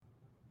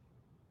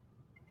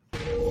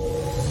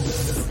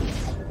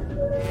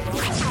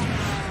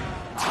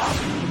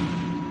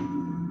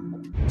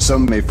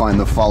Some may find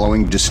the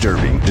following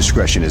disturbing.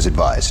 Discretion is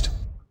advised.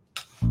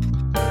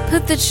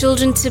 Put the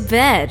children to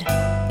bed.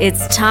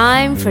 It's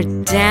time for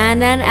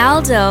Dan and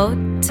Aldo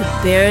to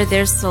bare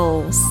their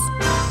souls.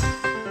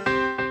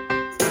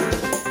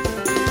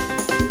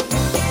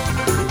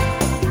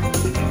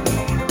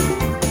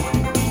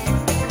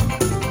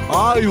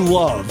 I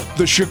love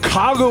the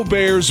Chicago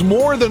Bears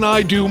more than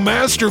I do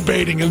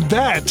masturbating, and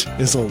that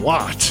is a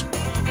lot.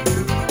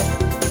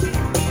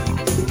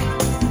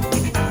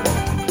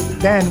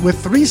 Then,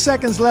 with 3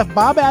 seconds left,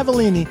 Bob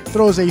Avellini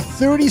throws a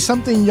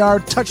 30-something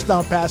yard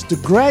touchdown pass to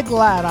Greg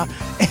Latta,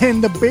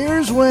 and the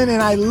Bears win,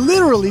 and I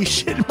literally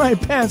shit my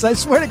pants. I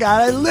swear to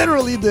God, I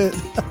literally did.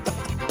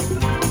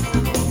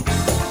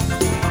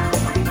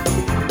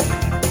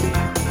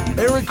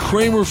 Eric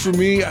Kramer, for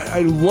me,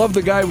 I love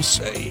the guy.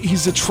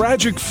 He's a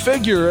tragic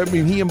figure. I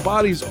mean, he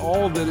embodies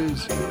all that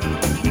is.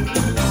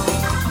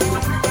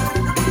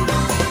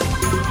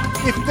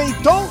 If they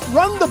don't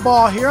run the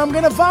ball here, I'm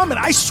going to vomit.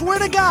 I swear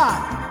to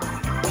God.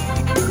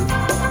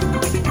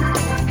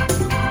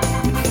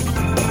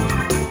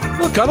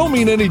 Look, I don't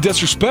mean any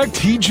disrespect.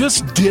 He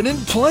just didn't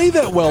play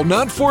that well.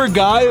 Not for a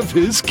guy of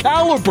his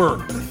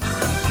caliber.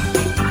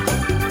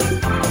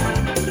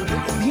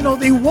 You know,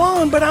 they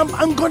won, but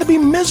I'm going to be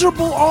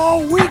miserable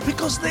all week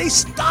because they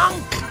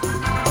stunk.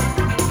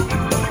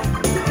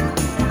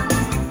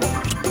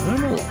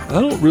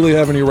 I don't really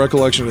have any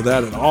recollection of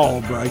that at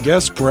all, but I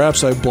guess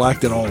perhaps I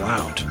blacked it all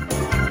out.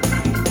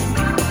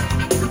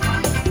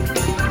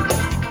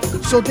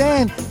 So,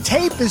 Dan,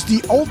 tape is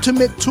the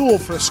ultimate tool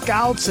for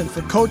scouts and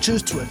for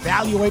coaches to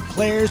evaluate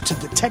players, to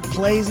detect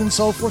plays and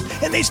so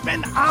forth. And they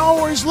spend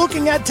hours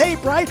looking at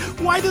tape, right?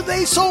 Why do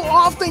they so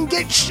often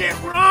get shit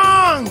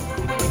wrong?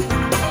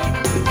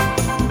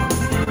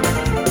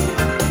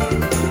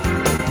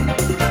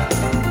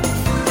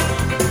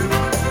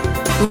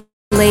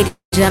 Ladies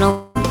and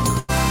gentlemen,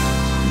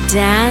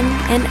 Dan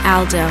and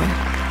Aldo.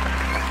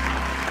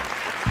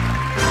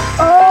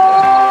 Oh,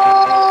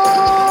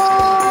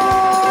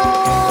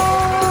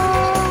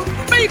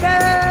 baby! I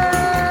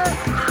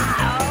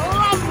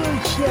love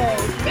this shit.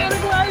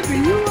 Paraguay, do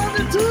you love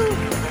it too?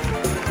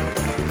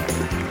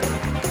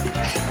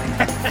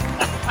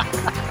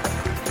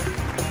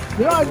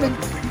 You know, I've been...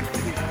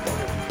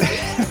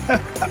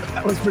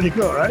 That was pretty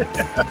cool, right?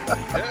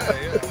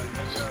 Yeah.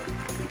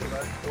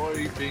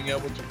 Being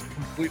able to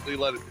completely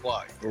let it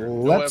fly.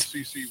 No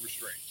FCC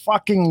restraint.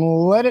 Fucking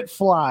let it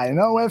fly.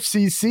 No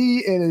FCC.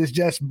 It is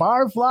just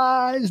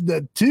barflies,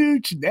 the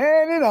Tooch,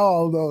 Dan and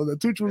Aldo. The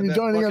Tooch will be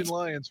joining us.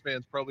 Lions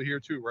fans probably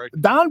here too, right?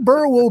 Don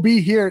Burr will be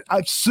here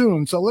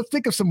soon. So let's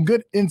think of some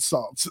good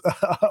insults.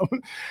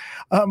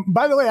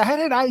 By the way, I had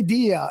an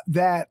idea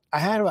that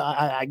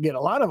I get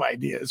a lot of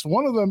ideas.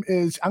 One of them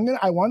is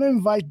I want to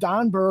invite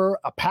Don Burr,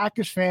 a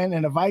Packers fan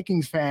and a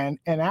Vikings fan,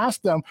 and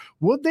ask them,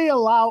 would they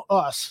allow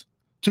us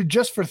to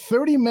just for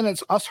 30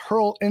 minutes us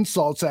hurl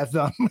insults at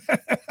them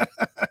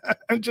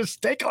and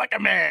just take it like a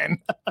man.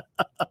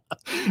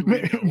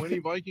 Any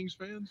Vikings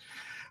fans?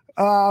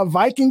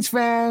 Vikings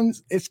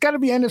fans, it's got to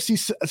be NFC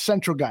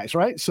Central guys,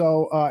 right?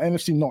 So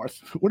NFC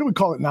North. What do we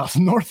call it now?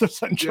 North or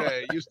Central? Yeah,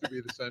 it used to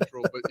be the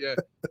Central, but yeah.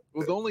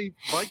 Well, the only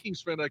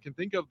Vikings fan I can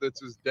think of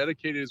that's as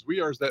dedicated as we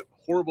are is that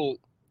horrible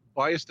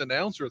biased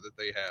announcer that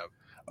they have.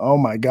 Oh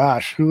my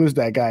gosh, who is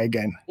that guy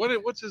again?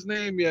 What's his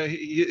name? Yeah,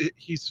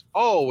 he's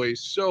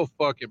always so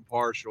fucking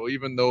partial,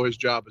 even though his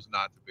job is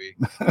not to be.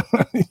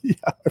 Yeah,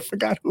 I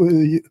forgot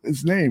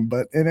his name,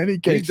 but in any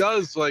case, he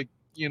does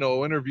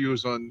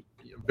interviews on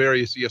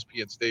various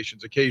ESPN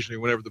stations occasionally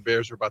whenever the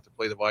Bears are about to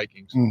play the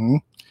Vikings. Mm-hmm.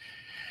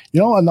 You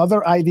know,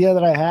 another idea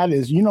that I had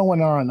is,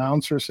 when our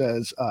announcer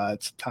says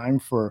it's time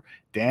for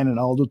Dan and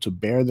Aldo to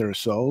bare their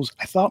souls,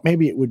 I thought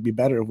maybe it would be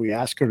better if we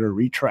ask her to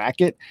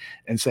retrack it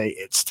and say,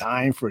 it's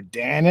time for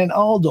Dan and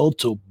Aldo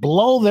to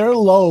blow their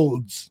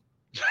loads.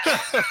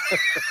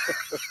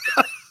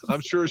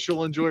 I'm sure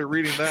she'll enjoy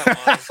reading that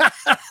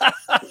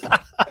line.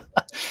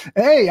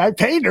 Hey, I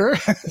paid her,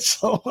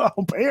 so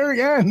I'll pay her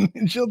again,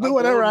 and she'll do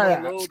whatever I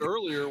ask.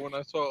 Earlier when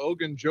I saw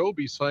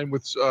Ogunjobi sign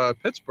with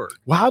Pittsburgh.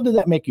 Well, how did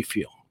that make you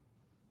feel?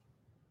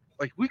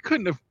 Like, we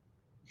couldn't have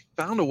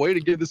found a way to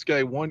give this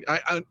guy one.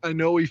 I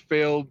know he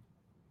failed,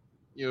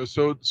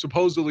 so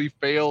supposedly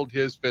failed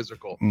his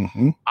physical.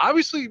 Mm-hmm.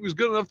 Obviously, he was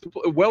good enough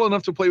well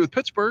enough to play with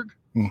Pittsburgh,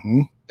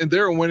 mm-hmm. and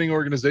they're a winning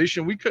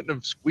organization. We couldn't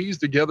have squeezed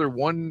together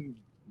one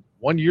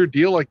year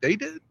deal like they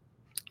did.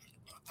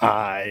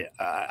 I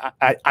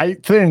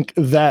think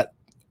that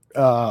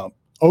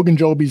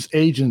Ogunjobi's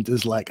agent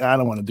is like, I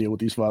don't want to deal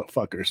with these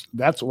fuckers.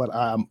 That's what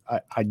I'm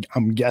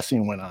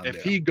guessing went on.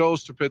 If he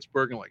goes to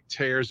Pittsburgh and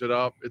tears it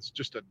up, it's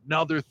just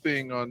another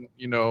thing on,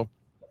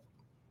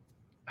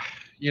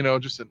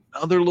 just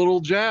another little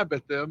jab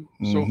at them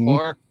so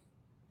far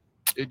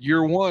at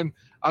year one.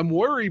 I'm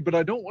worried, but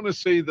I don't want to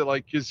say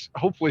that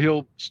hopefully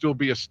he'll still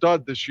be a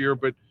stud this year,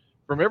 but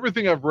from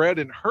everything I've read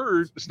and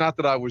heard, it's not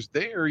that I was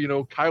there,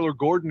 Kyler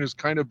Gordon has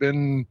kind of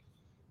been,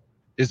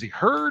 is he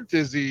hurt?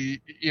 Is he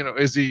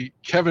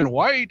Kevin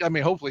White? I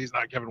mean, hopefully he's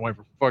not Kevin White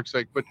for fuck's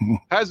sake, but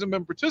hasn't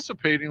been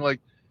participating.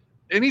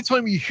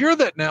 anytime you hear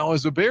that now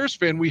as a Bears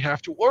fan, we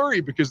have to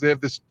worry because they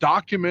have this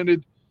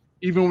documented,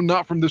 even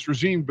not from this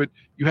regime, but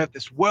you have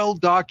this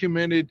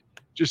well-documented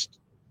just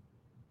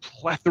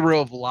plethora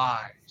of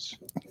lies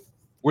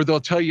where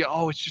they'll tell you,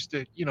 oh, it's just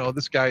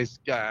this guy's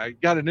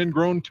got an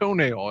ingrown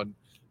toenail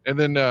and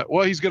then,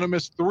 he's going to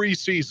miss 3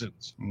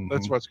 seasons. Mm-hmm.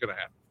 That's what's going to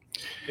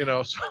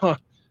happen. So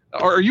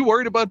are you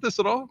worried about this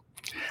at all?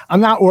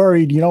 I'm not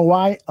worried. You know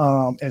why?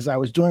 As I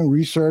was doing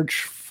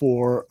research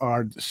for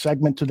our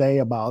segment today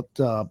about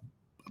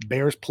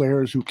Bears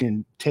players who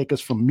can take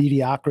us from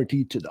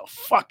mediocrity to the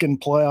fucking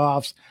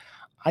playoffs,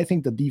 I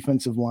think the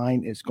defensive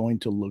line is going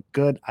to look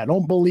good. I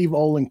don't believe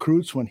Olin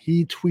Kreutz when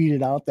he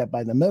tweeted out that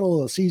by the middle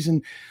of the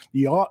season,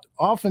 the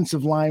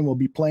offensive line will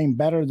be playing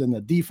better than the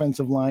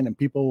defensive line, and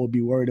people will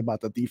be worried about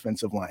the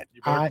defensive line.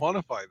 You better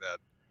quantify that.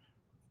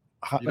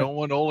 You don't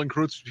want Olin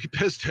Kreutz to be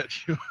pissed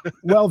at you.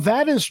 Well,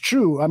 that is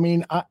true. I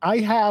mean, I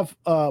have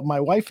my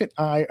wife and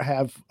I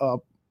have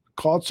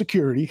called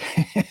security.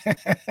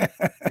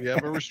 We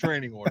have a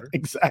restraining order.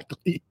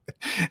 Exactly.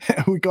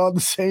 We called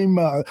the same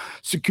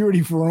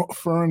security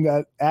firm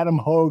that Adam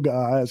Hogue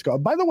has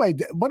called. By the way,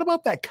 what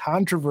about that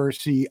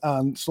controversy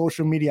on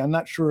social media? I'm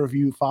not sure if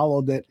you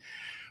followed it,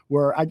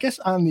 where I guess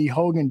on the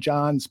Hogue and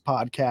Johns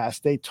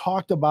podcast, they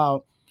talked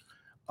about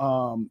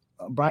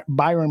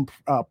Byron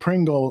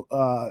Pringle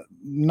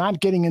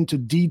not getting into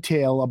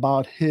detail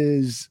about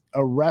his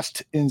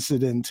arrest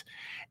incident,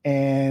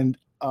 and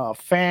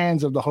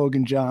fans of the Hogue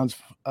and Johns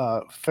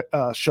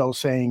show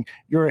saying,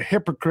 "You're a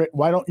hypocrite.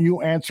 Why don't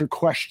you answer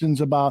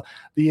questions about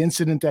the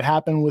incident that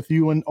happened with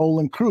you and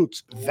Olin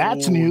Kreutz?"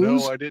 That's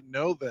news. No, I didn't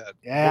know that.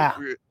 Yeah.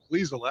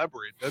 Please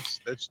elaborate.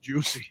 That's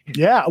juicy.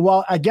 Yeah.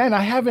 Well, again,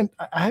 I haven't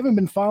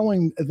been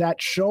following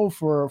that show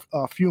for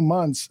a few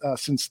months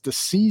since the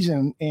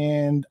season,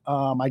 and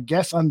I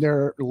guess on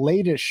their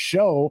latest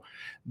show,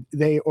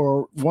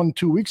 2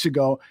 weeks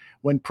ago,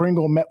 when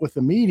Pringle met with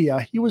the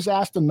media, he was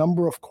asked a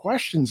number of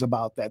questions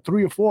about that,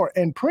 3 or 4,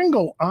 and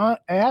Pringle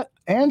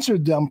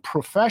answered them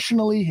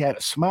professionally. He had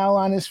a smile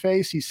on his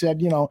face. He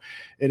said,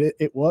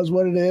 it was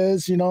what it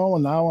is, and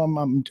now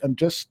I'm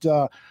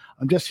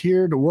just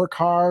here to work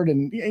hard,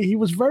 and he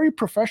was very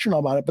professional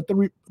about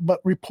it. But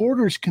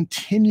reporters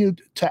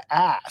continued to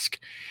ask,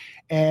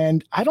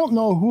 and I don't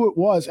know who it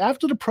was.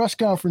 After the press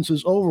conference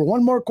was over,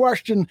 one more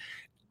question.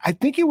 I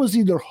think it was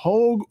either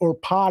Hogue or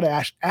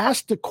Potash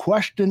asked the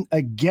question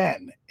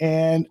again.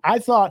 And I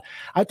thought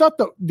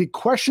the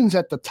questions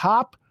at the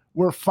top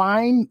were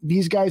fine.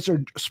 These guys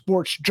are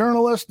sports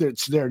journalists.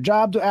 It's their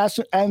job to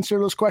answer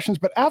those questions.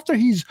 But after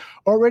he's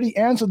already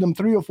answered them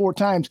 3 or 4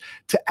 times,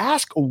 to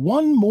ask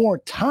one more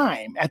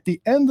time at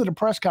the end of the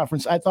press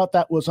conference, I thought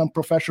that was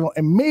unprofessional.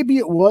 And maybe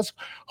it was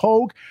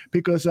Hogue,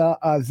 because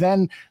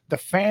then the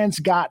fans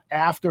got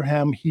after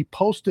him. He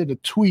posted a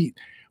tweet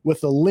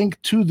with a link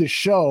to the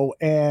show.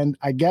 And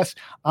I guess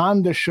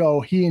on the show,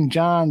 he and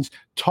Johns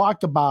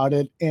talked about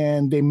it,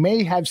 and they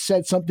may have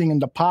said something in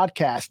the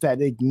podcast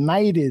that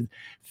ignited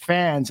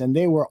fans, and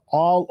they were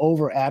all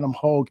over Adam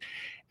Hogue.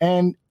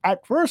 And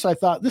at first I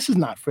thought, this is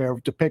not fair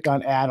to pick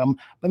on Adam.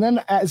 But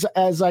then as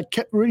I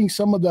kept reading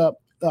some of the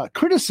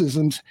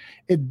criticisms,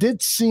 it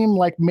did seem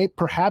like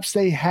perhaps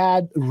they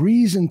had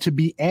reason to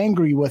be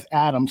angry with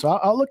Adam. So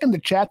I'll look in the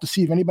chat to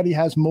see if anybody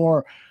has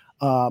more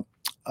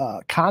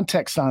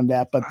context on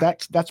that, but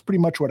that's pretty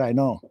much what I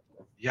know.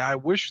 Yeah, I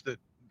wish that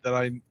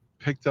I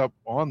picked up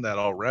on that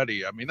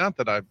already. I mean, not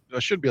that I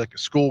should be like a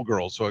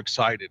schoolgirl so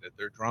excited at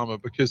their drama,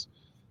 because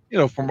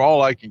from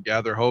all I can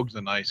gather, Hogue's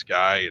a nice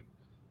guy. And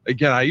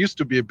again, I used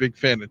to be a big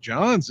fan of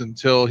Johns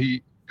until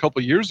a couple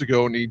of years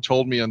ago, and he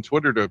told me on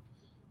Twitter to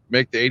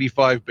make the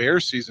 85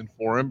 Bears season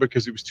for him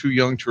because he was too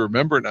young to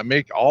remember it. And I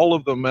make all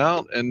of them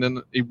out, and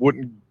then he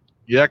wouldn't.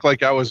 You act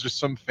like I was just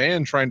some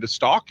fan trying to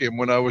stalk him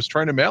when I was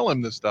trying to mail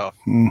him this stuff.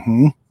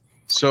 Mm-hmm.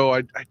 So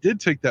I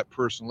did take that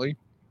personally,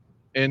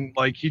 and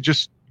he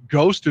just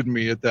ghosted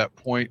me at that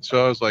point.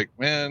 So I was like,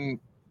 man,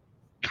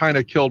 kind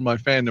of killed my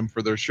fandom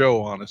for their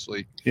show,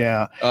 honestly.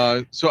 Yeah.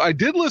 So I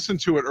did listen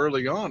to it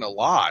early on a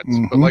lot,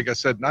 but like I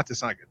said, not to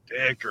sound like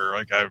a dick or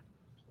like I've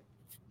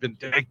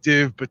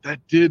vindictive, but that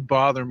did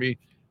bother me.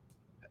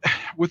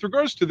 With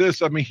regards to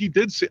this, I mean, he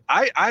did say,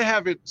 I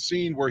haven't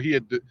seen where he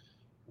had,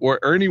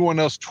 or anyone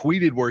else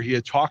tweeted where he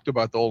had talked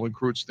about the Olin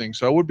Kreutz thing.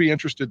 So I would be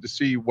interested to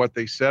see what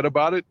they said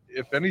about it,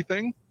 if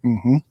anything.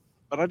 Mm-hmm.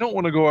 But I don't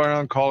want to go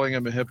around calling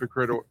him a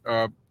hypocrite.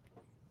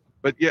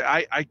 But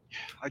yeah, I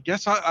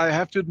guess I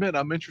have to admit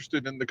I'm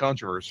interested in the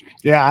controversy.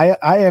 Yeah,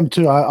 I am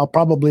too. I'll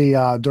probably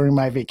during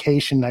my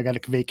vacation, I got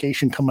a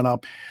vacation coming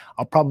up,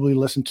 I'll probably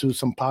listen to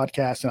some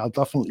podcasts, and I'll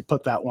definitely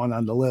put that one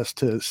on the list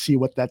to see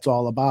what that's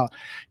all about.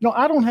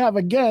 I don't have,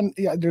 again,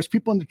 there's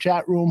people in the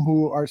chat room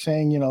who are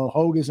saying,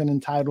 Hogue is an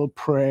entitled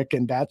prick,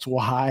 and that's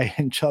why.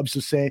 And Chubbs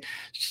is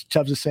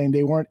saying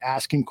they weren't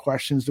asking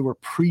questions. They were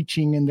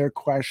preaching in their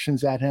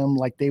questions at him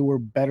like they were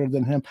better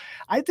than him.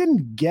 I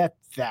didn't get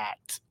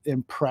that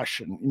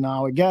impression.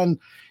 Now, again,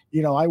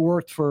 I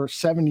worked for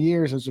 7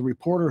 years as a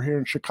reporter here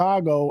in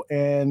Chicago,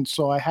 and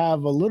so I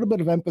have a little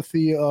bit of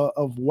empathy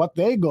of what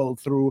they go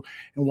through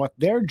and what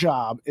their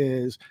job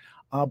is.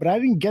 but I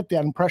didn't get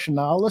that impression.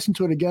 Now I'll listen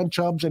to it again,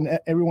 Chubbs, and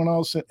everyone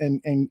else,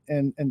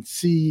 and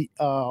see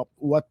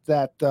what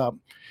that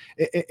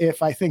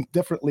if I think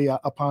differently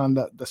upon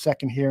the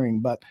second hearing.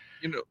 But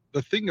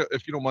the thing,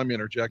 if you don't mind me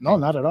interjecting, no,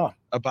 not at all,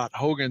 about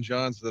Hogan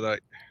Johns that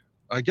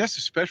I guess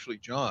especially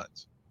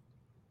Johns,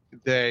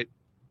 that,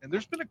 and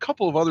there's been a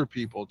couple of other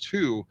people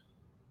too.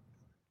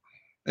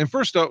 And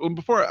first,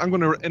 before I'm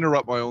going to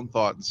interrupt my own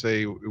thought and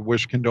say,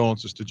 wish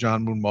condolences to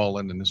John Moon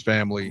Mullen and his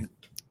family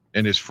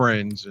and his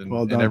friends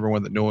and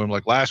everyone that knew him.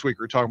 Like last week,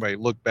 we were talking about he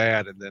looked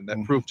bad, and then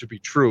that proved to be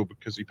true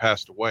because he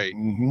passed away,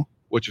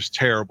 which is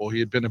terrible. He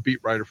had been a beat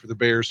writer for the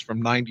Bears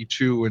from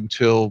 92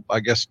 until, I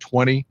guess,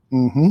 20.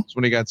 That's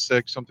when he got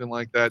sick, something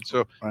like that.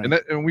 So,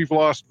 and we've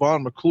lost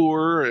Vaughn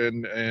McClure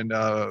and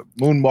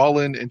Moon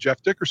Mullen and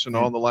Jeff Dickerson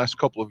all in the last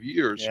couple of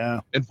years. Yeah.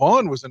 And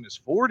Vaughn was in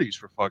his 40s,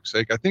 for fuck's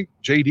sake. I think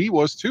JD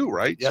was too,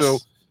 right? Yes. So,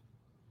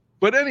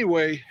 but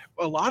anyway,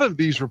 a lot of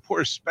these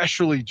reporters,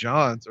 especially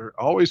Johns, are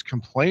always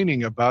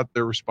complaining about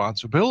their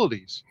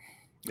responsibilities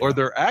or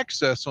their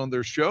access on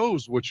their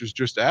shows, which is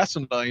just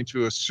asinine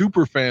to a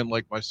super fan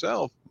like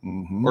myself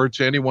or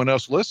to anyone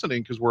else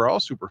listening, because we're all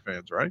super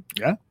fans, right?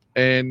 Yeah.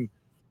 And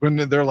when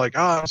they're like,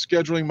 I'm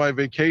scheduling my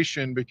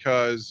vacation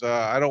because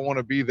I don't want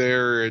to be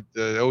there at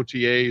the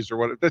OTAs or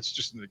what. That's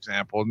just an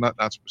example,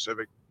 not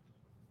specific.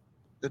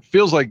 It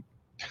feels like,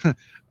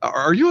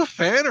 are you a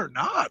fan or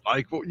not?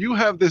 Like, well, you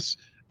have this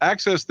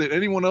access that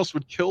anyone else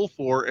would kill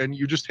for, and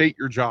you just hate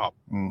your job.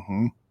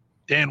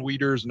 Dan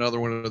Wieder's another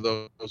one of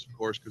those, of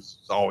course, because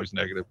it's always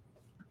negative.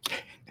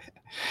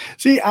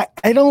 See,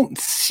 I don't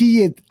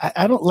see it.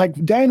 I don't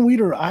like Dan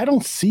Wieder. I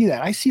don't see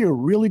that. I see a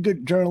really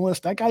good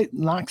journalist. That guy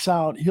knocks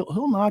out.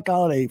 He'll knock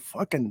out a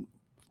fucking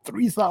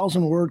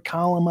 3,000 word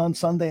column on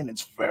Sunday, and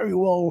it's very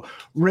well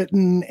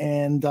written.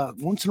 And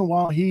once in a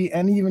while,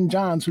 and even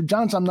Johns,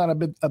 I'm not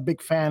a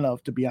big fan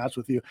of, to be honest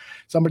with you.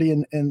 Somebody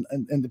in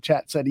the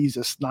chat said he's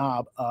a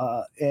snob,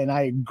 and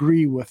I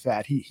agree with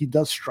that. He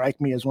does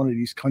strike me as one of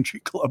these country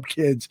club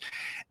kids.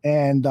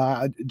 And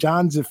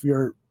Johns, if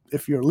you're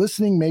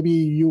listening, maybe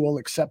you will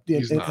accept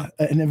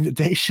an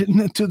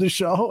invitation to the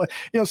show.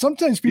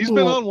 Sometimes people. He's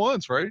been on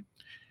once, right?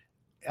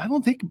 I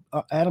don't think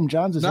Adam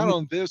Johns is not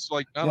on this,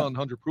 like not on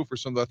 100 Proof or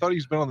something. I thought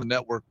he's been on the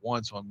network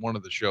once on one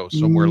of the shows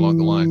somewhere along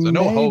the lines. I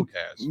know Hogue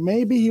has.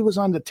 Maybe he was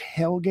on the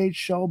Tailgate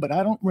show, but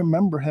I don't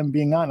remember him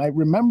being on. I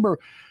remember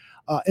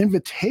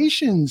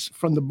invitations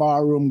from the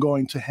bar room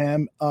going to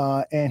him,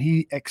 and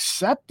he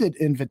accepted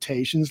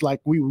invitations.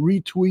 Like we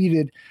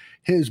retweeted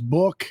his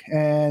book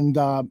and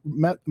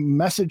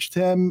messaged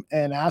him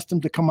and asked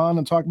him to come on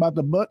and talk about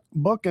the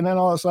book. And then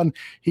all of a sudden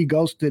he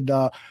ghosted.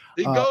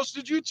 He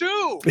ghosted you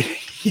too.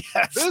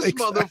 Yes, this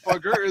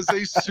motherfucker is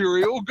a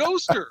serial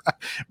ghoster.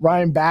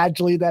 Ryan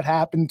Badgley, that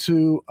happened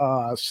to.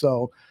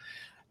 So,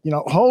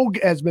 Hogue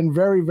has been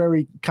very,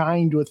 very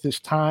kind with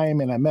his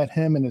time, and I met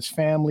him and his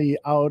family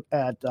out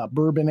at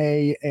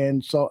Bourbonnais,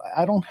 and so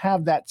I don't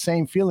have that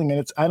same feeling.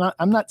 And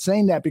I'm not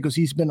saying that because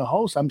he's been a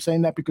host. I'm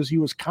saying that because he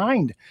was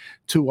kind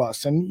to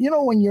us. And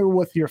when you're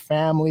with your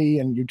family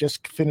and you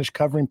just finished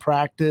covering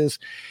practice,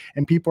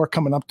 and people are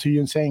coming up to you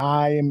and saying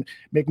hi and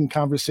making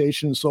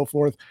conversation and so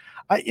forth.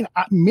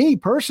 Me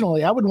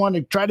personally, I would want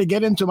to try to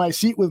get into my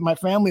seat with my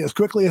family as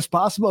quickly as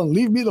possible and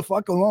leave me the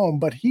fuck alone.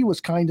 But he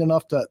was kind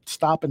enough to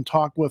stop and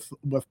talk with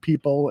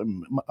people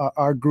and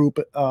our group.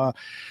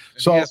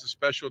 So he has a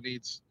special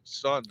needs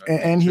son,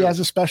 and he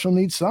has a special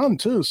needs son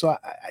too. So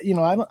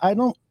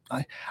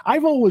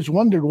I've always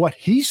wondered what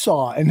he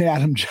saw in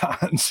Adam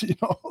Johns.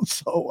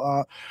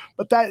 So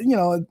but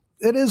that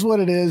it is what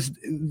it is.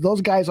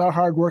 Those guys are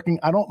hardworking.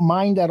 I don't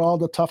mind at all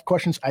the tough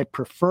questions. I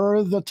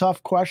prefer the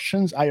tough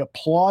questions. I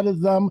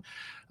applauded them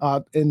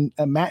in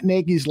Matt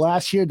Nagy's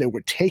last year. They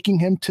were taking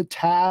him to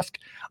task.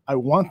 I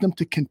want them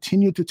to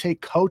continue to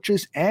take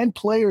coaches and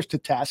players to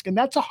task. And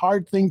that's a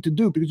hard thing to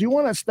do because you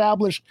want to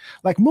establish,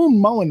 like Moon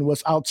Mullen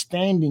was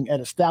outstanding at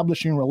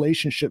establishing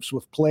relationships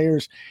with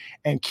players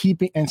and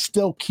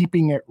still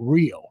keeping it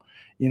real,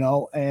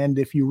 And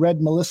if you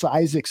read Melissa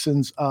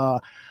Isaacson's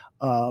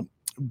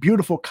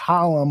beautiful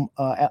column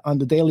on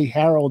the Daily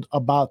Herald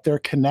about their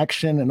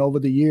connection, and over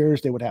the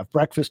years they would have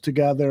breakfast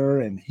together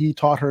and he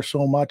taught her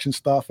so much and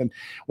stuff. And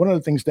one of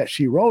the things that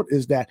she wrote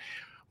is that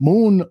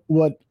Moon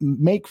would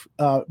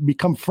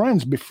become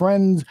friends,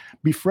 befriend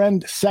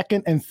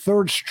second and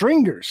third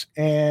stringers.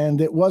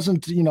 And it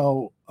wasn't,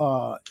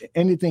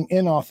 anything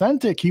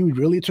inauthentic. He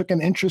really took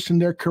an interest in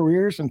their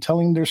careers and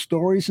telling their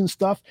stories and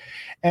stuff.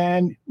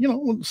 And,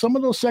 some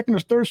of those second or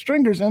third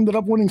stringers ended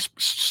up winning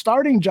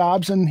starting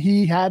jobs, and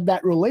he had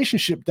that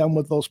relationship then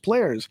with those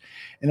players.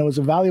 And it was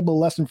a valuable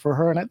lesson for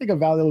her. And I think a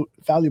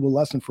valuable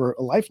lesson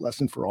a life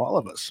lesson for all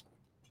of us.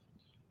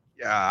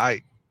 Yeah,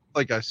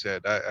 like I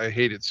said, I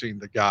hated seeing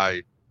the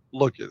guy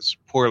look as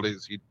poorly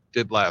as he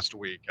did last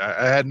week.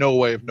 I had no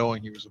way of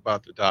knowing he was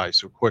about to die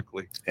so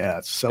quickly. Yeah,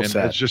 it's so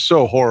sad. It's just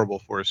so horrible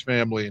for his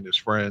family and his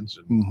friends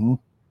and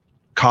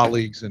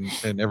colleagues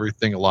and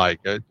everything alike.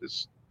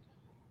 It's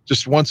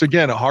just once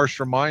again a harsh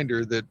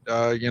reminder that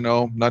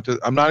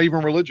I'm not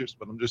even religious,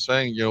 but I'm just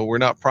saying, we're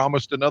not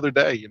promised another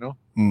day.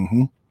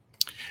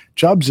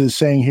 Chubbs is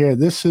saying here,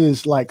 this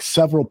is like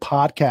several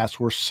podcasts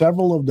where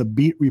several of the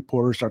beat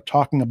reporters are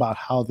talking about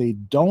how they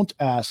don't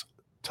ask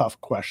tough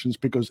questions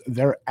because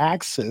their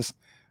access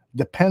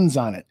depends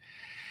on it.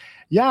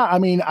 Yeah, I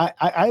mean,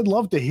 I'd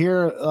love to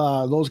hear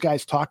those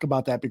guys talk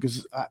about that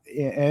because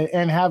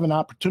and have an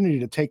opportunity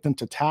to take them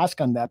to task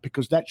on that,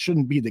 because that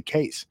shouldn't be the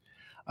case.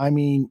 I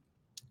mean,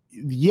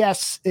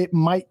 yes, it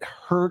might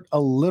hurt a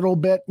little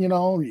bit. You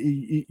know,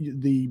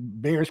 the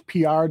Bears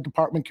PR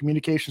department,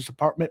 communications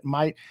department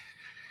might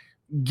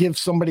give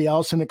somebody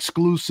else an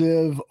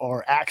exclusive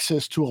or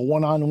access to a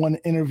one-on-one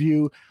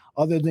interview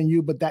other than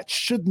you, but that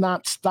should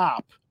not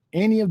stop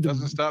any of the.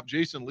 Doesn't stop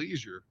Jason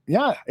Leisure.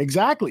 Yeah,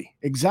 exactly.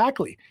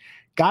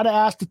 Got to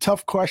ask the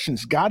tough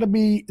questions. Got to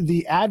be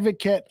the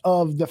advocate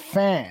of the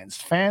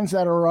fans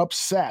that are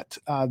upset.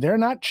 They're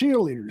not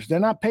cheerleaders. They're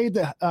not paid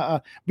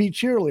to be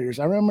cheerleaders.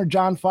 I remember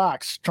John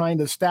Fox trying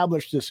to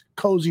establish this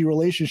cozy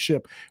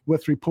relationship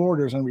with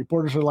reporters, and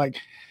reporters are like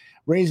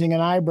raising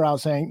an eyebrow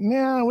saying,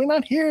 no, we're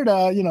not here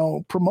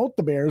to, promote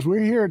the Bears.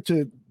 We're here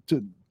to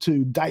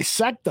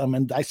dissect them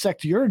and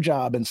dissect your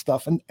job and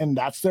stuff. And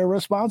that's their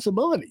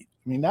responsibility.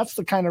 I mean, that's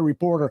the kind of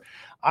reporter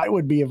I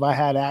would be if I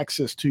had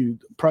access to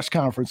press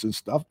conference and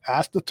stuff.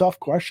 Ask the tough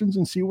questions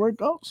and see where it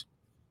goes.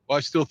 Well,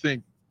 I still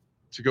think,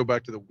 to go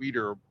back to the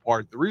Weeder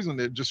part, the reason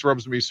it just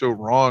rubs me so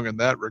wrong in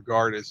that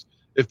regard is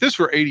if this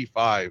were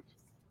 85,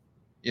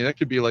 it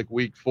could be like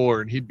week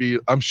 4, and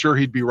I'm sure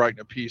he'd be writing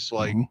a piece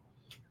like,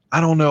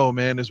 I don't know,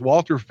 man, is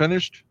Walter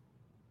finished?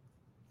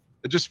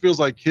 It just feels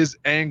like his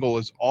angle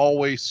is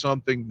always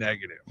something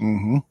negative.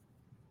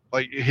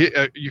 Like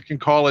you can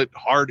call it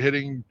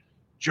hard-hitting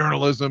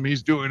journalism,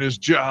 he's doing his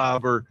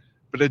job,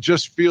 but it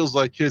just feels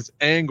like his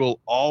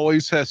angle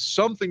always has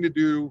something to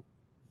do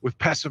with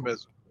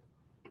pessimism.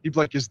 He'd be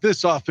like, is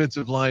this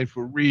offensive line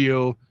for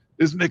real?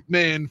 Is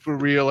McMahon for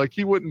real? Like,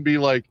 he wouldn't be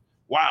like,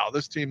 wow,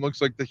 this team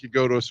looks like they could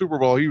go to a Super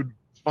Bowl. He would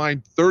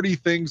find 30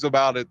 things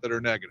about it that are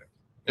negative,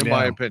 in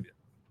my opinion.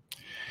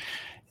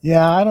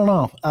 Yeah, I don't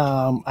know.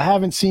 I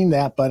haven't seen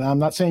that, but I'm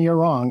not saying you're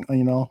wrong.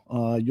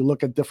 You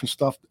look at different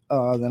stuff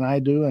than I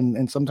do,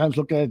 and sometimes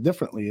look at it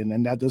differently, and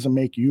then that doesn't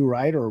make you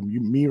right or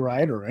me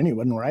right or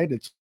anyone right.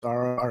 It's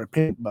our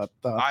opinion. But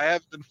I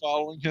have been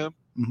following him,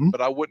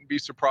 but I wouldn't be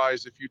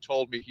surprised if you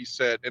told me he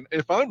said, and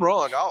if I'm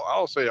wrong,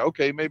 I'll say,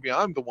 okay, maybe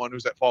I'm the one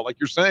who's at fault. Like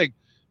you're saying,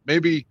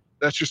 maybe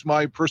that's just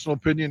my personal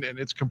opinion and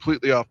it's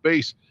completely off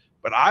base.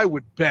 But I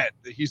would bet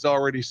that he's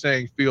already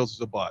saying Fields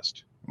is a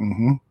bust.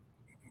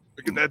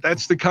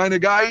 That's the kind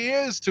of guy he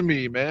is to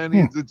me, man.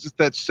 It's just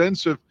that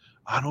sense of,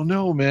 I don't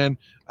know, man.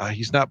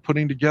 He's not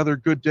putting together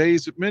good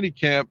days at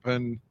minicamp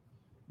and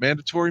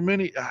mandatory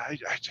mini. I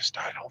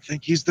don't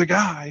think he's the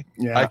guy.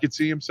 Yeah. I could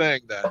see him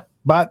saying that.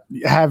 But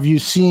have you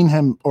seen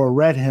him or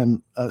read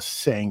him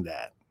saying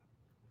that?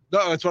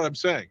 No, that's what I'm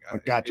saying.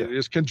 Gotcha. It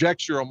is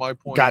conjecture on my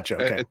point. Gotcha.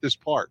 Okay. At this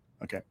part.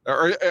 Okay.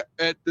 Or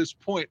at this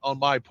point on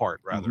my part,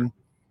 rather.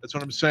 That's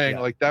what I'm saying.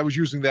 Yeah. Like, I was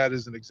using that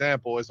as an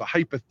example, as a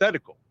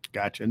hypothetical.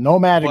 Gotcha.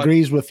 Nomad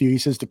agrees with you. He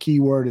says the key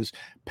word is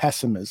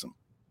pessimism.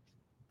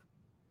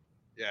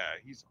 Yeah,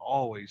 he's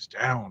always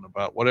down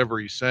about whatever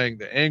he's saying.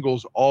 The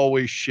angle's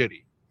always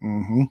shitty.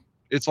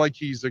 It's like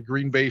he's a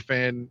Green Bay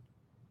fan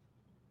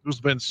who's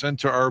been sent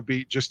to our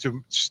beat just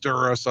to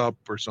stir us up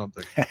or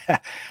something.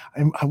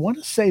 I want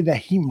to say that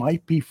he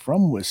might be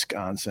from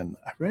Wisconsin.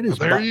 I read his.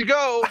 There you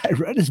go. I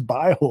read his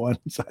bio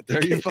once.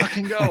 There you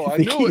fucking go. I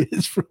knew it.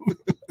 Is from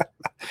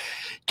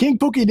King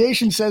Pookie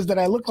Nation says that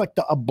I look like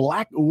a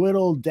Black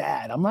Widow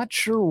dad. I'm not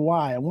sure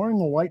why. I'm wearing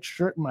a white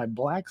shirt and my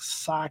black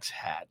socks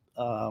hat.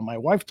 My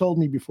wife told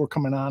me before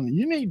coming on,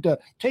 you need to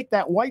take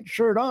that white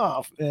shirt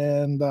off.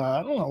 And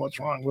I don't know what's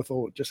wrong with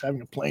just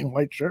having a plain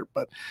white shirt.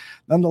 But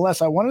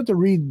nonetheless, I wanted to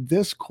read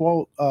this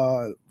quote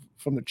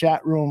from the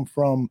chat room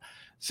from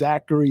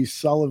Zachary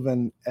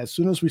Sullivan. As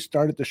soon as we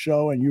started the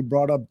show and you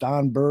brought up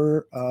Don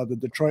Burr, the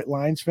Detroit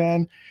Lions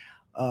fan,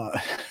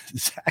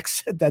 Zach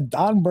said that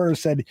Don Burr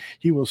said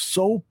he was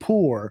so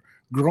poor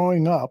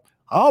growing up.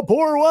 How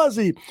poor was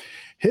he?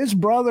 His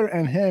brother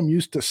and him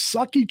used to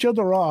suck each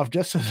other off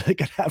just so they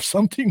could have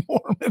something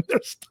warm in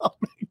their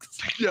stomachs.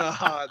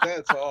 Yeah,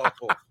 that's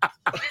awful.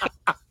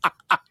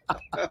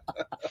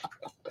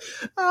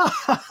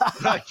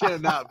 That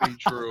cannot be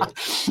true.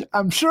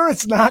 I'm sure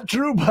it's not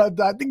true, but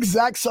I think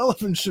Zach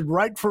Sullivan should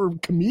write for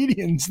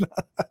comedians.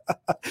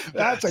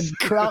 That's a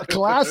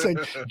classic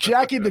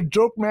Jackie the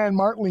Joke Man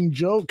Martling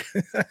joke.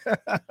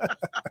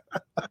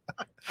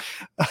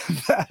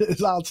 That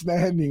is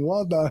outstanding.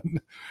 Well done.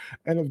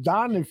 And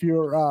if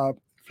you're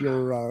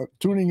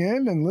tuning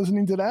in and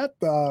listening to that,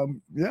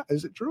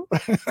 is it true?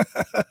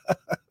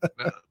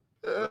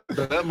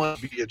 That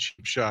might be a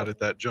cheap shot at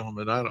that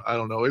gentleman. I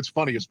don't know. It's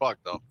funny as fuck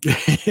though.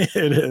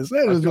 It is.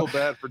 I feel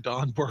bad for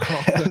Don Burrow.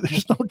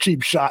 There's no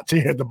cheap shots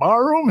here at the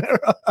bar room.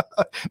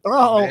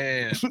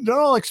 Man. They're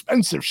all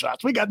expensive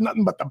shots. We got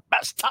nothing but the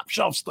best top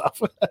shelf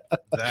stuff.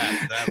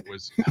 That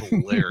was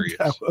hilarious.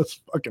 That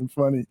was fucking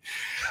funny.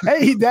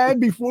 Hey, Dad,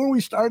 before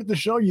we started the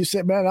show, you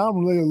said, man,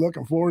 I'm really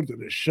looking forward to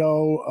this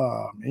show.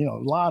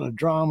 A lot of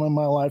drama in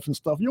my life and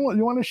stuff. You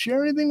want to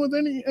share anything with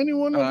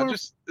anyone?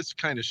 Just this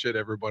kind of shit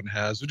everyone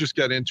has. We just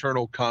got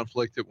internal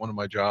conflict at one of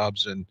my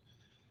jobs, and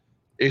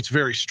it's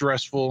very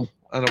stressful.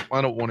 I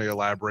don't want to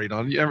elaborate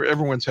on it.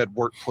 Everyone's had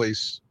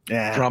workplace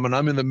drama, and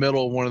I'm in the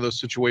middle of one of those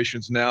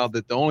situations now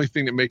that the only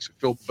thing that makes it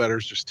feel better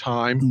is just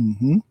time.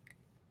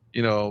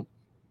 Mm-hmm.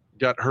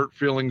 Got hurt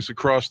feelings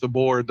across the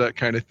board, that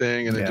kind of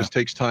thing, and it just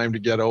takes time to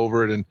get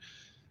over it. And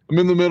I'm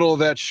in the middle of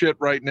that shit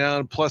right now,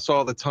 and plus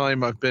all the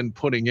time I've been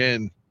putting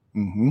in.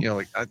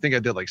 Mm-hmm. I think I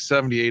did like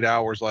 78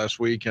 hours last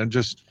week, and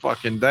just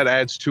fucking that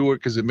adds to it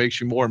because it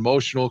makes you more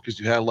emotional because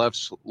you had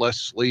less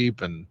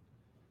sleep, and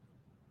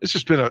it's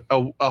just been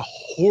a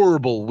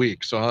horrible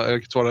week. So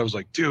that's what I was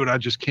like, dude, I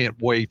just can't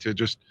wait to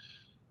just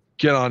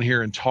get on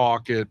here and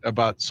talk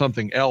about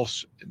something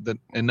else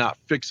and not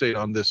fixate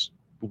on this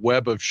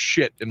web of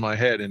shit in my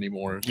head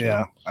anymore. So.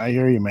 Yeah, I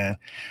hear you, man.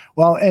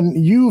 Well,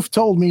 and you've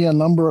told me a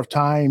number of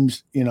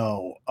times,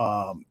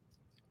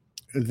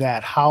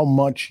 that how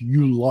much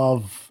you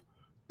love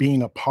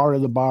being a part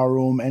of the bar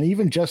room and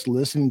even just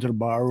listening to the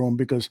bar room,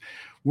 because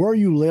where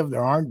you live,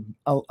 there aren't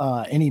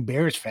any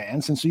Bears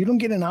fans. And so you don't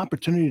get an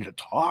opportunity to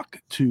talk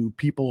to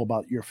people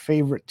about your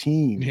favorite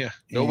team. Yeah.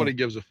 Nobody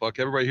gives a fuck.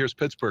 Everybody here's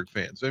Pittsburgh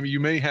fans. I mean, you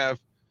may have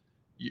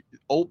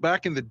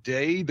back in the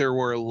day, there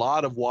were a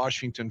lot of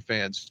Washington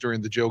fans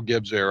during the Joe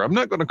Gibbs era. I'm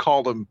not going to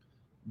call them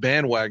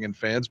bandwagon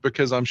fans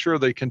because I'm sure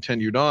they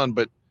continued on,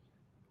 but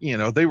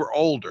they were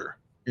older,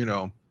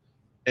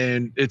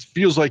 and it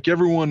feels like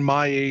everyone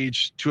my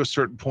age to a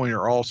certain point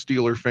are all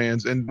Steeler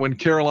fans. And when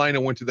Carolina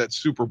went to that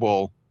Super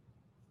Bowl,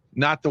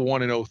 not the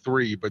one in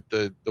 2003, but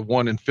the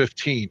one in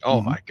 2015,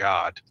 oh my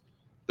God,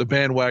 the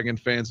bandwagon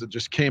fans that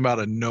just came out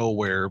of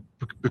nowhere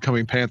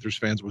becoming Panthers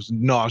fans was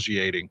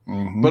nauseating.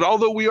 Mm-hmm. But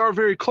although we are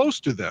very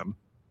close to them,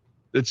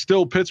 it's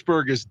still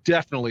Pittsburgh is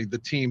definitely the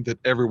team that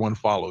everyone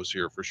follows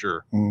here for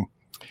sure.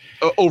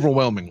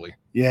 Overwhelmingly.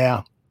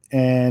 Yeah.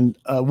 And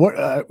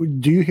what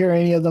do you hear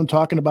any of them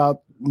talking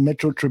about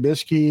Mitchell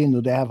Trubisky, and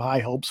do they have high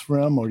hopes for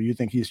him, or do you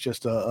think he's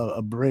just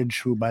a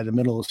bridge who by the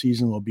middle of the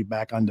season will be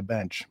back on the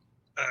bench?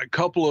 A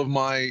couple of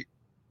my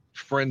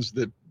friends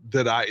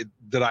that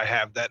I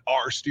have that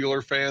are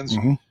Steeler fans,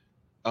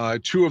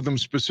 two of them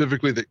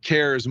specifically that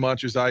care as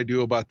much as I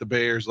do about the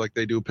Bears, like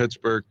they do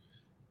Pittsburgh,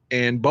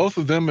 and both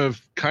of them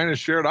have kind of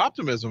shared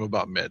optimism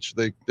about Mitch.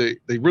 They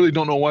really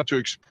don't know what to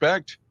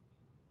expect,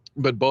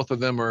 but both of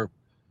them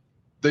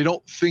they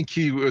don't think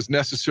he was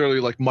necessarily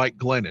like Mike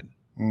Glennon.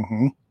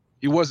 Mm-hmm.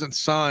 He wasn't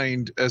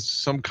signed as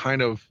some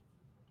kind of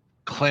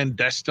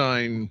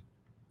clandestine,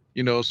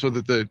 so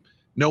that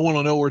no one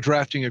will know we're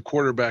drafting a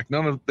quarterback.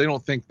 They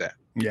don't think that.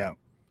 Yeah.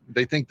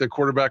 They think the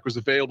quarterback was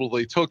available.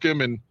 They took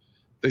him, and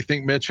they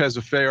think Mitch has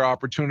a fair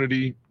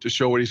opportunity to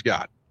show what he's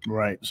got.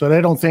 Right. So they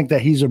don't think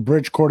that he's a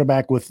bridge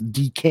quarterback with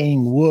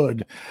decaying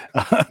wood,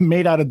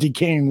 made out of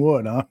decaying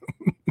wood, huh?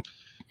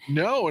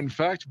 No, in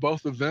fact,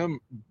 both of them,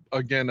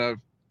 again, the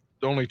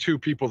only two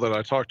people that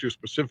I talked to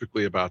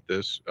specifically about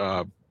this,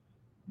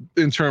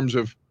 in terms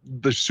of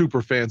the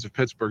super fans of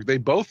Pittsburgh, they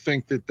both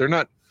think that they're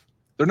not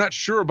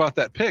sure about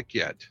that pick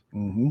yet.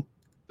 Mm-hmm.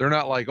 They're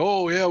not like,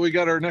 oh yeah, we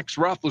got our next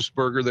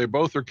Roethlisberger. They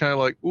both are kind of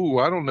like, ooh,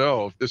 I don't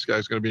know if this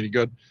guy's going to be any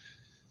good.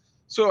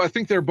 So I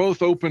think they're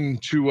both open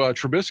to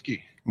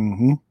Trubisky.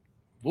 Mm-hmm.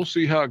 We'll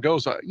see how it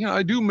goes. I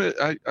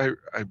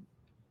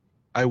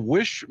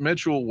wish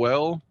Mitchell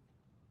well,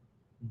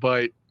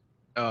 but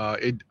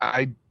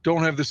I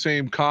don't have the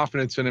same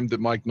confidence in him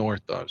that Mike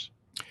North does.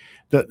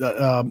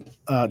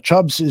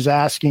 Chubbs is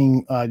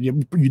asking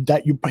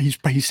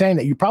he's saying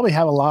that you probably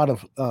have a lot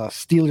of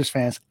Steelers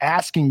fans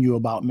asking you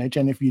about Mitch,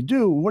 and if you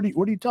do, what do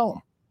you tell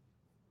them?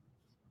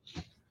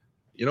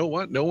 You know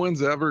what? No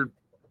one's ever.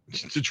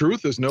 The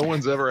truth is, no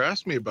one's ever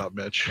asked me about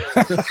Mitch.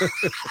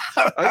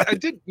 I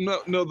did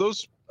no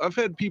those. I've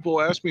had people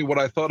ask me what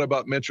I thought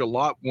about Mitch a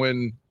lot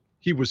when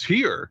he was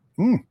here.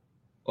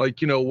 Like,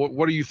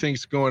 what do you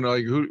think's going on?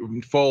 Like,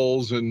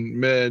 Foles and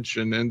Mitch,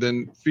 and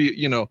then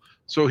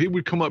so he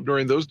would come up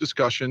during those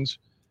discussions,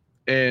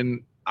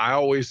 and I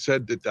always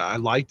said that I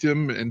liked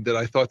him and that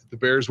I thought that the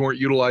Bears weren't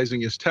utilizing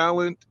his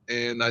talent,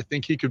 and I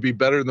think he could be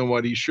better than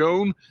what he's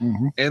shown,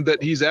 and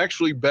that he's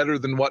actually better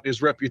than what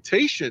his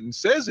reputation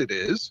says it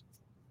is.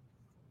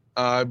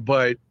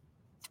 But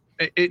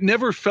it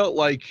never felt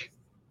like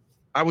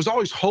I was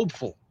always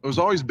hopeful. It was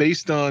always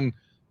based on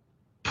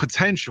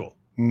potential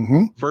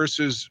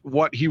versus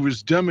what he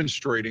was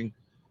demonstrating.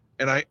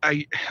 And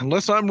I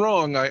unless I'm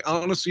wrong, I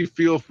honestly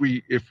feel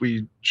if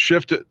we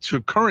shift it to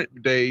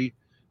current day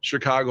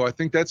Chicago, I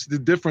think that's the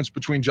difference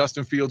between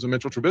Justin Fields and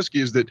Mitchell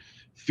Trubisky, is that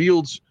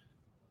Fields,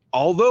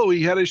 although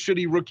he had a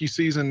shitty rookie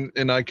season,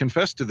 and I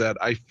confess to that,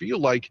 I feel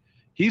like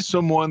he's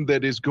someone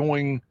that is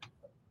going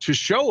to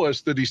show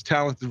us that he's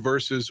talented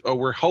versus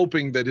we're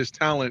hoping that his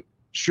talent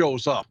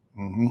shows up.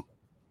 Mm-hmm.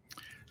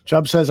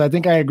 Chubb says, I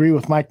think I agree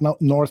with Mike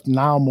North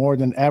now more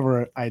than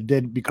ever I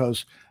did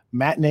because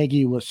Matt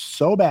Nagy was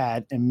so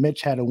bad and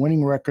Mitch had a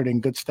winning record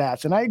and good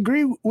stats. And I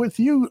agree with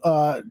you,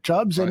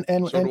 Chubbs, Right.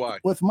 and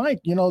with Mike.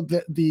 You know,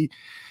 the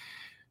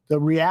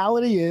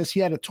reality is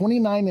he had a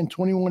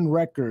 29-21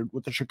 record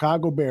with the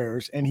Chicago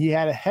Bears, and he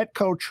had a head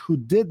coach who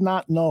did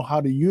not know how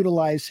to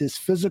utilize his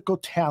physical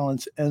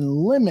talents and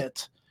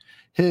limit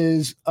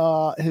his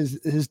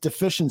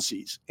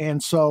deficiencies.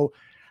 And so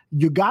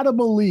you got to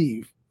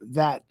believe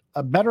that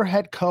a better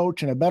head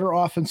coach and a better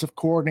offensive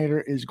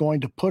coordinator is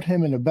going to put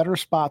him in a better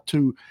spot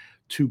to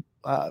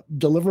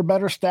deliver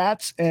better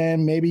stats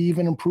and maybe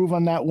even improve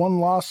on that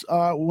one-loss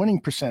winning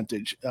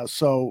percentage.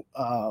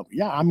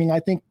 Yeah, I mean, I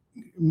think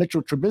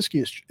Mitchell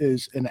Trubisky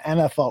is an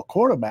NFL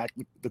quarterback.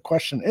 The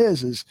question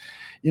is,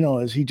 you know,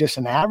 is he just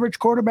an average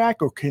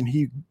quarterback, or can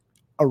he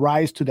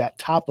arise to that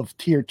top of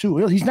tier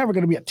 2? He's never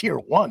going to be a tier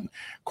 1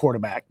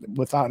 quarterback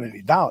without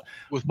any doubt.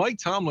 With Mike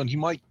Tomlin,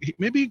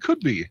 maybe he could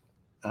be.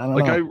 I don't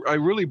know. I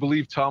really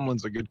believe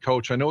Tomlin's a good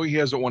coach. I know he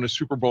hasn't won a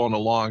Super Bowl in a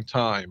long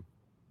time,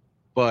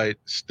 but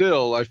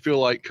still, I feel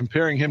like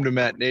comparing him to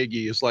Matt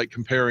Nagy is like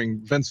comparing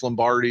Vince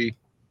Lombardi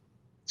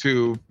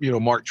to, you know,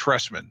 Mark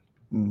Trestman.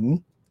 Mm-hmm.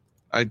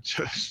 I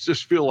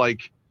just feel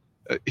like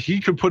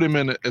he could put him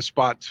in a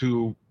spot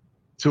to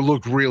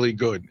look really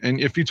good. And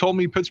if you told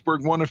me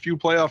Pittsburgh won a few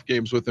playoff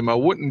games with him, I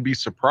wouldn't be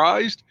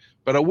surprised,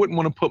 but I wouldn't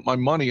want to put my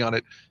money on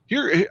it.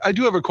 Here, I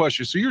do have a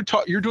question. So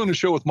you're doing a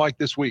show with Mike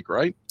this week,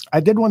 right? I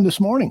did one this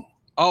morning.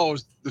 Oh, it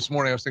was this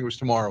morning. I was thinking it was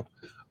tomorrow.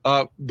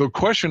 The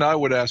question I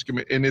would ask him,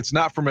 and it's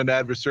not from an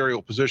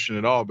adversarial position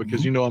at all,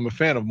 because, you know, I'm a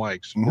fan of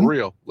Mike's, for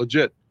real,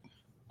 legit.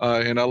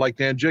 And I like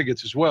Dan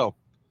Jiggets as well.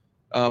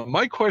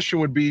 My question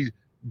would be,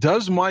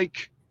 does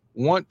Mike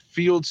want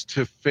Fields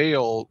to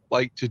fail,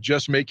 like to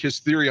just make his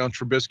theory on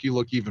Trubisky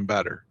look even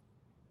better?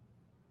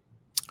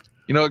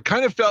 You know, it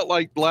kind of felt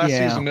like last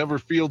season, whenever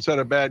Fields had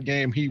a bad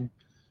game, he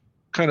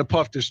kind of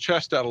puffed his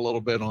chest out a little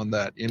bit on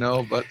that, you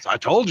know, but I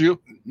told you.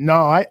 No,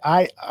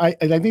 I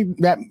think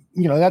that,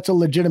 you know, that's a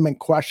legitimate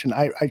question.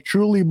 I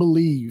truly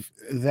believe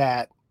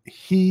that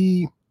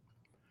he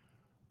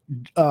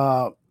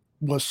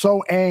was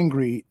so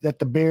angry that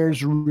the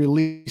Bears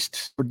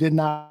released or did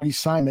not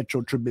re-sign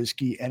Mitchell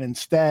Trubisky, and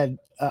instead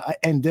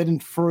and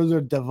didn't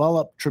further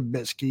develop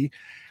Trubisky,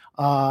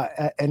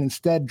 and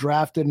instead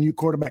drafted a new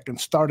quarterback and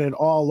started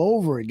all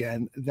over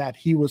again, that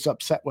he was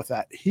upset with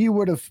that. He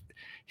would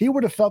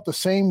have felt the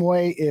same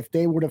way if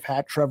they would have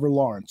had Trevor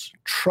Lawrence.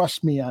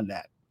 Trust me on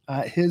that.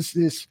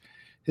 His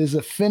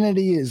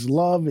affinity, his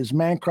love, his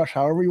man crush,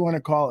 however you want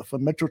to call it, for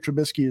Mitchell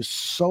Trubisky is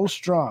so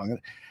strong.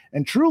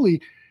 And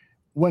truly,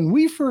 when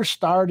we first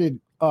started,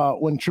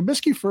 when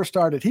Trubisky first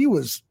started, he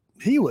was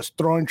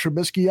throwing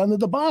Trubisky under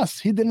the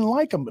bus. He didn't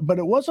like him, but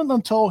it wasn't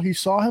until he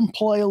saw him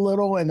play a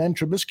little, and then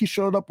Trubisky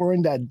showed up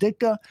wearing that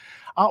Ditka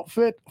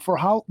outfit for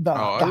the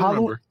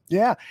Halloween.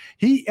 Yeah,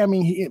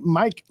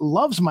 Mike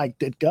loves Mike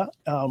Ditka.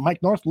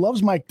 Mike North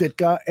loves Mike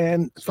Ditka,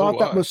 and thought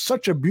that was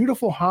such a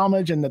beautiful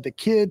homage, and that the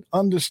kid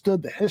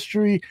understood the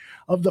history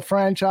of the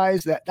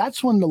franchise.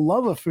 That's when the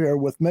love affair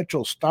with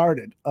Mitchell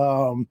started.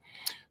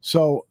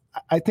 So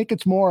I think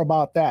it's more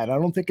about that. I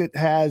don't think it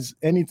has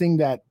anything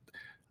that.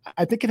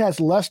 I think it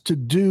has less to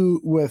do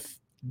with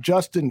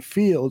Justin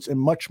Fields and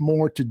much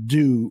more to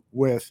do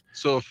with.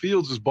 So if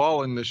Fields is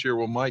balling this year,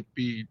 will Mike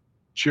be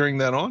cheering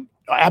that on?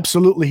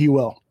 Absolutely, he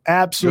will.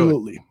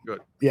 Absolutely. Good.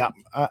 Yeah,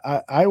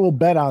 I will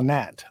bet on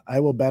that. I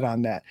will bet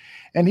on that.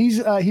 And he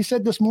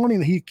said this morning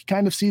that he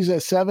kind of sees a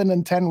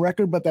 7-10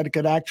 record, but that it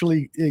could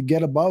actually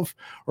get above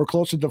or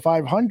closer to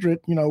 500,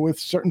 you know, with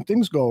certain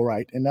things go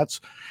right. And that's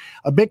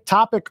a big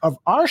topic of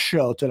our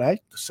show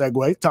today,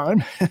 segue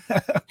time.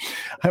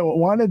 I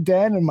wanted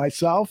Dan and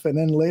myself, and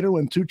then later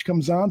when Tooch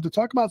comes on, to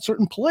talk about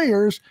certain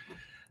players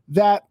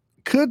that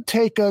could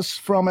take us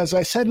from, as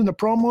I said in the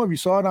promo, if you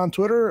saw it on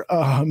Twitter,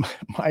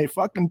 my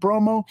fucking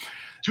promo.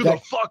 To the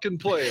fucking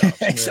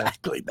playoffs.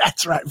 Exactly.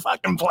 That's right.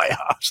 Fucking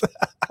playoffs.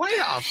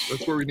 Playoffs.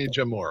 That's where we need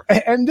Jim Moore.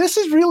 And this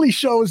is really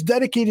shows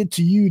dedicated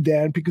to you,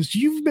 Dan, because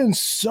you've been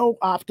so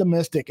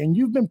optimistic and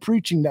you've been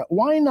preaching that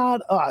why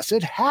not us?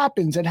 It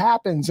happens. It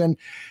happens. And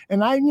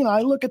I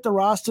look at the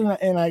roster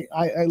and I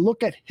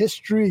look at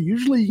history.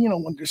 Usually, you know,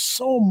 when there's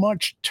so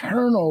much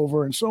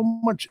turnover and so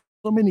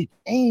many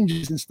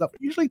changes and stuff,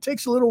 it usually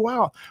takes a little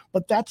while,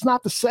 but that's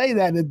not to say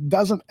that it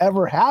doesn't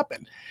ever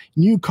happen.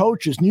 New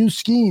coaches, new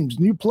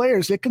schemes, new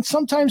players, it can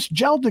sometimes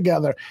gel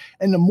together.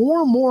 And the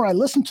more and more I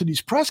listen to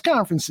these press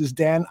conferences,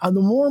 Dan, the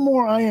more and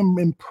more I am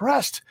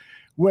impressed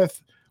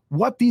with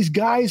what these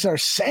guys are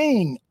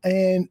saying.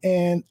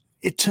 And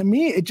it, to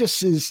me, it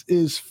just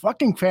is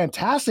fucking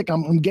fantastic.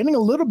 I'm getting a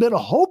little bit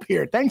of hope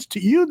here. Thanks to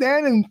you,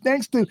 Dan, and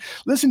thanks to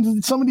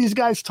listening to some of these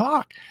guys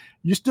talk.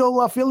 You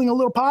still feeling a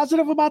little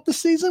positive about the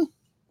season?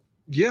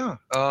 Yeah.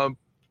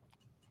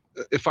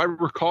 If I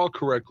recall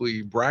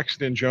correctly,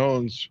 Braxton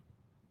Jones,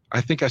 I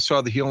think I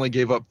saw that he only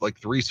gave up like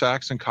 3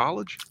 sacks in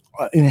college.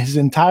 in his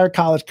entire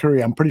college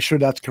career. I'm pretty sure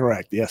that's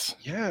correct. Yes.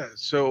 Yeah.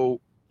 So,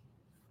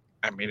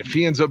 I mean, if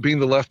he ends up being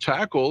the left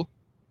tackle,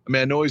 I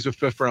mean, I know he's a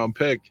 5th-round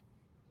pick,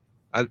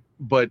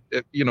 but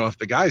if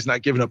the guy's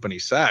not giving up any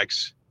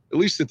sacks, at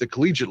least at the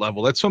collegiate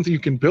level, that's something you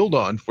can build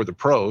on for the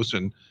pros.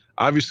 And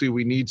obviously,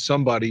 we need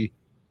somebody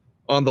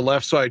on the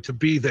left side to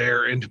be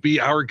there and to be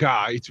our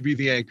guy, to be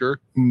the anchor.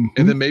 Mm-hmm.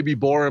 And then maybe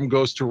Borum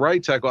goes to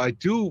right tackle. I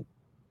do,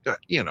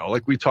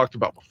 like we talked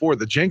about before,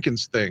 the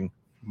Jenkins thing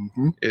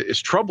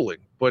is troubling.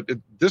 But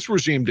this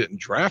regime didn't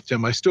draft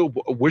him. I still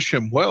wish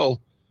him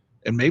well.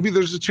 And maybe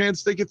there's a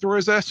chance they get through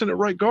his ass in at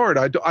right guard.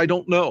 I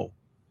don't know.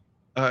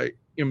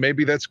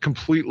 Maybe that's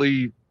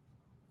completely,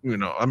 I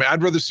mean,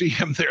 I'd rather see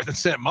him there than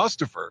Sam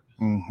Mustipher.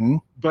 Mm-hmm.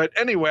 But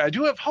anyway, I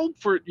do have hope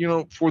for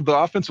the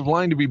offensive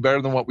line to be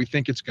better than what we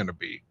think it's going to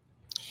be.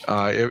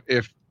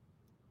 If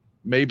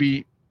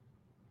maybe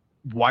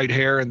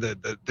Whitehair and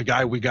the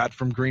guy we got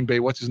from Green Bay,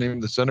 what's his name,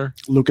 the center?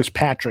 Lucas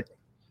Patrick.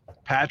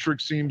 Patrick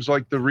seems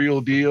like the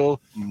real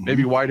deal. Mm-hmm.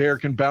 Maybe Whitehair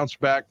can bounce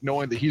back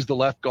knowing that he's the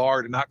left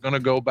guard and not going to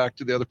go back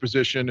to the other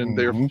position and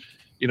they're,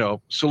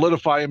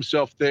 solidify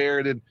himself there.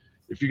 And then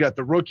if you got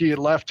the rookie at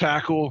left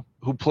tackle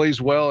who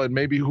plays well and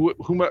maybe who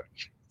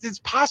it's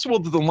possible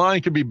that the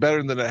line could be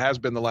better than it has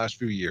been the last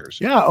few years.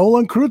 Yeah,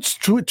 Olin Kreutz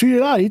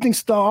tweeted out he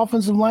thinks the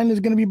offensive line is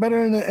going to be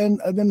better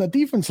than the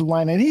defensive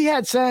line. And he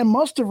had Sam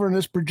Mustipher in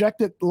his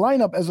projected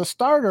lineup as a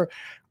starter.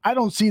 I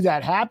don't see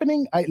that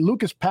happening.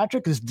 Lucas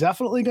Patrick is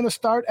definitely going to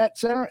start at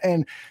center,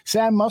 and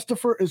Sam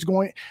Mustipher is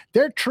going –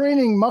 they're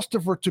training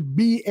Mustipher to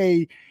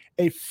be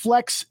a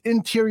flex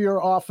interior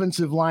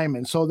offensive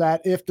lineman so that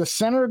if the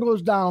center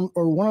goes down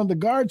or one of the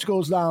guards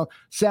goes down,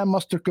 Sam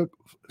Mustipher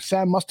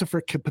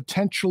could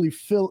potentially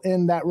fill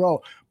in that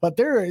role. But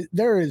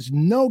there is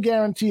no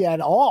guarantee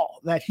at all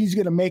that he's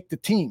going to make the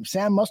team.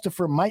 Sam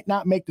Mustipher might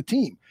not make the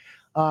team.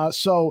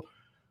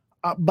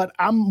 But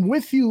I'm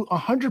with you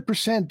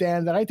 100%,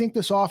 Dan, that I think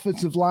this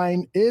offensive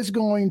line is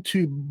going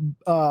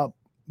to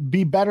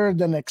be better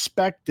than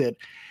expected.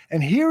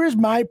 And here is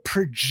my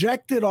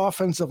projected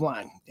offensive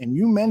line. And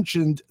you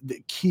mentioned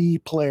the key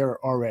player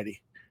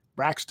already,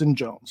 Braxton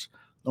Jones.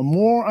 The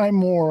more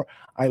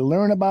I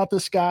learn about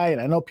this guy, and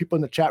I know people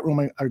in the chat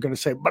room are going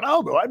to say, but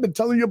Aldo, I've been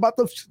telling you about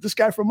this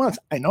guy for months.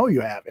 I know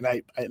you have,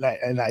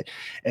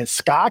 and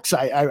Scocks,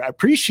 I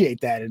appreciate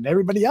that, and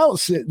everybody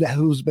else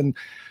who's been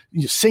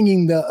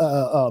singing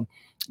the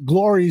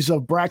glories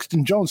of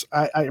Braxton Jones.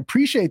 I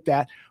appreciate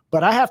that,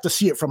 but I have to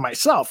see it for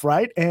myself,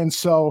 right? And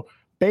so,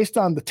 based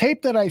on the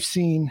tape that I've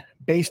seen,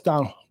 based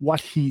on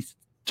what he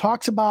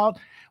talks about,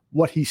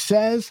 what he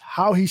says,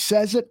 how he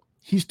says it,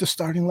 he's the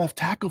starting left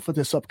tackle for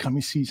this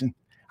upcoming season.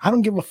 I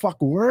don't give a fuck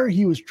where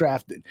he was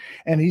drafted,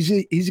 and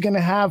he's going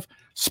to have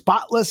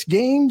spotless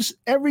games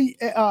every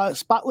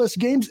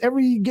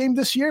game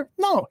this year.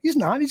 No, he's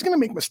not. He's going to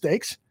make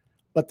mistakes,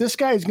 but this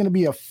guy is going to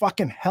be a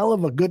fucking hell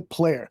of a good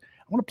player.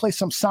 I want to play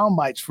some sound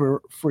bites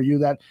for you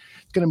that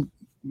it's going to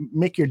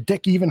make your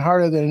dick even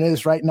harder than it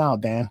is right now,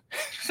 Dan.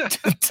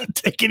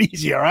 Take it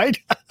easy, all right?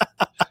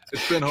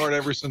 It's been hard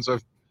ever since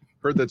I've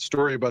heard that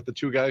story about the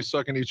two guys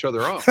sucking each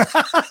other off.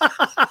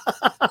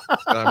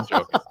 I'm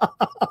joking.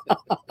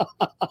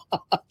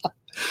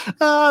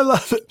 I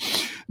love it.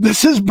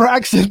 This is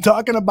Braxton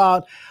talking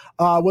about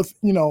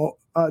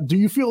do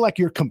you feel like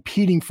you're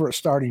competing for a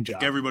starting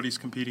job? Everybody's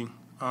competing.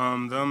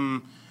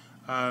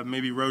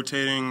 Maybe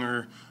rotating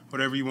or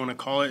whatever you want to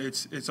call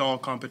it. It's all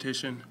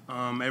competition.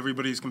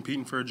 Everybody's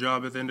competing for a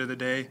job at the end of the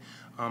day.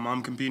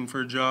 I'm competing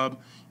for a job.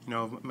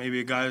 Maybe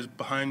a guy's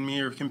behind me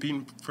or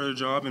competing for a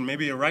job, and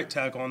maybe a right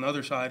tackle on the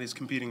other side is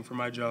competing for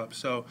my job.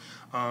 So,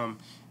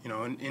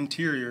 an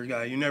interior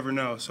guy, you never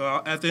know.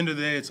 So at the end of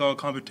the day, it's all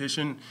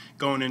competition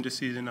going into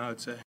season, I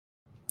would say.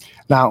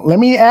 Now, let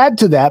me add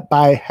to that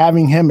by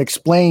having him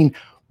explain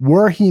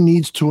where he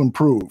needs to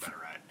improve.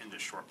 In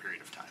this short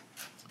period of time.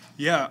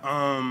 Yeah,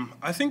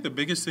 I think the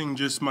biggest thing,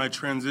 just my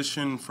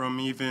transition from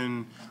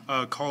even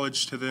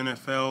college to the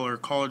NFL or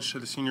college to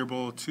the Senior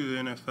Bowl to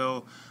the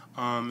NFL,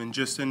 and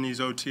just in these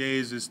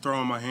OTAs is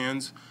throwing my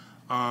hands.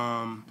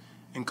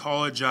 In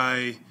college,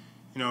 I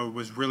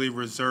was really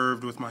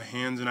reserved with my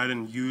hands, and I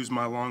didn't use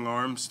my long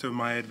arms to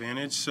my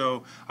advantage.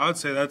 So I would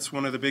say that's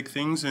one of the big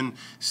things, and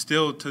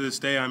still to this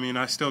day,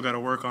 I still got to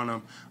work on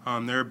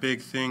them. They're a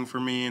big thing for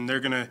me, and they're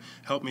going to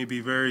help me be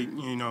very,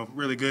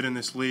 really good in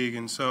this league.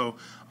 And so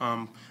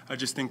I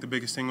just think the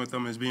biggest thing with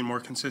them is being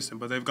more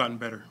consistent, but they've gotten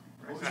better.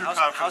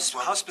 How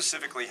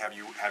specifically have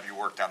you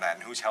worked on that,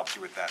 and who's helped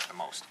you with that the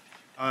most?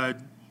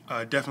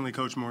 Definitely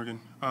Coach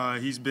Morgan.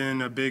 He's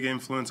been a big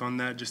influence on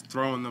that, just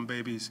throwing them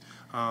babies,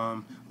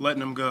 letting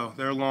them go.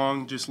 They're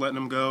long, just letting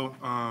them go,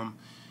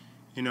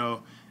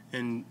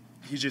 and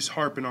he's just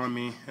harping on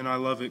me, and I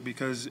love it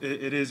because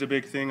it is a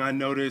big thing. I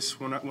notice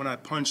when I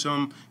punch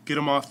them, get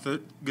them off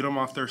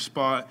their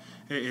spot,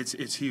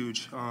 it's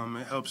huge.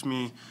 It helps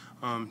me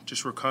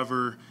just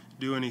recover,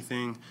 do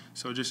anything.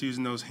 So just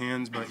using those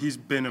hands, but he's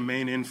been a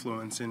main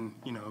influence in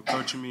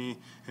coaching me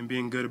and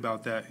being good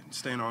about that,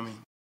 staying on me.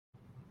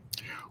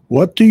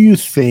 What do you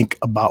think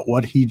about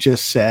what he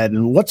just said,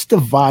 and what's the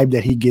vibe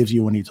that he gives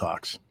you when he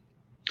talks?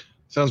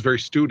 Sounds very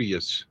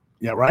studious.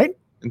 Yeah, right.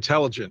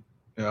 Intelligent.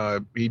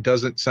 He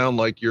doesn't sound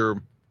like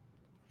you're,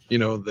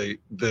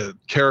 the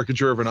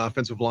caricature of an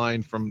offensive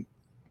line from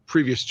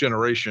previous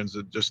generations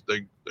that just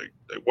they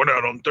went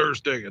out on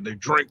Thursday and they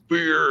drank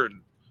beer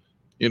and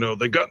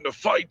they got into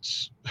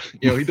fights.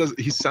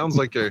 He sounds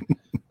like a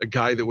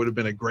guy that would have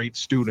been a great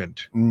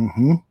student.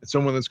 Mm-hmm.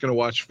 Someone that's going to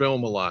watch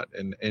film a lot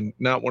and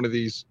not one of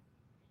these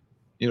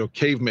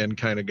cavemen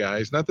kind of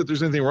guys. Not that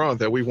there's anything wrong with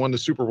that. We've won the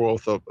Super Bowl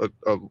with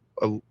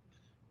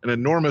an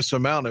enormous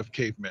amount of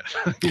cavemen.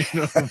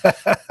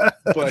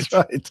 But That's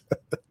right.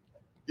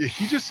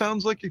 he just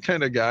sounds like a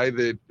kind of guy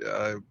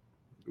that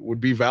would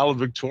be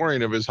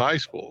valedictorian of his high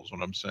school is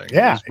what I'm saying.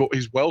 Yeah.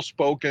 He's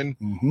well-spoken.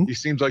 Mm-hmm. He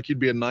seems like he'd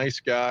be a nice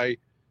guy.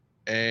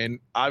 And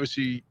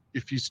obviously,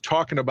 if he's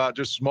talking about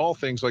just small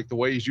things like the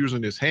way he's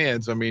using his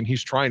hands, I mean,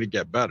 he's trying to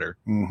get better.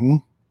 Mm-hmm.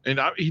 And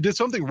he did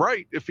something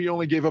right if he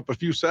only gave up a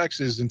few sacks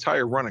his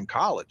entire run in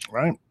college.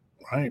 Right.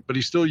 But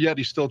he's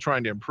still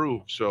trying to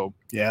improve. So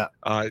yeah,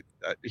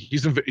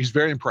 he's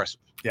very impressive.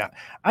 Yeah,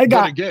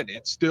 but again,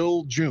 it's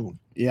still June.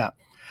 Yeah,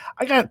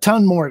 I got a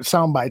ton more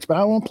sound bites, but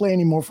I won't play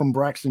any more from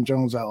Braxton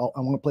Jones. I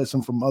want to play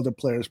some from other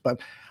players.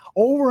 But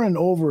over and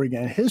over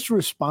again, his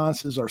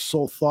responses are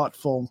so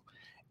thoughtful.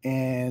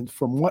 And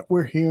from what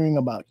we're hearing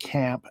about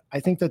camp, I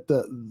think that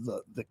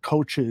the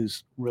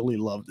coaches really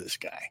love this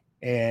guy.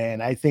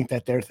 And I think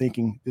that they're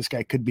thinking this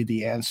guy could be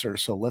the answer.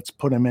 So let's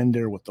put him in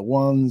there with the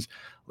ones.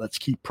 Let's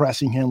keep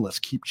pressing him. Let's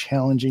keep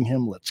challenging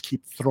him. Let's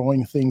keep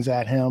throwing things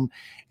at him.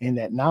 And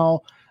that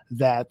now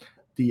that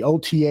the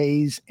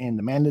OTAs and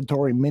the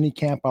mandatory mini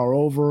camp are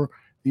over,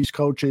 these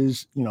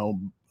coaches,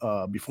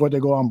 before they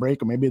go on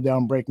break, or maybe they're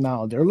on break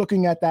now, they're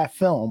looking at that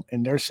film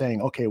and they're saying,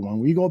 okay, when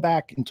we go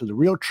back into the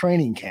real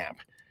training camp,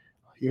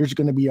 here's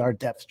going to be our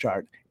depth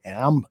chart.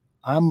 And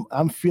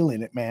I'm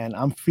feeling it, man.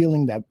 I'm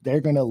feeling that they're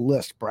going to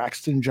list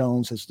Braxton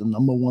Jones as the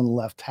number one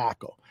left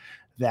tackle,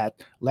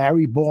 that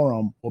Larry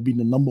Borom will be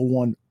the number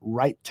one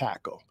right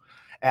tackle.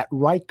 At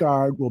right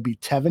guard will be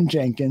Tevin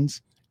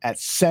Jenkins. At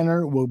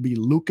center will be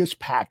Lucas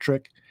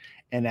Patrick.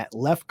 And at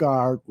left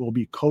guard will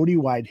be Cody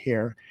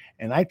Whitehair.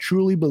 And I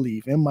truly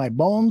believe in my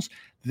bones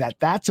that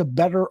that's a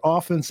better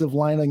offensive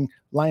starting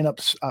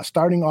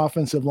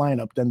offensive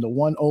lineup than the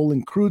one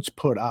Olin Kreutz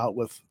put out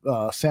with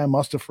Sam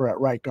Mustipher at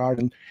right guard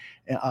and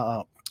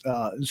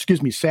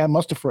Sam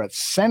Mustipher at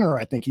center,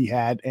 I think he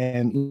had,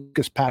 and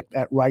Lucas Patrick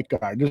at right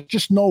guard. There's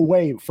just no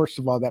way, first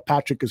of all, that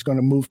Patrick is going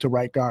to move to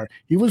right guard.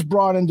 He was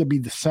brought in to be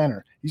the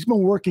center. He's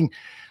been working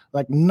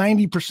like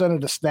 90%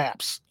 of the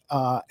snaps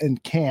in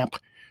camp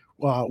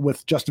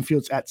with Justin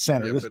Fields at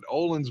center. Yeah, but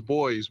Olin's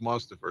boy is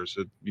Mustipher,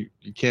 so you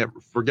can't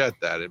forget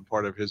that. And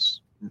part of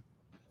his,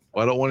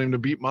 I don't want him to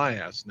beat my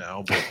ass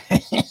now, but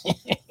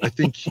I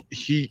think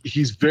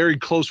he's very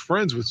close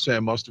friends with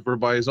Sam Mustipher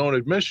by his own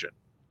admission.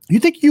 You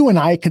think you and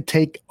I could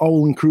take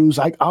Olin Kreutz?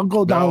 I'll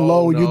go down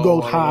low, you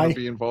go high. I don't want to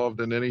be involved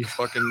in any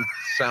fucking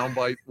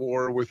soundbite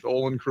war with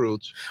Olin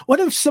Kreutz. What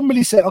if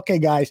somebody said, okay,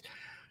 guys,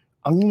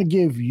 I'm going to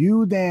give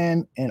you,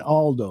 Dan, and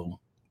Aldo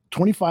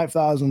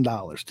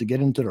 $25,000 to get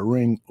into the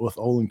ring with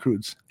Olin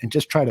Kreutz and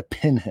just try to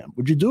pin him?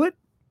 Would you do it?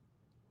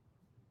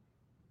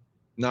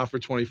 Not for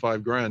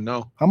 $25,000,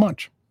 no. How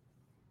much?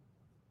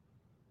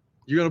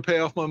 You're going to pay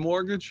off my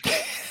mortgage?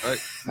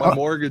 My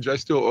mortgage, I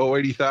still owe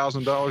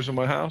 $80,000 in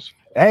my house.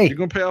 Hey, you're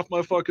going to pay off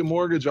my fucking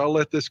mortgage? I'll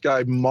let this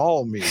guy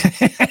maul me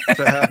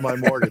to have my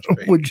mortgage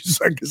paid. Would you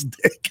suck his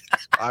dick?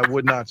 I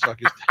would not suck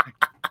his dick.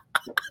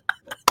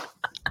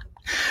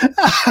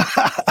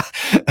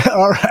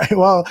 All right.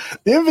 Well,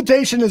 the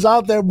invitation is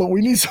out there, but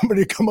we need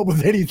somebody to come up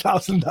with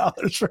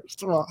 $80,000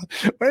 first of all.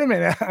 Wait a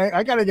minute.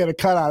 I got to get a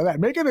cut out of that.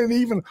 Make it an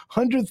even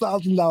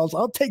 $100,000.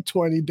 I'll take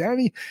 20.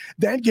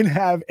 Dan can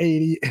have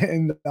 80,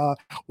 and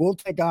we'll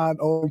take on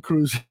Olin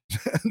Kreutz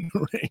in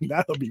the ring.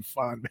 That'll be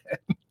fun, man.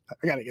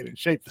 I got to get in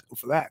shape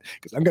for that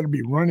because I'm going to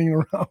be running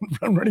around,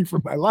 running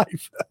for my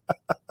life.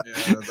 Yeah,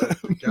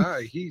 that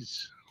guy,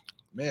 he's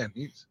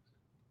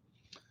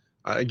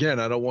again,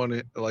 I don't want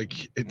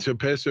to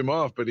piss him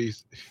off, but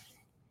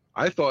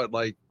I thought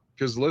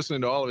because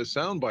listening to all of his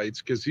sound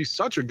bites, because he's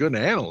such a good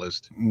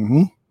analyst,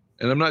 mm-hmm.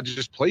 and I'm not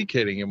just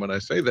placating him when I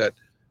say that.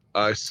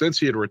 Since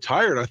he had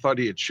retired, I thought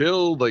he had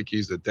chilled, like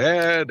he's a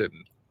dad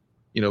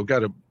and,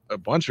 got a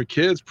bunch of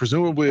kids,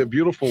 presumably a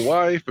beautiful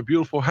wife, a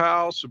beautiful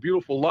house, a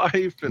beautiful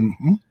life. And,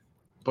 mm-hmm.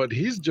 But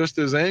he's just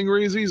as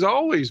angry as he's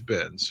always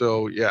been.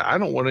 So, yeah, I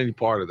don't want any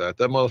part of that.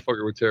 That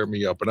motherfucker would tear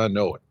me up, and I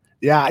know it.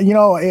 Yeah,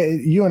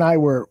 you and I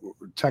were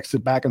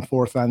texted back and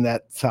forth on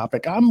that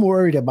topic. I'm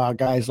worried about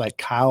guys like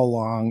Kyle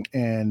Long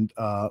and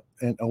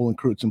Olin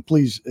Kreutz. And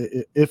please,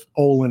 if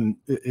Olin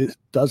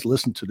does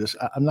listen to this,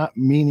 I don't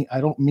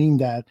mean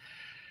that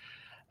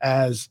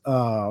as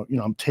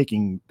I'm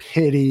taking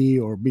pity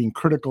or being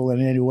critical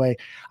in any way.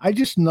 I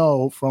just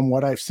know from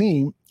what I've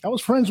seen, I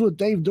was friends with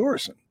Dave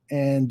Dorison.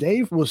 And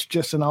Dave was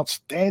just an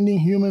outstanding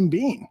human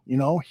being. You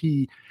know,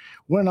 he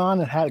went on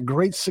and had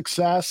great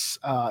success.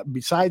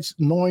 Besides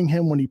knowing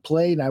him when he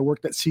played, I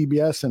worked at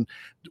CBS and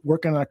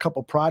working on a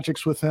couple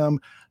projects with him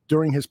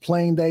during his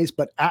playing days.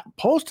 But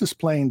post his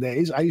playing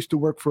days, I used to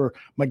work for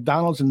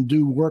McDonald's and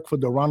do work for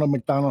the Ronald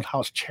McDonald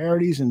House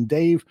Charities. And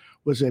Dave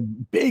was a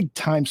big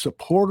time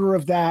supporter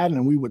of that.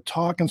 And we would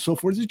talk and so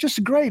forth. It's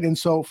just great. And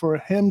so for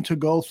him to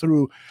go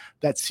through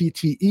that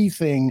CTE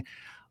thing,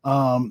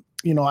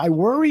 you know, I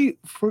worry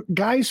for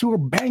guys who are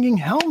banging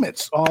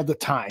helmets all the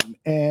time,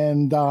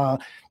 and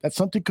that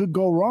something could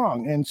go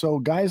wrong. And so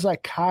guys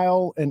like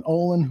Kyle and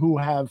Olin who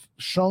have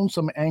shown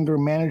some anger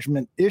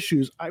management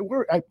issues,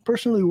 I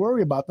personally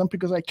worry about them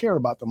because I care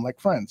about them like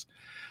friends.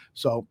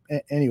 So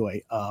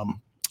anyway,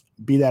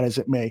 be that as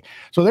it may.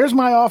 So there's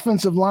my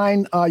offensive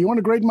line. You want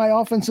to grade my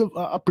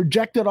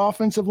projected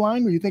offensive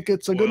line? Do you think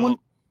it's a good one?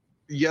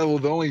 Yeah, well,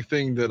 the only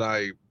thing that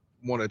I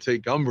want to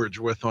take umbrage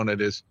with on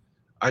it is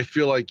I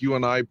feel like you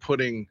and I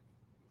putting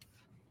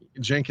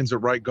Jenkins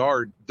at right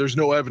guard, there's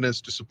no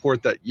evidence to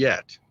support that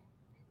yet.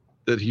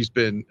 That he's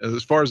been,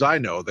 as far as I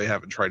know, they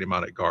haven't tried him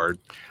out at guard.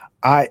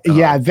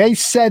 Yeah, they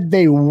said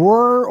they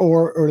were,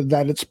 or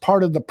that it's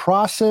part of the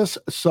process.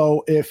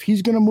 So if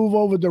he's going to move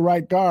over the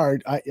right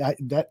guard,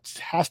 that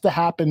has to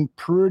happen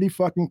pretty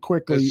fucking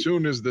quickly. As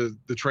soon as the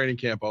training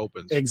camp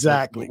opens.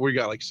 Exactly. We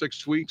got like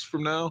 6 weeks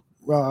from now.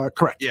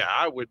 Correct. Yeah,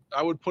 I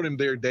would put him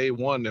there day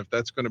one if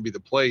that's going to be the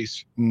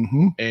place.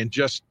 Mm-hmm. And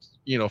just,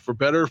 you know, for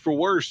better or for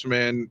worse,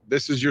 man,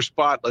 this is your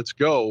spot. Let's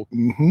go.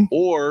 Mm-hmm.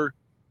 Or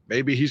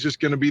maybe he's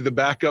just going to be the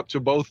backup to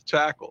both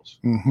tackles.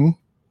 Mm-hmm.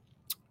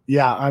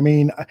 Yeah, I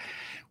mean,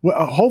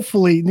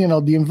 hopefully, you know,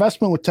 the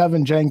investment with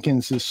Tevin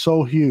Jenkins is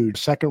so huge,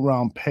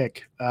 second-round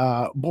pick.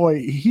 Boy,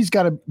 he's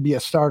got to be a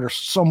starter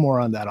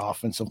somewhere on that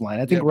offensive line.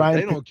 I think Ryan.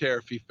 They don't care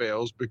if he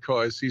fails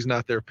because he's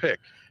not their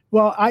pick.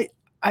 Well, I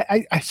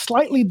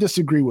slightly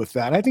disagree with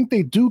that. I think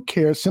they do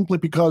care simply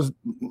because,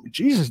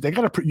 Jesus, you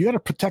got to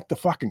protect the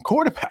fucking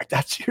quarterback.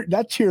 That's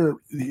your.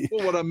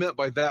 Well, what I meant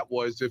by that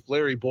was if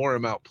Larry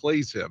Borum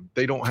outplays him,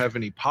 they don't have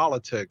any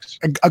politics.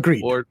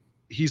 Agreed. Or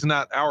he's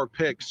not our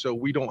pick, so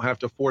we don't have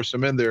to force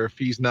him in there if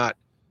he's not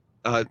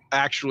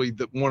actually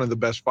one of the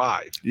best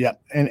five. Yeah,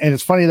 and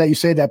it's funny that you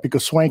say that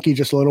because Swanky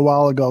just a little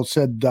while ago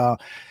said,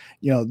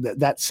 you know,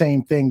 that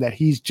same thing, that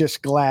he's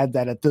just glad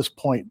that at this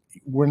point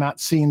we're not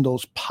seeing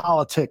those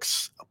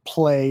politics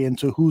play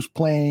into who's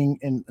playing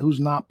and who's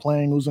not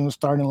playing, who's in the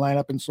starting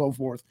lineup and so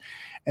forth.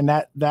 And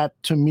that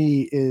to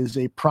me is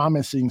a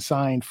promising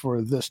sign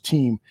for this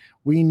team.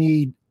 We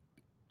need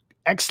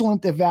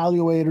excellent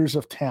evaluators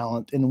of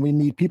talent, and we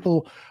need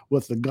people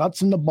with the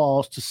guts and the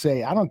balls to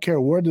say, I don't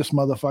care where this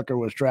motherfucker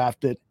was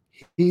drafted,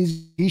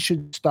 he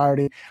should start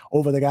it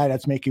over the guy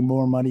that's making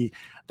more money.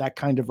 That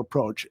kind of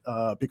approach,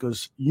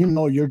 because you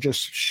know you're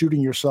just shooting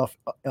yourself.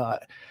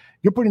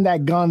 You're putting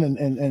that gun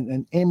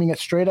and aiming it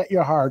straight at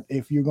your heart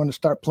if you're going to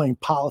start playing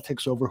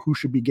politics over who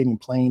should be getting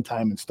playing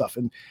time and stuff.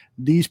 And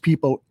these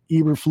people,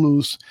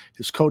 Eberflus,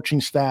 his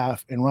coaching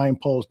staff, and Ryan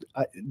Poles,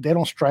 they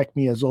don't strike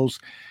me as those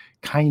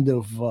kind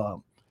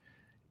of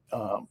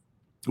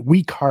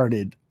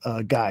weak-hearted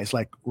guys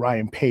like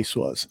Ryan Pace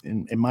was.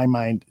 In my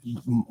mind,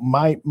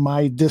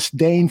 my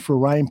disdain for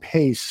Ryan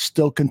Pace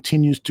still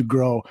continues to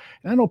grow.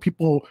 And I know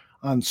people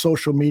on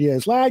social media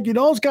is like, you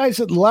know, those guys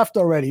had left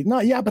already. No,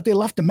 yeah, but they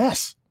left a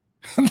mess.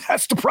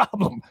 That's the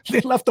problem.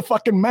 They left a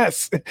fucking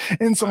mess.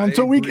 And so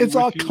until it's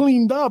all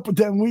cleaned up,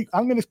 then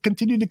I'm going to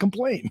continue to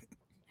complain.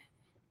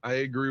 I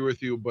agree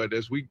with you, but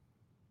as we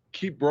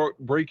keep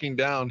breaking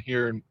down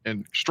here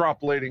and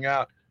extrapolating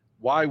out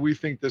why we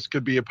think this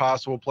could be a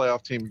possible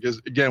playoff team,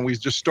 because again, we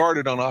just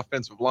started on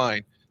offensive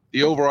line.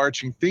 The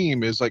overarching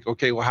theme is like,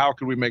 okay, well, how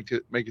could we make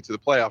it to the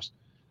playoffs?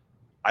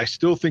 I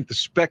still think the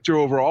specter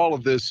over all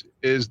of this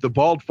is the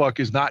bald fuck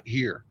is not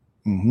here.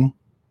 Mm-hmm.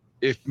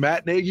 If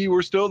Matt Nagy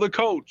were still the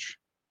coach,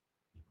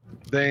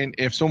 then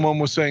if someone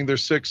was saying they're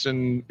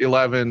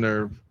 6-11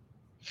 or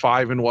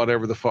 5 and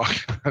whatever the fuck,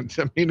 I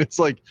mean, it's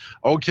like,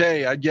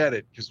 okay, I get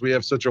it, because we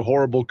have such a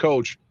horrible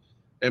coach.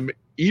 And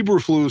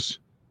Eberflus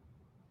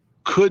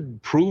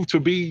could prove to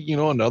be, you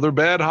know, another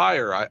bad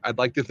hire. I'd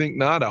like to think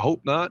not. I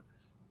hope not.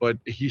 But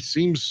he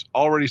seems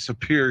already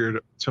superior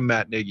to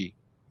Matt Nagy.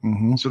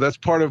 Mm-hmm. So that's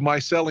part of my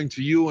selling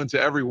to you and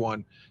to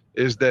everyone,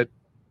 is that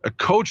a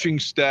coaching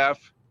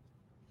staff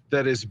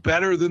that is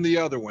better than the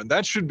other one.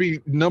 That should be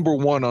number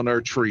one on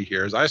our tree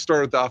here. As I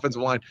started with the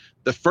offensive line,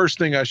 the first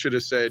thing I should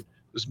have said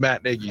was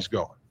Matt Nagy's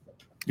going.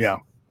 Yeah.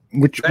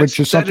 Which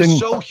is something that is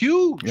so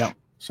huge. Yeah.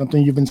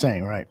 Something you've been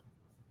saying, right?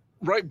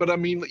 Right. But I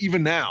mean,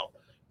 even now,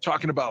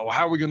 talking about, well,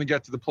 how are we going to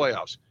get to the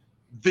playoffs?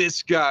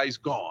 This guy's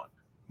gone.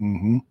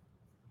 Mm-hmm.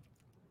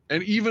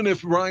 And even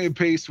if Ryan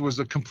Pace was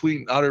a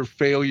complete and utter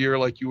failure,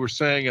 like you were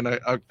saying, and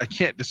I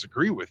can't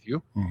disagree with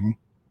you, mm-hmm.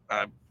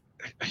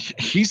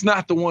 He's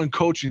not the one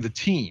coaching the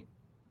team.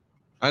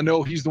 I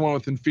know he's the one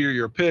with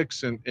inferior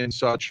picks and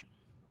such,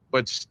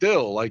 but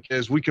still, like,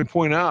 as we can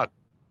point out,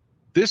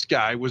 this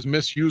guy was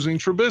misusing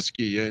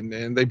Trubisky,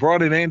 and they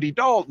brought in Andy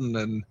Dalton,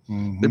 and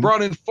they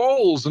brought in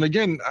Foles. And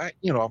again,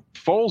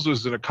 Foles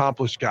is an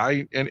accomplished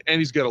guy, and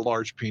he's got a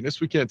large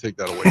penis. We can't take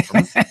that away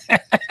from him.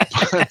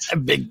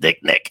 But, big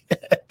dick Nick.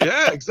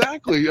 yeah,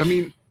 exactly. I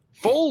mean,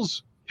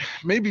 Foles,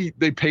 maybe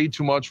they paid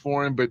too much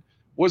for him, but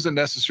wasn't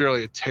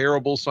necessarily a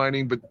terrible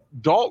signing. But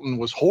Dalton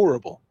was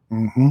horrible.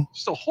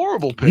 Just a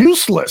horrible pick.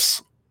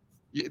 Useless.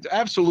 Yeah,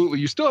 absolutely.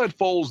 You still had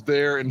Foles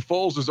there, and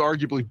Foles is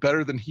arguably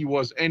better than he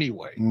was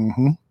anyway.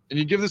 And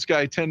you give this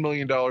guy $10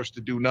 million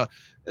to do nothing.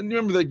 And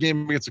remember that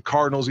game against the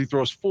Cardinals? He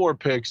throws 4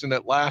 picks, and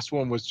that last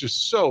one was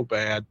just so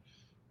bad.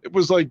 It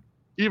was like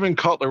even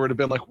Cutler would have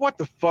been like, what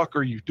the fuck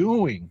are you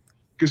doing?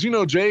 Because,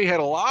 Jay had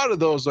a lot of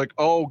those like,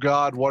 oh,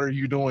 God, what are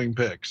you doing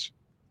picks?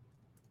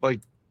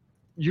 Like,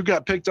 you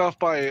got picked off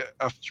by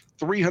a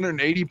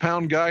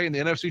 380-pound guy in the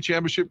NFC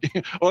Championship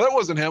game. Oh, that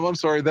wasn't him. I'm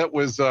sorry. That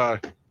was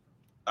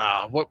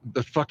what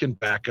the fucking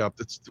backup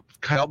that's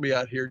help me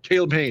out here.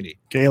 Caleb Haney.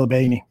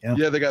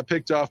 Yeah, they got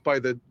picked off by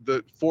the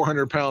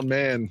 400-pound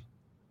man.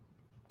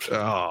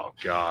 Oh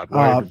God.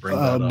 Why did you bring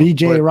that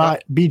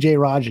up? BJ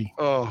Raji.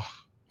 Oh,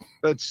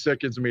 that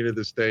sickens me to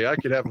this day. I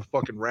could have a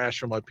fucking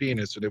rash on my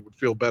penis and it would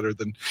feel better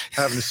than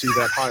having to see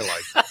that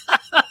highlight.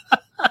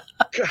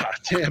 God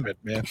damn it,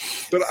 man.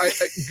 But I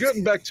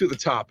getting back to the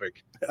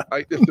topic,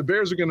 if the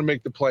Bears are going to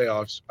make the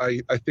playoffs,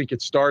 I think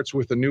it starts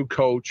with a new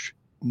coach.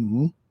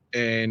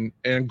 And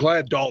I'm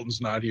glad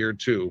Dalton's not here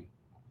too.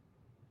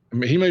 I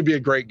mean, he may be a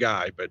great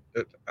guy, but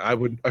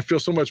I feel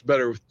so much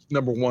better with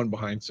number 1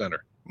 behind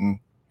center.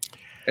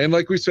 And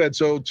like we said,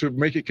 so to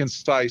make it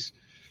concise,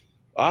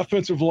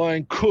 offensive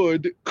line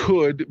could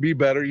be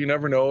better. You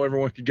never know.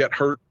 Everyone could get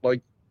hurt.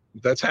 Like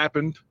that's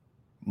happened.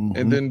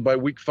 And then by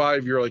week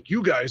 5, you're like,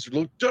 you guys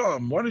look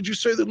dumb. Why did you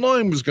say the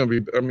line was going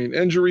to be? I mean,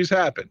 injuries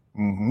happen.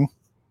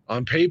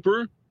 On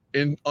paper,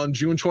 on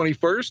June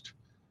 21st,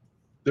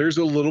 there's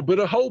a little bit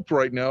of hope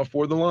right now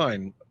for the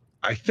line,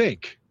 I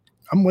think.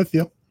 I'm with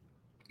you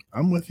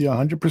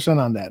 100%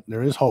 on that.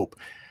 There is hope.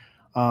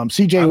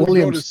 CJ Williams.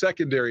 Williams. Go to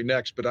secondary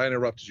next, but I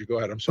interrupted you. Go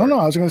ahead. I'm sorry. No,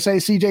 I was going to say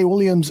CJ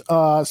Williams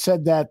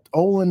said that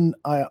Olin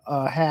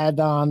had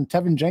on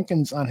Tevin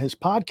Jenkins on his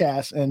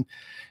podcast, and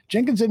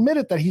Jenkins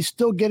admitted that he's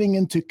still getting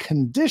into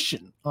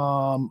condition.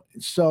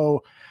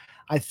 So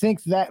I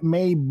think that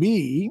may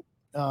be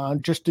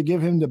just to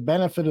give him the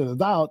benefit of the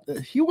doubt.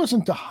 He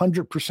wasn't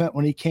 100%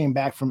 when he came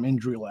back from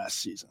injury last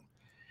season.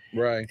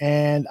 Right.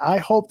 And I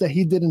hope that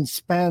he didn't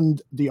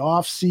spend the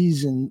off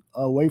season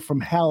away from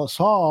Hallis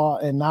Hall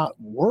and not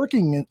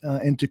working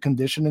into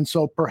condition. And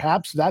so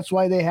perhaps that's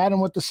why they had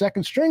him with the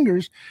second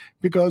stringers,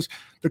 because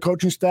the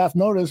coaching staff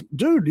noticed,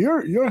 dude,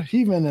 you're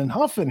heaving and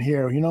huffing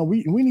here.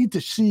 We need to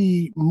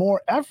see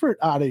more effort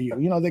out of you.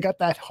 They got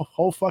that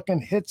whole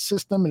fucking hit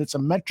system, and it's a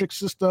metric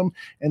system,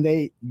 and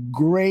they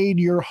grade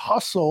your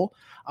hustle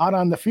out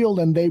on the field,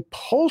 and they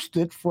post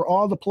it for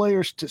all the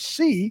players to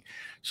see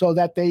so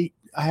that they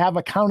have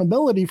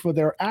accountability for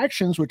their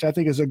actions, which I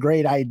think is a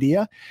great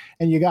idea.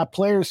 And you got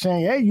players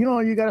saying, hey,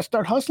 you got to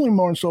start hustling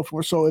more and so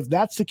forth. So if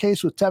that's the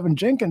case with Tevin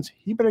Jenkins,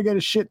 he better get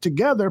his shit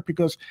together,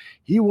 because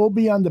he will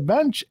be on the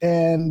bench,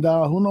 and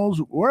who knows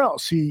where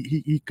else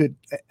he could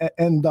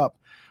end up.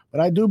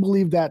 But I do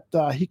believe that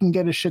he can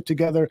get his shit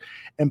together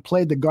and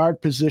play the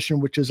guard position,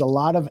 which is a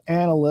lot of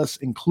analysts,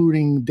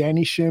 including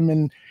Danny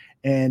Sherman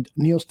and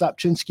Neil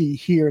Stopchinski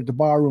here at the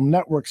Barroom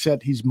Network,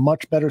 said he's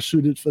much better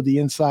suited for the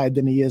inside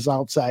than he is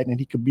outside, and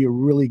he could be a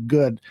really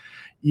good,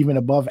 even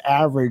above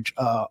average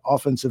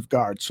offensive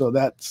guard. So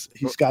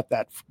he's got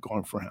that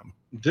going for him.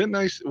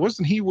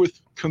 Wasn't he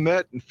with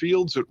Kmet and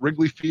Fields at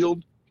Wrigley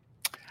Field?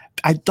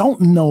 I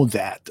don't know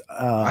that.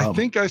 I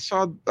think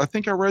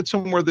I read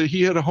somewhere that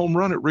he had a home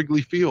run at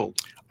Wrigley Field.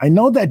 I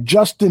know that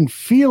Justin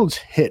Fields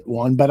hit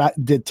one, but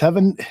did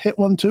Tevin hit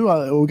one too?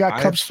 We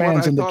got Cubs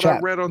fans in the chat. I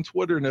read on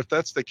Twitter, and if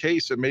that's the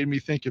case, it made me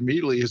think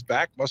immediately his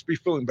back must be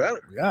feeling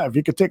better. Yeah, if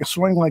you could take a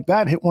swing like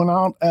that, hit one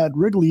out at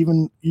Wrigley,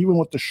 even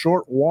with the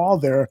short wall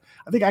there,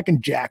 I think I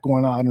can jack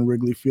one out in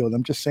Wrigley Field.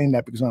 I'm just saying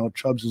that because I know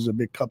Chubbs is a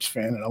big Cubs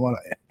fan, and I want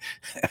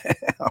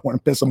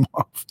to piss him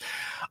off.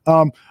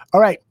 All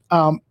right,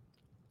 I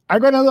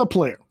got another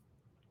player.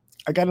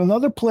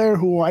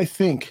 Who I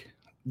think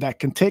that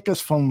can take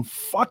us from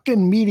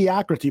fucking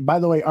mediocrity. By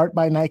the way, Art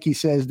by Nike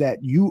says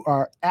that you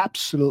are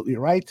absolutely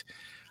right.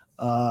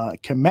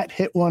 Kmet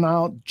hit one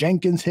out.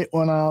 Jenkins hit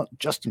one out.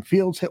 Justin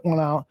Fields hit one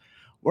out.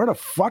 Where the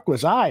fuck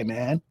was I,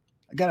 man?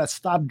 I got to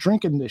stop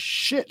drinking this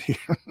shit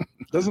here.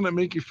 Doesn't it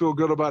make you feel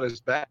good about his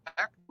back?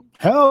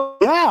 Hell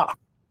yeah.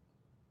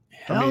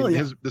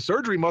 The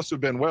surgery must have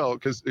been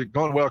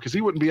gone well, because he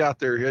wouldn't be out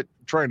there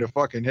trying to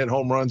fucking hit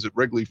home runs at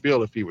Wrigley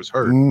Field if he was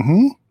hurt.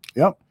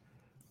 Yep.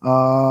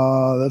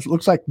 That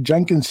looks like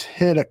Jenkins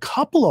hit a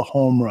couple of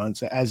home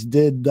runs, as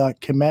did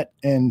Kmet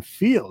and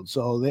Fields.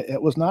 So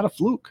it was not a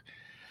fluke.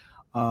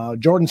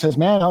 Jordan says,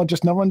 man, I'll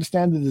just never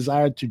understand the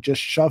desire to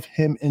just shove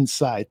him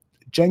inside.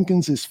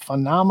 Jenkins is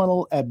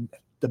phenomenal at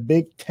the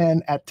Big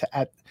Ten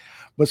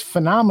was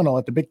phenomenal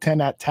at the Big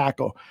Ten at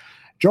tackle.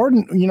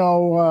 Jordan,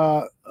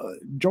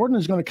 Jordan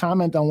is going to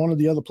comment on one of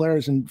the other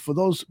players. And for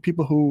those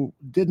people who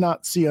did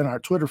not see on our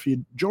Twitter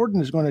feed, Jordan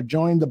is going to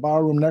join the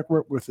Barroom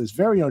Network with his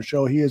very own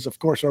show. He is, of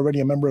course, already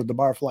a member of the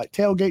Barfly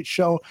Tailgate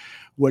Show,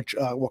 which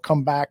will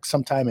come back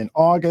sometime in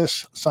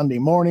August, Sunday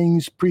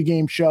mornings,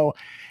 pregame show.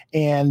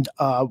 And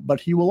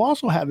but he will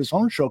also have his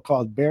own show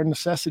called Bare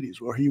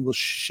Necessities, where he will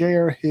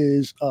share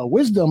his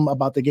wisdom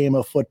about the game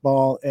of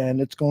football,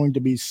 and it's going to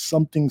be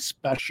something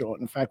special.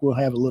 In fact, we'll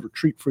have a little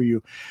treat for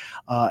you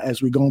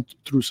as we go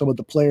through some of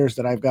the players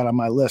that I've got on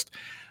my list.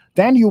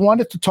 Dan, you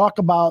wanted to talk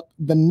about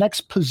the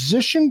next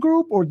position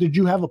group, or did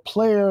you have a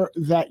player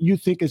that you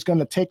think is going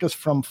to take us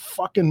from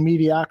fucking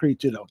mediocrity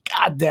to the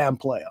goddamn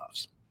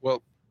playoffs?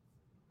 Well,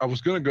 I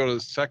was going to go to the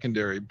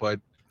secondary,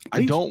 but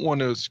Please. I don't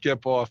want to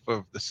skip off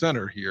of the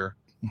center here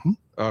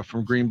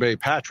from Green Bay,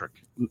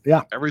 Patrick.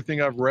 Yeah.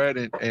 Everything I've read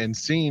and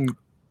seen,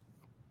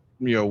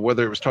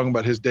 whether it was talking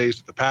about his days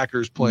with the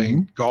Packers,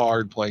 playing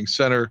guard, playing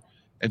center,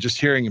 and just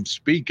hearing him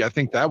speak, I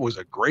think that was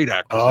a great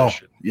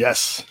acquisition. Oh,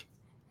 yes.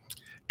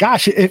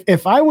 Gosh,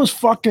 if I was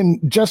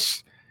fucking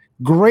just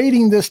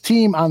grading this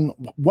team on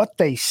what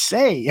they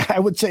say, I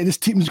would say this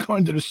team is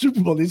going to the Super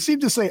Bowl. They seem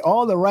to say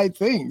all the right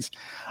things.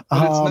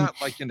 But it's not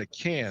like in a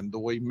can the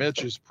way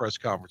Mitch's press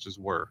conferences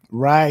were.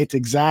 Right,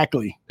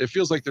 exactly. It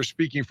feels like they're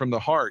speaking from the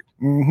heart,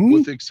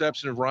 with the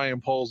exception of Ryan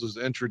Poles'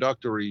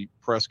 introductory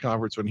press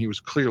conference when he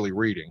was clearly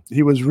reading.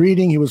 He was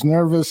reading. He was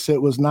nervous.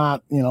 It was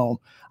not,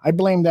 I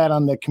blame that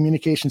on the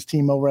communications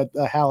team over at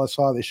Hallis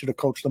Hall. They should have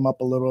coached him up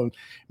a little and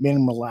made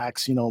him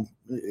relax.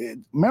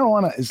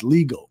 Marijuana is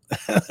legal.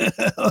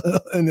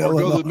 Or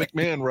go the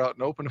McMahon route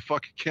and open a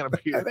fucking can of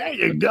beer. There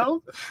you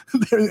go.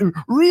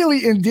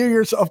 Really endear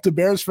yourself to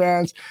Bears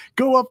fans.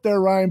 Go up there,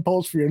 Ryan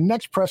Poles, for your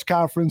next press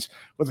conference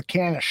with a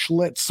can of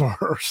Schlitz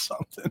or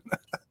something.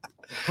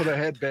 Put a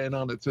headband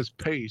on that says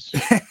Pace.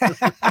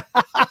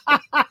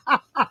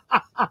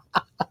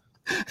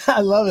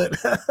 I love it.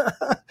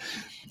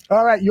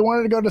 All right. You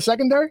wanted to go to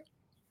secondary?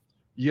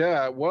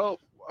 Yeah. Well,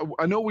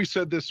 I know we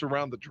said this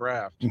around the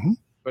draft,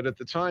 but at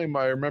the time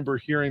I remember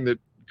hearing that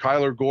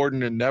Kyler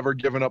Gordon had never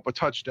given up a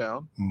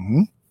touchdown,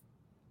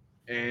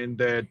 and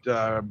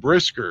that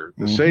Brisker,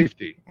 the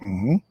safety,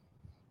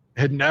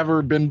 had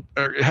never been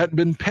hadn't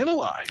been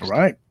penalized.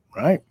 Right.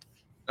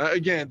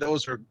 Again,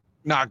 those are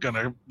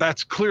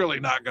that's clearly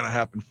not gonna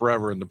happen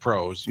forever in the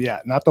pros. Yeah,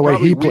 not the way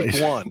Probably he week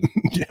plays. one.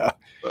 Yeah.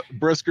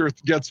 Brisker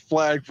gets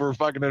flagged for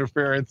fucking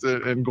interference,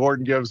 and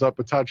Gordon gives up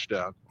a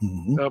touchdown.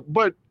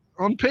 But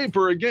on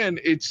paper, again,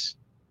 it's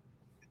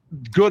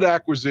good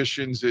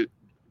acquisitions.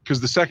 Because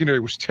the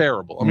secondary was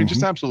terrible. I mean,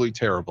 just absolutely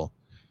terrible.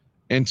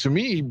 And to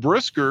me,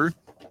 Brisker,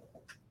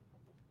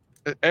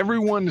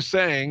 everyone is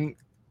saying,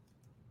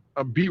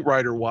 beat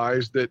writer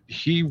wise, that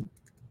he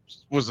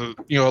was a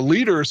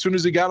leader as soon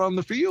as he got on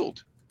the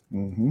field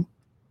in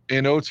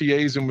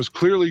OTAs, and was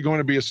clearly going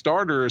to be a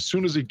starter as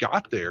soon as he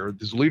got there.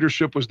 His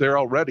leadership was there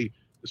already,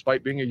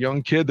 despite being a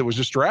young kid that was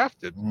just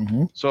drafted.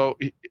 So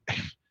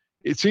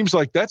it seems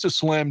like that's a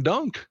slam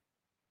dunk.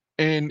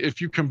 And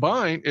if you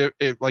combine,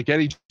 if like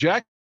Eddie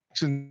Jackson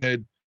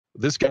said,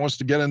 this guy wants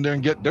to get in there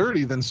and get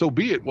dirty, then so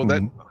be it. Well,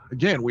 that,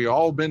 again, we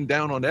all been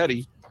down on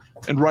Eddie,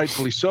 and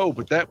rightfully so,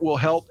 but that will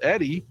help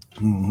Eddie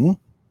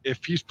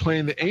if he's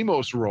playing the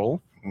Amos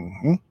role,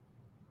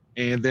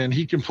 and then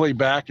he can play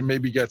back and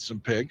maybe get some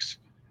picks.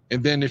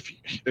 And then if,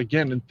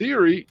 again, in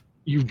theory,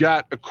 you've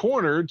got a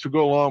corner to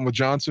go along with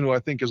Johnson, who I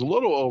think is a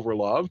little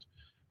overloved,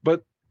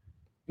 but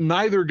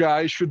neither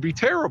guy should be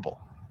terrible.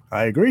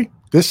 I agree.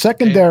 This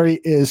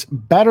secondary is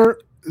better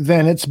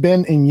than it's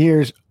been in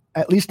years,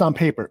 at least on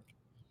paper.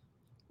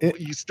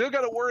 You still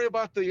got to worry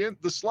about the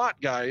slot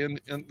guy and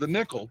the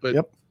nickel, but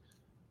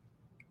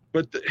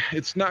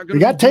it's not going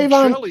to be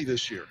Tavon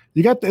this year.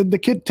 You got the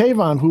kid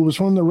Tavon, who was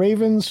from the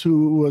Ravens,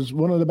 who was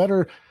one of the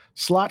better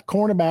slot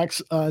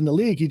cornerbacks in the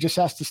league. He just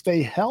has to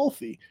stay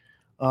healthy.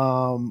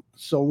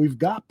 So we've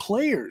got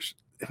players.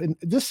 And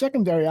this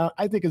secondary,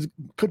 I think,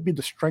 could be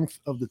the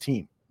strength of the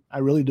team. I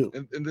really do.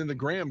 And then the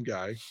Graham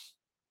guy,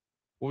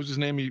 what was his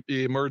name?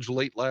 He emerged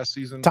late last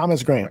season.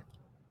 Thomas Graham.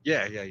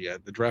 Yeah.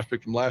 The draft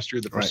pick from last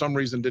year that for some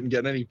reason didn't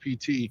get any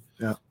PT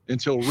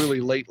until really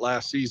late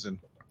last season.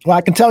 Well,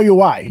 I can tell you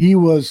why. He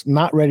was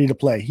not ready to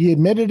play. He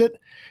admitted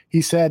it.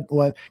 He said,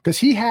 well, because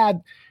he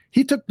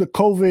took the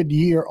COVID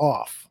year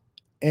off.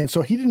 And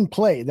so he didn't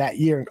play that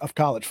year of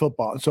college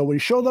football. And so when he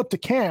showed up to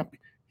camp,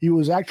 he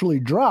was actually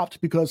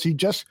dropped because he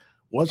just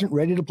wasn't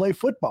ready to play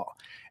football.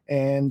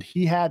 And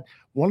he had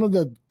one of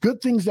the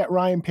good things that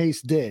Ryan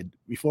Pace did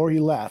before he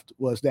left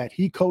was that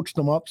he coached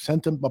them up,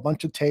 sent them a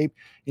bunch of tape,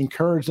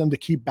 encouraged them to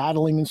keep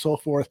battling and so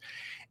forth.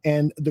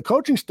 And the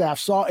coaching staff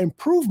saw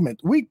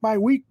improvement week by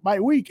week by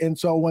week. And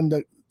so when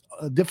the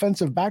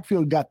defensive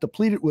backfield got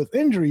depleted with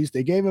injuries,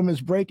 they gave him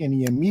his break and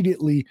he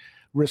immediately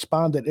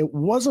responded. It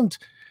wasn't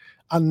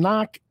a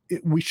knock.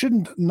 We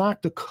shouldn't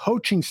knock the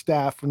coaching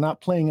staff for not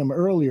playing him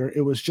earlier.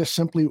 It was just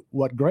simply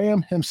what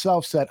Graham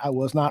himself said. I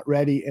was not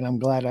ready, and I'm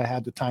glad I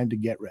had the time to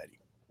get ready.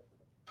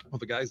 Well,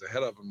 the guys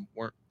ahead of him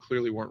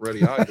clearly weren't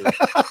ready either.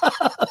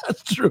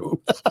 That's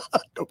true.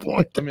 Good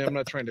point. I mean, I'm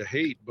not trying to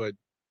hate, but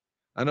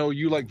I know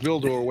you like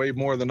Vildor way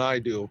more than I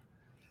do.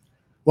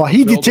 Well,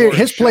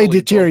 his play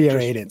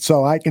deteriorated,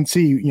 so I can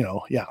see,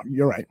 yeah,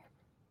 you're right.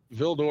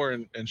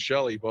 Vildor and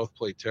Shelley both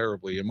played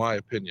terribly, in my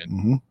opinion.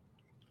 Mm-hmm.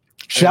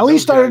 Shelley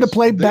started to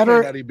play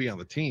better. They may not be on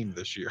the team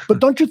this year. But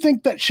don't you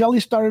think that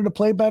Shelley started to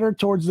play better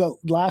towards the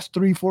last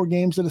 3-4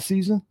 games of the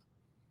season?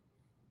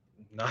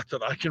 Not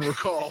that I can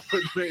recall,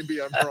 but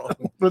maybe I'm wrong.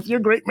 With your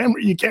great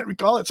memory, you can't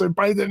recall it, so it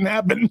probably didn't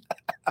happen.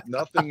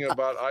 Nothing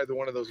about either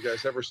one of those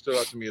guys ever stood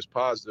out to me as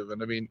positive.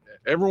 And I mean,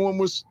 everyone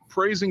was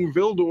praising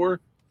Vildor,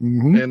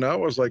 and I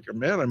was like,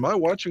 man, am I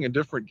watching a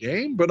different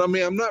game? But I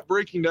mean, I'm not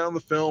breaking down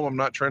the film. I'm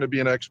not trying to be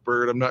an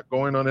expert. I'm not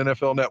going on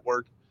NFL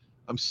Network.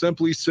 I'm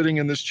simply sitting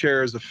in this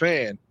chair as a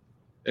fan.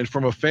 And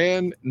from a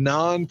fan,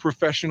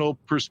 non-professional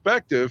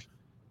perspective,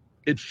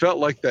 it felt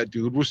like that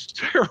dude was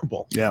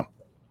terrible. Yeah.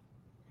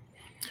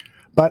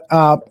 But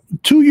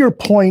to your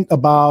point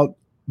about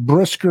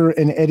Brisker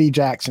and Eddie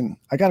Jackson,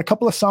 I got a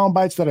couple of sound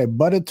bites that I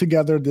butted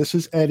together. This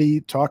is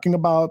Eddie talking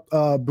about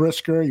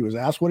Brisker. He was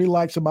asked what he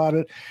likes about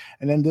it.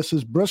 And then this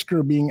is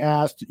Brisker being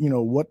asked,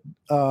 what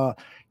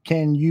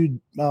can you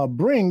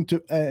bring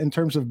to in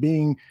terms of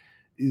being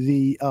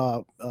the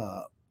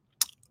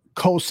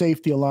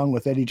co-safety along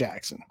with Eddie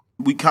Jackson?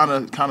 We kind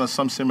of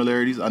some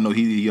similarities. I know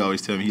he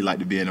always tell me he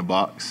liked to be in the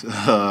box.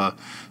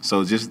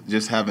 So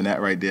just having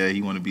that right there,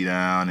 he want to be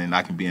down and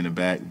I can be in the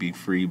back, be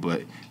free,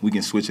 but we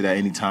can switch it at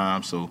any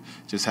time. So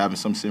just having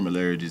some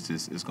similarities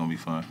is going to be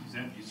fun. Is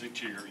that music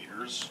to your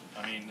ears?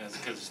 I mean, that's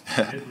because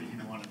that's what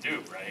you want to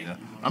do, right? Yeah.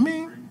 I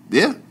mean,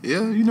 yeah.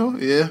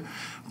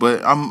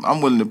 But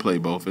I'm willing to play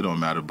both. It don't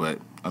matter. But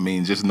I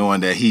mean, just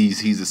knowing that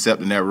he's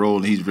accepting that role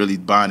and he's really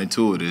buying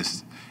into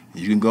it,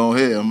 you can go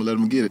ahead. I'm gonna let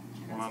him get it.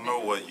 I know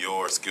what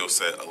your skill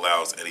set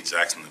allows Eddie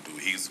Jackson to do.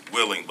 He's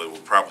willing, but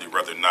would probably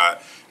rather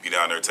not be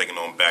down there taking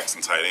on backs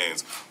and tight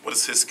ends. What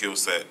does his skill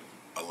set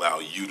allow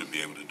you to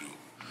be able to do?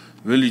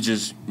 Really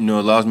just,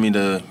 allows me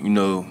to,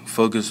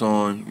 focus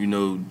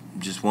on,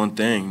 just one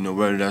thing,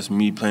 whether that's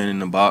me playing in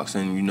the box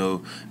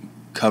and,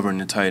 covering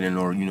the tight end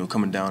or,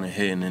 coming down and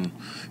hitting and,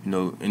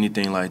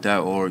 anything like that.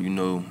 Or,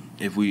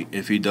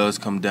 if he does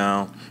come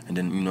down and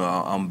then,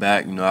 I'm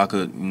back, I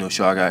could,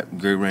 show I got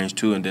great range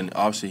too. And then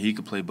obviously he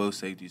could play both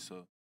safeties,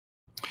 so.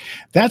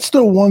 That's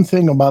the one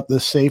thing about the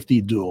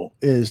safety duel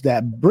is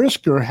that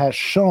Brisker has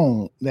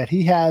shown that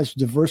he has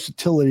the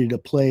versatility to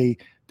play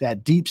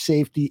that deep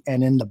safety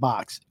and in the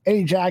box.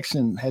 Eddie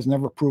Jackson has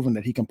never proven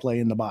that he can play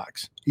in the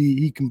box.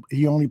 He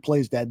only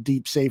plays that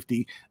deep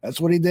safety. That's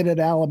what he did at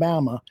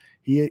Alabama.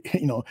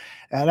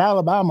 At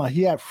Alabama,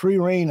 he had free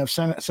reign of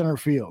center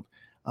field.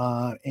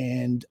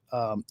 And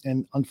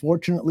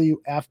unfortunately,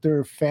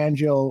 after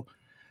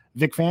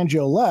Vic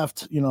Fangio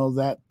left,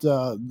 that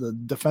the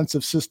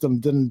defensive system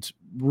didn't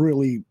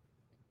really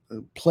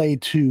play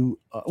to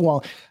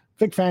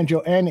Vic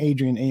Fangio and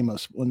Adrian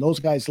Amos, when those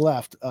guys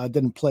left,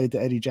 didn't play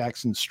to Eddie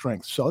Jackson's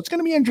strength. So it's going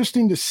to be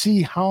interesting to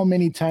see how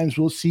many times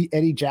we'll see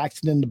Eddie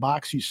Jackson in the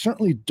box. You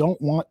certainly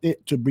don't want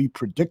it to be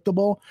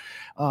predictable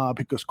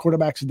because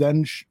quarterbacks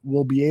then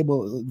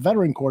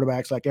veteran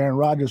quarterbacks like Aaron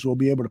Rodgers will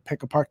be able to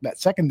pick apart that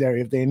secondary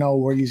if they know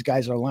where these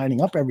guys are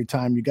lining up every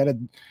time. You got to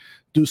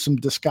do some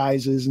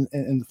disguises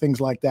and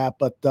things like that.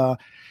 But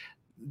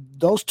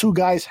those two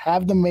guys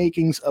have the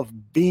makings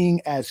of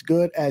being as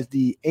good as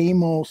the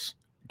Amos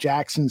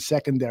Jackson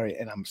secondary,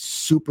 and I'm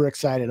super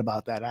excited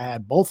about that. I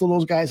had both of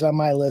those guys on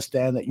my list,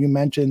 Dan, that you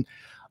mentioned,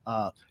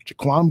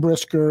 Jaquan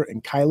Brisker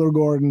and Kyler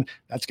Gordon.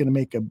 That's going to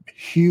make a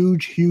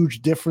huge,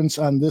 huge difference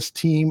on this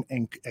team,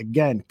 and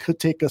again, could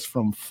take us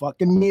from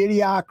fucking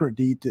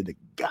mediocrity to the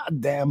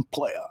goddamn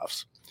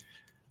playoffs.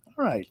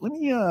 All right, let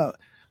me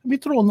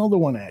throw another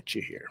one at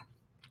you here.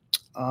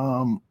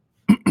 I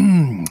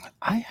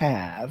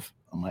have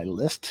on my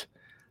list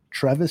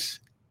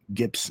Trevis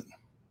Gibson.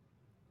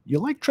 You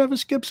like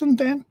Trevis Gibson,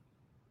 Dan?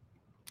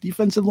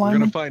 Defensive lineman? We're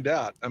going to find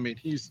out. I mean,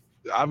 he's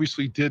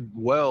obviously did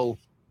well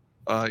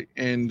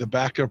in the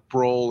backup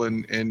role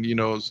and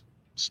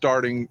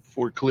starting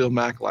for Khalil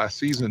Mack last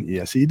season.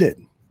 Yes, he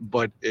did.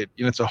 But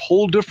it's a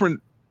whole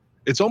different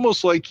 – it's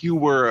almost like you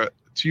were,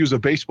 to use a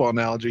baseball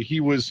analogy, he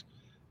was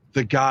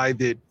the guy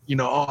that,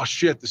 oh,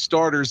 shit, the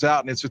starter's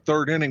out and it's a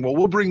third inning. Well,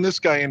 we'll bring this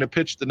guy in to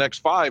pitch the next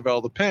 5 out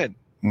of the pen.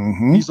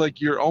 Mm-hmm. He's like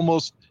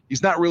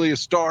he's not really a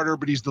starter,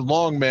 but he's the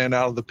long man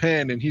out of the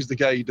pen, and he's the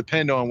guy you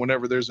depend on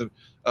whenever there's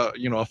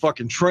a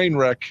fucking train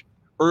wreck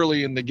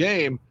early in the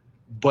game.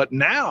 But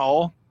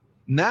now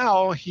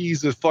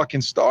he's a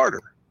fucking starter,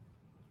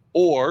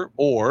 or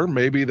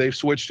maybe they've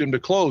switched him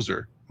to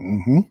closer.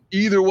 Mm-hmm.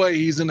 Either way,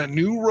 he's in a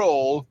new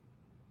role,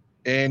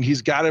 and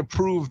he's got to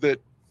prove that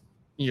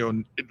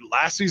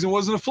last season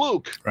wasn't a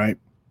fluke, right?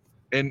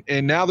 And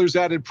now there's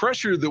added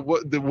pressure that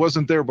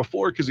wasn't there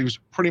before because he was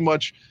pretty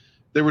much.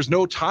 There was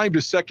no time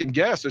to second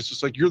guess. It's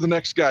just like, you're the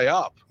next guy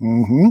up.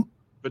 Mm-hmm.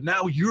 But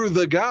now you're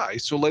the guy,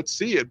 so let's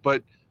see it.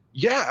 But,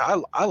 yeah,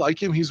 I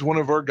like him. He's one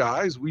of our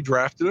guys. We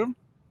drafted him.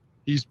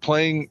 He's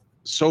playing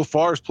so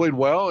far, has played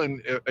well.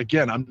 And,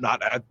 again, I'm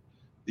not at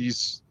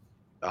these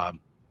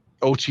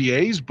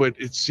OTAs, but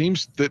it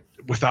seems that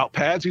without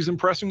pads, he's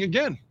impressing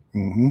again.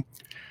 Mm-hmm.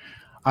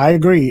 I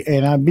agree.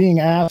 And I'm being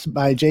asked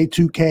by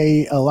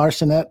J2K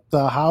Larsonet,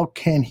 how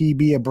can he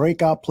be a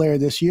breakout player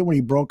this year when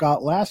he broke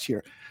out last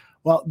year?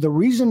 Well, the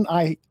reason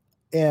I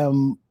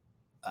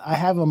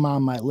have him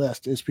on my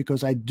list is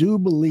because I do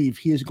believe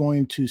he is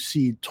going to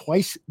see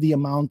twice the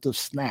amount of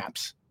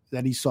snaps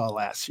that he saw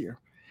last year.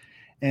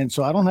 And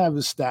so I don't have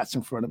his stats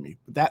in front of me,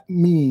 but that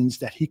means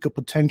that he could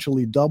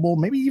potentially double,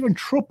 maybe even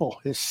triple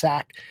his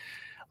sack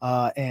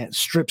and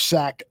strip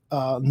sack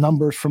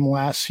numbers from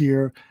last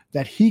year.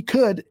 That he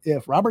could,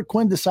 if Robert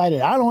Quinn decided,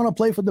 I don't want to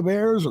play for the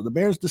Bears, or the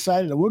Bears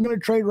decided that we're going to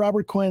trade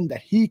Robert Quinn,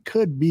 that he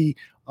could be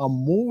a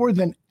more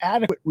than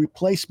adequate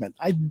replacement.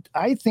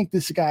 I think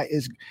this guy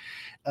is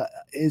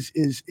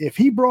if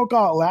he broke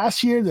out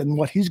last year, then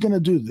what he's going to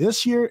do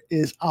this year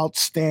is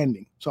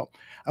outstanding. So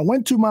I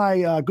went to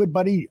my good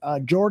buddy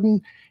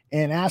Jordan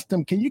and asked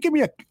him, can you give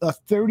me a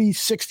 30,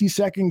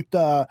 60-second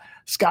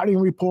scouting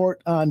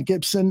report on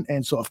Gibson?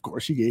 And so, of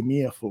course, he gave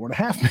me a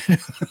 4.5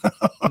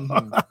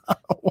 minute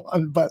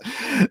one. But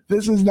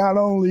this is not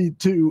only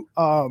to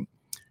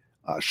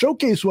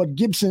showcase what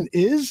Gibson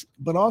is,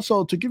 but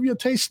also to give you a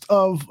taste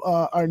of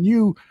our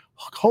new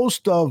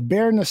host of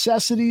Bare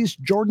Necessities,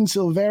 Jordan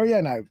Silveria.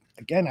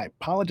 And I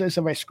apologize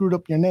if I screwed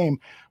up your name,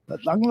 but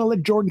I'm going to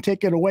let Jordan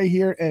take it away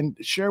here and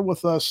share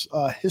with us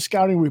his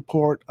scouting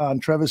report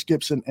on Trevis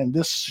Gibson. And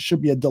this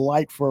should be a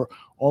delight for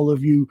all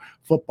of you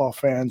football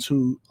fans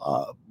who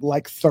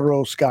like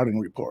thorough scouting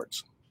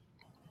reports.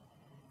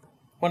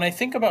 When I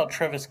think about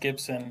Trevis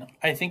Gibson,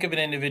 I think of an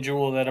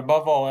individual that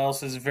above all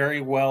else is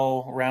very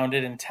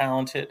well-rounded and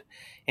talented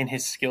in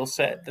his skill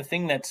set. The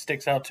thing that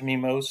sticks out to me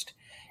most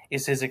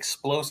is his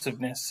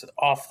explosiveness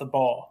off the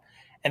ball.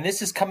 And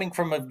this is coming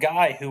from a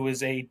guy who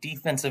was a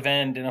defensive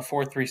end in a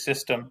 4-3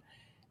 system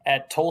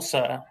at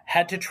Tulsa,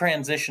 had to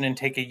transition and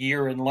take a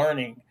year in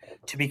learning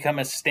to become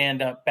a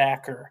stand-up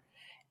backer.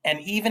 And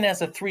even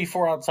as a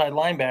 3-4 outside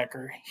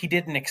linebacker, he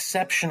did an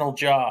exceptional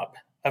job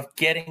of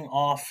getting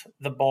off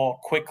the ball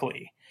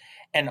quickly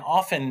and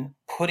often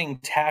putting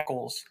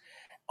tackles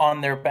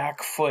on their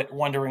back foot,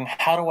 wondering,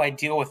 how do I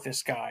deal with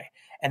this guy?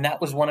 And that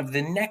was one of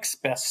the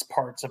next best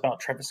parts about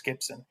Trevis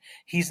Gibson.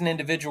 He's an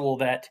individual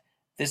that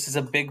this is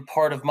a big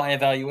part of my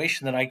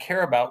evaluation that I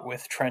care about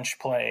with trench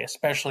play,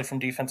 especially from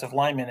defensive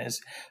linemen,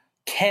 is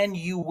can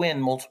you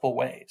win multiple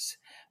ways?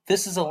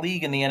 This is a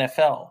league in the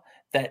NFL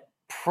that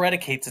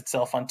predicates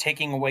itself on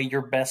taking away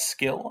your best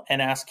skill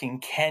and asking,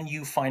 can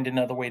you find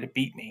another way to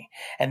beat me?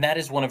 And that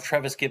is one of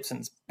Trevis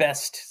Gibson's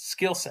best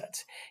skill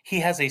sets. He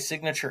has a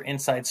signature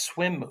inside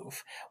swim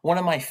move. One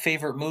of my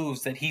favorite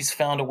moves that he's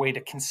found a way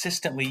to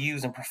consistently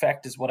use and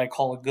perfect is what I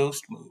call a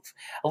ghost move.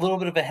 A little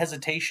bit of a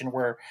hesitation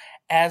where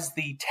as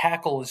the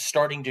tackle is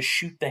starting to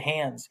shoot the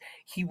hands,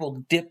 he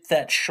will dip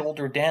that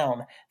shoulder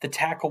down, the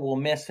tackle will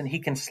miss, and he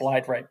can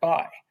slide right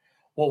by.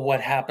 Well,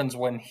 what happens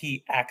when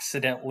he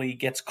accidentally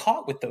gets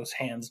caught with those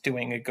hands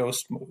doing a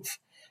ghost move?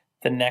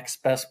 The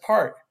next best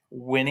part,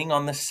 winning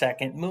on the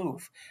second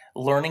move,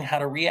 learning how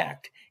to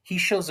react. He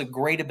shows a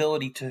great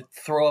ability to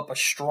throw up a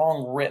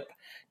strong rip,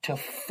 to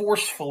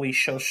forcefully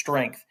show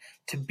strength,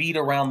 to beat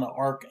around the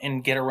arc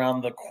and get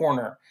around the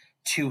corner,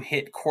 to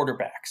hit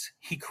quarterbacks.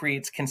 He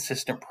creates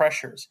consistent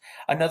pressures.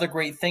 Another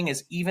great thing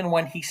is even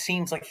when he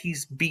seems like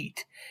he's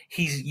beat,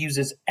 he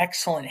uses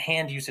excellent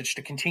hand usage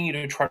to continue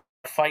to try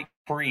to fight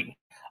free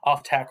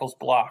off tackles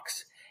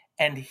blocks.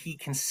 And he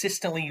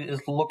consistently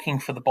is looking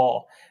for the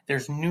ball.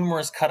 There's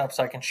numerous cut-ups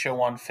I can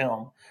show on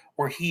film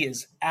where he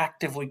is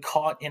actively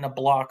caught in a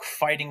block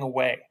fighting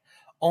away,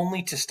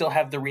 only to still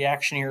have the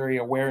reactionary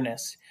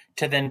awareness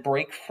to then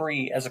break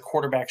free as a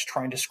quarterback's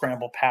trying to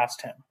scramble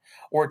past him,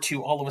 or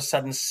to all of a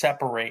sudden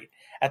separate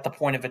at the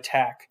point of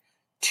attack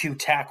to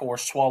tackle or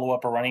swallow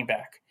up a running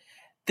back.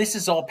 This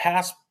is all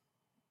pass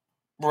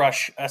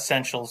rush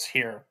essentials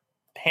here.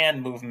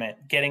 Hand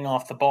movement, getting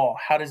off the ball.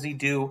 How does he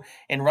do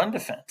in run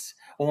defense?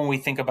 Well, when we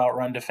think about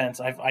run defense,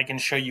 I can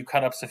show you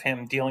cut-ups of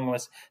him dealing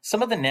with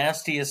some of the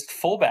nastiest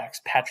fullbacks,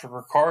 Patrick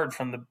Ricard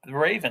from the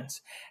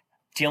Ravens,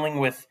 dealing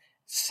with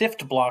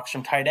sift blocks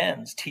from tight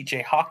ends,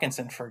 TJ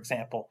Hawkinson, for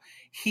example.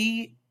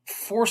 He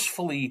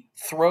forcefully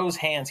throws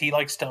hands. He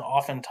likes to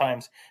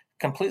oftentimes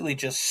completely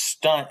just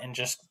stunt and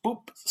just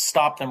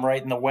stop them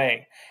right in the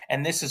way.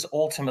 And this is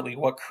ultimately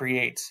what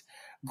creates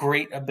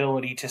great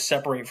ability to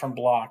separate from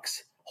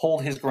blocks,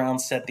 hold his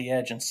ground, set the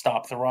edge, and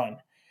stop the run.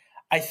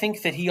 I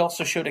think that he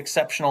also showed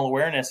exceptional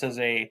awareness as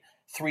a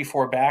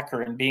 3-4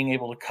 backer and being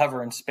able to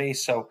cover in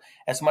space. So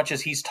as much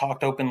as he's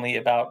talked openly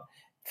about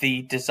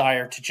the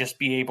desire to just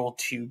be able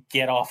to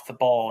get off the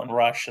ball and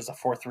rush as a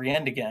 4-3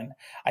 end again,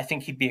 I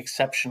think he'd be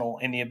exceptional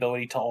in the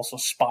ability to also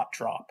spot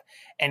drop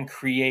and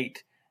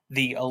create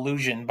the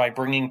illusion by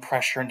bringing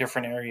pressure in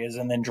different areas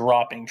and then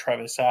dropping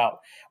Trevis out.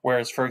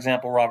 Whereas, for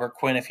example, Robert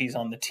Quinn, if he's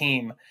on the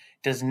team,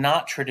 does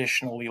not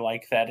traditionally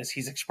like that, as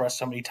he's expressed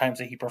so many times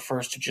that he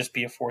prefers to just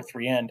be a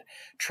 4-3 end.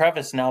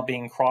 Trevis, now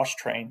being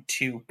cross-trained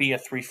to be a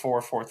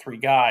 3-4,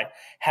 4-3 guy,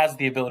 has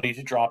the ability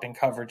to drop in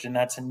coverage, and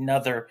that's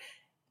another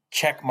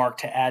check mark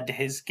to add to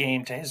his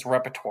game, to his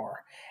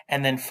repertoire.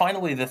 And then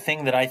finally, the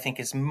thing that I think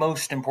is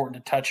most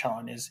important to touch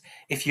on is,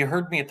 if you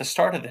heard me at the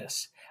start of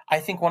this, I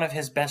think one of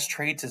his best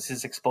traits is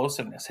his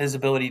explosiveness, his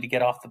ability to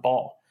get off the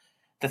ball.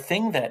 The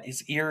thing that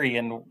is eerie,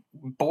 and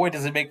boy,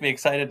 does it make me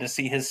excited to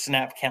see his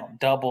snap count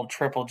double,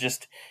 triple,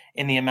 just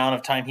in the amount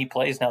of time he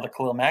plays now that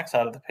Khalil Mack's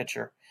out of the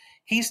picture.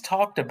 He's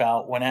talked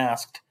about, when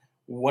asked,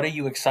 what are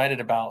you excited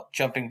about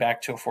jumping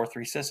back to a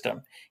 4-3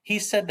 system? He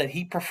said that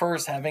he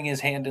prefers having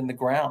his hand in the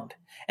ground.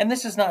 And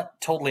this is not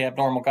totally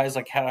abnormal. Guys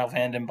like Kyle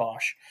Vanden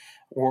Bosch,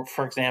 or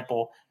for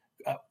example,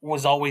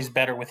 was always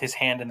better with his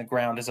hand in the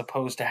ground as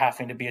opposed to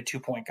having to be a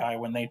 2-point guy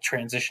when they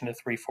transitioned to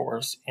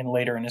 3-4s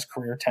later in his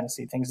career,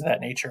 Tennessee, things of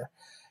that nature.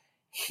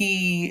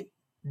 He,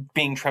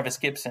 being Trevis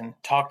Gipson,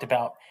 talked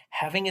about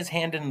having his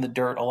hand in the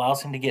dirt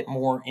allows him to get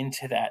more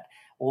into that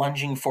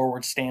lunging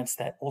forward stance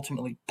that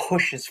ultimately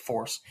pushes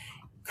force,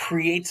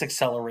 creates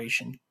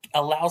acceleration,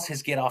 allows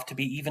his get off to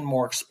be even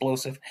more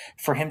explosive,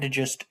 for him to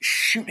just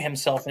shoot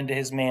himself into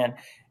his man,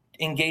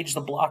 engage the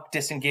block,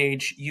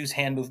 disengage, use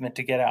hand movement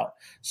to get out.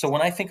 So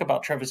when I think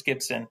about Trevis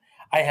Gipson,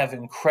 I have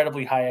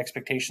incredibly high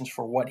expectations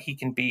for what he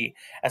can be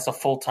as a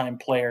full-time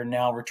player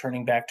now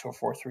returning back to a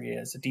 4-3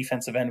 as a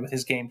defensive end with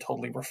his game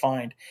totally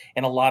refined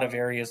in a lot of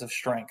areas of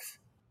strength.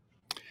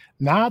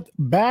 Not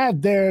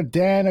bad there,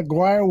 Dan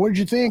Aguirre. What did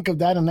you think of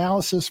that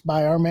analysis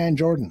by our man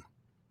Jordan?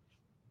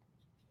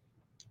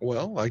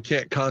 Well, I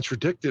can't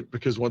contradict it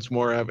because once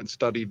more I haven't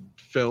studied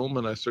film,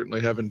 and I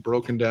certainly haven't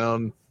broken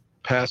down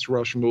pass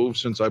rush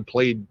moves since I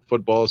played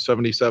football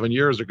 77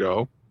 years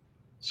ago.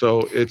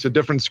 So it's a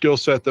different skill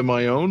set than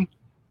my own.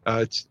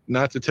 It's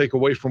not to take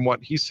away from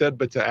what he said,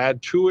 but to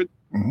add to it.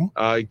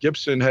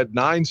 Gipson had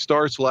 9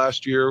 starts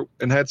last year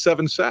and had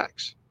 7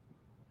 sacks.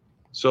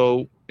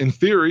 So in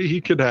theory, he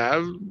could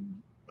have,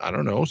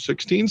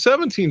 16,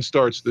 17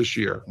 starts this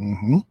year.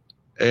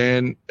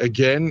 And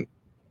again,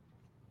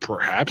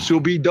 perhaps he'll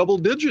be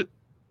double-digit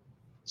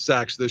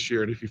sacks this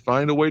year. And if you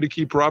find a way to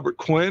keep Robert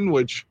Quinn,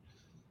 which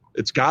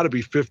it's got to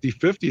be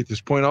 50-50 at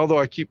this point, although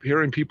I keep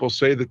hearing people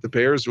say that the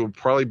Bears would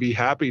probably be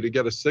happy to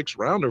get a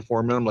 6th-rounder for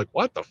him. And I'm like,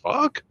 what the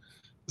fuck?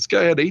 This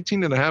guy had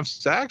 18 and a half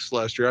sacks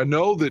last year. I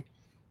know that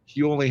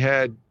he only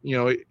had,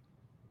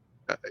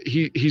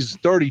 he's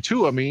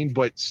 32,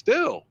 but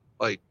still,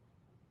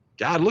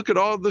 God, look at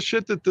all the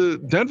shit that the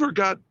Denver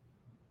got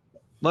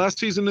last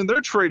season in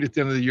their trade at the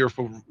end of the year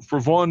for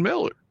Von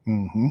Miller.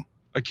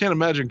 I can't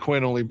imagine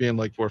Quinn only being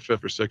like 4th,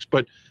 5th, or 6th.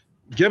 But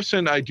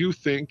Gipson, I do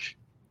think,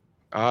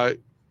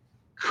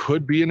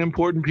 could be an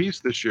important piece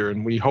this year,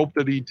 and we hope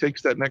that he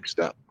takes that next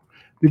step.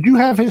 Did you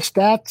have his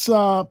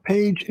stats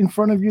page in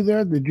front of you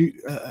there? Did you?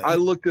 I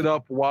looked it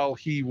up while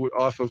he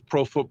off of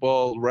Pro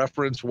Football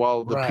Reference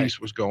while the piece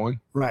was going.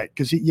 Right,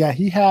 because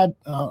he had.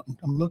 I'm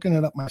looking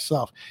it up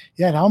myself.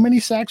 He had how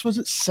many sacks was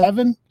it?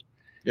 7.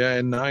 Yeah,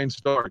 and 9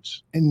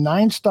 starts.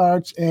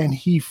 And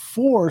he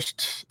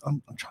forced.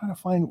 I'm trying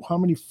to find how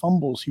many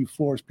fumbles he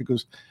forced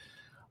because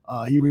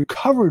he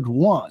recovered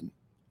 1.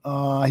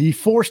 He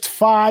forced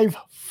 5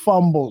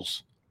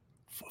 fumbles.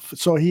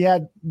 So he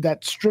had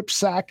that strip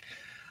sack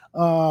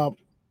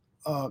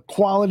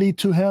quality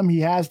to him.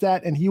 He has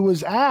that. And he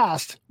was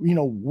asked,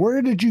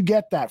 where did you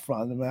get that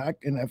from?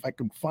 And if I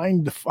can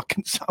find the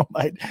fucking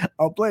soundbite,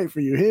 I'll play it for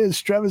you. Here's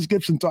Trevis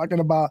Gipson talking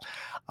about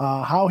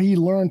how he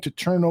learned to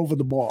turn over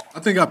the ball. I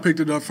think I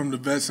picked it up from the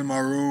vets in my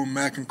room,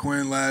 Mac and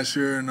Quinn last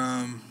year.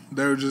 And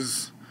they were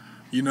just,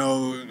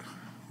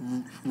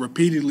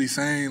 repeatedly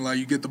saying,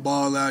 you get the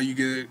ball out, you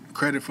get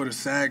credit for the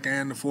sack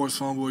and the forced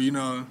fumble.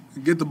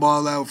 Get the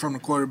ball out from the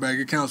quarterback.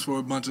 It counts for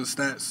a bunch of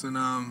stats. And,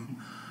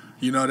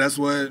 that's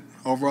what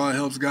overall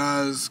helps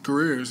guys'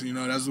 careers.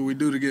 That's what we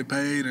do to get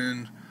paid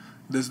and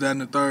this, that,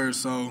 and the third.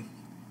 So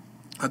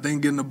I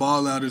think getting the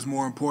ball out is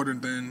more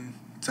important than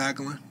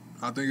tackling.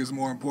 I think it's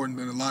more important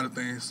than a lot of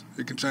things.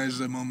 It can change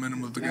the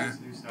momentum of the game.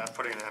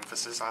 Putting an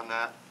emphasis on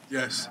that?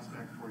 Yes.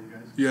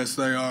 Yes,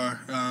 they are.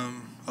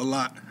 A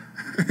lot.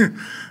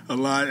 A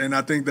lot. And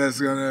I think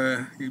that's going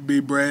to be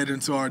bred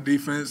into our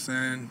defense,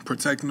 and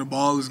protecting the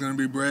ball is going to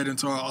be bred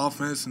into our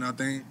offense, and I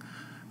think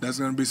that's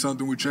going to be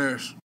something we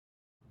cherish.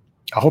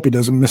 I hope he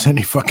doesn't miss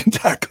any fucking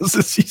tackles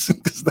this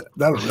season because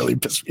that'll really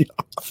piss me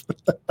off.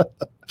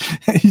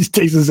 He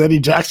takes his Eddie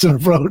Jackson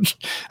approach.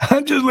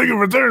 I'm just looking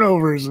for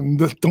turnovers and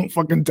don't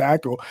fucking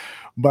tackle.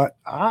 But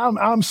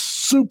I'm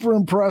super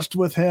impressed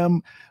with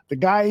him. The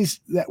guys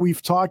that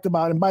we've talked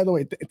about, and by the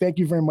way, thank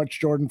you very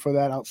much, Jordan, for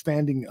that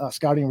outstanding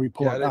scouting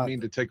report. Yeah, I didn't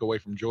mean to take away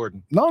from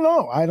Jordan.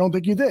 No, I don't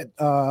think you did.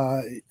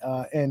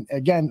 And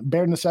again,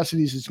 Bare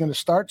Necessities is going to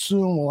start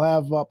soon. We'll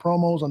have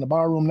promos on the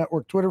Barroom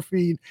Network Twitter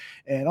feed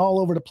and all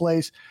over the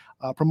place,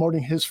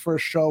 promoting his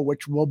first show,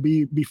 which will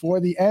be before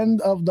the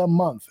end of the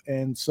month.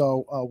 And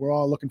so we're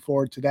all looking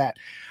forward to that.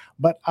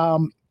 But I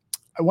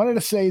wanted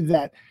to say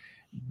that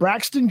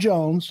Braxton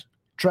Jones,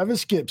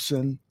 Trevis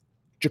Gipson,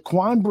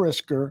 Jaquan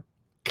Brisker,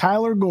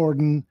 Kyler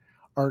Gordon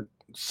are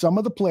some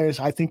of the players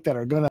I think that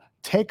are going to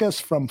take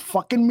us from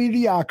fucking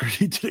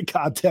mediocrity to the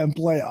goddamn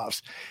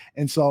playoffs.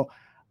 And so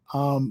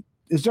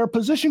Is there a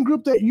position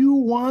group that you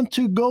want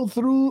to go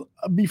through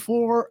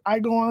before I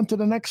go on to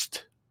the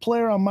next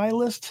player on my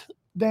list,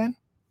 Dan?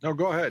 No,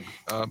 go ahead.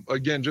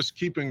 Again, just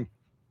keeping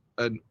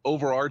an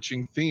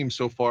overarching theme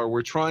so far.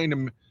 We're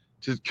trying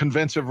to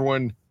convince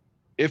everyone,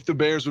 if the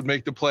Bears would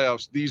make the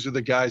playoffs, these are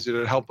the guys that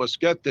would help us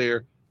get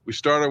there. We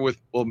started with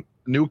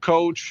new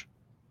coach,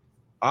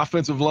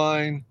 offensive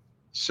line,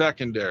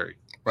 secondary.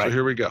 Right. So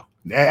here we go.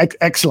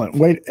 Excellent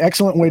way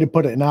to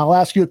put it. And I'll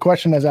ask you a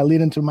question as I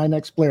lead into my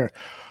next player.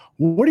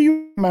 What do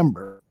you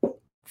remember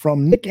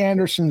from Nick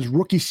Anderson's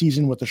rookie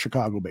season with the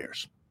Chicago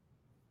Bears?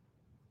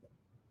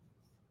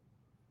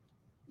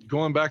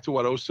 Going back to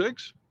what,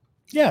 06?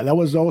 Yeah, that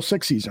was the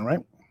 06 season, right?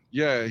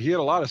 Yeah, he had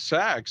a lot of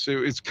sacks.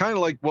 It's kind of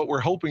like what we're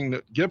hoping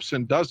that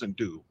Gibson doesn't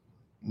do.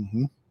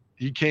 Mm-hmm.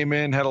 He came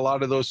in, had a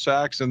lot of those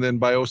sacks, and then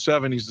by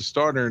 07, he's the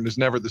starter and is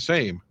never the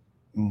same.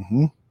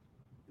 Mm-hmm.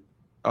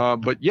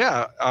 But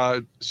yeah,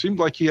 seemed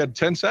like he had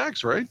 10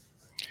 sacks, right?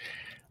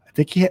 I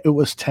think it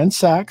was 10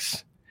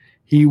 sacks.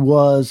 He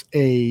was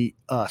a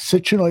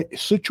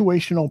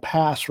situational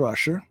pass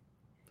rusher.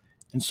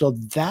 And so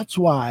that's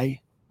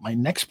why my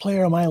next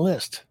player on my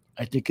list,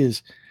 I think,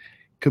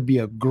 could be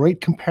a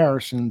great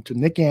comparison to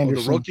Nick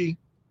Anderson. The rookie?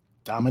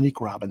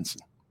 Dominique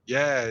Robinson.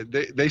 Yeah,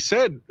 they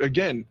said,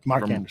 again,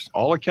 Mark from Anderson.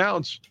 all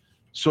accounts,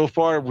 so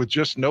far with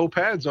just no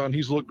pads on,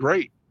 he's looked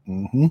great.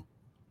 Mm-hmm.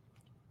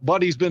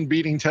 But he's been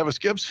beating Tevis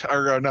Gibson,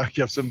 or not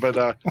Gibson,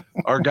 but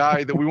our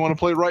guy that we want to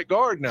play right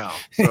guard now.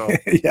 So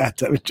yeah,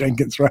 Tevis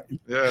Jenkins, right?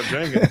 Yeah,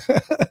 Jenkins.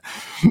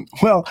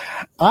 Well,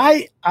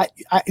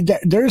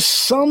 there's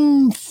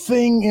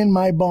something in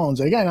my bones.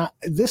 Again,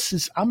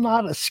 I'm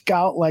not a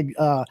scout like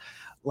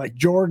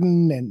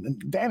Jordan,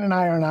 and Dan and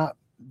I are not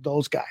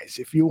those guys.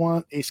 If you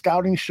want a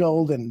scouting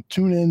show, then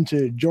tune in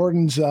to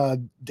Jordan's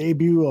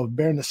debut of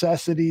Bare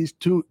Necessities.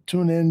 Tune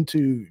in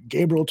to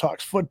Gabriel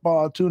Talks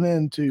Football. Tune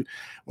in to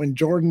when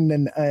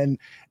Jordan and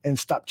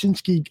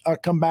Stopchinski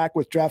come back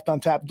with Draft on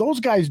Tap. Those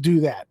guys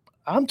do that.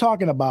 I'm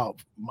talking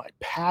about my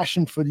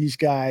passion for these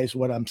guys,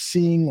 what I'm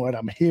seeing, what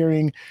I'm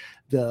hearing,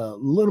 the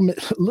little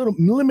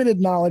limited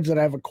knowledge that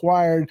I've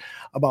acquired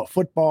about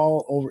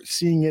football over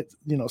seeing it,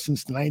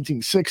 since the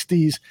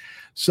 1960s.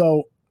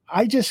 So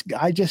I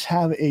just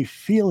have a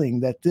feeling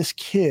that this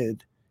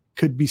kid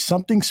could be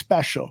something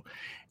special.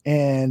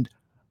 And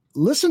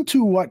listen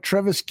to what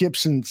Trevis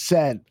Gibson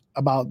said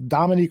about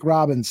Dominique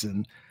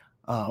Robinson.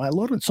 I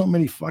loaded so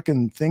many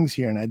fucking things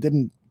here and I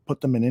didn't put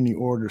them in any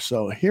order.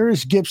 So here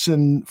is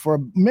Gibson for a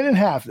minute and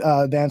a half,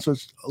 Dan, so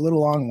it's a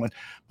little long one.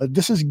 But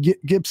this is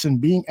Gibson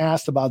being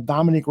asked about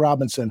Dominique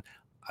Robinson.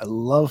 I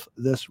love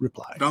this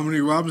reply.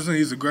 Dominique Robinson,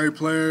 he's a great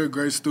player,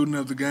 great student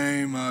of the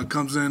game,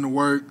 comes in to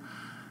work,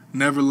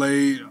 never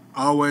late,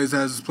 always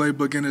has his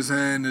playbook in his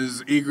hand,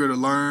 is eager to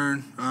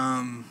learn.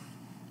 Man,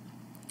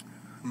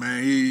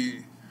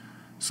 he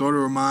sort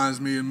of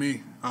reminds me of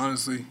me,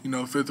 honestly.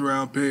 5th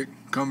round pick,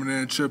 coming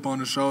in, chip on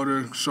the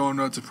shoulder, showing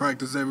up to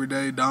practice every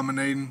day,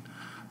 dominating,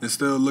 and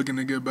still looking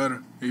to get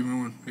better,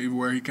 even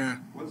where he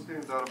can. What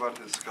stands out about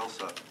his skill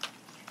set?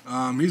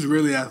 He's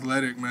really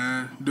athletic,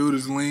 man. Dude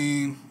is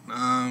lean,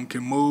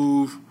 can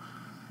move,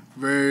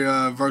 very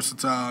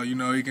versatile.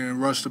 He can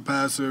rush the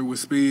passer with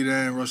speed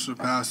and rush the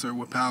passer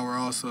with power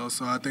also.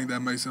 So I think that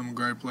makes him a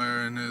great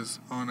player in his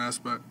own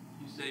aspect.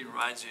 You say he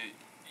reminds you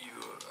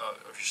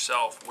of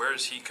yourself. Where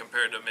is he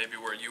compared to maybe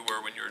where you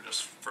were when you were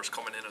just first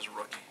coming in as a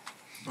rookie?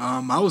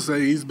 I would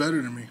say he's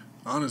better than me,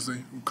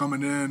 honestly.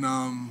 Coming in,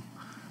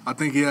 I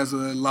think he has a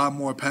lot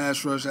more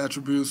pass rush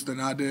attributes than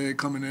I did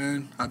coming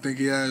in. I think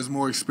he has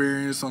more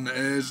experience on the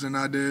edge than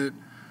I did.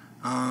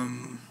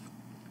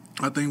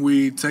 I think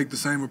we take the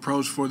same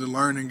approach for the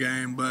learning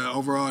game, but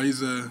overall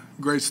he's a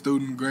great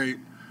student, great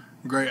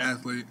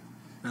athlete,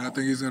 and I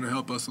think he's going to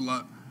help us a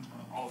lot.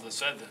 All of a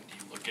sudden, do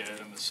you look at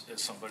him as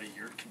somebody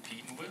you're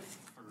competing with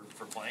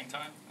for playing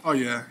time? Oh,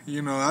 yeah.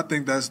 I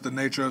think that's the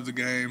nature of the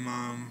game.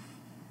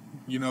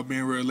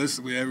 Being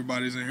realistically,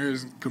 everybo's in here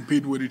is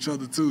competing with each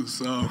other too.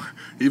 So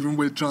even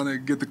with trying to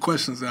get the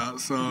questions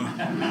out, so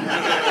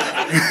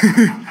I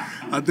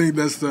think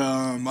that's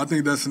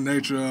the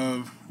nature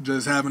of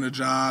just having a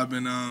job.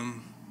 And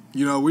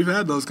we've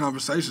had those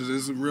conversations.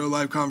 It's real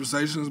life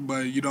conversations,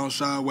 but you don't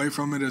shy away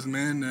from it as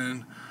men,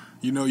 and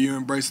you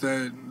embrace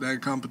that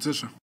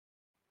competition.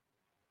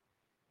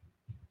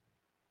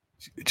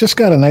 Just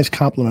got a nice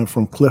compliment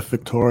from Cliff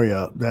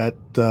Victoria that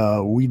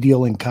we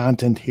deal in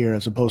content here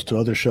as opposed to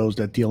other shows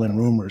that deal in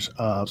rumors.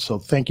 So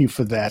thank you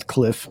for that,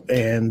 Cliff.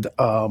 And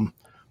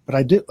but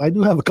I do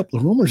have a couple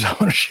of rumors I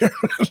want to share.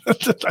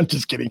 I'm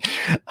just kidding.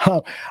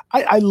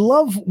 I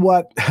love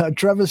what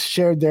Trevis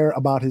shared there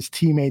about his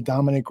teammate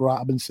Dominique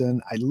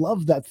Robinson. I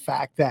love that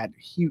fact that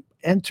he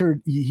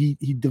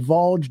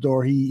divulged,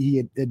 or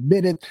he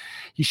admitted,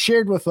 he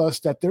shared with us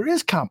that there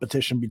is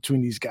competition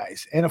between these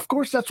guys. And of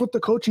course, that's what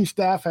the coaching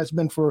staff has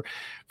been for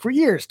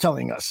years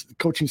telling us,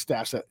 coaching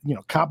staffs, that,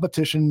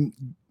 competition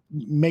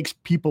makes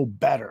people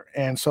better.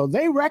 And so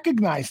they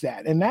recognize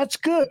that, and that's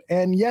good.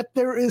 And yet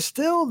there is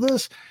still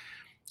this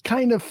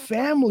kind of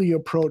family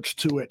approach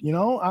to it. You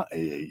know,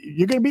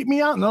 you're going to beat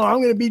me out. No, I'm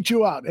going to beat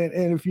you out.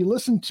 And if you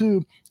listen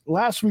to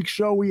last week's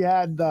show, we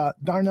had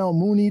Darnell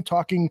Mooney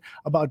talking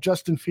about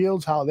Justin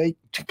Fields, how they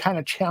kind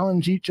of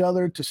challenge each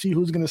other to see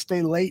who's going to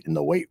stay later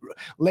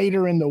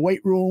in the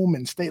weight room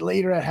and stay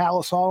later at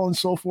Hallis Hall and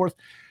so forth.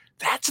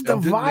 That's the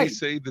vibe. They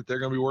say that they're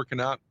going to be working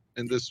out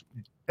in this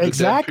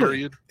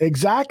period.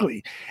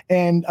 Exactly.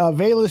 And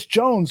Velus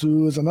Jones,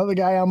 who is another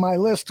guy on my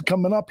list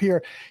coming up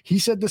here, he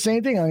said the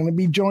same thing. I'm going to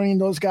be joining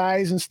those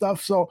guys and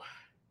stuff. So,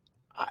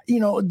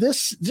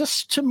 this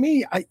just to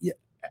me,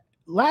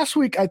 last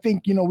week, I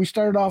think, we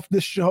started off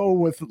this show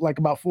with like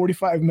about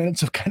 45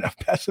 minutes of kind of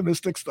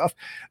pessimistic stuff.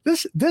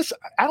 This,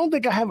 I don't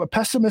think I have a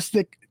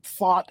pessimistic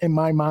thought in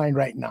my mind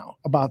right now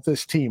about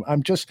this team.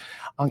 I'm just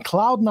on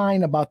cloud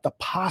nine about the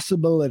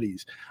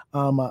possibilities.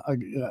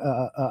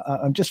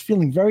 I'm just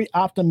feeling very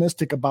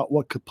optimistic about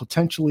what could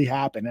potentially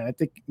happen. And I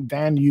think,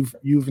 Dan, you've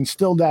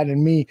instilled that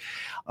in me.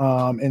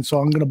 And so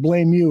I'm going to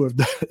blame you if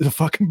the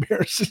fucking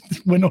Bears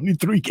win only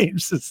 3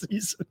 games this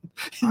season.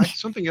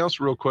 Something else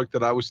real quick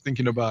that I was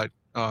thinking about,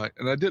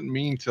 and I didn't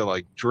mean to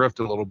like drift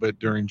a little bit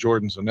during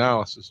Jordan's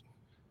analysis,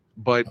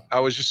 but I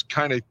was just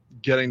kind of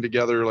getting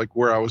together like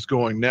where I was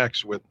going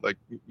next with like,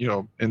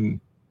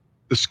 in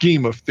the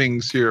scheme of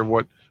things here,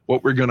 what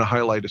we're going to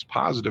highlight as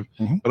positive.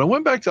 Mm-hmm. But I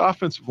went back to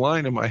offensive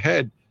line in my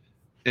head,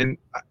 and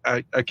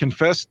I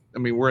confessed,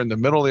 we're in the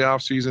middle of the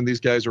offseason. These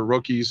guys are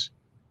rookies.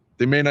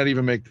 They may not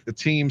even make the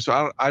team,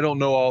 so I don't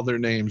know all their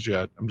names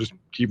yet. I'm just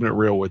keeping it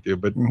real with you.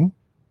 But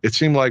it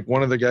seemed like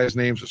one of the guys'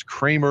 names was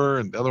Kramer,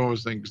 and the other one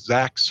was named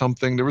Zach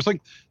something. There was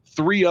like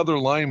 3 other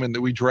linemen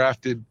that we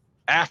drafted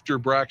after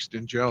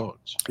Braxton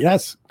Jones.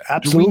 Yes,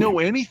 absolutely. Do we know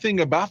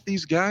anything about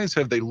these guys?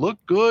 Have they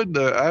looked good?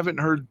 I haven't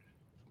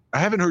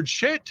heard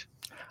shit.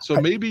 So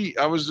maybe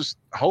I was just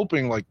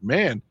hoping, like,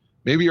 man,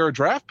 maybe our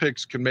draft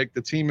picks can make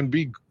the team and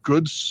be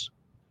good,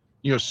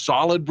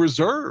 solid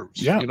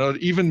reserves. Yeah.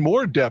 Even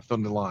more depth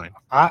on the line.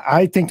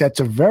 I think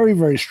that's a very,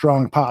 very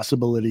strong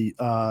possibility.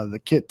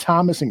 The kid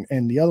Thomas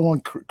and the other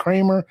one,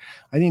 Kramer,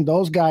 I think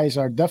those guys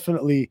are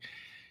definitely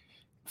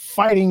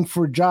fighting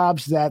for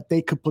jobs that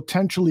they could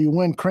potentially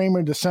win.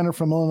 Kramer, the center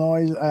from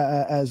Illinois,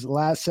 as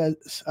Laz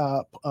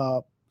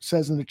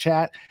says in the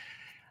chat,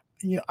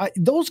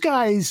 those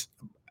guys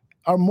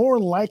are more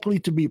likely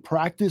to be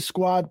practice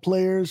squad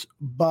players,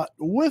 but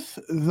with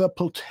the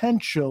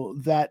potential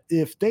that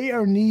if they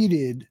are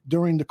needed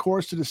during the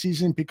course of the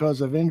season because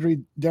of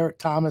injury, Derek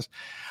Thomas,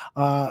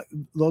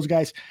 those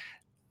guys,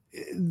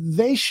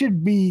 they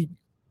should be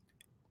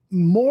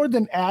more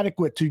than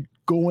adequate to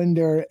go in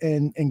there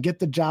and get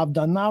the job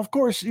done. Now, of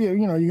course, you're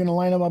going to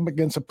line them up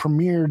against a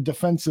premier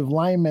defensive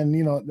lineman.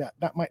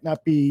 That might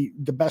not be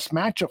the best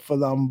matchup for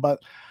them, but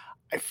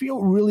I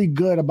feel really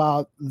good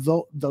about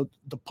the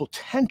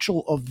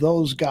potential of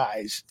those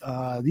guys.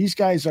 These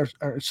guys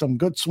are some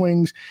good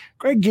swings.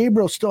 Greg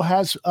Gabriel still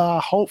has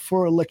hope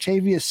for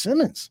Latavius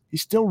Simmons. He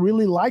still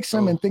really likes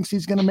him and thinks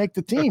he's going to make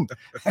the team.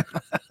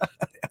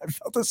 I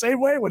felt the same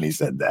way when he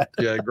said that.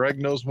 Yeah, Greg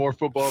knows more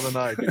football than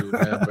I do,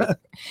 man. But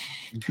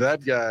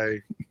that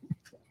guy,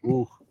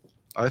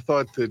 I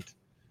thought that,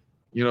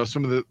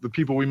 some of the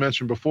people we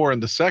mentioned before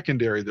in the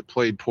secondary that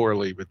played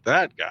poorly, but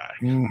that guy.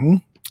 Mm-hmm.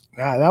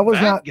 Yeah, that was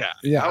not. Guy.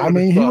 Yeah,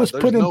 he was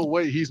put in. No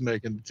way he's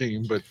making the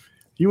team, but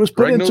he was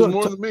put into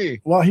more than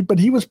me. Well,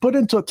 he was put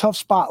into a tough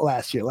spot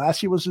last year.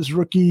 Last year was his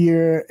rookie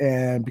year,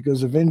 and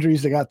because of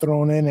injuries, they got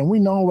thrown in. And we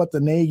know what the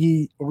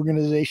Nagy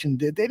organization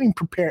did. They didn't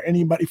prepare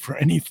anybody for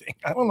anything.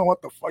 I don't know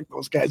what the fuck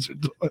those guys are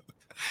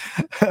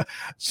doing.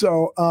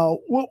 So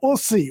we'll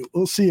see.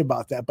 We'll see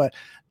about that. But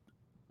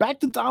back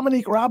to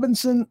Dominique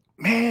Robinson,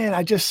 man.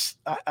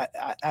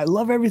 I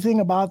love everything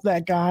about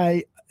that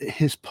guy.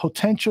 His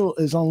potential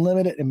is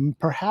unlimited, and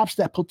perhaps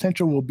that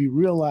potential will be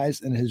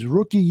realized in his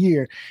rookie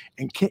year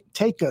and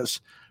take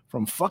us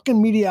from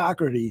fucking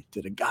mediocrity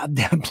to the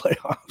goddamn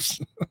playoffs.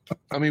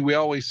 We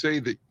always say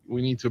that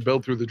we need to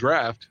build through the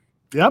draft.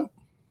 Yep.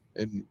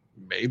 And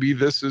maybe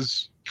this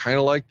is kind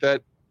of like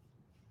that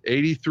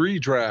 83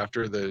 draft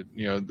or the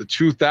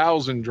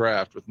 2000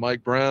 draft with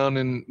Mike Brown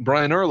and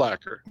Brian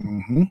Urlacher.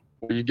 Mm-hmm.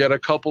 Where you get a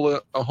couple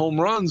of home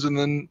runs and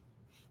then,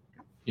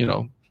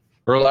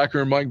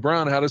 Urlacher and Mike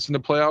Brown had us in the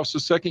playoffs the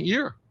second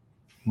year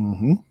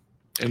in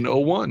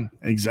 2001.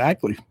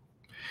 Exactly.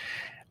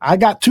 I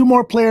got 2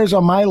 more players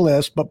on my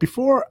list, but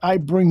before I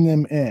bring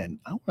them in,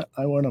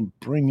 I want to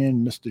bring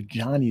in Mr.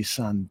 Johnny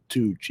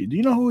Santucci. Do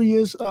you know who he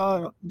is,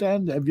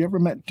 Dan? Have you ever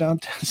met John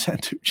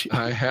Santucci?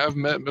 I have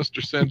met Mr.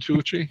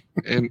 Santucci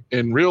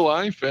in real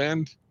life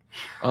and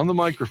on the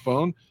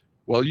microphone.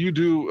 While you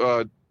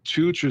do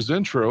Chooch's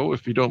intro,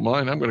 if you don't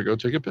mind, I'm going to go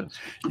take a piss.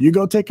 You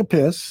go take a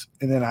piss,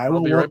 and then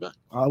I'll be right back.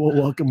 I will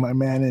welcome my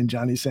man in,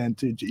 Johnny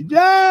Santucci. John,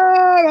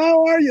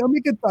 how are you? Let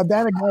me get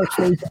Dana Garrett's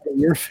face out of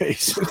your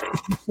face.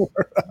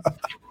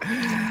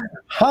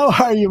 How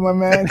are you, my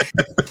man?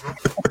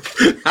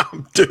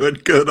 I'm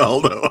doing good,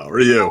 Aldo. How are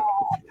you?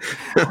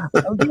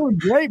 I'm doing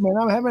great, man.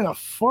 I'm having a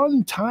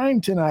fun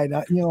time tonight.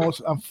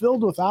 I'm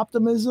filled with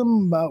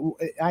optimism.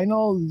 I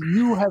know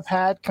you have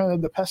had kind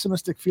of the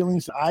pessimistic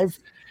feelings I've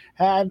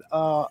had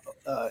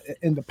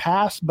in the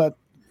past, but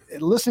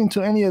listening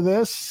to any of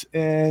this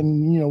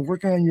and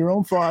working on your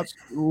own thoughts,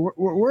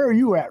 where are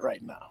you at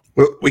right now?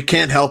 We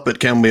can't help it,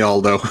 can we,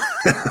 Aldo?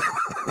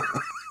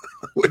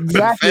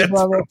 Exactly,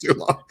 brother. Too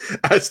long.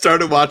 I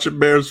started watching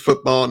Bears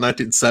football in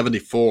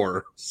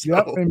 1974. So.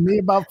 Yep, and me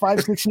about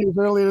 5-6 years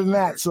earlier than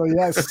that. So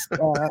yes,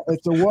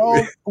 it's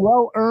a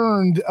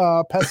well-earned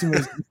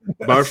pessimism.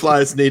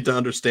 Barflies need to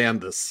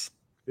understand this.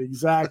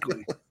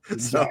 Exactly.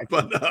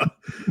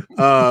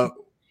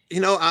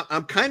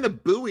 I'm kind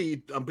of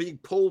buoyed. I'm being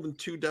pulled in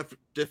two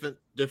different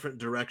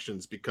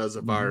directions because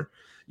of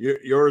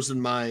yours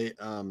and my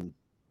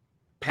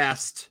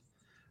past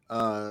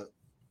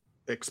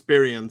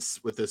experience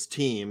with this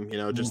team,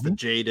 just the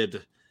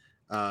jaded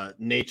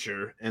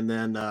nature, and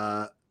then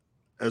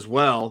as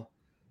well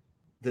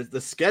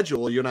the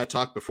schedule. You and I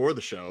talked before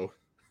the show.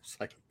 It's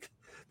like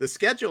the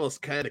schedule is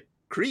kind of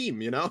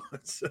cream,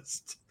 it's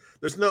just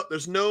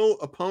there's no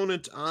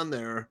opponent on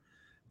there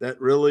that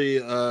really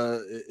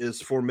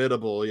is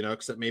formidable,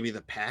 except maybe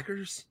the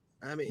Packers.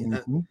 I mean,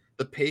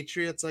 the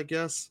Patriots, I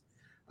guess.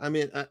 I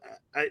mean,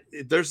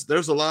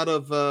 there's a lot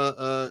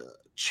of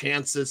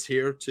chances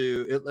here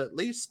to at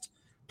least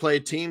play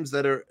teams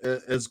that are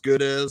as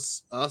good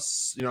as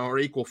us, or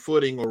equal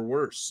footing or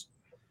worse,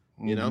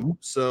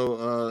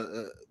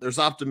 So there's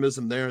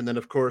optimism there, and then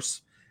of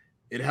course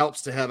it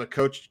helps to have a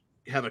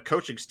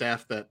coaching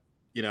staff that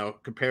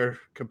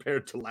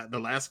compared to the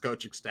last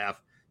coaching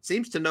staff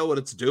seems to know what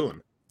it's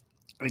doing.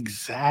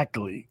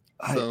 Exactly.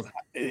 So,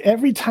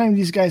 every time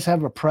these guys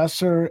have a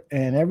presser,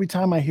 and every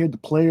time I hear the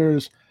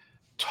players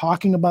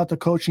talking about the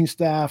coaching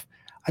staff,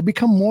 I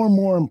become more and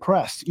more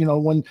impressed.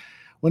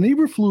 When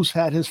Eberflus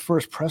had his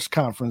first press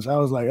conference, I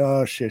was like,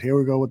 oh shit, here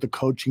we go with the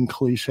coaching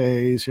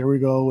cliches. Here we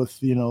go with,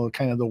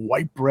 kind of the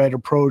white bread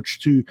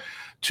approach to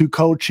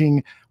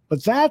coaching.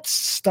 But that's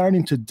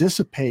starting to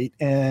dissipate,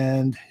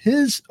 and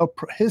his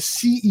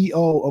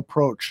CEO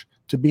approach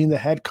to being the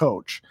head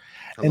coach,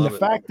 and the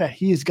fact that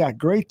he's got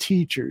great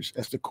teachers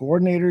as the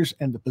coordinators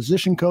and the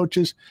position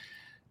coaches,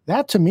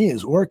 that to me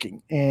is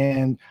working.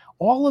 And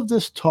all of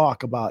this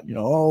talk about,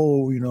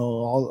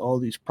 all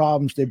these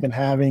problems they've been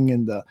having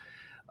in the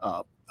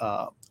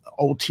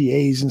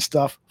OTAs and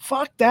stuff.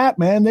 Fuck that,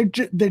 man.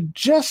 They're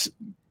just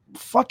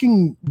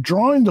fucking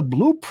drawing the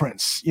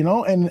blueprints,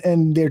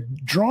 and they're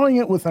drawing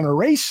it with an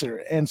eraser.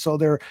 And so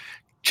they're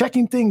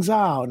checking things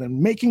out and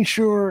making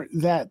sure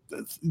that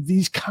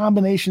these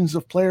combinations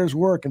of players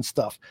work and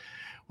stuff.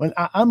 When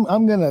I'm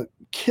going to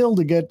kill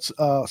to get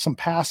some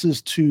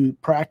passes to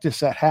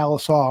practice at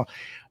Halas Hall,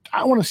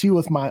 I want to see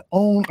with my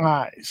own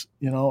eyes,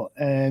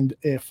 and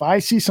if I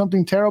see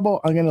something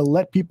terrible, I'm going to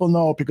let people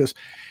know, because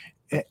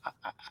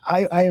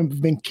I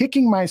have been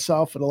kicking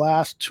myself for the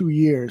last 2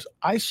 years.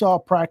 I saw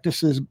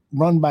practices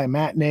run by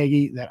Matt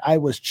Nagy that I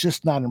was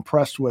just not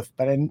impressed with,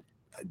 but I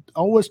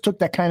always took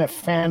that kind of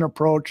fan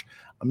approach.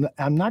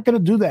 I'm not going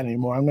to do that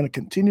anymore. I'm going to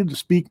continue to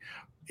speak,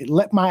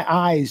 let my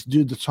eyes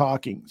do the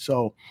talking.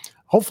 So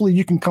hopefully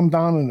you can come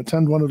down and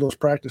attend one of those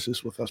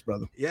practices with us,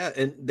 brother. Yeah,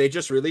 and they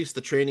just released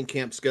the training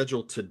camp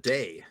schedule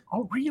today.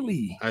 Oh,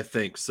 really? I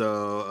think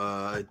so.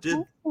 I did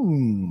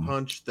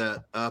punch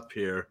that up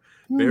here.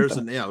 Bears,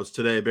 it was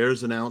today.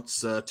 Bears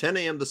announce 10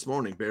 a.m. this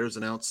morning. Bears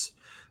announce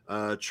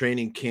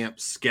training camp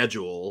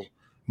schedule.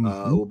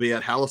 Will be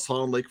at Halas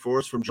Hall in Lake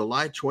Forest from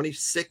July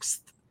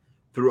 26th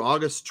through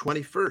August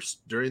 21st.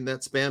 During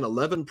that span,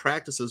 11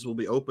 practices will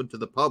be open to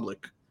the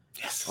public.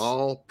 Yes.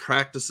 All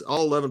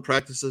 11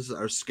 practices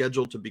are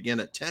scheduled to begin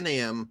at 10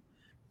 a.m.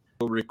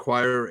 Will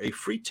require a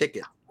free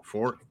ticket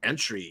for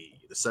entry.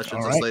 The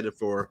sessions are slated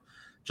for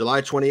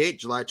July 28th,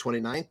 July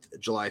 29th,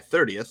 July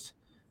 30th,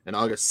 and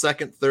August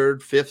 2nd,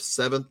 3rd, 5th,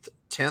 7th,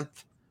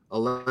 10th,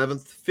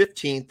 11th,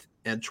 15th,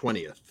 and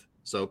 20th.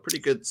 So pretty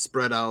good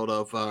spread out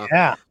of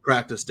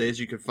practice days.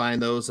 You can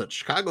find those at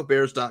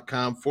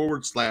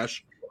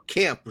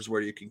chicagobears.com/camp is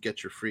where you can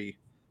get your free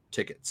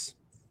tickets.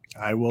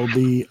 I will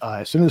be,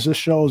 as soon as this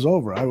show is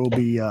over, I will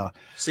be.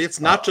 See,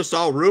 it's not just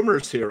all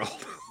rumors here.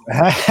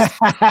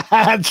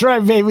 That's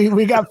right, baby.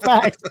 We got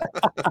facts.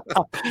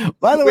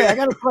 By the way, I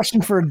got a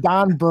question for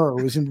Don Burr,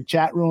 who's in the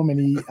chat room,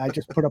 and I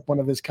just put up one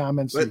of his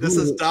comments. But this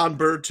is Don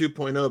Burr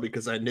 2.0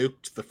 because I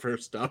nuked the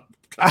first Don.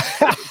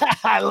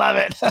 I love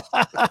it.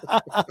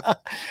 I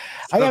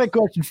got a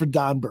question for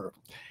Don Burr.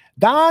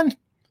 Don,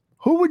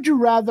 who would you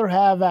rather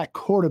have at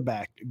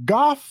quarterback,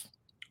 Goff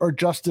or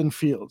Justin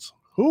Fields?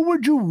 Who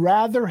would you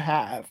rather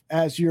have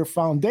as your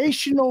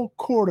foundational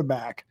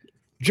quarterback,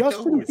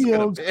 Justin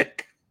Fields?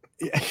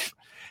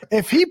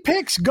 If he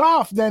picks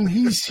Goff, then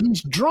he's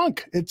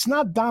drunk. It's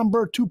not Don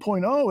Burr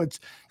 2.0.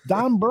 It's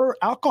Don Burr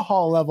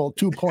alcohol level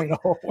 2.0.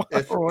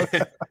 Does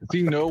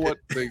he know what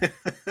the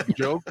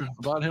joke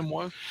about him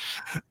was?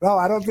 No,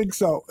 I don't think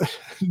so.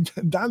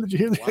 Don, did you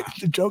hear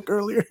the joke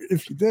earlier?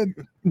 If you did,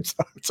 I'm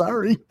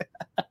sorry.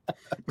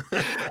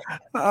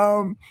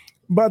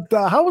 But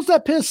how was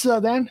that piss,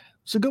 Dan?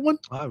 It's a good one.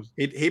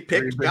 He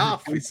picked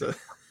Goff.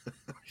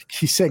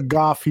 He said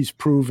Goff. He's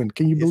proven.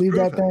 Can you believe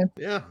that, Dan?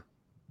 Yeah.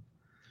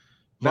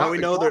 Now we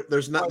know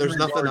there's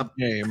nothing up.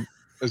 Game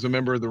as a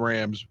member of the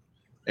Rams,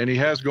 and he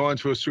has gone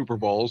to a Super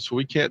Bowl, so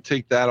we can't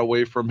take that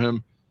away from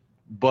him.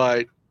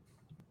 But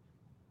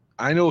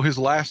I know his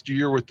last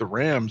year with the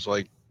Rams,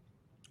 like,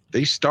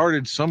 they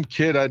started some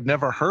kid I'd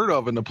never heard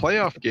of in the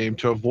playoff game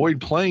to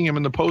avoid playing him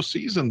in the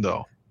postseason,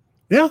 though.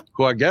 Yeah.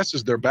 Who I guess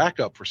is their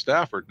backup for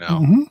Stafford now.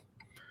 Mm-hmm.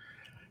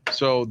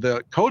 So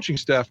the coaching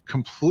staff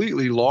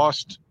completely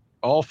lost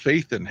all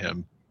faith in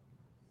him.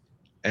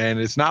 And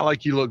it's not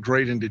like he looked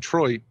great in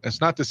Detroit.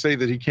 That's not to say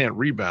that he can't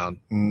rebound,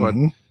 but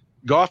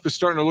Goff is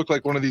starting to look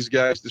like one of these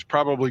guys that's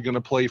probably going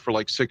to play for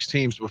like 6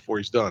 teams before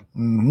he's done.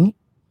 Mm-hmm.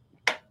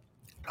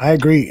 I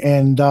agree.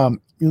 And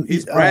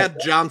he's Brad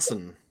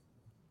Johnson.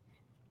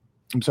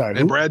 I'm sorry.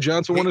 And Brad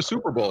Johnson won a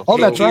Super Bowl. Oh,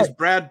 that's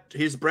right.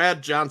 He's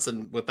Brad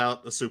Johnson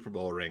without the Super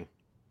Bowl ring.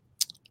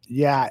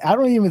 Yeah, I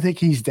don't even think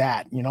he's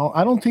that.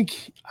 I don't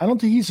think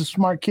he's a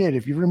smart kid.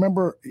 If you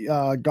remember,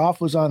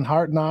 Goff was on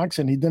Hard Knocks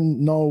and he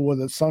didn't know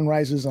whether the sun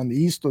rises on the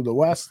east or the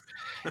west.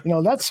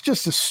 That's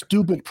just a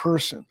stupid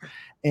person.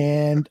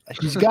 And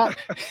he's got,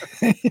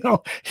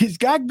 he's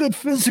got good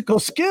physical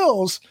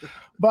skills,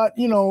 but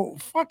he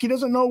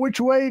doesn't know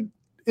which way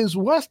is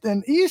west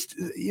and east.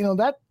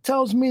 That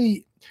tells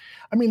me.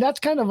 I mean, that's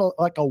kind of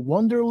like a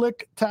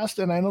Wonderlic test,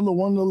 and I know the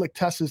Wonderlic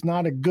test is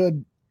not a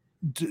good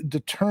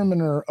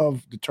determiner.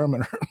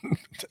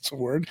 That's a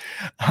word.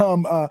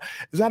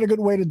 Is not a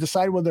good way to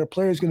decide whether a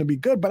player is going to be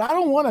good. But I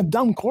don't want a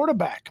dumb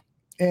quarterback,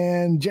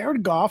 and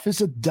Jared Goff is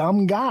a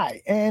dumb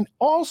guy, and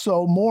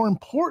also more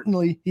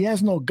importantly, he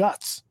has no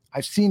guts.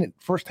 I've seen it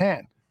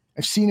firsthand.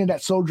 I've seen it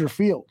at Soldier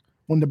Field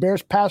when the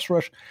Bears pass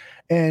rush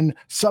and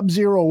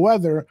sub-zero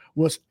weather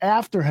was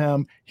after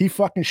him. He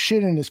fucking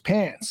shit in his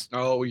pants.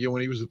 Oh, yeah,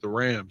 when he was at the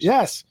Rams.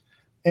 Yes.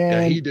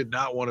 And he did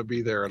not want to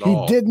be there at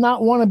all. He did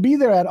not want to be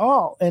there at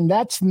all. And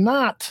that's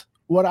not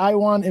what I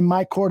want in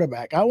my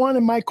quarterback. I want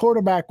in my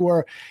quarterback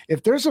where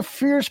if there's a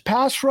fierce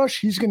pass rush,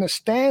 he's going to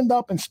stand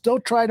up and still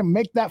try to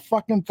make that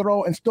fucking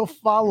throw and still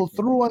follow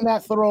through on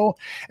that throw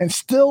and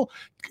still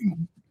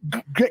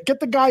get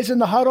the guys in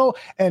the huddle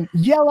and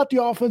yell at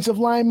the offensive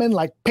lineman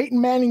like Peyton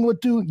Manning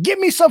would do. Give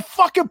me some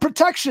fucking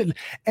protection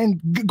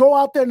and go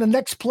out there in the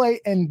next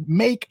play and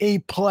make a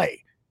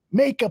play.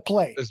 Make a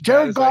play.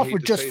 Jared Goff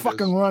would just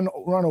fucking run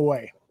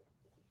away.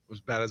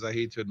 As bad as I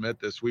hate to admit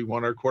this, we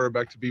want our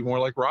quarterback to be more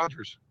like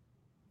Rodgers.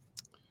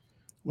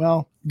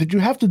 Well, did you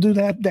have to do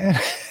that, Dan?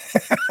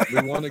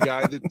 We want a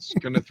guy that's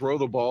going to throw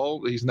the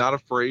ball. He's not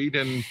afraid,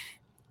 and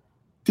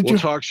we'll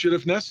talk shit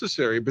if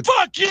necessary. But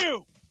fuck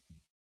you!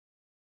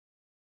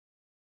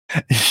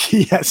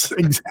 Yes,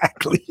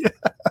 exactly.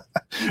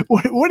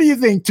 What do you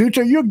think, Tooch?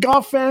 Are you a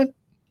Goff fan?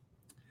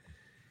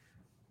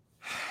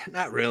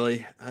 Not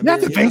really. You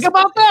have to think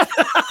about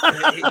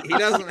that? He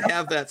doesn't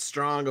have that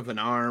strong of an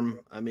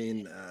arm. I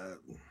mean,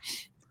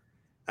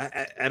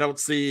 I don't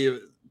see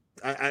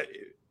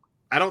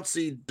I don't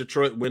see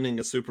Detroit winning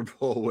a Super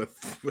Bowl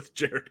with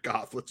Jared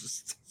Goff. Let's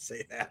just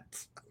say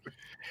that.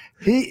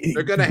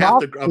 They're going to have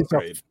to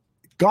upgrade.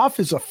 Goff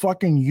is a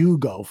fucking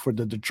Yugo for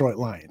the Detroit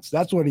Lions.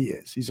 That's what he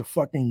is. He's a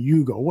fucking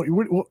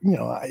Yugo.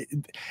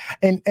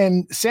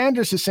 And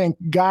Sanders is saying,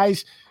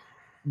 guys,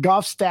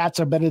 Goff's stats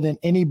are better than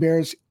any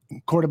Bears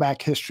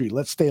quarterback history.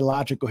 Let's stay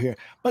logical here.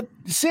 But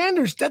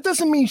Sanders, that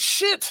doesn't mean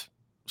shit.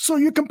 So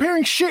you're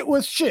comparing shit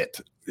with shit.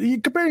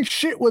 You're comparing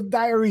shit with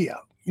diarrhea.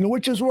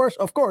 Which is worse?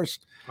 Of course,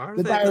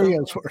 the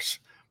diarrhea is worse.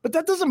 But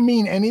that doesn't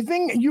mean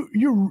anything.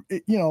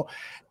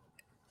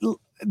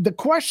 The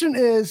question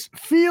is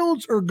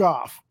Fields or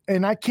Goff.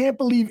 And I can't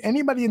believe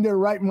anybody in their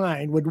right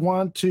mind would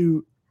want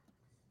to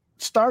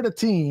start a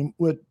team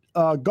with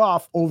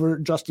Goff over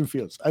Justin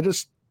Fields.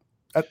 That's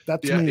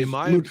in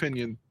my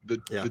opinion,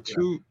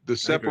 the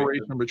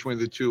separation between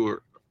the two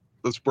are,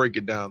 let's break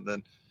it down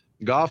then.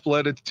 Goff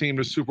led a team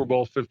to Super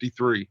Bowl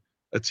 53,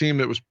 a team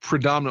that was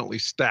predominantly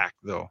stacked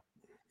though.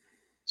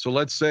 So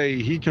let's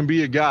say he can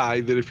be a guy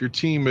that if your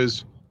team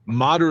is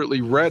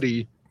moderately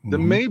ready,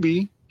 then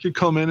maybe could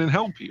come in and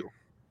help you.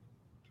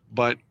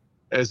 But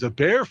as a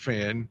Bear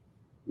fan,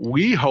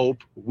 we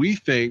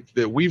think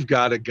that we've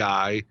got a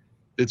guy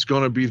that's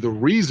going to be the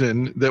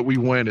reason that we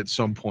win at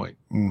some point.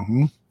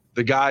 Mm-hmm.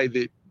 The guy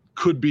that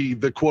could be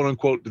the quote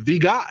unquote, the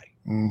guy.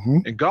 Mm-hmm.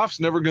 And Goff's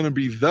never going to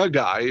be the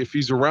guy if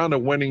he's around a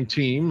winning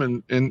team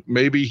and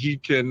maybe he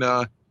can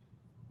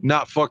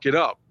not fuck it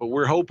up. But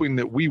we're hoping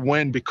that we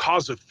win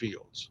because of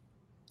Fields.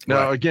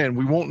 Now, again,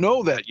 we won't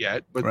know that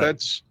yet, but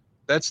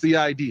that's the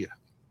idea.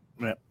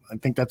 Yeah, I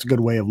think that's a good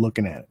way of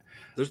looking at it.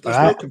 There's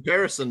no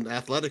comparison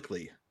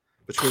athletically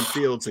between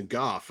Fields and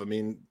Goff. I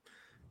mean,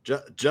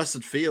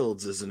 Justin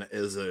Fields is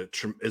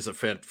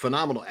a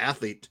phenomenal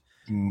athlete.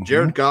 Mm-hmm.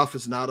 Jared Goff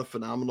is not a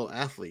phenomenal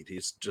athlete.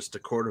 He's just a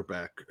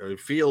quarterback.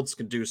 Fields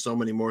can do so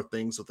many more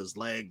things with his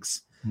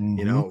legs,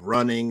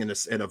 running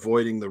and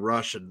avoiding the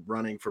rush and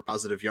running for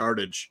positive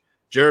yardage.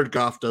 Jared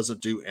Goff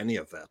doesn't do any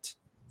of that.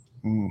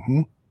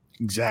 Mm-hmm.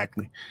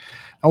 Exactly.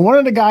 And one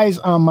of the guys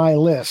on my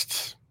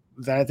list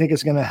that I think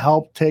is going to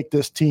help take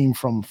this team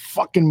from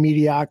fucking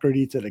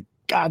mediocrity to the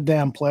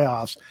goddamn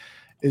playoffs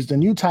is the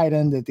new tight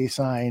end that they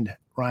signed,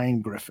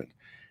 Ryan Griffin.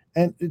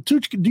 And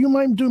Tooch, do you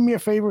mind doing me a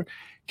favor?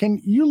 Can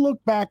you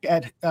look back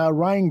at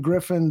Ryan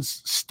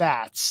Griffin's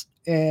stats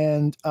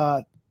and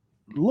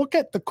look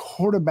at the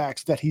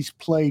quarterbacks that he's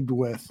played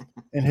with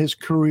in his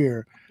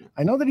career?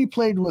 I know that he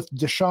played with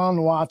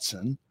Deshaun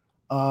Watson.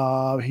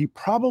 He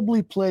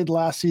probably played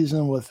last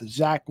season with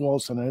Zach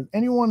Wilson.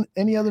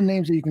 Any other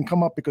names that you can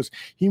come up, because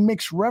he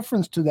makes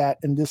reference to that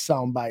in this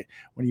soundbite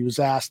when he was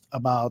asked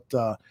about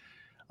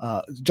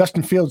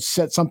Justin Fields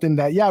said something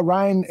that, yeah,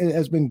 Ryan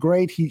has been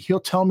great. He'll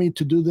tell me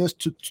to do this,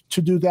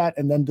 to do that.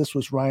 And then this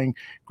was Ryan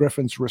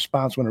Griffin's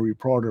response when a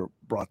reporter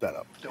brought that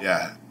up.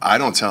 Yeah, I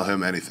don't tell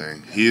him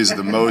anything. He is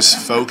the most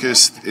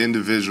focused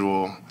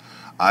individual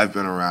I've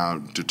been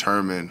around,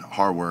 determined,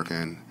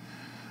 hardworking.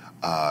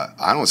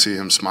 I don't see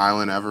him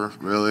smiling ever,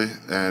 really.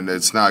 And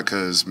it's not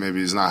because maybe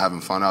he's not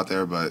having fun out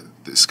there, but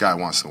this guy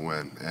wants to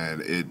win.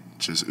 And it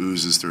just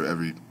oozes through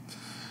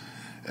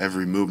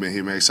every movement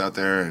he makes out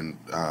there. And,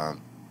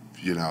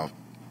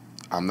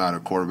 I'm not a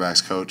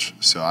quarterback's coach,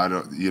 so I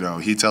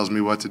don't, he tells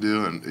me what to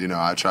do, and,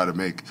 I try to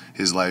make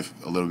his life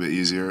a little bit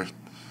easier.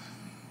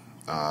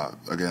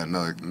 Again,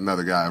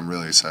 another guy I'm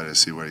really excited to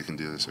see what he can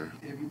do this year.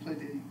 Have you played,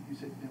 you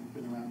said you've never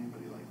been around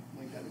anybody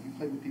like that. Have you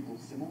played with people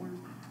similar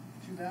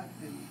to that?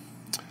 And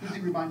who does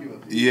he remind you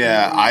of?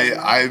 Yeah,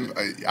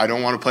 I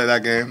don't want to play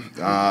that game.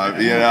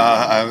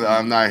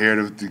 I'm not here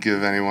to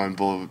give anyone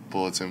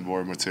bulletin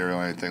board material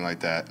or anything like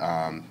that.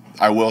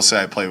 I will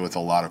say I played with a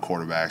lot of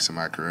quarterbacks in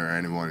my career.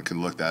 Anyone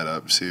can look that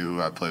up, see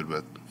who I played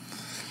with.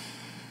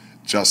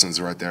 Justin's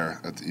right there,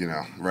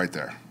 right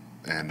there.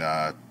 And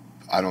I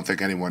don't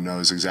think anyone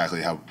knows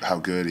exactly how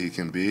good he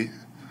can be,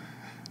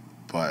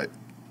 but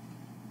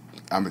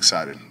I'm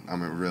excited.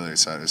 I'm really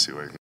excited to see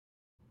what he can.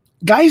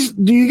 Guys,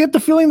 do you get the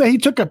feeling that he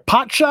took a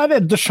pot shot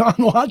at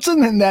Deshaun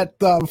Watson and that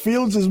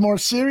Fields is more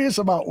serious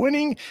about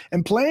winning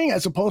and playing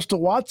as opposed to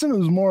Watson,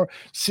 who's more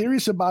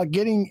serious about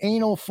getting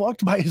anal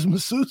fucked by his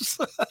masseuse?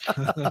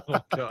 Oh,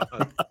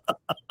 God.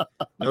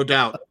 No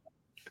doubt.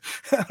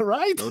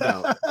 Right? No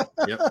doubt.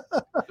 Yep.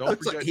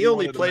 Don't forget he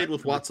only played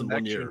with Watson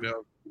 1 year.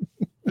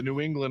 The New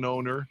England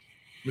owner,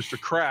 Mr.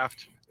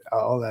 Kraft.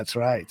 Oh, that's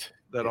right.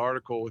 That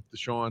article with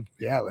Deshaun.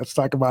 Yeah, let's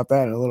talk about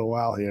that in a little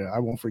while here. I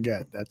won't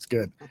forget. That's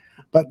good.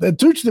 But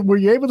Tooch, were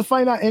you able to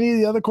find out any of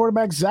the other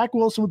quarterbacks? Zach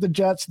Wilson with the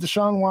Jets,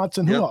 Deshaun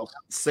Watson, who else?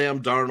 Sam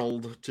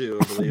Darnold, too,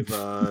 I believe.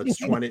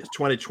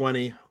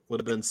 2020 would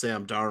have been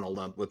Sam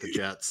Darnold with the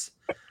Jets.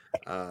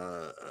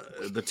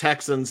 The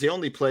Texans, he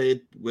only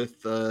played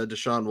with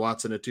Deshaun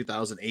Watson in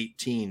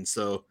 2018.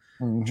 So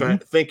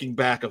thinking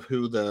back of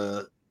who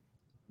the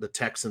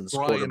Texans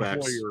Brian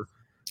quarterbacks Hoyer.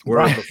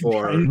 were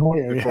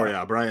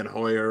before. Brian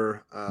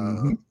Hoyer.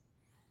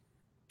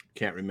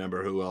 Can't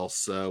remember who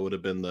else would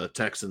have been the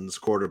Texans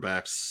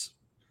quarterbacks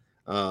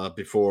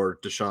before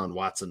Deshaun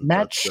Watson.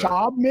 Matt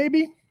Schaub,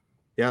 maybe?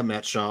 Yeah,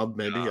 Matt Schaub,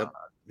 maybe.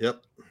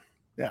 Yep.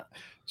 Yeah.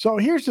 So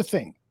here's the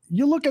thing.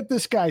 You look at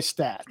this guy's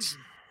stats.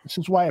 This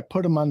is why I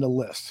put him on the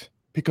list.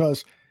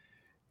 Because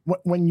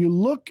when you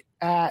look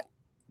at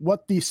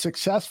what these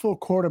successful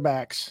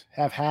quarterbacks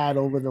have had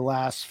over the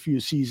last few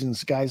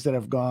seasons, guys that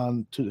have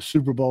gone to the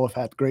Super Bowl have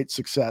had great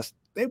success.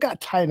 They've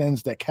got tight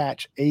ends that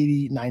catch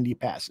 80, 90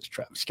 passes,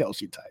 Travis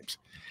Kelce types.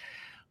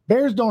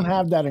 Bears don't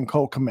have that in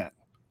Cole Kmet.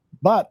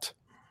 But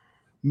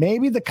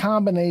maybe the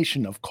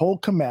combination of Cole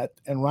Kmet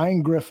and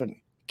Ryan Griffin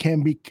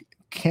can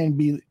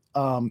be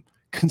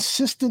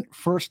consistent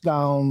first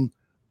down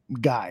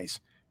guys.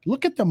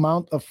 Look at the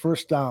amount of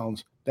first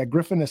downs that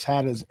Griffin has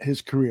had in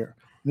his career.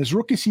 In his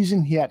rookie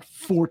season, he had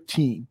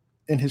 14.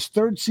 In his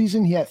third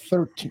season, he had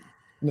 13.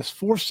 In his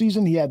fourth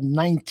season, he had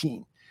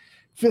 19.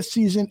 Fifth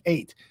season,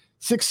 8.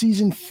 Sixth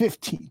season,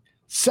 15.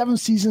 Seventh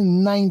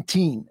season,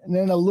 19. And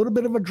then a little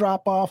bit of a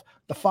drop-off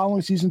the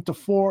following season to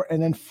 4,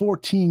 and then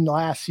 14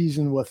 last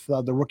season with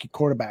the rookie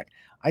quarterback.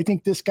 I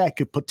think this guy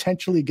could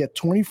potentially get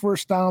 20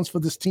 first downs for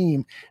this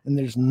team, and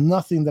there's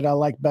nothing that I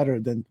like better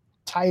than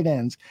tight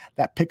ends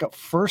that pick up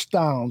first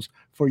downs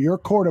for your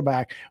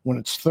quarterback when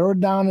it's 3rd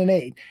down and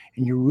 8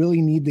 and you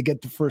really need to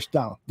get the first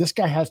down. This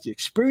guy has the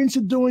experience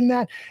of doing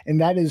that, and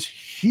that is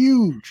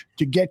huge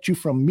to get you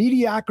from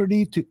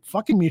mediocrity to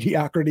fucking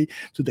mediocrity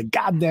to the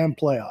goddamn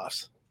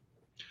playoffs.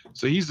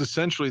 So he's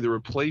essentially the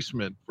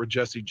replacement for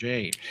Jesse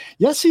James.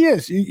 Yes, he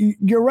is.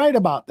 You're right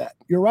about that.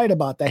 You're right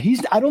about that.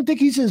 I don't think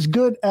he's as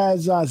good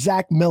as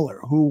Zach Miller,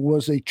 who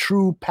was a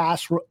true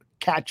pass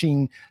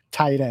catching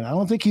tight end. I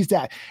don't think he's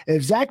that.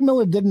 If Zach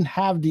Miller didn't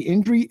have the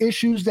injury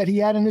issues that he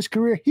had in his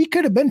career, he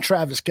could have been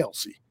Travis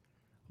Kelce.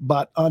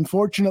 But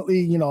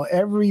unfortunately,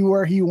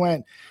 everywhere he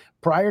went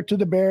prior to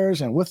the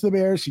Bears and with the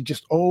Bears, he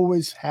just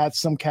always had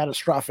some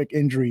catastrophic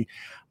injury.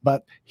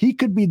 But he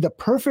could be the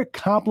perfect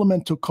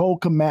complement to Cole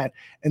Kmet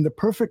and the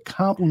perfect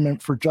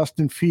complement for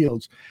Justin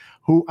Fields,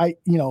 who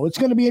it's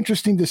going to be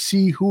interesting to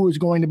see who is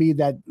going to be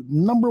that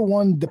number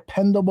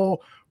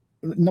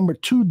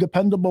 2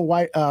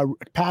 dependable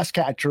pass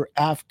catcher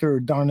after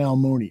Darnell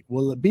Mooney.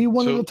 Will it be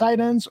one of the tight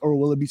ends or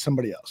will it be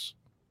somebody else?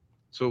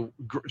 So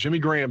Jimmy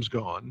Graham's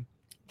gone.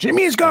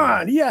 Jimmy is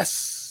gone.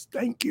 Yes.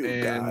 Thank you,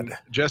 And God.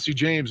 Jesse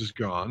James is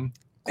gone.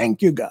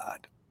 Thank you,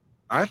 God.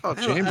 I thought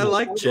James. I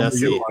like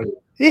Jesse.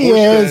 He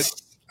is.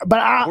 But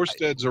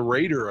Horsted's a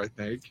Raider, I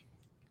think.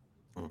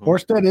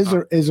 Horsted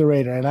is a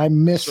Raider, and I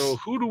miss. So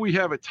who do we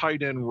have at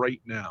tight end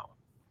right now?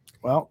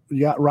 Well, you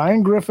got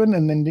Ryan Griffin,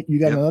 and then you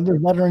got another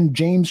veteran,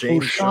 James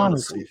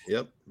O'Shaughnessy.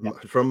 Shaughnessy.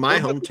 Yep. From my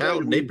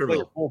hometown,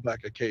 Naperville.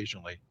 Fullback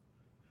occasionally.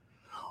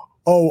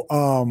 Oh,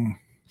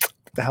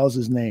 what the hell's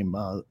his name?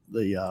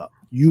 The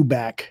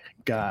UBack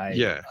guy.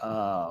 Yeah.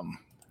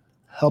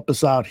 Help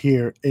us out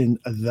here in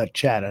the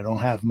chat.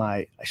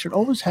 I should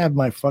always have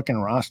my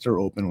fucking roster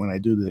open when I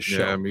do this show.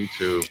 Yeah, me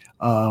too.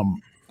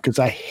 Because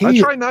I hate. I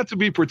try not to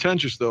be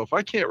pretentious though. If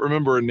I can't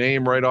remember a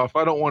name right off,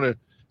 I don't want to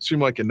seem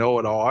like a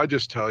know-it-all. I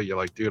just tell you,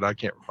 like, dude, I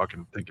can't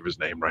fucking think of his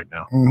name right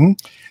now.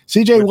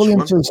 CJ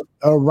Williams says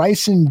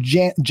Rice and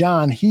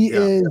John. He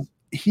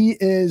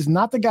is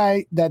not the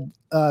guy that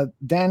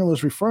Dan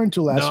was referring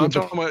to last year. I'm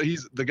talking about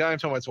he's the guy I'm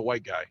talking about. It's a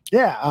white guy.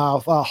 Yeah,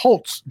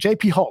 Holtz,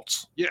 JP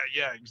Holtz. Yeah,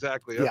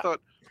 exactly. Yeah. I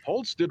thought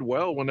Holtz did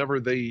well whenever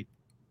they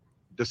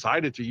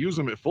decided to use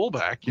him at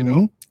fullback. You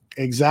know,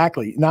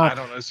 exactly. Now I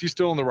don't know. Is he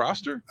still on the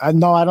roster?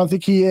 No, I don't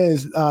think he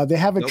is. They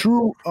have a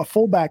true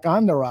fullback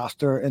on the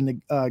roster, and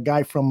the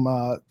guy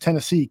from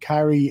Tennessee,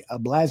 Kyrie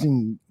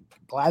Blasingame.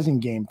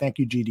 Thank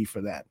you, GD,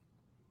 for that,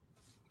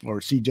 or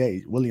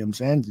CJ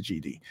Williams and the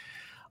GD.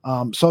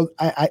 So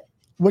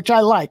which I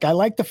like. I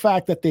like the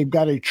fact that they've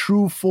got a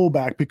true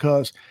fullback,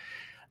 because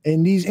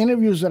in these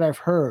interviews that I've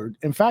heard,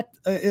 in fact,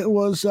 it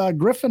was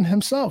Griffin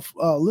himself.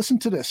 Listen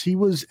to this. He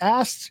was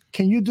asked,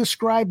 "Can you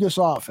describe this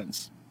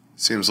offense?"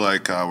 Seems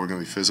like we're going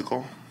to be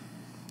physical.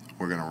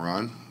 We're going to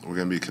run. We're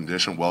going to be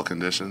conditioned, well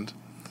conditioned,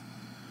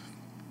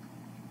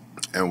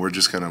 and we're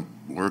going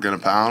to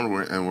pound,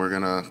 and we're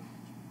going to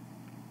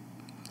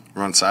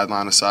run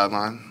sideline to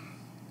sideline,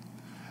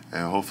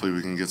 and hopefully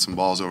we can get some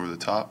balls over the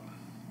top.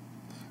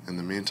 In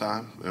the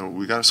meantime,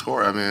 we got to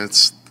score. I mean,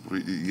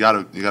 you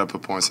got to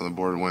put points on the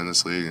board to win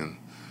this league, and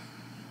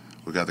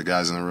we got the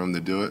guys in the room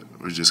to do it.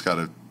 We just got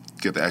to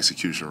get the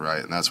execution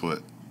right, and that's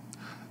what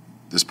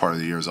this part of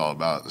the year is all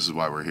about. This is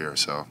why we're here.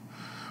 So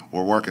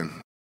we're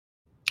working.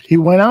 He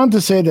went on to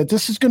say that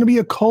this is going to be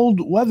a cold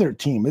weather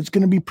team. It's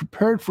going to be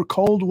prepared for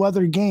cold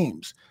weather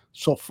games.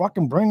 So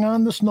fucking bring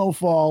on the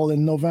snowfall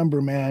in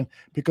November, man,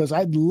 because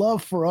I'd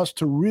love for us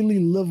to really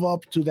live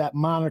up to that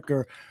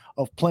moniker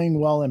of playing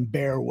well in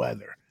bear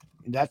weather.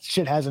 That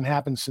shit hasn't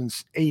happened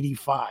since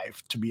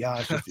 85, to be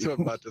honest with That's you. what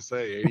I'm about to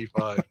say,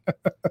 85.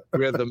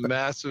 We had the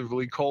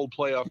massively cold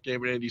playoff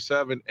game in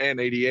 87 and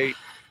 88,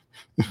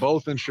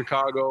 both in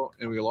Chicago,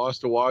 and we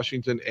lost to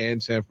Washington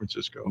and San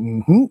Francisco.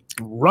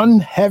 Run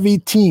heavy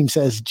team,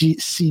 says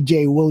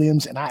CJ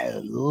Williams, and I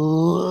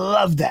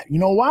love that. You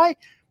know why?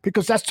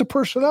 Because that's the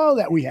personnel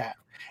that we have.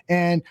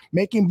 And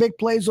making big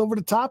plays over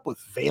the top with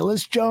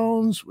Velus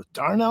Jones, with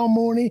Darnell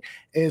Mooney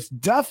is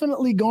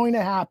definitely going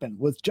to happen.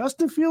 With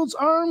Justin Fields'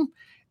 arm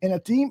and a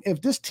team,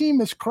 if this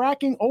team is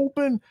cracking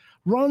open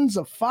runs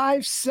of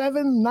 5,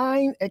 7,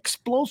 9,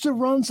 explosive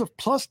runs of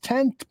plus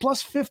 10,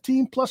 plus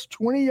 15, plus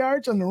 20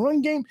 yards on the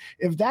run game,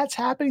 if that's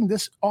happening,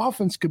 this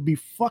offense could be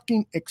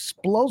fucking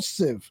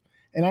explosive.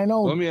 And I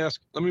know. Let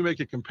me make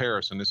a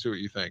comparison to see what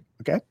you think.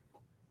 Okay.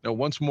 Now,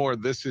 once more,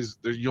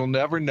 you'll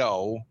never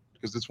know,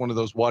 because it's one of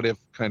those what if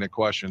kind of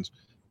questions.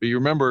 But you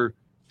remember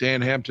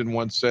Dan Hampton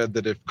once said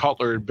that if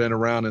Cutler had been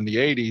around in the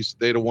 80s,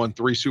 they'd have won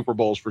 3 Super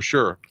Bowls for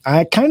sure.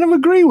 I kind of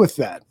agree with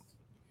that.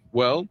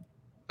 Well,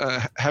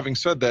 having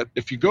said that,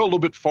 if you go a little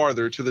bit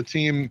farther to the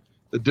team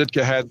that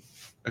Ditka had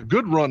a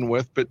good run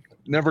with, but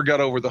never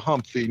got over the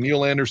hump, the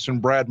Neil Anderson,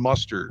 Brad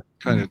Muster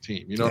kind of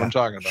team. You know what I'm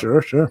talking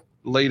about? Sure.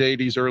 Late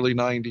 80s, early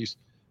 90s.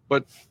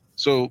 But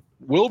so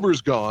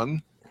Wilbur's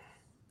gone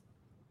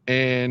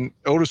and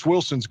Otis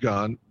Wilson's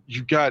gone.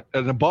 You've got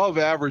an above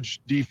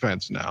average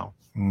defense now.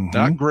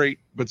 Not great,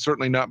 but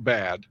certainly not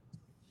bad.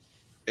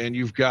 And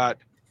you've got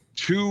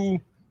 2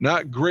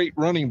 not great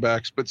running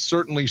backs, but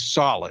certainly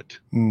solid.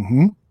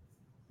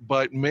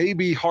 But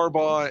maybe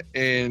Harbaugh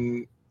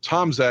and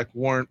Tomczak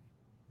weren't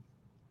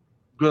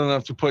good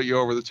enough to put you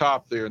over the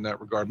top there in that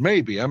regard.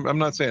 Maybe. I'm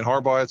not saying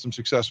Harbaugh had some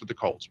success with the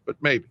Colts, but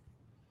maybe.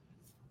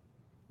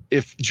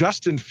 If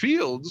Justin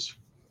Fields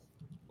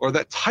or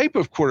that type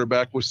of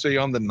quarterback was, say,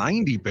 on the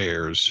 90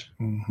 Bears,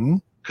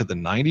 could the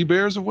 90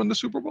 Bears have won the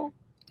Super Bowl?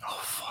 Oh,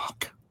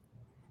 fuck.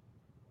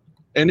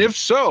 And if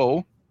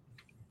so,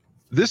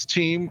 this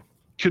team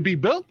could be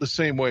built the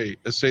same way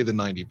as, say, the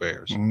 90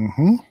 Bears.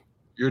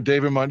 Your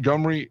David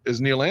Montgomery is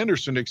Neil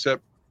Anderson,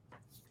 except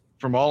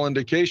from all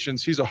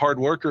indications, he's a hard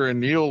worker, and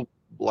Neil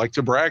liked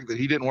to brag that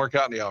he didn't work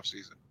out in the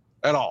offseason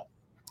at all.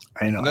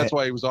 I know. And that's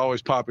why he was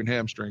always popping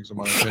hamstrings, in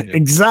my opinion.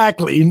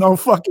 Exactly. No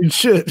fucking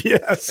shit.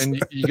 Yes.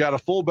 And you got a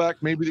fullback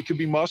maybe that could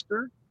be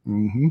Muster,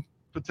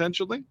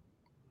 potentially.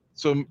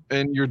 So,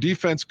 and your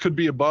defense could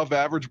be above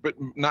average, but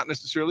not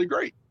necessarily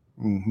great.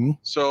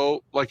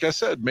 So, like I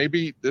said,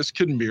 maybe this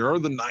could mirror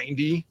the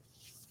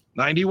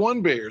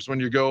 91 Bears when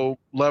you go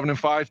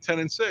 11-5,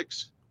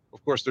 10-6.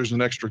 Of course, there's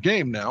an extra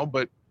game now,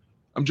 but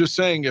I'm just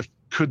saying if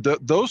could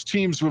those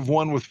teams have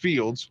won with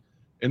Fields?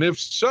 And if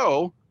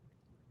so,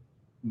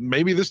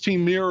 maybe this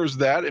team mirrors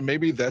that, and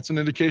maybe that's an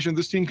indication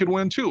this team could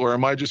win too. Or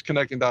am I just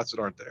connecting dots that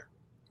aren't there?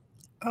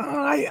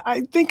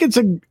 I think it's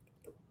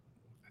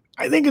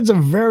a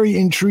very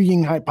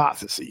intriguing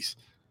hypothesis.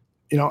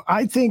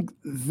 I think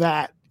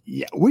that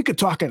we could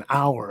talk an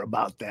hour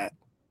about that.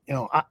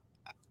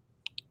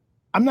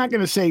 I'm not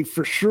going to say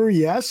for sure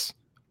yes,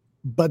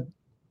 but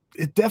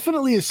it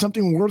definitely is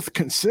something worth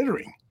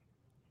considering.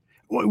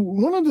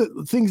 One of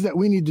the things that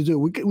we need to do,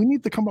 we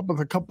need to come up with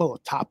a couple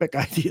of topic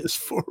ideas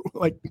for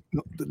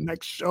the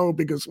next show,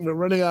 because we're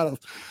running out of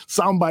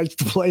sound bites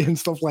to play and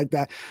stuff like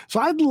that.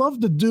 So I'd love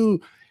to do,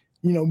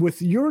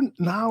 with your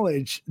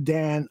knowledge,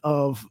 Dan,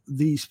 of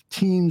these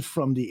teams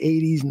from the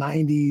 80s,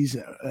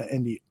 90s,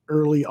 and the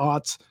early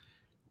aughts,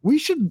 we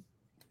should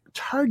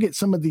target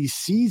some of these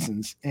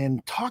seasons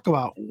and talk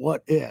about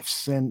what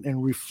ifs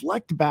and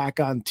reflect back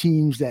on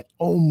teams that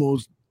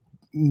almost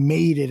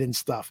made it and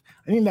stuff.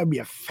 I think that'd be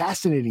a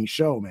fascinating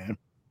show, man.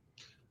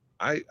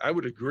 I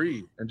would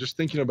agree. And just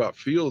thinking about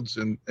Fields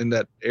in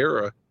that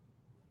era,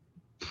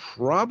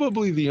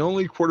 probably the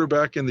only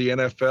quarterback in the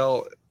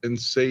NFL in,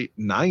 say,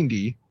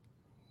 90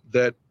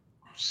 that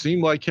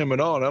seemed like him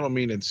at all. And I don't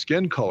mean in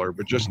skin color,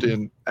 but just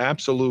in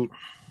absolute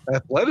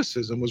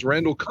athleticism, was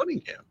Randall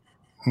Cunningham.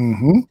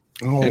 Mm-hmm.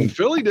 Oh. And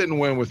Philly didn't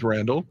win with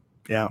Randall.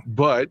 Yeah.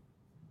 But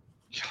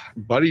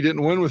Buddy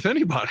didn't win with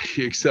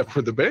anybody except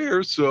for the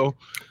Bears. So,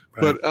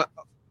 right. But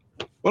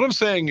what I'm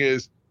saying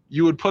is,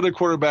 you would put a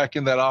quarterback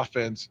in that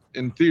offense,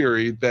 in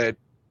theory, that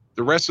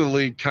the rest of the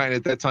league kind of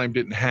at that time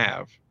didn't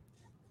have.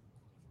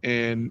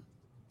 And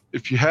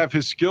if you have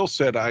his skill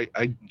set, I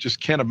just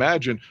can't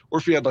imagine. Or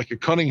if you had like a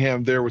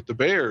Cunningham there with the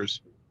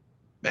Bears,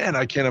 man,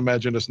 I can't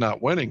imagine us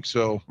not winning.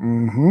 So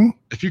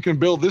if you can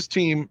build this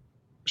team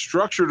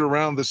structured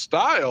around the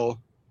style,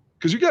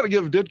 because you got to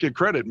give Ditka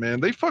credit, man.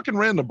 They fucking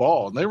ran the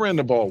ball, and they ran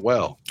the ball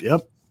well.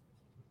 Yep.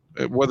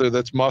 Whether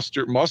that's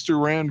Mustard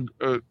ran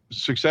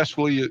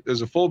successfully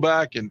as a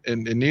fullback, and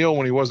Neal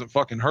when he wasn't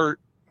fucking hurt.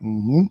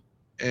 Mm-hmm.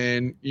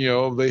 And,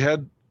 they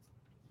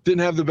didn't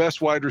have the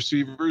best wide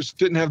receivers,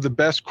 didn't have the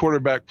best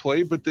quarterback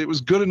play, but it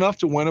was good enough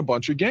to win a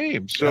bunch of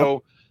games.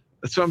 So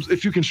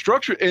if you can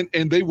structure,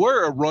 and they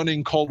were a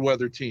running cold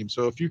weather team.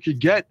 So if you could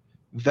get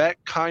that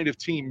kind of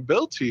team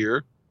built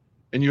here,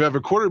 and you have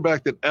a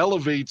quarterback that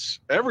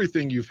elevates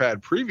everything you've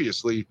had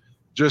previously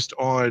just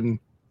on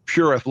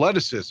pure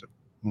athleticism,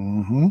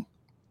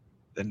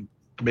 then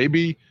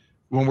maybe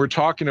when we're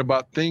talking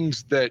about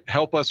things that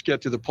help us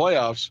get to the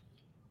playoffs,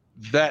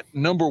 that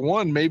number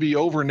one, maybe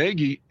over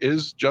Nagy,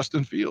 is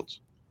Justin Fields.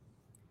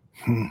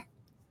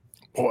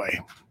 Boy,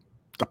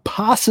 the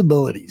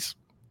possibilities.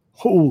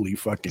 Holy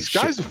fucking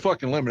shit. Sky's the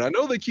fucking limit. I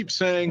know they keep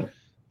saying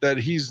that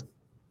he's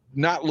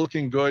not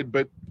looking good,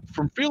 but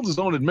from Fields'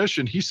 own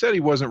admission, he said he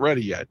wasn't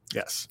ready yet.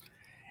 Yes.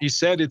 He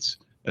said it's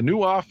a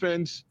new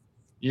offense.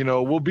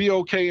 We'll be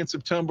okay in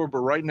September, but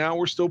right now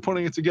we're still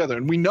putting it together.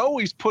 And we know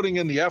he's putting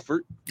in the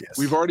effort. Yes.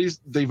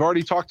 They've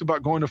already talked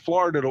about going to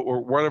Florida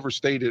or whatever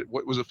state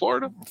what was it,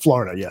 Florida?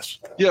 Florida, yes.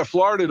 Yeah,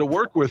 Florida, to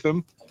work with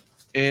him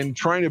and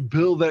trying to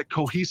build that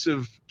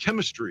cohesive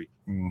chemistry.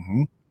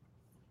 Mm-hmm.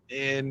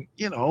 And,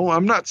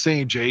 I'm not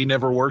saying Jay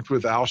never worked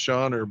with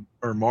Alshon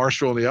or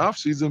Marshall in the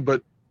offseason,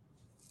 but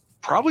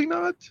probably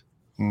not.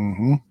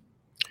 Mm-hmm.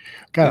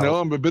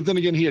 But then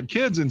again, he had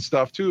kids and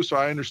stuff too, so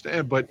I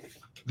understand. But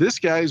this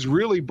guy's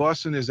really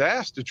busting his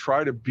ass to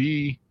try to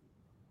be,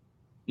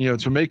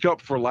 to make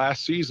up for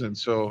last season.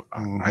 So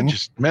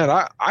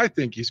I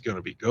think he's going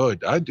to be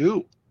good. I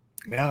do.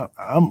 Yeah,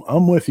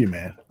 I'm with you,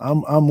 man.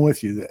 I'm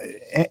with you.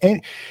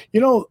 And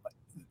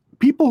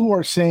people who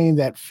are saying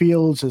that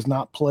Fields has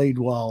not played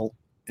well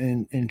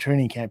in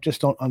training camp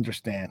just don't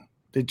understand.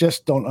 They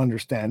just don't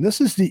understand. This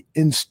is the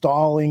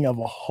installing of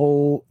a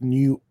whole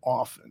new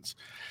offense.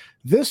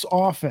 This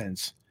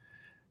offense,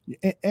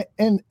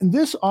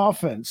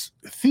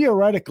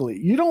 theoretically,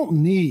 you don't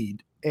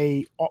need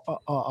a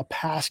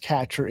pass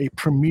catcher, a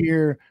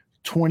premier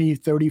 20,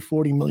 30,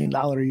 $40 million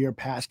a year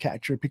pass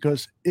catcher,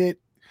 because it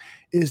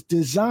is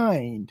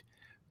designed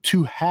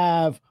to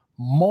have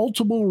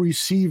multiple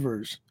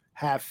receivers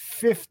have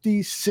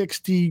 50,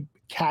 60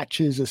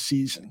 catches a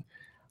season.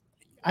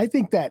 I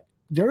think that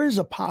there is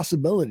a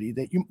possibility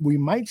that we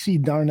might see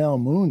Darnell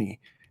Mooney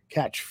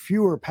catch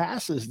fewer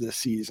passes this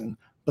season,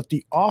 but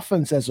the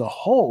offense as a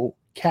whole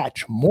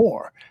catch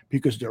more,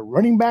 because their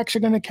running backs are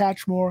going to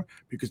catch more,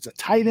 because the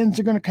tight ends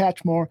are going to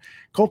catch more.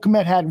 Cole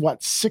Kmet had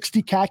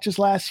 60 catches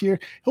last year.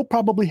 He'll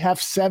probably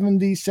have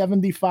 70,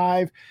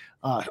 75.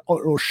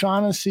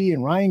 O'Shaughnessy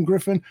and Ryan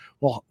Griffin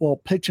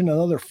will pitch in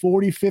another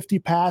 40, 50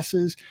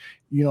 passes.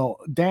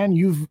 Dan,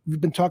 you've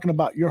been talking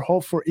about your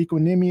hope for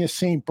Equanimeous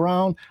St.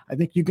 Brown. I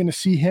think you're going to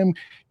see him,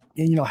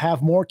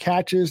 have more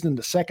catches than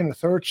the second or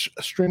third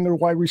stringer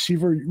wide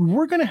receiver.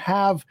 We're going to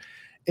have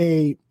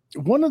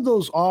one of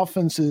those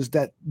offenses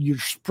that you're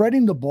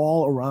spreading the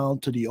ball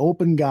around to the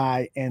open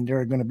guy, and there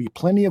are going to be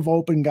plenty of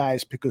open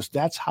guys, because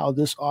that's how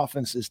this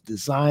offense is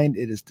designed.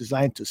 It is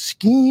designed to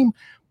scheme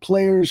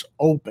players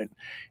open.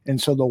 And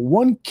so the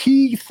one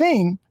key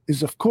thing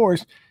is, of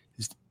course,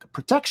 is the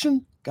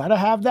protection. Got to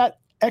have that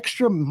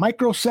extra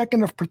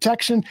microsecond of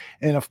protection.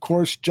 And, of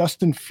course,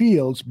 Justin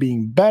Fields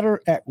being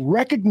better at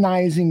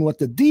recognizing what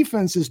the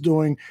defense is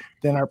doing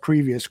than our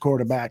previous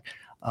quarterback,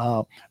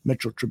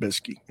 Mitchell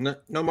Trubisky.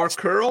 No more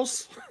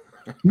curls?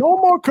 No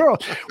more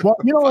curls. Well,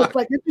 it's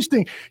like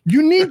interesting.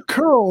 You need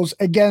curls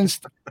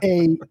against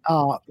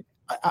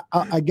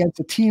against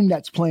a team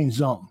that's playing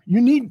zone. You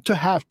need to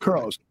have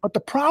curls. But the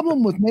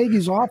problem with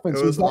Nagy's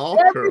offense was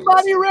that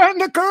everybody ran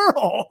the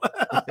curl.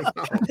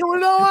 There were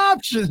no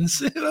options.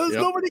 There was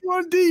nobody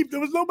going deep.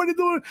 There was nobody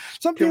doing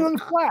something on the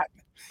flat.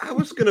 I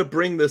was going to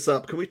bring this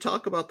up. Can we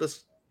talk about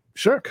this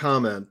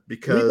comment?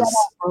 Because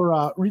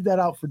read that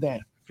out for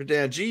Dan. For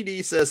Dan,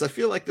 GD says, I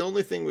feel like the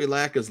only thing we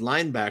lack is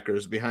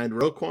linebackers behind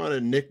Roquan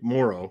and Nick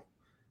Morrow,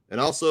 and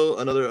also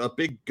a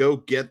big go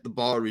get the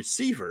ball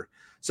receiver.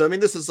 So, I mean,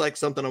 this is like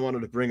something I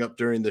wanted to bring up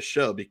during the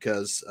show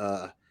because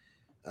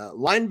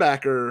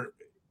linebacker,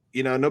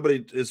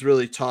 nobody is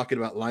really talking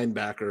about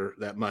linebacker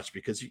that much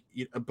because,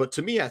 but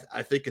to me,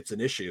 I think it's an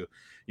issue.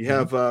 You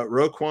have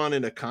Roquan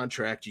in a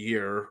contract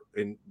year,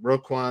 and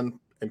Roquan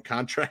and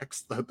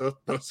contracts,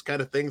 those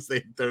kind of things,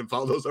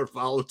 those are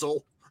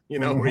volatile.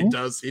 Where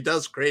he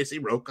does crazy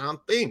Roquan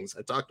things.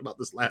 I talked about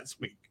this last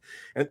week.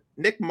 And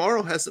Nick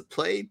Morrow hasn't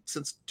played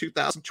since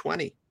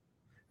 2020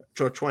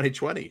 or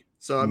 2020.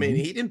 So, I mean,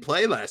 he didn't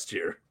play last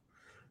year.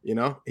 He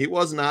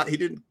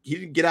didn't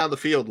get out of the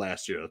field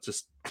last year.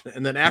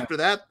 And then after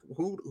that,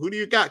 who do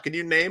you got? Can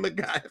you name a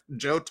guy?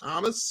 Joe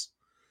Thomas?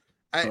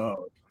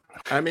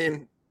 I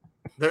mean,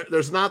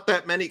 there's not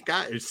that many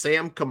guys.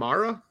 Sam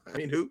Kamara? I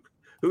mean,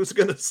 who's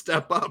going to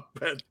step up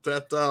at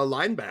that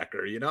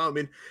linebacker? I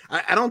mean,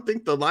 I don't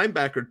think the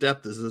linebacker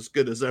depth is as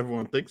good as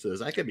everyone thinks it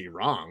is. I could be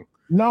wrong.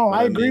 No,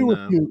 I agree with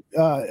you,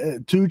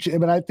 Tooch,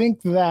 but I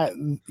think that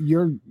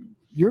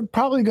you're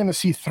probably going to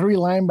see 3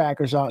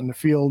 linebackers out in the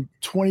field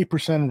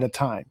 20% of the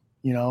time,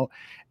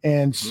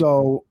 and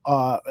so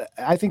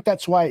I think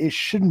that's why it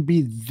shouldn't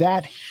be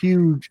that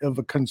huge of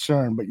a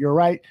concern. But you're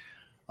right,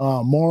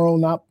 Morrow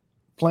not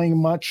playing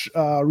much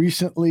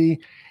recently,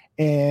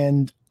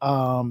 and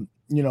I'm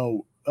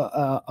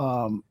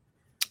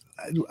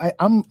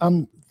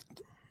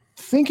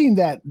thinking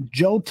that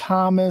Joe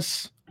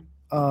Thomas,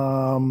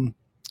 the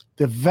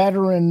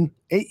veteran,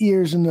 8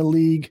 years in the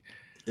league,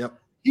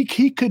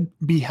 he could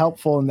be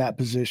helpful in that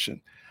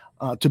position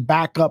to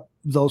back up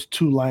those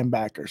 2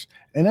 linebackers.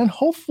 And then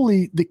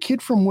hopefully the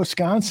kid from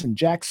Wisconsin,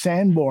 Jack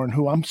Sanborn,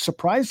 who I'm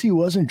surprised he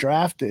wasn't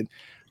drafted.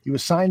 He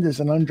was signed as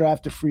an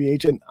undrafted free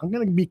agent. I'm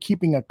going to be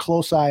keeping a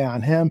close eye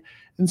on him.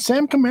 And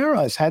Sam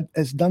Kamara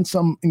has done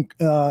some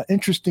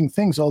interesting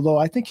things, although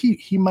I think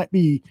he might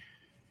be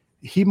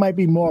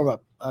more of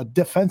a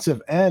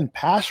defensive end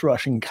pass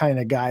rushing kind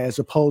of guy as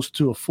opposed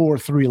to a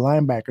 4-3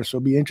 linebacker. So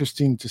it'll be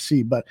interesting to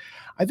see. But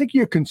I think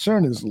your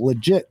concern is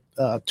legit,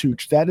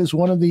 Tooch. That is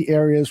one of the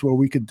areas where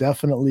we could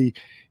definitely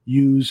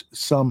use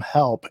some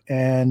help.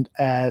 And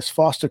as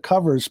Foster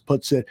Covers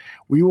puts it,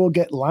 we will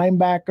get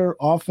linebacker,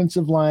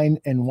 offensive line,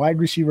 and wide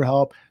receiver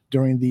help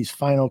during these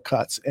final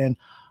cuts. And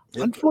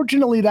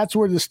unfortunately, that's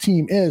where this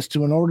team is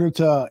in order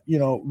to,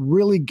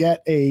 really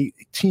get a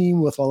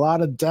team with a lot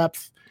of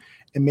depth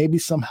and maybe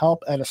some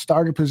help at a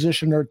starter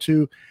position or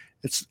two.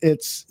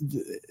 It's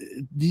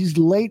these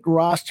late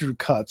roster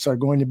cuts are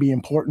going to be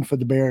important for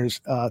the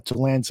Bears to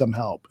land some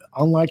help.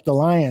 Unlike the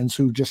Lions,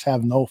 who just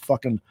have no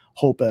fucking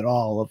hope at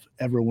all of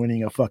ever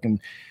winning a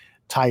fucking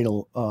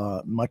title,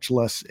 much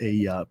less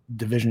a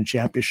division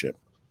championship.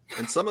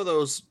 And some of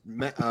those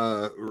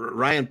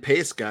Ryan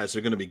Pace guys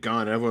are going to be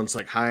gone. Everyone's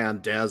like high on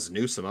Daz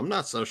Newsome. I'm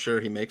not so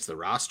sure he makes the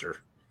roster.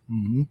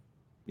 Mm-hmm.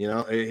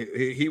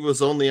 He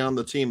was only on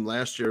the team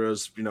last year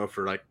as,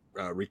 for like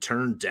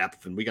return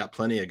depth. And we got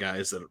plenty of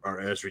guys that are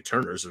as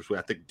returners.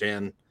 I think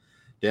Dan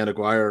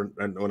Aguirre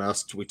and when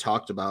else we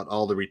talked about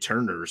all the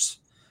returners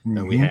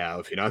that we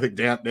have. I think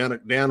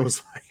Dan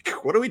was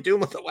like, what are we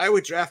doing with it? Why are we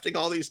drafting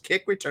all these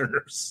kick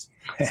returners?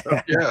 So,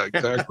 yeah,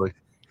 exactly.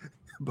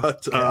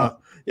 But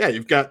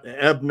you've got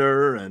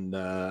Ebner and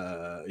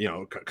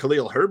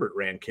Khalil Herbert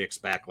ran kicks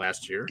back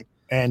last year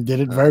and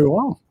did it very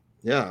well.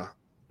 Yeah.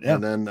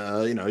 And then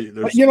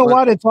but you know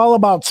what? It's all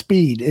about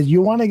speed.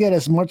 You want to get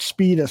as much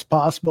speed as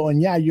possible,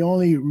 and you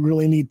only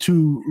really need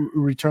 2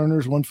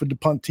 returners, one for the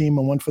punt team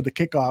and one for the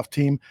kickoff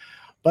team.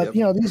 But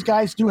these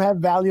guys do have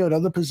value at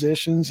other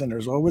positions, and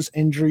there's always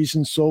injuries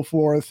and so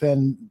forth.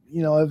 And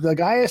if the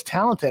guy is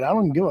talented, I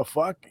don't give a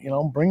fuck.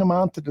 Bring him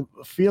out to the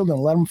field and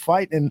let him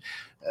fight. And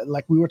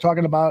like we were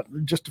talking about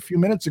just a few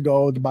minutes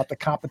ago about the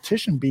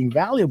competition being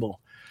valuable.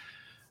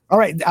 All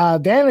right,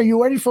 Dan, are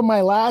you ready for my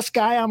last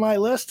guy on my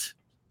list?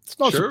 It's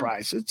no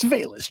surprise. It's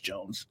Velus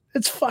Jones.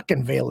 It's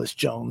fucking Velus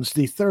Jones,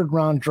 the 3rd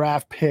round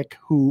draft pick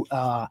who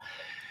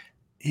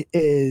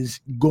is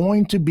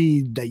going to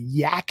be the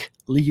yak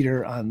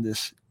leader on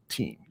this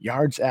team,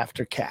 yards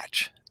after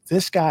catch.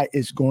 This guy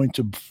is going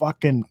to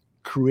fucking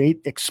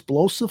create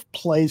explosive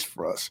plays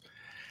for us.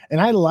 And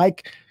I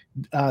like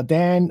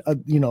Dan,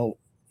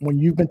 when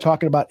you've been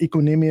talking about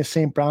Equanimeous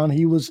St. Brown,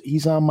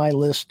 he's on my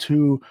list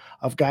too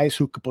of guys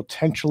who could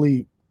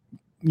potentially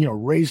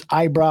raise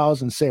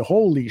eyebrows and say,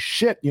 holy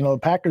shit, the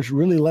Packers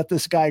really let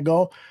this guy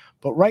go.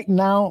 But right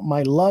now,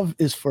 my love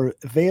is for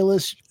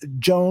Velus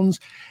Jones.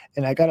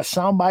 And I got a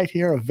soundbite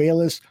here of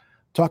Velus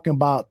talking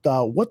about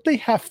what they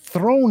have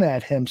thrown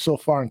at him so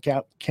far in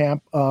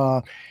camp.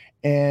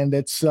 And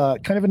it's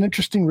kind of an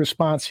interesting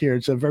response here.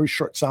 It's a very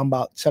short sound,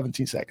 about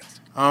 17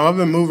 seconds. I've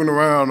been moving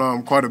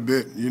around quite a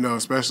bit,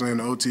 especially in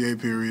the OTA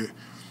period.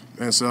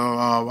 And so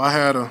I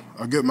had a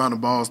good amount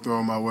of balls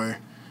thrown my way.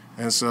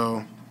 And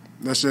so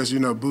that's just,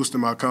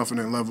 boosting my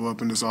confidence level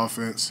up in this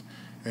offense.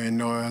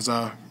 And, as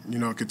I,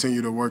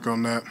 continue to work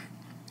on that.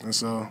 And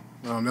so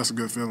that's a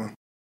good feeling.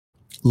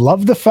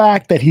 Love the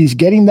fact that he's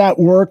getting that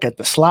work at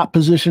the slot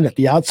position, at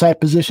the outside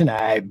position.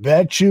 I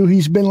bet you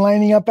he's been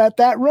lining up at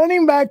that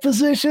running back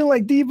position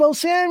like Deebo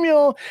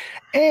Samuel.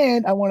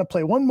 And I want to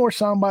play one more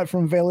soundbite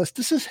from Velus.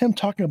 This is him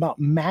talking about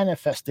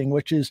manifesting,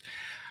 which is,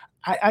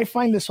 I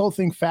find this whole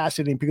thing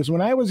fascinating because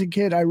when I was a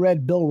kid, I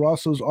read Bill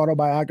Russell's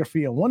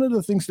autobiography. And one of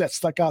the things that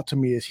stuck out to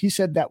me is he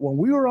said that when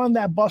we were on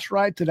that bus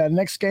ride to that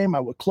next game, I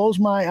would close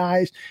my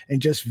eyes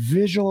and just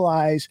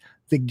visualize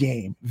the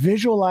game,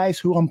 visualize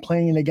who I'm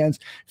playing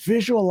against,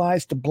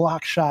 visualize the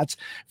block shots,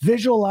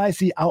 visualize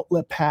the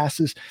outlet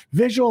passes,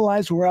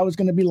 visualize where I was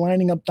going to be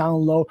lining up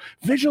down low,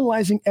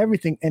 visualizing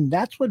everything. And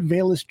that's what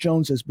Velus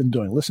Jones has been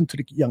doing. Listen to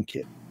the young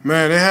kid.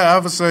 Man, I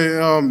would say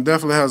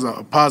definitely has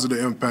a positive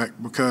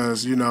impact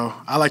because,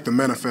 I like to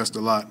manifest a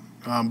lot.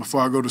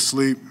 Before I go to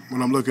sleep,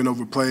 when I'm looking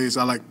over plays,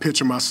 I like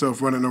picture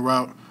myself running a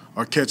route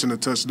or catching a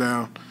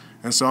touchdown.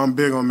 And so I'm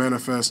big on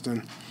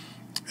manifesting.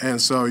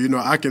 And so,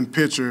 I can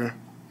picture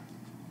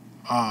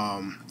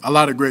a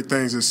lot of great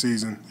things this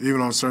season,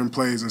 even on certain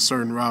plays and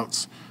certain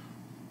routes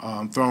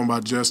thrown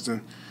by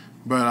Justin.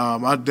 But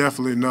I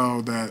definitely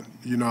know that,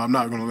 I'm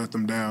not going to let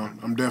them down.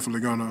 I'm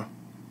definitely going to,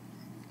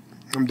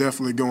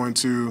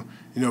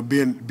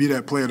 be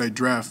that player they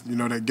draft,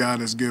 that guy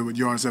that's good with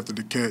yards after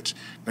the catch,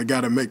 that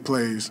guy that make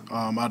plays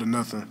out of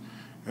nothing.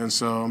 And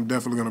so I'm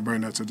definitely going to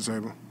bring that to the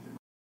table.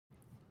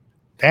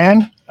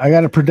 Dan, I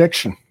got a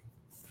prediction.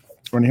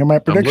 Want to hear my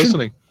prediction? I'm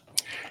listening.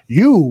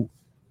 You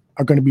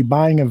are going to be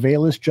buying a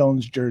Velus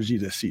Jones jersey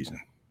this season.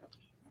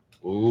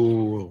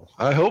 Ooh,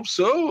 I hope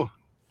so.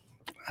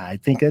 I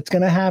think it's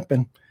going to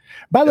happen.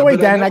 By the way,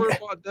 Dan, I never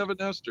bought Devin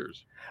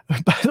Esters.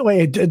 By the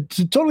way, to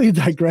totally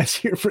digress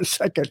here for a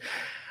second,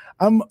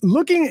 I'm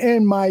looking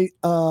in my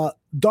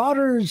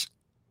daughter's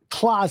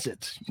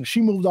closet.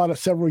 She moved out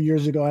several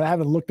years ago, and I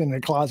haven't looked in her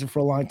closet for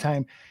a long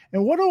time.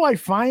 And what do I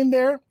find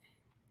there?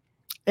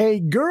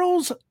 A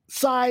girl's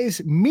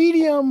size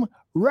medium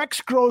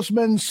Rex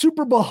Grossman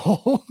Super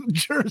Bowl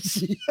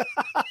jersey.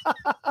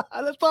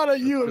 I thought of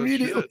you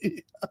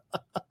immediately.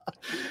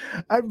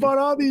 I bought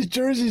all these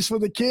jerseys for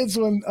the kids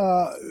when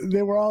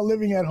they were all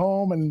living at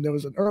home, and there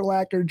was an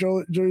Urlacher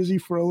jersey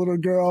for a little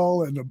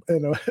girl, and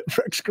a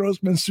Rex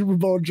Grossman Super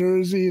Bowl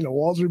jersey, and a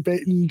Walter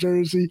Payton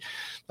jersey.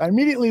 I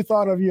immediately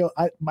thought of you.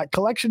 My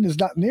collection is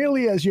not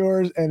nearly as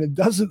yours, and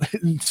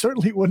it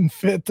certainly wouldn't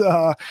fit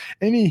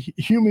any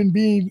human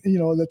being,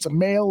 that's a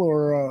male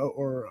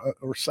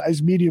or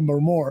size medium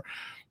or more.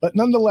 But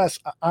nonetheless,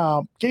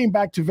 getting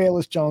back to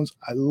Velus Jones,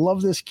 I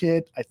love this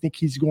kid. I think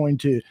he's going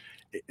to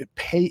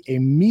pay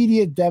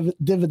immediate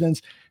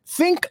dividends.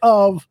 Think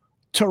of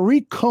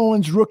Tariq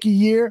Cohen's rookie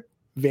year,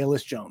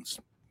 Velus Jones.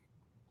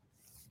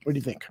 What do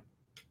you think?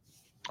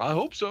 I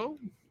hope so.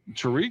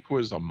 Tariq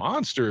was a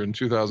monster in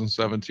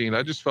 2017.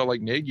 I just felt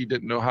like Nagy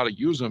didn't know how to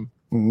use him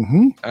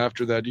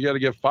after that. You got to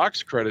give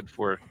Fox credit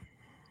for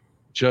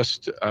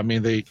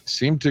they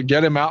seemed to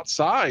get him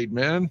outside,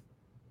 man.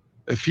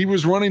 If he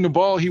was running the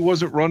ball, he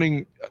wasn't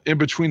running in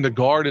between the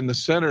guard and the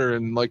center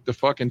and like the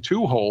fucking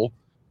two-hole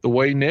the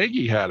way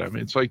Nagy had him.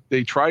 It's like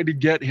they tried to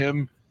get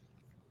him,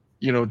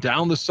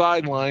 down the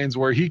sidelines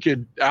where he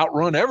could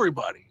outrun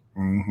everybody.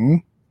 Mm-hmm.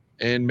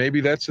 And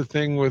maybe that's the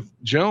thing with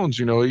Jones.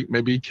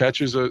 Maybe he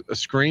catches a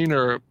screen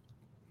or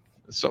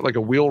something like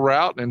a wheel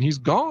route and he's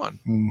gone.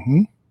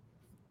 Mm-hmm.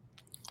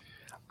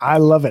 I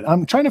love it.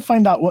 I'm trying to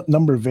find out what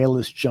number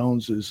Velus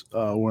Jones is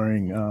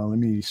wearing. Let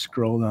me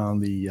scroll down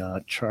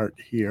the chart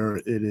here.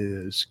 It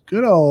is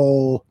good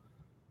old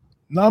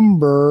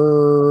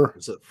number.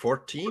 Is it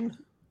 14?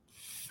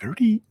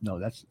 30? No,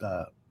 that's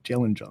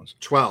Jalen Jones.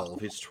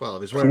 12. He's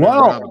 12. He's wearing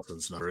 12.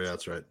 Robinson's number. Yeah,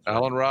 that's right.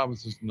 Allen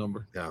Robinson's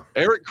number. Yeah.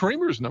 Eric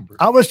Kramer's number.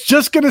 I was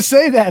just going to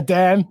say that,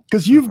 Dan,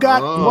 because you've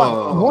got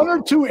one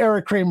or two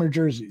Eric Kramer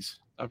jerseys.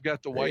 I've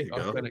got the white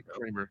authentic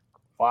Kramer.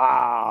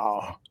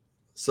 Wow.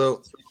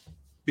 So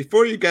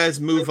before you guys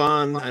move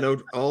on, I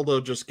know Aldo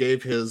just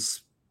gave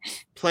his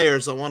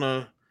players. I want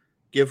to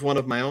give one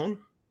of my own.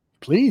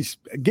 Please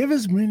give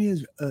as many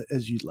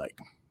as you'd like.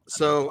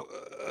 So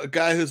a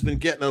guy who's been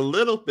getting a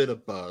little bit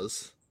of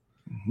buzz,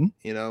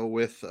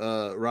 with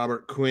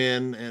Robert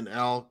Quinn and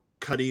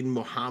Al-Qadim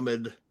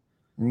Muhammad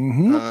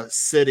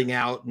sitting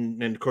out,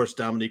 and of course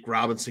Dominique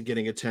Robinson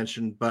getting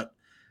attention, but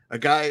a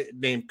guy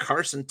named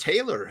Carson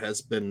Taylor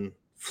has been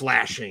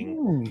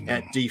flashing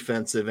at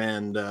defensive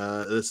end.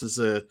 This is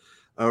a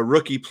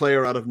rookie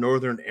player out of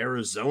Northern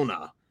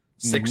Arizona.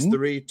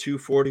 6'3",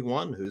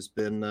 241, who's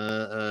been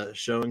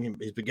showing him.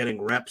 He's been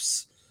getting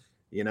reps,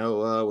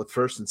 with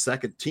first and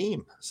second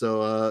team.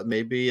 So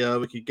maybe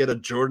we could get a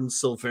Jordan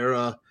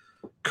Silvera,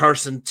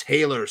 Carson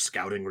Taylor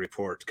scouting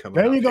report coming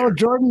There up you go, here.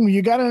 Jordan.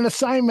 You got an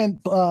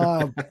assignment.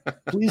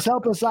 Please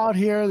help us out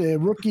here. The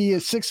rookie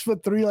is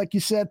 6'3", like you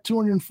said,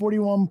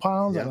 241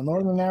 pounds out of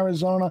Northern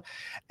Arizona.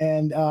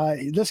 And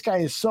this guy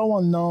is so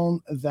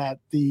unknown that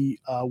the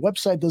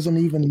website doesn't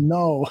even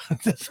know.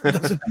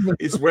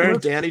 He's wearing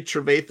Danny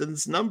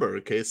Trevathan's number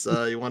in case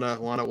you want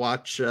to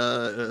watch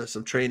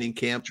some training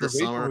camp this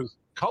summer. Was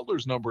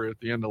Cutler's number at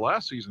the end of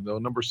last season, though,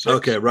 number 6.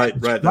 Okay, right.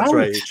 That's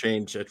right. He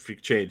changed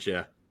it.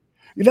 Yeah.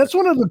 That's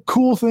one of the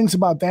cool things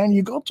about Dan.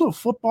 You go to a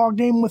football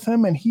game with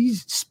him, and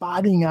he's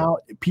spotting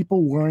out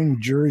people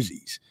wearing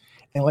jerseys.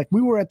 And like we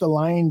were at the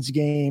Lions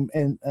game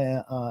in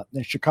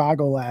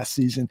Chicago last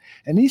season,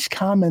 and he's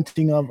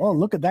commenting of, "Oh,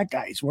 look at that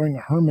guy! He's wearing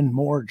a Herman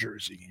Moore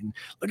jersey, and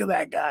look at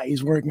that guy!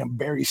 He's wearing a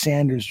Barry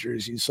Sanders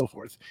jersey, and so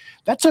forth."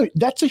 That's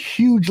a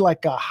huge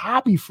like a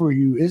hobby for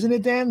you, isn't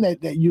it, Dan?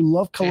 That you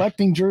love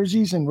collecting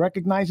jerseys and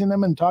recognizing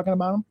them and talking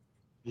about them.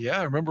 Yeah,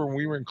 I remember when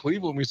we were in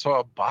Cleveland, we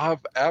saw a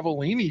Bob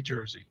Avellini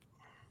jersey.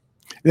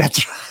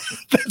 That's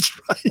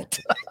right.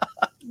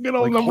 Good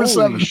old Like, number holy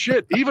 7.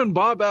 shit, even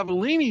Bob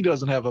Avellini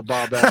doesn't have a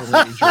Bob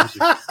Avellini jersey.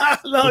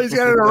 No, he's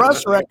got an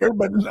arrest record,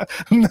 but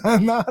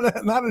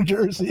not a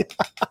jersey.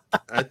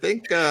 I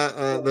think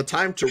the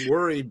time to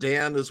worry,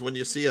 Dan, is when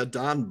you see a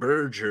Don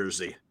Burr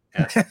jersey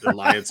at the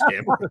Lions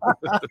game.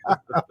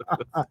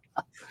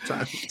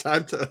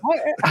 time to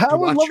I would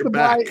watch love your to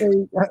buy back.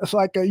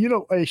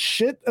 a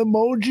shit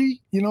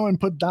emoji, and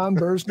put Don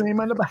Burr's name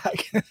on the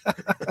back.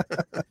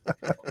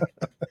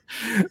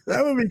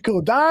 That would be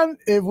cool. Don,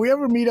 if we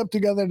ever meet up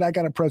together, I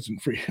got a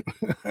present for you.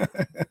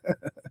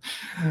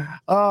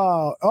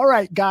 All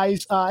right,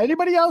 guys.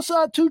 Anybody else,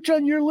 Tooch,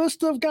 on your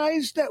list of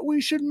guys that we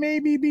should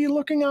maybe be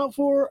looking out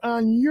for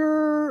on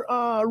your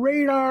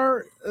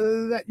radar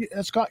that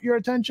has caught your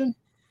attention?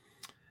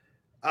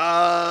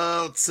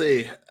 Let's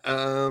see.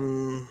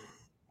 Some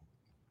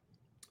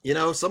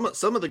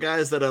of the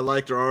guys that I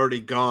liked are already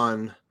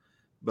gone,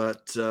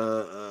 but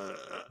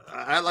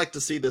I like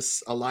to see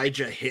this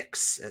Elijah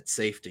Hicks at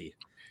safety.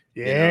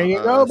 There you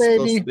go, baby.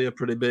 Supposed to be a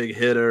pretty big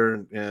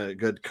hitter,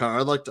 good car.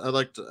 I'd like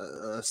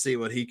to see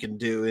what he can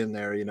do in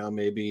there.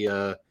 Maybe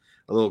a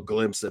little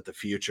glimpse at the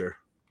future.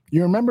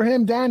 You remember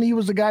him, Dan? He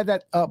was the guy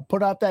that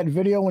put out that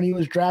video when he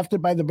was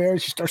drafted by the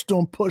Bears. He starts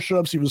doing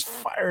push-ups. He was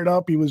fired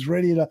up. He was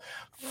ready to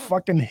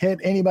fucking hit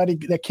anybody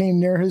that came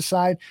near his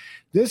side.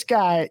 This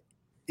guy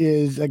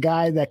is a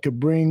guy that could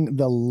bring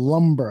the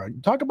lumber.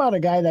 Talk about a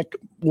guy that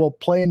will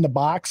play in the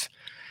box.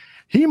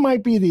 He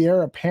might be the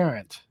heir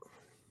apparent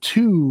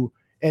to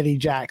Eddie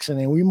Jackson,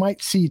 and we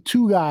might see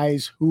two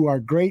guys who are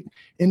great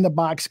in the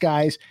box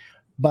guys,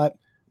 but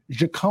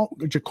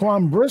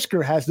Jaquan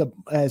Brisker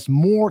has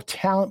more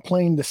talent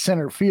playing the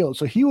center field.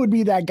 So he would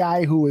be that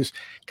guy who is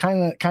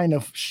kind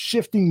of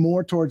shifting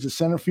more towards the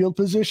center field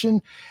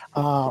position.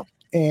 But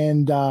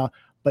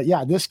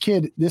yeah, this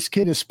kid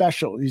is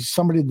special. He's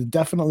somebody to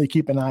definitely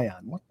keep an eye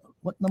on.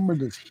 What number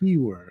does he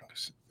wear?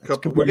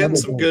 We're getting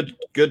some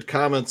good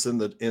comments in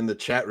the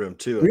chat room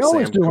too. We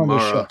always do on the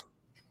show.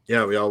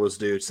 Yeah, we always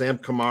do. Sam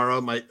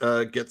Kamara might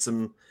get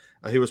some.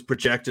 He was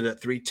projected at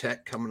 3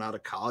 Tech coming out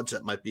of college.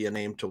 That might be a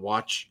name to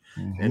watch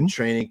in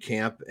training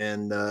camp.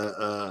 And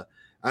I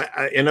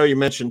know you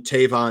mentioned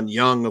Tavon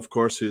Young, of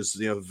course, who's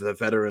the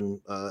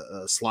veteran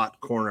slot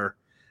corner.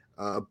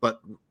 But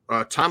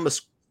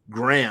Thomas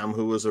Graham,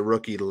 who was a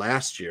rookie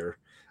last year,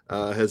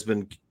 has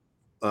been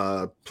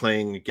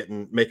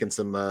making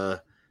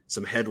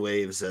some head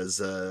waves as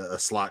a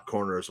slot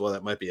corner as well.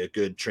 That might be a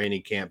good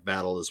training camp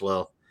battle as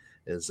well.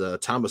 Is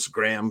Thomas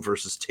Graham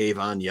versus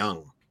Tavon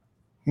Young.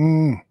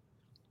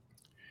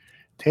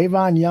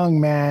 Tavon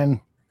Young, man,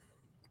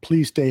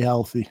 please stay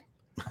healthy.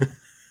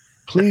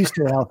 Please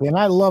stay healthy. And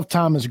I love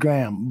Thomas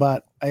Graham,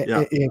 but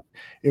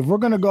if we're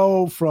going to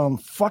go from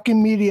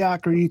fucking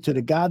mediocrity to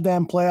the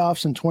goddamn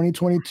playoffs in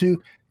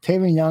 2022,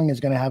 Tavon Young is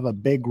going to have a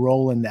big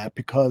role in that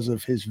because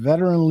of his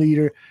veteran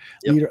leader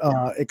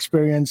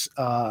experience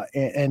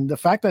and the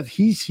fact that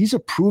he's a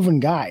proven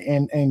guy.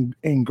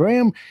 And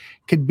Graham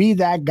could be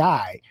that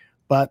guy,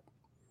 but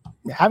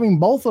having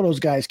both of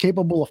those guys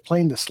capable of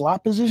playing the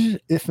slot position,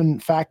 if in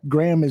fact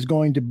Graham is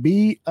going to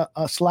be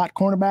a slot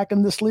cornerback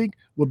in this league,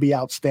 would be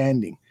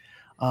outstanding.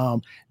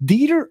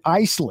 Dieter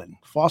Iceland,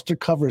 Foster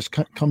Covers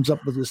comes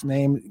up with this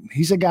name.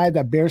 He's a guy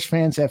that Bears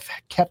fans have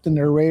kept in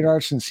their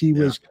radar since he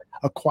was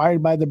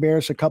acquired by the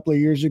Bears a couple of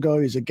years ago.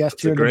 He's a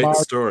guest here in the bar.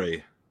 Great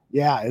story.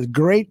 Yeah, it's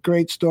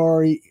great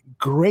story.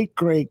 Great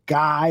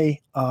guy.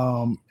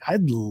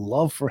 I'd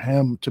love for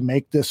him to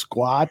make this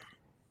squad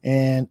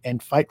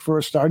and fight for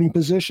a starting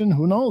position.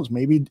 Who knows?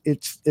 Maybe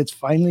it's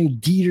finally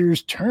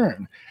Dieter's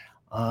turn.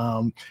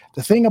 The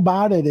thing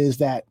about it is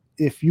that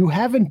if you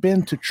haven't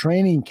been to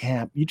training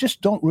camp, you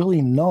just don't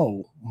really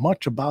know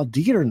much about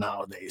Dieter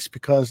nowadays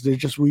because they're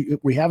just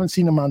we haven't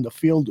seen him on the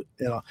field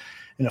in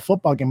a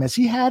football game. Has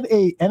he had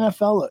a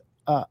NFL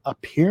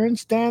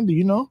appearance, Dan? Do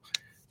you know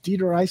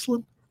Dieter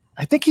Iceland?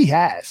 I think he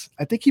has.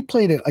 I think he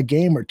played a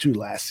game or two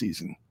last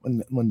season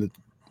when the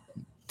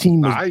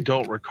team was. I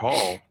don't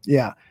recall.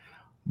 Yeah.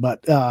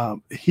 But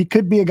he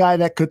could be a guy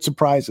that could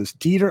surprise us.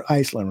 Dieter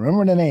Iceland.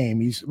 Remember the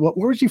name.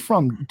 Where's he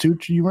from,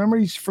 Tooch? You remember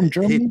he's from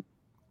Germany?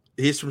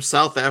 He's from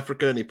South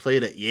Africa, and he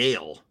played at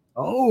Yale.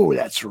 Oh,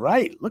 that's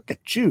right. Look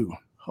at you.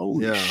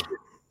 Holy shit.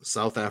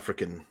 South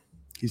African.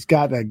 He's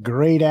got a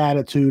great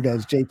attitude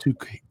as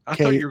J2K. I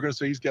thought you were going to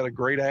say he's got a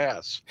great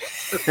ass.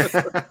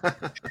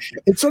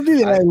 It's something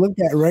that I look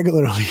at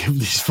regularly of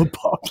these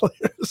football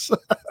players.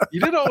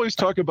 You didn't always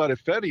talk about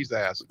Ifedi's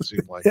ass, it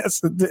seemed like.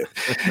 Yes, it did.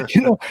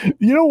 You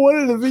know, one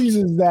of the things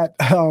is that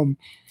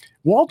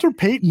Walter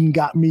Payton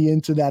got me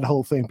into that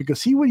whole thing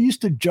because he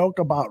used to joke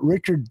about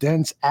Richard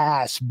Dent's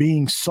ass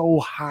being so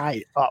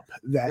high up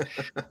that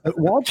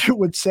Walter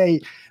would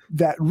say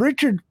that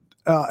Richard,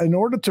 in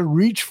order to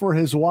reach for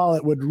his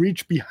wallet, would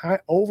reach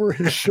over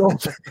his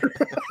shoulder.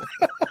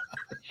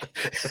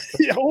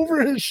 Yeah,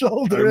 over his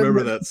shoulder. I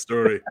remember that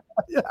story.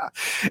 Yeah,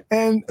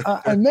 and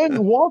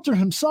then Walter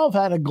himself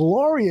had a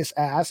glorious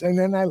ass, and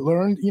then I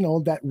learned,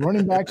 that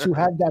running backs who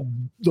had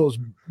those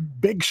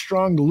big,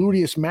 strong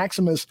gluteus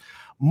maximus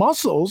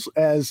muscles,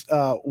 as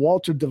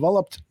Walter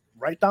developed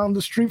right down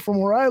the street from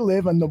where I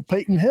live on the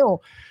Peyton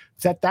Hill,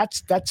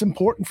 that's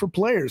important for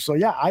players. So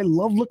yeah, I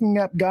love looking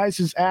at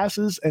guys'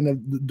 asses,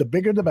 and the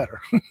bigger the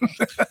better.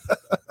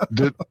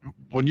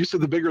 When you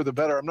said the bigger the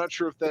better, I'm not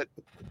sure if that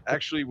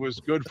actually was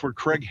good for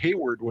Craig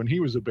Hayward when he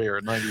was a Bear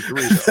in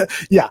 '93.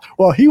 Yeah,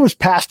 well, he was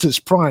past his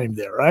prime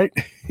there, right?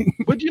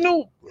 But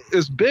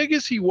as big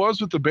as he was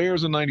with the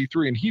Bears in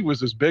 '93, and he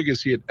was as big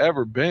as he had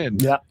ever been.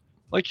 Yeah,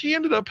 like he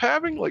ended up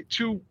having like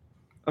two.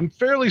 I'm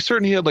fairly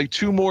certain he had like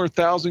 2 more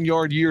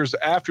 1,000-yard years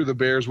after the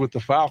Bears with the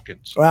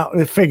Falcons. Well,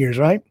 it figures,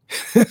 right?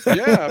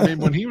 Yeah, I mean,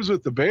 when he was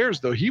with the Bears,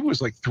 though, he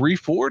was like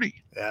 340.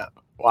 Yeah.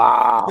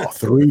 Wow,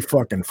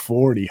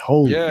 340.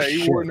 Holy yeah, he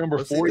shit. wore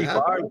number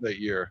 45 that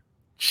year.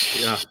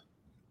 Yeah.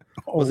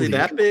 Was he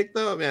that big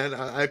though? Man,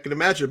 I can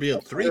imagine being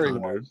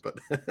 300, but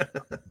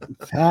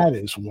that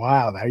is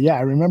wild. Yeah,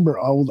 I remember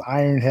old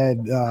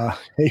Ironhead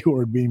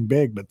Hayward being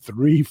big, but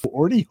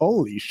 340.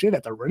 Holy shit!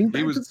 At the running back,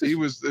 he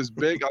was as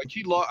big. Like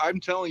I'm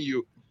telling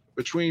you,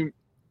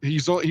 he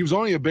was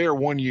only a Bear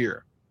 1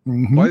 year.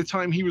 Mm-hmm. By the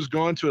time he was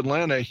gone to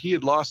Atlanta, he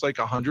had lost like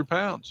 100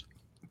 pounds.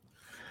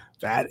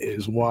 That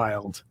is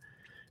wild.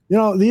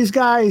 These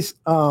guys.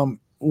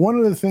 One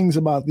of the things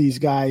about these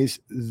guys,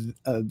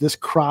 this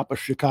crop of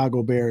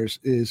Chicago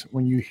Bears, is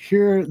when you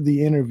hear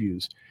the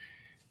interviews,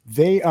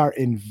 they are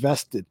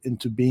invested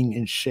into being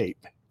in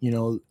shape.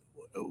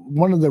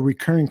 One of the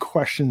recurring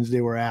questions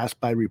they were asked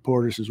by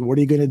reporters is, what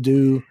are you going to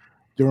do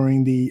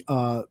during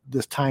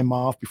this time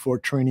off before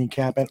training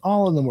camp? And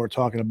all of them were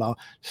talking about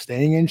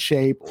staying in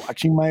shape,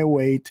 watching my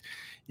weight,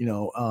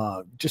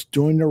 just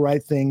doing the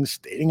right things,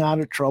 staying out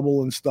of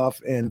trouble and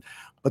stuff.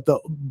 But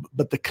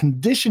the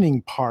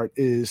conditioning part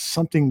is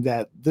something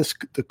that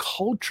the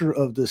culture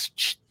of this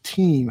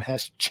team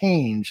has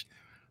changed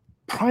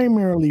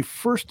primarily,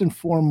 first and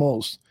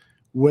foremost,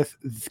 with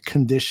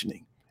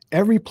conditioning.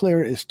 Every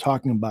player is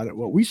talking about it.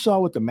 What we saw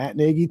with the Matt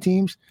Nagy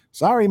teams,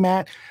 sorry,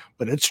 Matt,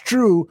 but it's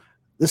true.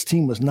 This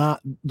team was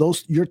not,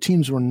 your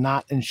teams were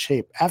not in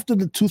shape. After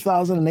the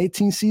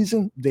 2018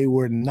 season, they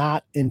were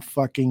not in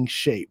fucking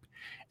shape.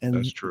 And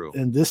that's true.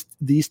 And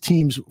these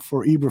teams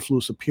for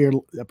Eberflus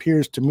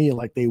appears to me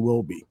like they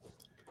will be.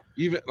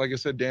 Even like I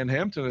said, Dan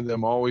Hampton and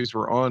them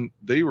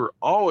they were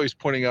always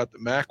pointing out that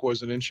Mack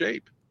wasn't in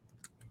shape.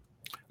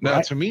 Now,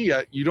 to me,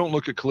 you don't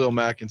look at Khalil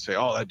Mack and say,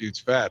 oh, that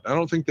dude's fat. I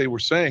don't think they were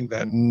saying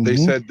that. Mm-hmm. They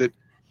said that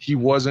he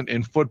wasn't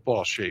in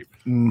football shape.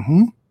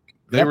 Mm-hmm.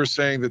 They were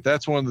saying that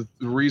that's one of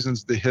the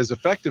reasons that his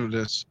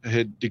effectiveness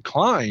had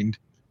declined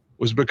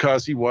was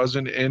because he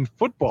wasn't in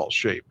football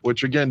shape,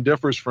 which again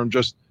differs from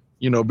just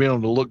being able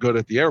to look good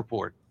at the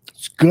airport.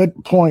 It's a good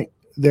point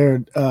there,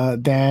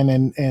 Dan.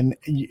 And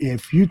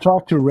if you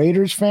talk to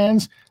Raiders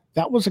fans,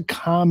 that was a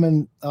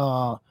common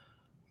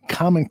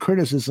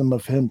criticism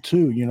of him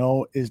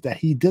too, is that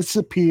he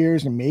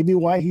disappears, and maybe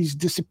why he's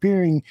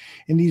disappearing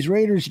in these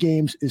Raiders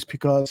games is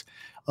because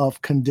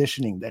of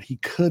conditioning, that he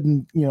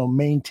couldn't,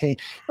 maintain.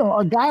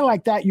 A guy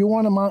like that, you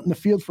want him out in the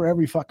field for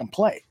every fucking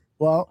play.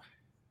 Well,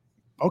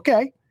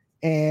 okay.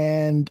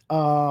 And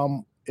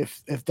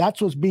if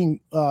that's what's being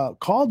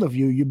called of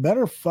you, you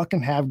better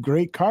fucking have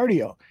great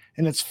cardio.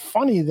 And it's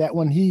funny that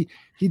when he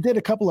did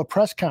a couple of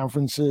press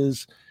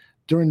conferences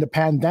during the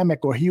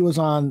pandemic where he was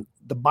on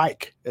the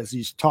bike as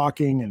he's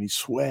talking and he's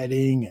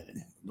sweating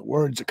and the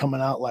words are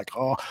coming out like,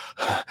 oh,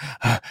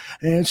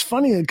 and it's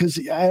funny because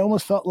I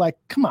almost felt like,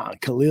 come on,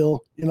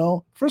 Khalil,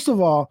 first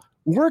of all,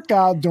 work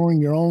out during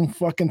your own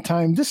fucking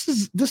time. This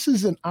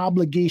is an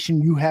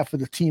obligation you have for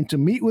the team to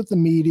meet with the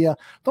media.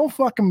 Don't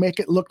fucking make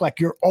it look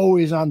like you're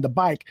always on the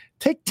bike.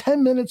 Take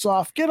 10 minutes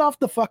off, get off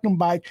the fucking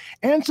bike,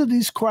 answer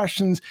these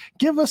questions,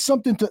 give us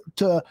something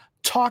to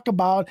talk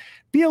about,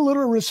 be a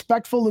little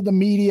respectful of the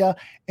media.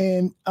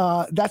 And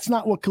that's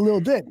not what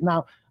Khalil did.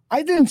 Now,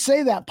 I didn't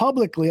say that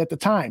publicly at the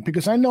time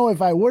because I know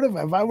if I would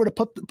have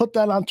put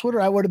that on Twitter,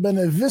 I would have been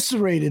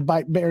eviscerated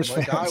by Bears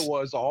Like fans. I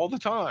was all the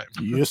time.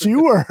 Yes,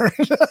 you were.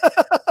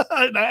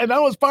 and I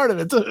was part of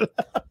it too.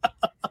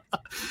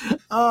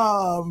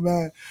 Oh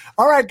man.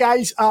 All right,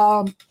 guys.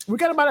 We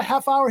got about a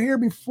half hour here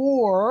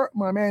before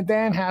my man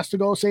Dan has to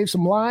go save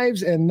some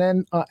lives. And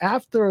then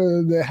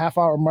after the half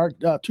hour mark,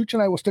 Tooch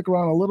and I will stick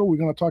around a little. We're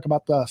going to talk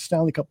about the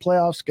Stanley Cup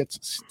playoffs,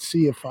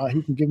 see if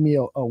he can give me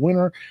a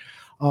winner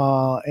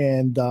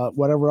and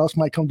whatever else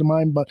might come to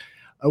mind. But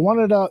I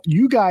wanted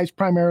you guys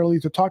primarily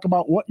to talk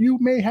about what you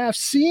may have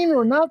seen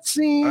or not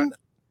seen.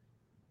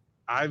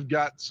 I've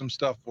got some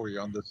stuff for you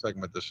on this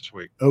segment this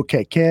week.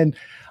 Okay.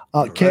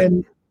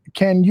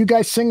 Can you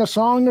guys sing a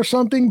song or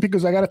something?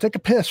 Because I got to take a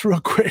piss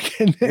real quick.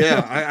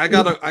 Yeah, I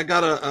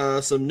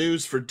got some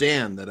news for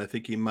Dan that I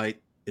think he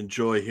might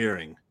enjoy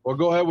hearing. Well,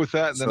 go ahead with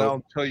that, and then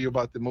I'll tell you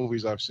about the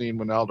movies I've seen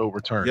when Aldo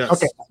returns. Yes,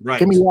 okay, right.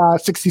 Give me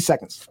 60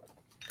 seconds.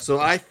 So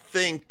I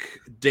think,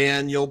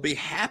 Dan, you'll be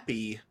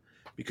happy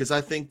because I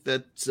think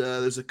that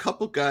there's a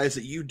couple guys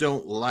that you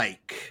don't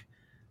like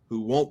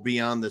who won't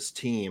be on this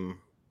team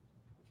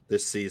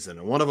this season,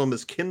 and one of them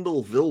is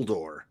Kindle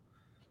Vildor.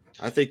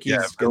 I think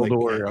he's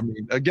Vildor. I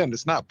mean, again,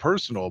 it's not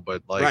personal,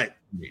 but like, right.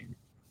 I mean,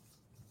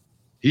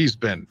 he's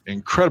been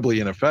incredibly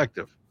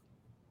ineffective.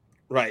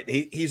 Right.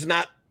 He's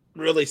not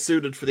really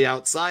suited for the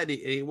outside.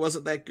 He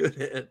wasn't that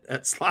good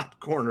at slot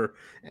corner.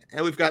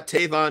 And we've got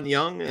Tavon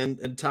Young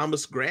and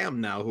Thomas Graham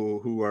now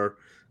who are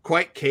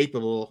quite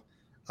capable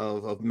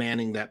of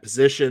manning that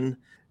position.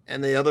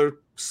 And the other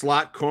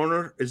slot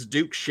corner is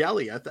Duke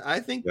Shelley. I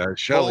think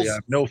Shelley, I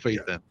have no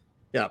faith in.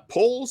 Yeah,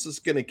 Poles is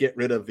going to get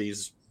rid of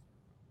these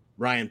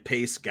Ryan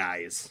Pace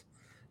guys.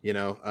 You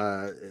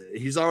know,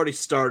 he's already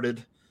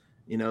started.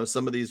 You know,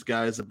 some of these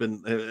guys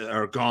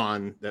are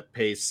gone that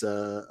Pace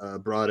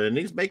brought in.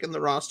 He's making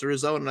the roster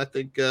his own, and I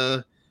think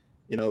Vildor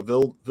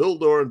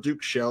and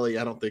Duke Shelley,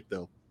 I don't think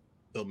they'll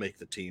make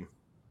the team.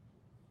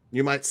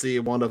 You might see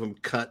one of them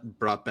cut and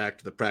brought back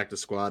to the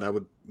practice squad.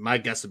 My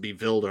guess would be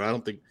Vildor. I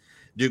don't think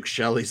Duke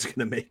Shelley's going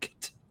to make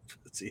it.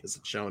 He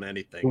hasn't shown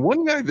anything. The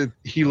one guy that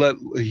he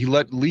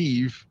let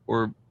leave,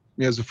 or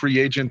as a free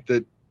agent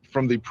that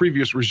from the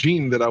previous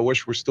regime that I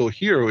wish were still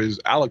here, is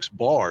Alex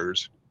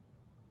Bars.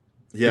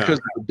 Yeah. Because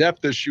of the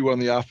depth issue on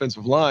the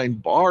offensive line,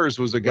 Bars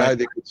was a guy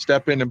that could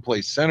step in and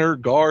play center,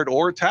 guard,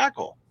 or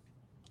tackle.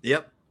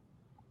 Yep.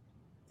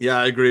 Yeah,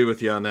 I agree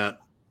with you on that.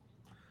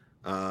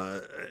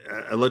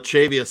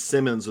 Latavius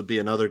Simmons would be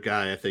another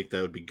guy I think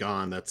that would be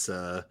gone. That's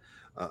a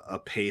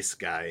pace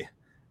guy.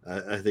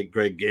 I think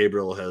Greg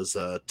Gabriel has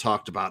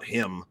talked about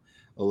him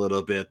a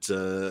little bit.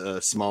 A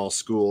small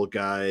school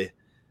guy.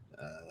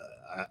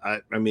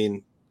 I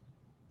mean,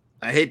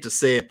 I hate to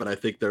say it, but I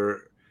think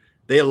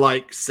they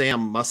like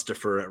Sam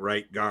Mustipher at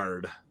right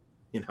guard.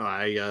 You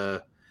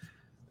know,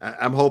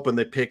 I'm hoping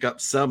they pick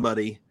up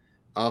somebody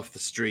off the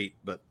street,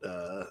 but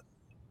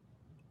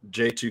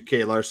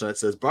J2K Larson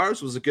says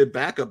Bars was a good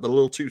backup, but a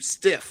little too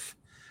stiff.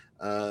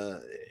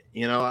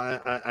 You know,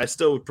 I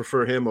still would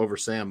prefer him over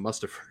Sam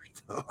Mustipher,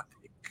 though.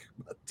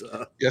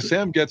 Yeah,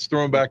 Sam gets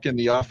thrown back in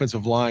the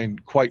offensive line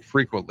quite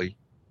frequently.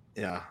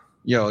 Yeah.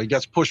 You know, he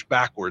gets pushed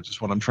backwards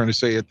is what I'm trying to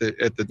say at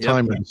the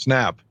time of the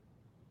snap.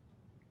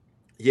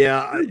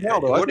 Yeah. I think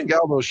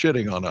Aldo's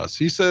shitting on us.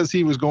 He says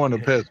he was going to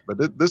piss,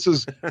 but this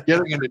is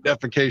getting into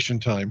defecation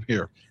time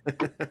here.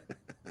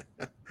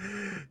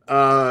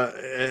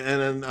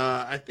 And then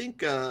I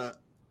think,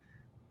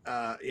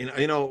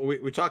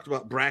 we talked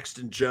about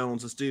Braxton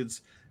Jones. This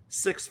dude's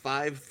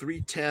 6'5",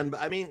 310,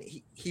 but I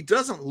mean, he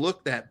doesn't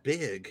look that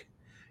big.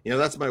 You know,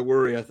 that's my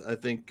worry. I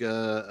think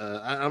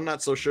I'm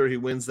not so sure he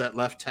wins that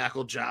left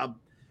tackle job.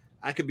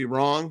 I could be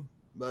wrong,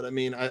 but I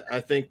mean, I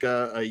think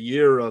a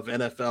year of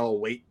NFL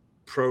weight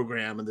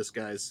program and this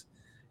guy's,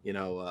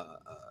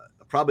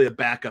 probably a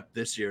backup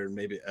this year and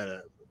maybe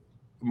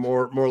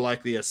more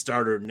likely a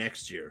starter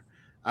next year.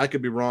 I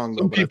could be wrong.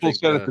 Some people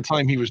said at the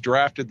time he was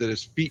drafted that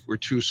his feet were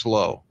too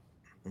slow.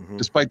 Mm-hmm.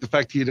 Despite the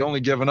fact he had only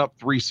given up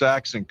 3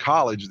 sacks in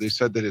college, they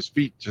said that his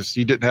feet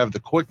he didn't have the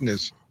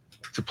quickness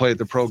to play at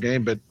the pro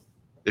game. But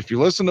if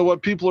you listen to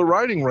what people are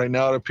writing right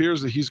now, it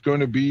appears that he's going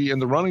to be in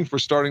the running for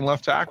starting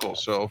left tackle.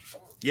 So,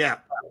 yeah,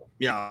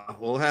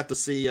 we'll have to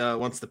see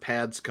once the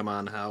pads come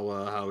on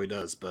how he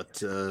does.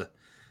 But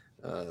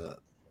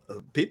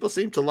people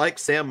seem to like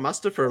Sam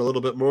Mustipher a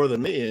little bit more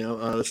than me. You know,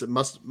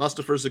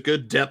 Mustipher's a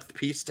good depth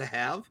piece to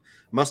have.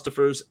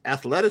 Mustipher's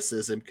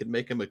athleticism could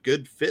make him a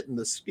good fit in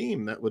the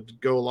scheme that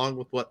would go along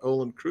with what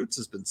Olin Kreutz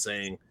has been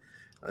saying.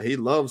 He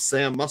loves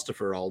Sam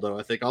Mustipher, although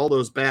I think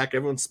Aldo's back.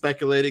 Everyone's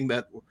speculating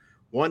that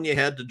one, you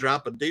had to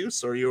drop a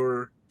deuce or you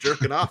were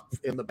jerking off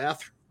in the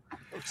bathroom.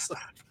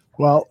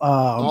 Well,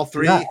 all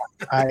three. Yeah,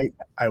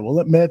 I will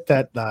admit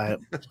that I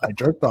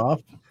jerked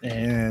off,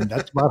 and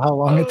that's about how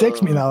long it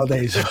takes me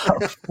nowadays.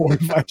 About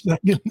 45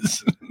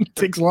 seconds. It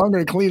takes longer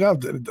to clean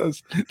up than it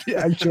does the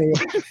actual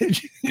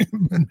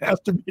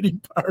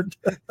masturbating part.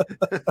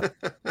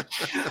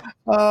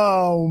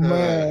 Oh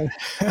man!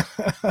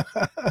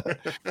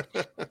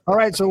 All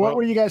right, so what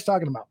were you guys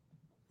talking about?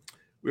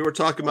 We were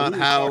talking about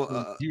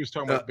how he was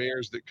talking about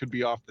Bears that could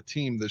be off the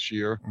team this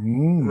year,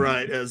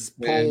 right? As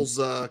Poles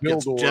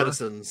gets Vildor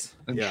jettisons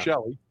and yeah.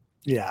 Shelley.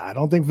 Yeah, I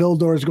don't think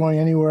Vildor is going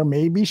anywhere.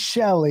 Maybe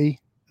Shelley.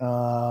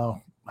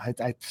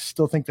 I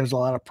still think there's a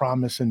lot of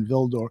promise in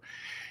Vildor.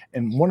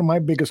 And one of my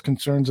biggest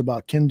concerns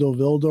about Kindle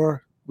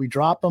Vildor, we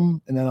drop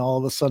him, and then all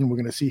of a sudden we're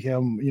going to see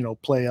him,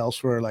 play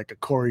elsewhere like a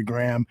Corey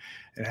Graham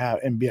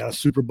and be on a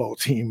Super Bowl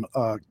team,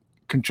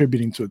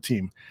 contributing to a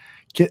team.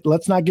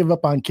 Let's not give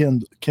up on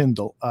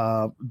Kindle.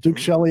 Duke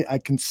Shelley, I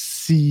can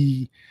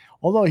see,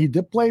 although he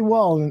did play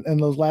well in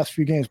those last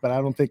few games, but I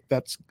don't think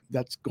that's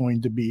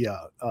going to be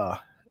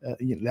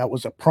that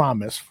was a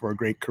promise for a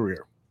great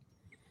career.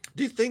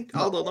 Do you think,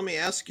 Aldo, let me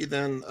ask you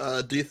then,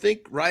 do you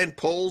think Ryan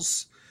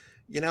Poles,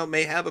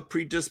 may have a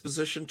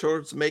predisposition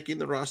towards making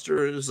the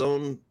roster his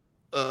own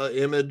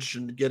image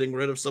and getting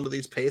rid of some of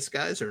these pace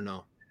guys, or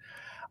no?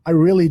 I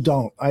really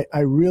don't.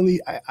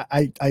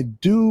 I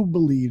do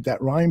believe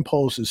that Ryan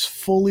Poles is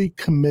fully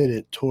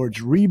committed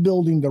towards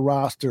rebuilding the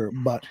roster,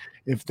 but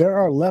if there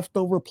are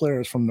leftover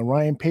players from the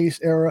Ryan Pace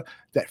era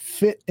that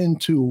fit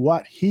into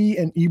what he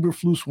and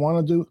Eberflus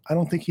want to do, I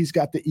don't think he's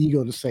got the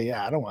ego to say,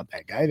 I don't want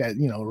that guy. That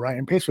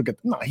Ryan Pace will get.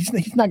 No, he's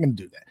not going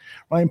to do that.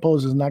 Ryan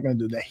Poles is not going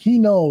to do that. He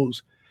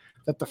knows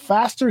that the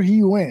faster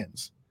he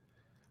wins,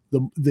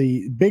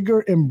 the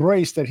bigger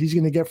embrace that he's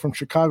going to get from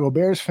Chicago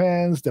Bears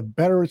fans, the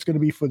better it's going to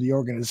be for the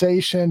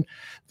organization.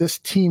 This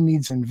team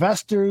needs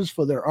investors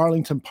for their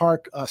Arlington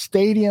Park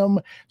stadium,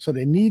 so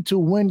they need to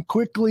win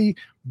quickly,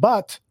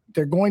 but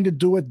they're going to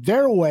do it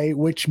their way,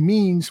 which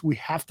means we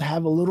have to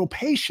have a little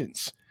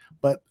patience.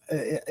 But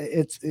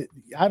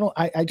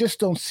I just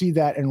don't see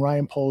that in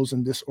Ryan Poles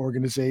and this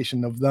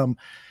organization of them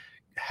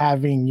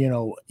having,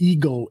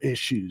 ego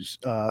issues.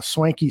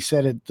 Swanky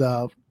said it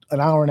an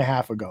hour and a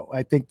half ago.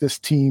 I think this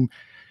team,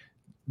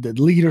 the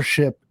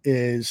leadership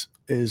is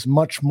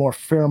much more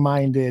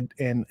fair-minded,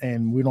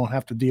 and we don't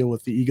have to deal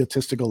with the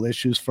egotistical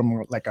issues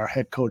from like our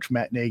head coach,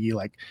 Matt Nagy.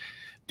 Like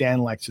Dan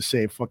likes to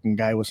say, fucking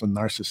guy was a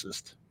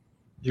narcissist.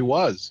 He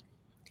was.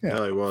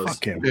 Yeah, he was.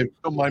 Fuck him.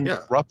 Don't mind me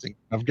interrupting.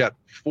 I've got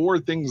 4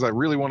 things I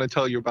really want to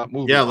tell you about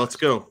movies. Yeah, let's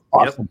go.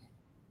 Awesome.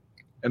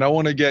 Yep. And I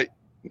want to get,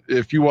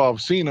 if you all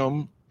have seen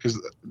them,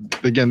 because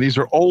again, these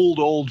are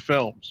old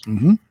films,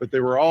 but they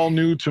were all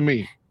new to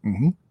me.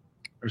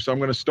 So I'm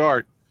going to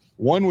start.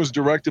 One was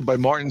directed by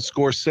Martin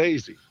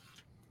Scorsese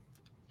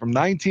from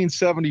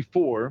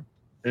 1974,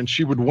 and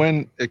she would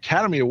win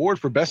Academy Award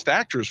for Best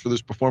Actress for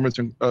this performance,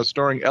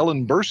 starring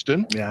Ellen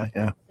Burstyn.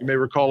 Yeah. You may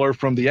recall her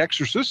from The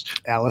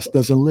Exorcist. Alice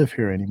Doesn't Live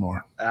Here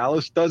Anymore.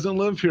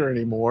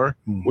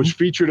 Which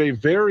featured a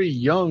very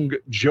young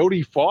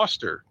Jodie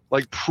Foster,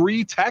 like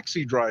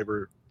pre-Taxi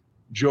Driver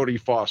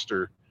Jodie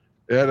Foster.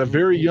 It had a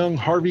very young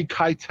Harvey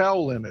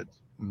Keitel in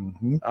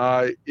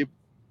it. It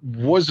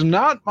was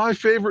not my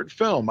favorite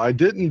film. I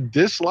didn't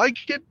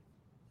dislike it.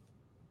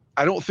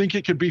 I don't think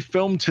it could be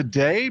filmed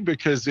today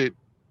because it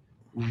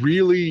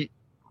really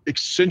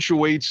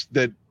accentuates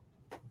that,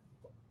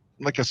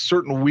 like, a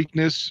certain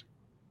weakness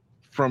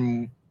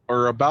from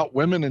or about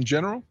women in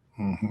general.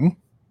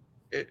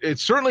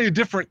 It's certainly a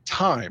different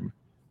time.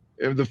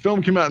 The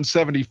film came out in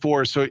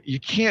 74, so you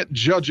can't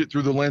judge it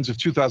through the lens of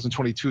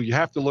 2022. You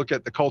have to look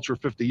at the culture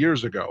 50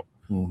 years ago.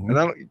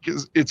 And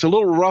it's a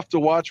little rough to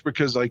watch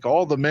because, like,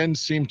 all the men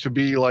seem to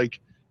be, like,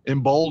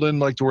 emboldened,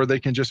 like, to where they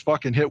can just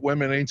fucking hit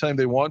women anytime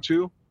they want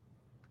to.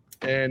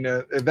 And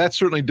that's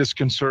certainly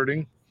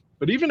disconcerting.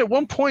 But even at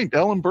one point,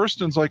 Ellen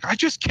Burstyn's like, I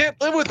just can't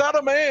live without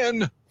a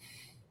man.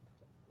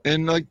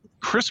 And, like,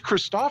 Chris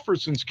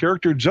Christopherson's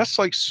character just,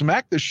 like,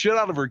 smacked the shit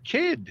out of her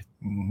kid.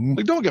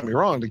 Like, don't get me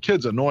wrong, the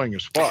kid's annoying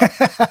as fuck.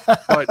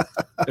 But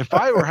if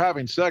I were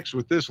having sex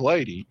with this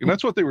lady, and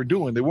that's what they were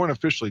doing, they weren't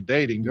officially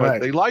dating,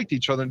 but they liked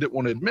each other and didn't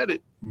want to admit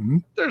it.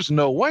 There's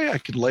no way I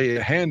could lay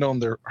a hand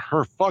on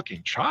her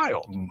fucking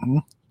child.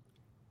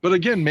 But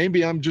again,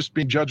 maybe I'm just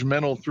being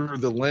judgmental through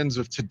the lens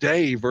of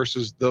today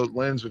versus the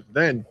lens of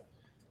then.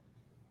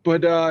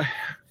 But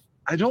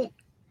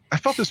I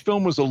felt this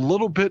film was a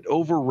little bit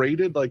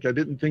overrated. Like, I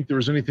didn't think there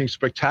was anything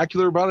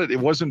spectacular about it. It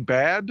wasn't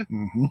bad,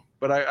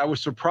 but I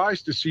was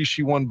surprised to see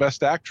she won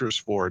Best Actress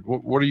for it.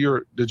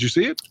 Did you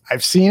see it?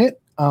 I've seen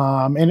it.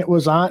 And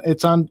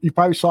it's on, you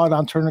probably saw it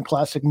on Turner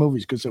Classic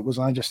Movies because it was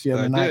on just the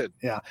other night.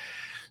 Yeah.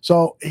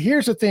 So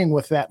here's the thing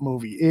with that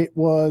movie. It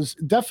was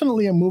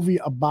definitely a movie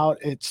about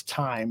its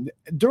time.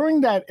 During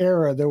that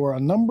era, there were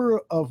a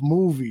number of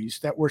movies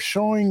that were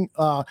showing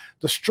the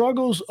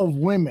struggles of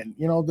women.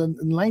 The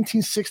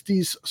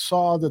 1960s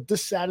saw the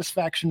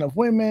dissatisfaction of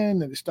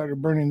women, and they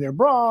started burning their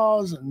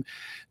bras, and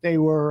they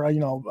were,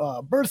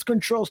 birth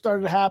control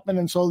started to happen.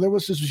 And so there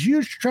was this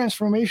huge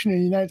transformation in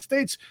the United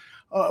States,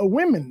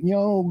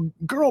 women,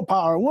 girl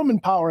power, woman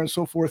power, and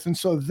so forth. And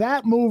so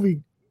that movie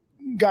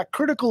got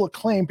critical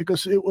acclaim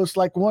because it was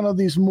like one of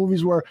these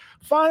movies where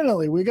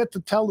finally we get to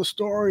tell the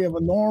story of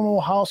a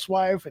normal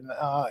housewife and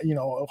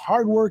a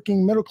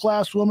hardworking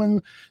middle-class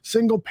woman,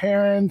 single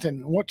parent,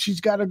 and what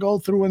she's got to go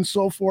through and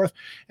so forth.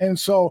 And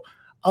so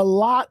a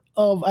lot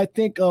of, I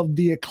think, of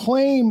the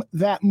acclaim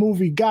that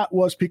movie got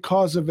was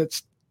because of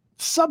its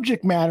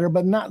subject matter,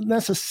 but not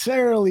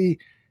necessarily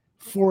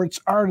for its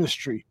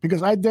artistry,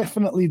 because I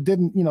definitely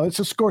didn't, it's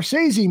a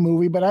Scorsese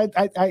movie, but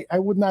I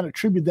would not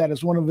attribute that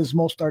as one of his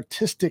most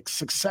artistic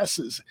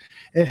successes.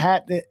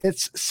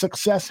 Its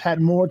success had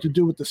more to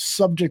do with the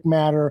subject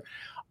matter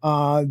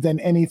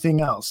than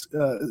anything else.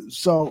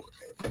 So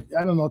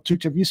I don't know,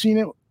 Tooch, have you seen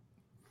it?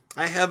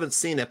 I haven't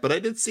seen it, but I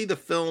did see the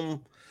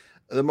film,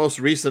 the most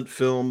recent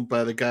film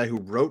by the guy who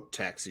wrote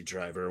Taxi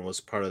Driver and was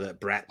part of that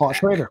Brat Paul Pack.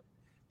 Schrader.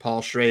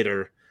 Paul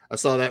Schrader. I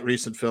saw that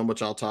recent film,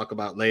 which I'll talk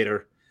about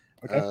later.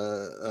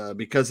 Okay.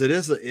 Because it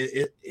is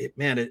it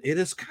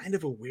is kind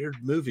of a weird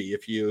movie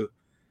if you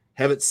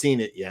haven't seen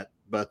it yet.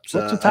 But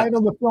what's the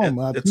title of the film?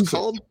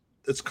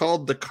 It's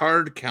called The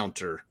Card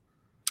Counter.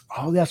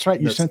 Oh, that's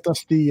right. You sent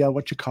us the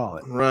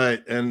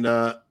right,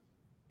 and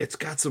it's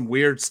got some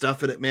weird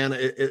stuff in it, man.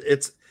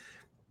 It's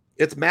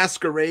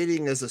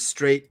masquerading as a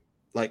straight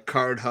like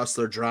card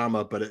hustler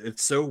drama, but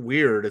it's so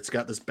weird. It's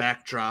got this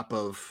backdrop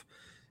of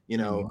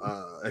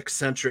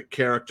eccentric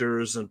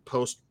characters and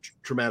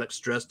post-traumatic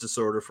stress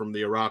disorder from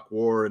the Iraq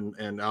War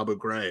and Abu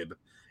Ghraib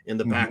in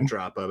the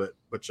backdrop of it,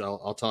 which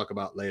I'll talk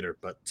about later.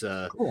 But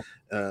cool.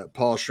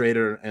 Paul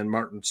Schrader and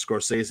Martin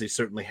Scorsese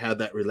certainly had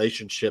that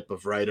relationship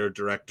of writer,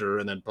 director,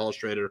 and then Paul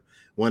Schrader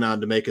went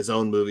on to make his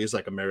own movies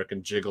like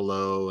American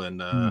Gigolo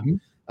and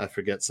I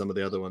forget some of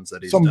the other ones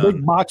that he's done. Some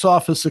big box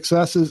office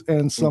successes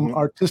and some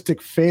artistic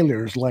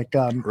failures, like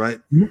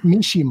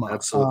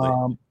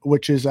Mishima,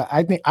 which is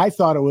I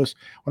thought it was,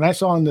 when I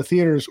saw it in the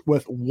theaters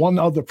with one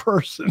other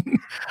person,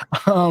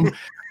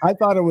 I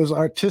thought it was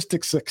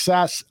artistic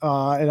success,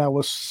 and I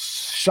was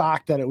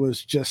shocked that it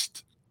was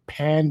just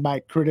panned by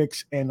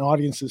critics and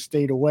audiences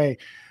stayed away.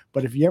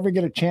 But if you ever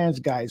get a chance,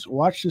 guys,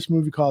 watch this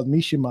movie called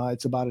Mishima.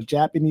 It's about a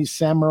Japanese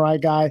samurai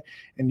guy,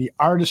 and the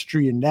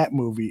artistry in that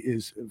movie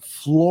is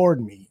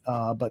floored me.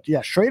 But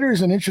yeah, Schrader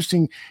is an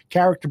interesting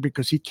character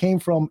because he came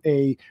from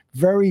a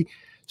very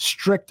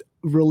strict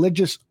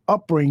religious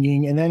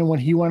upbringing, and then when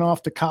he went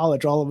off to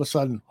college, all of a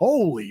sudden,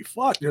 holy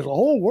fuck, there's a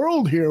whole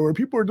world here where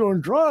people are doing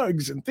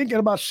drugs and thinking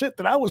about shit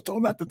that I was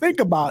told not to think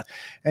about.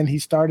 And he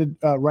started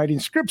writing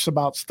scripts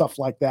about stuff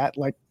like that,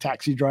 like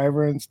Taxi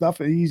Driver and stuff.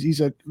 He's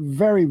a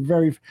very,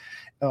 very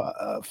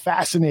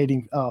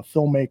fascinating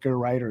filmmaker,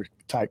 writer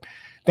type.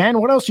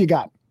 Dan, what else you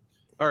got?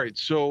 All right,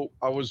 so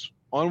I was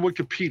on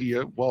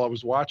Wikipedia while I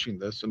was watching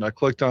this, and I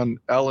clicked on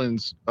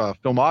Ellen's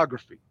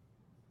filmography.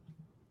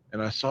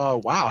 And I saw,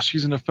 wow,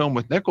 she's in a film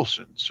with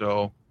Nicholson.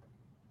 So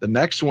the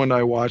next one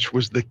I watched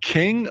was The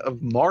King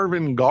of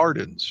Marvin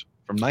Gardens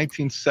from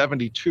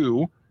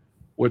 1972,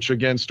 which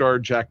again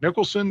starred Jack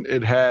Nicholson.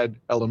 It had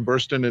Ellen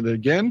Burstyn in it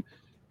again.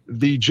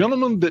 The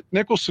gentleman that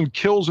Nicholson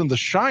kills in The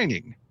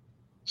Shining,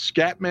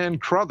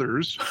 Scatman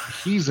Crothers,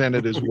 he's in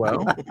it as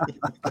well.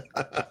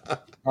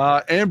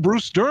 And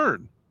Bruce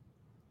Dern.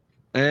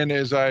 And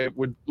as I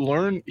would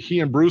learn, he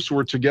and Bruce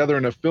were together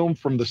in a film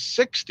from the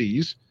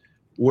 60s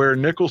where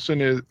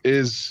Nicholson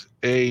is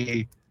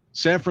a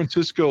San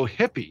Francisco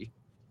hippie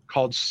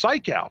called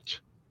Psych Out.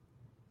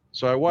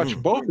 So I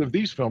watched both of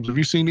these films. Have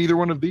you seen either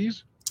one of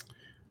these?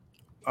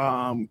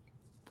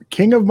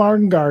 King of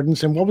Marvin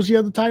Gardens, and what was the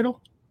other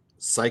title?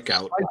 Psych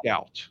Out. Psych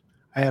Out.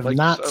 I have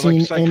not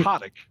seen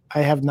Psychotic.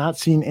 I have not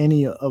seen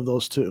any of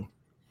those two.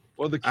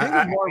 Well, The King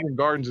of Marvin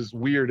Gardens is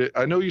weird.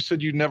 I know you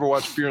said you'd never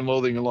watched Fear and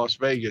Loathing in Las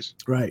Vegas.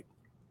 Right.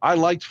 I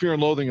liked Fear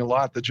and Loathing a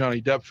lot, the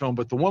Johnny Depp film,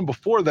 but the one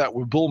before that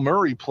where Bill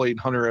Murray played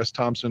Hunter S.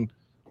 Thompson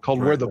called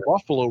Where the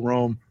Buffalo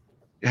Roam,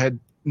 it had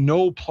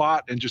no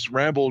plot and just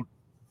rambled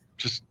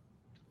just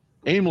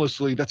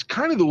aimlessly. That's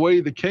kind of the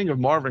way The King of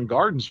Marvin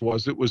Gardens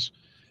was. It was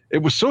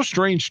so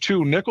strange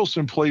too.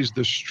 Nicholson plays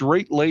the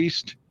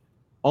straight-laced,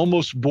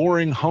 almost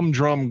boring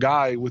humdrum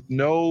guy with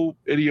no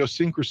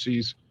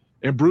idiosyncrasies,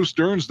 and Bruce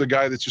Dern's the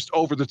guy that's just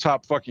over the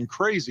top fucking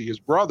crazy, his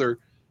brother.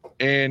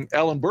 And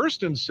Ellen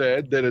Burstyn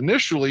said that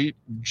initially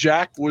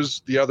Jack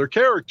was the other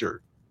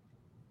character.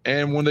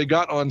 And when they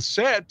got on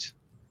set,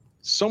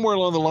 somewhere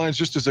along the lines,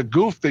 just as a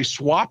goof, they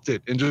swapped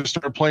it and just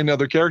started playing the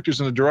other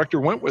characters, and the director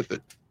went with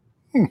it.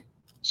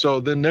 So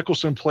then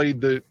Nicholson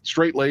played the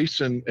straight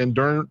lace, and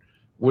Dern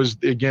was,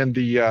 again,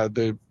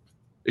 the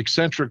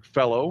eccentric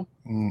fellow.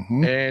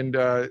 And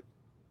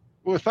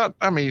without,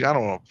 I mean, I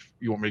don't know if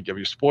you want me to give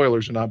you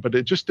spoilers or not, but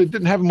it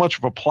didn't have much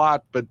of a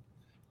plot, but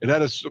it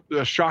had a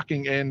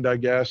shocking end, I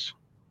guess.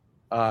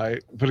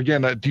 But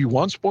again, do you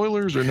want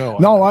spoilers or no?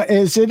 No,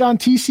 is it on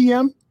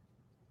TCM?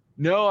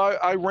 No,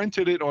 I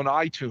rented it on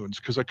iTunes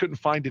because I couldn't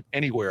find it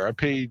anywhere. I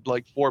paid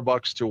like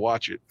 $4 to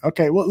watch it.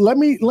 Okay, well, let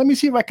me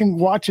see if I can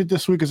watch it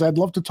this week, because I'd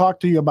love to talk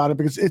to you about it,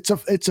 because it's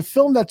a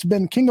film that's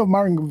been, King of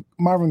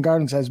Marvin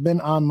Gardens has been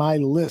on my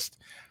list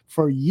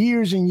for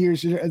years and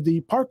years.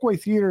 The Parkway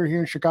Theater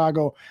here in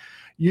Chicago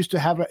used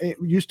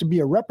to be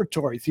a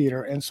repertory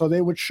theater, and so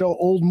they would show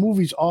old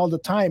movies all the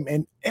time,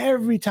 and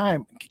every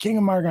time, King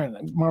of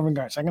Marvin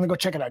Gardens, I'm gonna go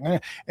check it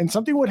out, and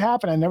something would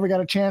happen. I never got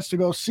a chance to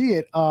go see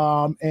it,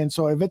 and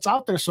so if it's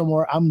out there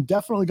somewhere, I'm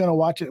definitely gonna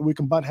watch it. We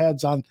can butt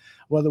heads on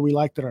whether we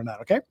liked it or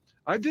not. Okay.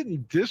 I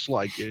didn't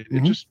dislike it.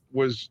 It just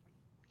was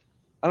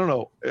I don't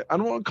know. I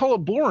don't want to call it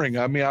boring.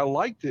 I mean, I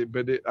liked it,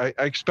 but I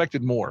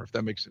expected more, if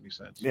that makes any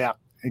sense. Yeah,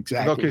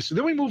 exactly. Okay, so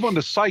then we move on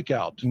to Psych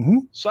Out. Mm-hmm.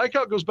 Psych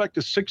Out goes back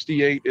to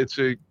 68. It's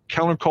a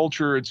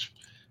counterculture.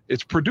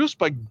 It's produced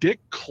by Dick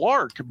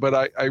Clark,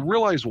 but I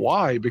realize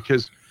why,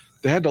 because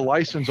they had to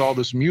license all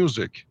this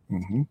music.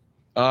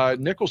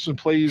 Mm-hmm. Nicholson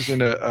plays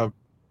in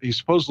he's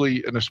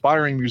supposedly an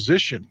aspiring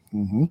musician.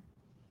 Mm-hmm.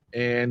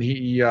 And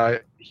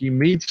he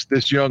meets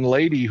this young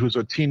lady who's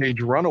a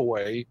teenage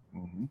runaway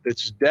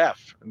that's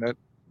deaf, and that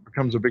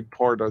becomes a big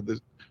part of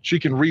the. She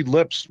can read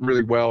lips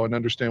really well and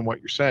understand what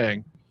you're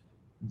saying,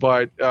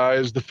 but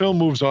as the film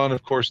moves on,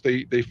 of course,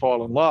 they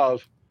fall in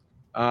love.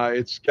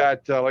 It's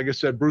got, like I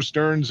said, Bruce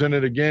Dern's in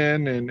it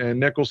again, and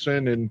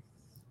Nicholson,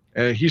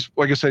 and he's,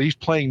 like I said, he's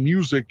playing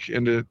music,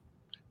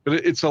 but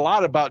it's a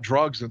lot about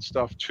drugs and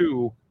stuff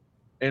too.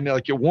 And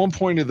like at one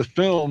point in the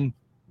film,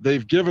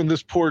 they've given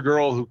this poor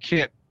girl who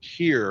can't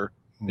hear,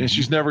 and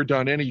she's never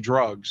done any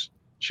drugs.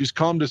 She's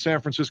come to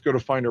San Francisco to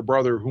find her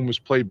brother, whom was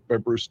played by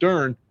Bruce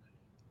Dern.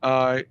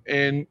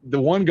 And the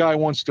one guy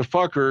wants to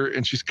fuck her,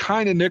 and she's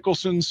kind of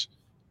Nicholson's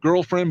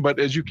girlfriend. But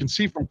as you can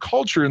see from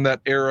culture in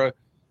that era,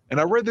 and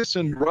I read this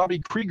in Robbie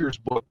Krieger's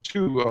book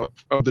too,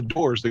 of The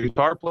Doors, the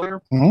guitar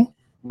player.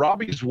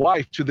 Robbie's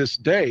wife, to this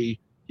day,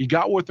 he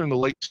got with her in the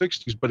late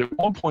 60s, but at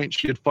one point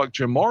she had fucked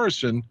Jim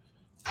Morrison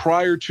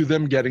prior to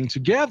them getting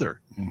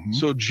together.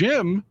 So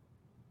Jim,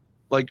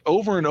 like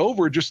over and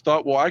over, just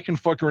thought, well, I can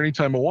fuck her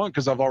anytime I want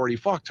because I've already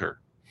fucked her.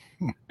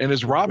 And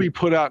as Robbie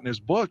put out in his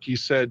book, he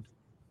said,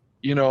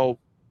 you know,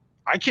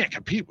 I can't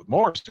compete with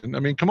Morrison. I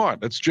mean, come on,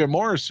 that's Jim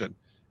Morrison.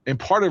 And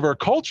part of our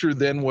culture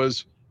then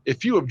was,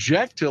 if you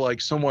object to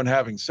like someone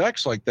having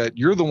sex like that,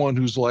 you're the one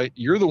who's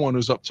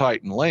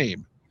uptight and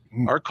lame.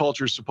 Our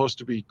culture is supposed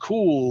to be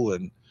cool,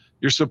 and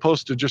you're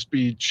supposed to just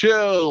be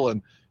chill.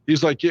 And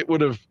he's like, it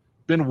would have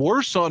been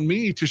worse on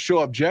me to show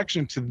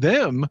objection to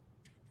them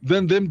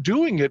than them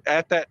doing it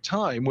at that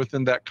time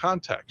within that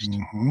context.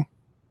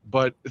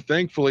 But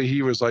thankfully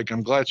he was like,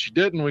 I'm glad she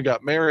didn't. We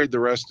got married. The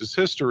rest is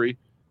history.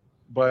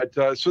 But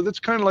so that's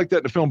kind of like that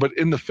in the film. But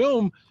in the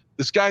film,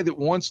 this guy that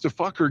wants to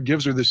fuck her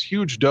gives her this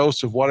huge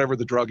dose of whatever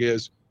the drug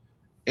is.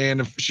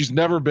 And if she's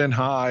never been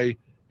high,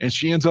 and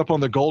she ends up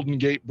on the Golden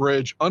Gate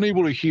Bridge,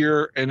 unable to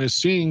hear, and is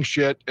seeing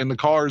shit, and the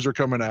cars are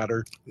coming at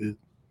her.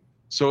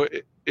 So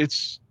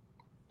it's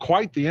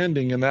quite the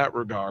ending in that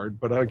regard.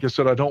 But like I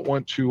said, I don't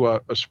want to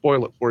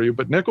spoil it for you.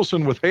 But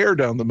Nicholson with hair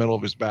down the middle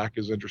of his back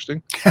is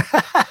interesting.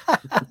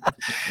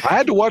 I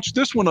had to watch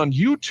this one on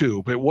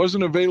YouTube. It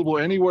wasn't available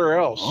anywhere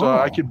else.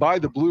 I could buy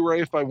the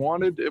Blu-ray if I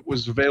wanted. It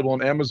was available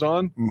on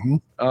Amazon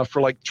for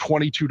like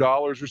 $22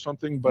 or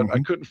something, but I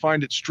couldn't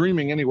find it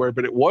streaming anywhere.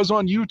 But it was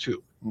on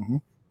YouTube.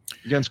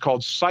 Again, it's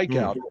called Psych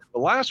Out. The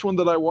last one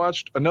that I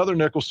watched, another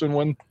Nicholson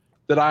one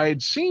that I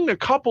had seen a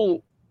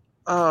couple.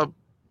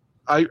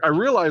 I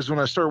realized when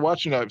I started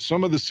watching it,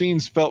 some of the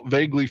scenes felt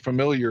vaguely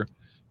familiar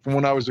from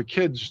when I was a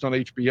kid, just on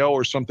HBO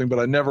or something, but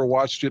I never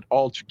watched it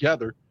all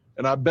together.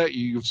 And I bet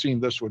you've seen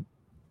this one.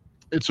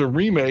 It's a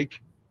remake.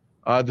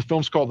 The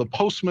film's called The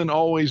Postman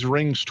Always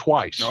Rings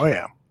Twice. Oh,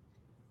 yeah.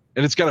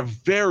 And it's got a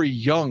very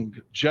young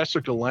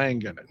Jessica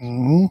Lange in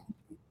it.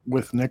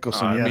 With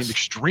Nicholson, yes. I mean,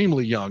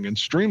 extremely young,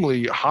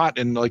 extremely hot.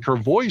 And like her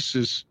voice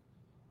is,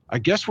 I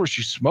guess where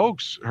she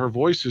smokes, her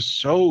voice is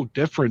so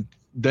different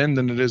then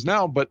than it is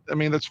now. But I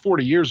mean, that's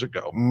 40 years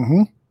ago.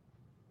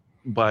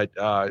 But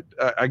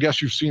I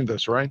guess you've seen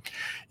this, right?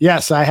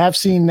 Yes, I have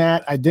seen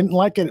that. I didn't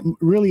like it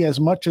really as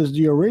much as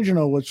the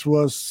original, which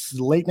was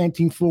late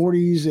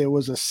 1940s. It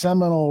was a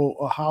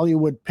seminal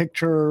Hollywood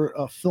picture,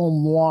 a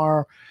film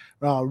noir.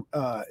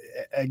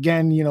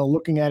 Again, you know,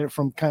 looking at it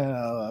from kind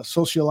of a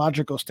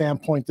sociological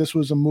standpoint, this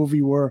was a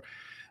movie where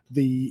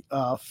the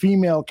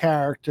female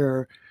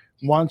character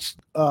wants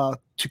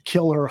to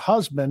kill her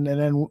husband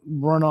and then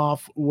run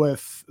off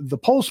with the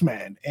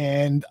postman.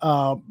 And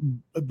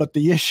but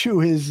the issue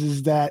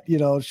is that, you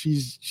know,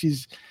 she's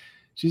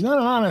not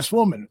an honest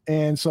woman.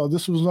 And so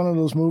this was one of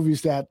those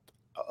movies that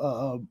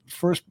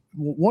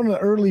one of the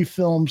early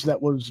films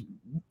that was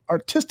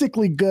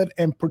artistically good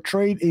and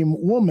portrayed a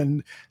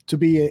woman to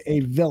be a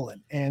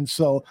villain. And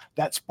so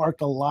that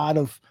sparked a lot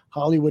of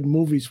Hollywood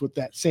movies with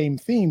that same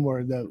theme,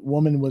 where the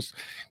woman was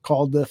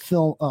called the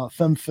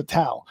femme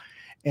fatale.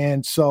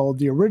 And so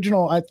the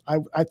original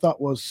I thought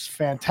was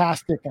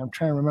fantastic. I'm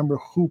trying to remember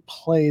who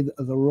played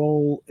the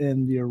role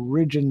in the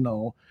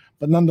original,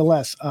 but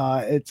nonetheless,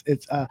 it's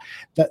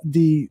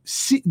the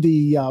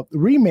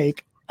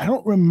remake. I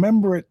don't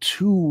remember it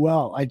too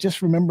well. I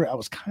just remember I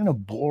was kind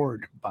of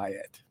bored by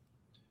it.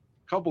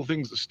 A couple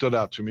things that stood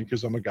out to me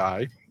because I'm a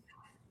guy.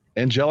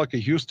 Angelica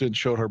Houston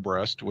showed her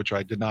breast, which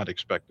I did not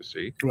expect to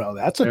see. Well,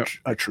 that's a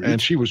treat. And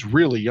she was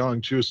really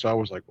young too, so I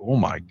was like, "Oh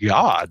my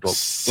god!" Well,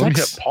 let me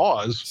hit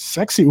pause.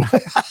 Sexy.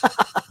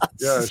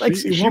 Yeah,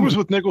 sexy she was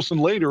with Nicholson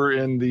later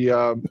in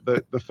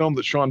the film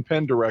that Sean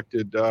Penn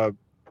directed.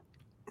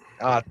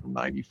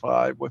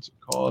 95. What's it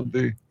called?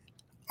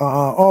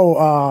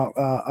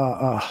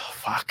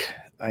 Fuck.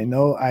 I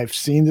know I've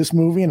seen this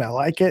movie and I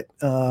like it.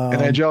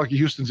 And Angelica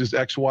Houston's his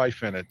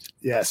ex-wife in it.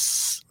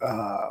 Yes.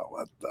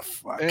 What the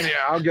fuck? And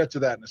yeah, I'll get to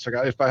that in a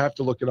second. If I have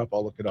to look it up,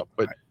 I'll look it up.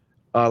 But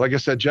like I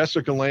said,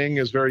 Jessica Lange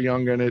is very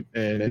young in it,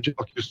 and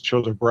Angelica Houston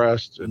shows her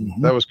breasts, and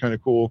that was kind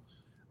of cool.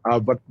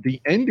 But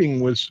the ending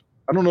was,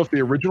 I don't know if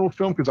the original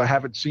film, because I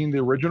haven't seen the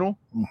original,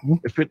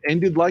 if it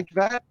ended like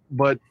that,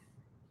 but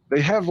they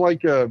have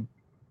like a,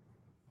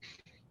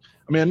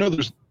 I mean, I know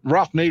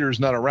Ralph Nader's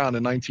not around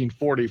in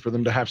 1940 for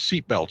them to have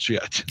seatbelts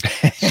yet.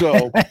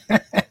 So,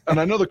 and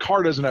I know the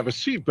car doesn't have a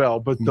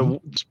seatbelt, but the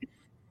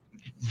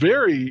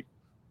very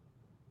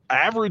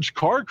average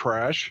car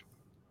crash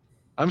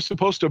I'm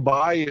supposed to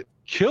buy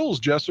kills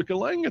Jessica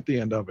Lange at the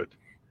end of it.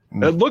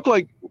 It looked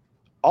like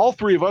all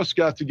three of us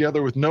got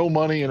together with no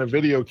money and a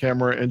video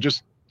camera and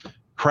just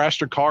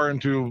crashed a car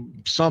into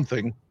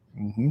something.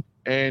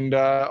 And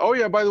oh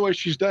yeah, by the way,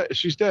 she's dead.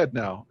 She's dead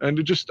now. And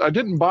I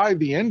didn't buy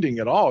the ending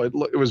at all.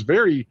 It was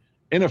very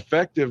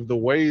ineffective the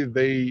way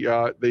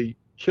they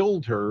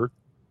killed her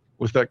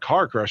with that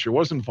car crash. It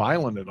wasn't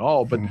violent at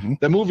all. But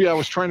the movie I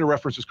was trying to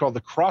reference is called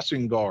The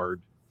Crossing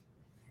Guard,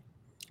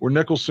 where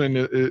Nicholson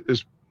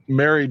is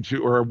married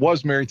to, or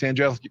was married to,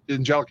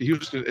 Angelica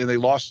Houston, and they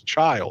lost a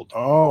child.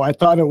 Oh, I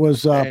thought it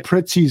was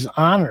Prizzi's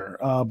Honor,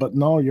 but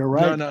no, you're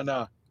right.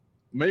 No.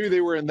 Maybe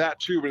they were in that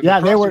too. But yeah,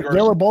 they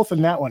were both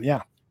in that one.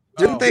 Yeah.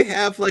 Didn't they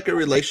have like a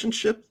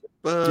relationship,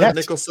 yes.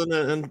 Nicholson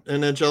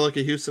and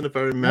Angelica Houston, if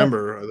I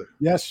remember?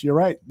 Yes, you're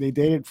right. They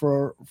dated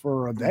for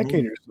a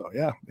decade or so.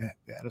 Yeah,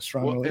 they had a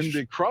strong relationship.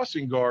 In The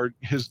Crossing Guard,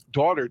 his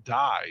daughter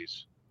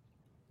dies,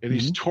 and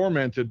he's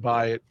tormented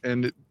by it,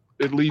 and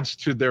it leads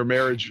to their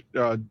marriage.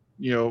 A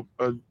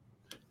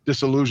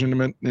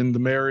disillusionment in the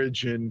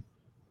marriage,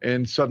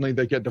 and suddenly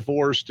they get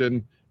divorced,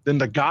 and then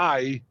the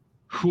guy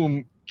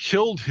whom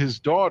killed his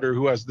daughter,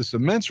 who has this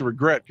immense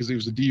regret because he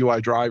was a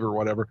DUI driver or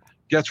whatever,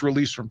 gets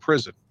released from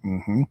prison.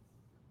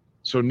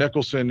 So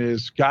Nicholson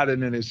has got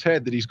it in his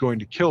head that he's going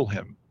to kill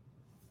him.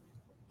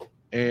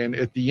 And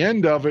at the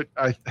end of it,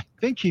 I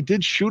think he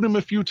did shoot him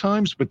a few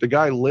times, but the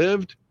guy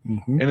lived.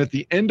 And at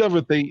the end of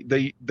it,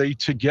 they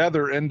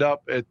together end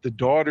up at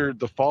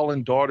the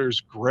fallen daughter's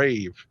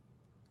grave.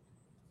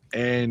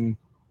 And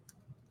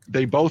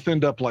they both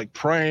end up like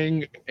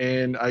praying.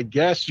 And I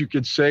guess you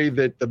could say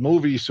that the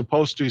movie is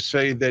supposed to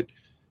say that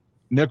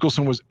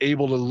Nicholson was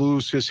able to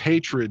lose his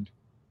hatred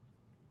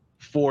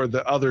for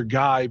the other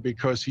guy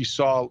because he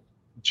saw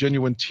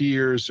genuine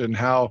tears and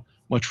how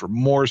much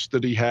remorse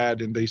that he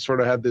had. And they sort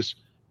of had this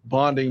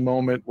bonding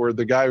moment where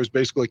the guy was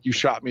basically like, you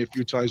shot me a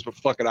few times, but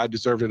fuck it, I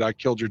deserved it. I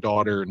killed your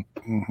daughter.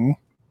 And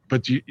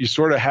but you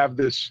sort of have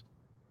this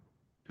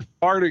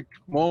cathartic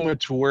moment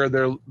to where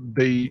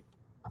they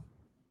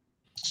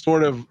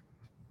sort of,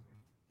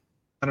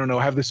 I don't know,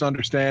 have this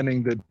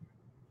understanding that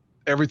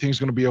everything's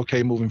going to be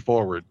okay moving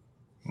forward.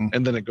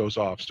 And then it goes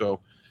off. So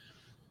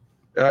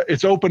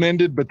it's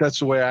open-ended, but that's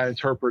the way I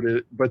interpret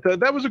it. But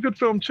that was a good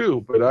film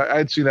too, but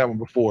I'd seen that one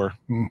before.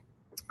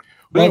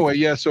 But anyway,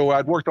 yeah, so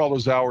I'd worked all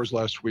those hours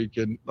last week,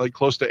 and like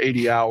close to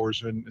 80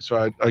 hours. And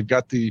so I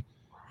got the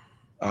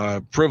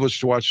privilege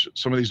to watch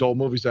some of these old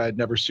movies I had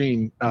never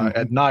seen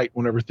at night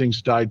whenever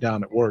things died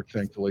down at work,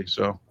 thankfully.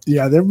 So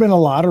yeah, there have been a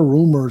lot of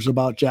rumors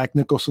about Jack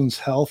Nicholson's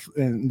health,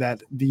 and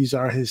that these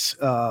are his,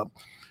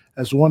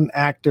 as one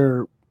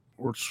actor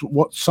or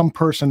some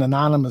person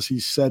anonymous, he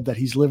said that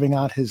he's living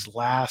out his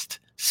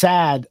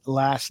sad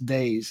last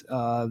days,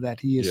 that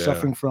he is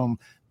suffering from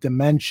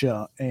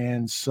dementia.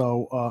 And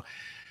so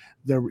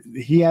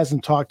he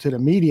hasn't talked to the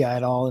media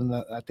at all in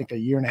I think a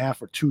year and a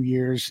half or 2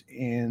 years.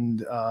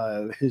 And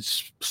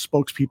his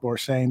spokespeople are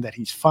saying that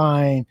he's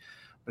fine,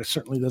 but it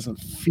certainly doesn't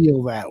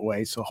feel that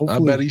way. So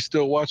hopefully, I bet he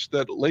still watched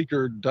that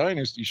Laker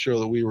Dynasty show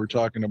that we were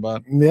talking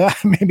about. Yeah,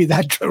 maybe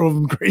that drove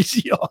him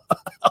crazy.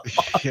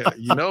 Yeah,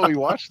 he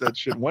watched that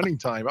shit Winning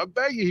Time. I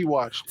bet you he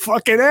watched it.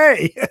 Fucking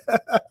A.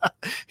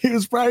 He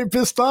was probably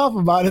pissed off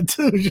about it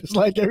too, just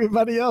like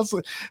everybody else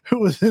who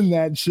was in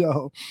that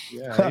show.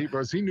 Yeah,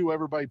 he knew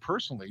everybody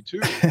personally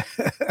too,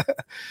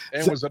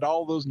 and was at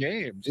all those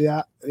games.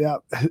 Yeah.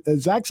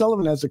 Zach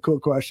Sullivan has a cool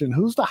question.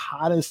 Who's the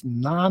hottest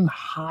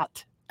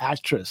non-hot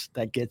actress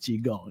that gets you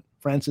going?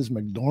 Frances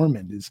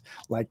McDormand is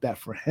like that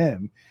for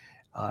him.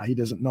 He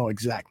doesn't know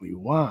exactly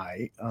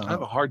why. I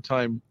have a hard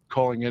time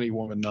calling any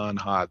woman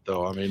non-hot,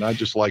 though. I mean, I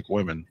just like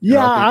women.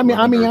 Yeah, I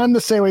mean, I'm the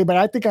same way, but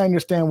I think I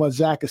understand what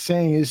Zach is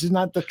saying. This is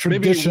not the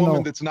traditional. Maybe a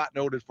woman that's not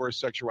noted for her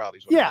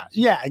sexuality.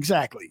 Yeah,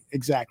 exactly.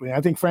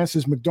 I think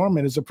Frances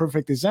McDormand is a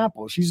perfect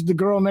example. She's the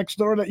girl next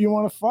door that you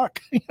want to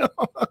fuck.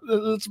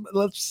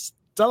 Let's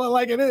tell it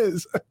like it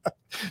is.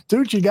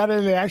 Dude, you got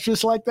any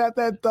actress like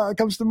that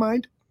comes to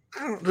mind?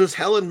 Does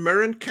Helen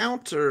Mirren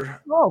count? Or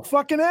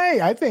fucking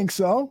A, I think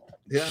so.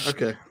 Yeah,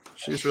 okay.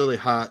 She's really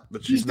hot,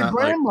 but she's not the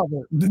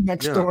grandmother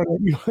next door to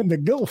you in the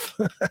gilf.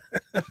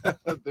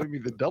 Maybe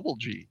the double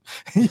G.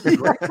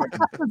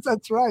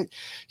 That's right.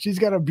 She's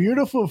got a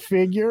beautiful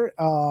figure.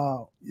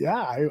 I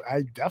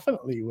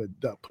definitely would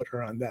put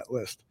her on that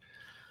list.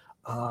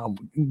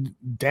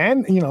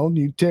 Dan,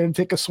 you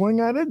take a swing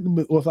at it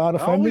without I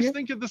offending always it?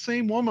 think of the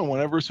same woman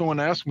whenever someone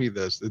asks me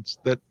this. It's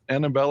that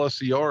Annabella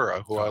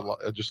Ciara, who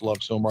I just love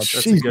so much.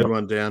 That's a good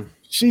one, Dan.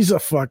 She's a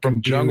fucking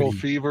From Jungle beauty.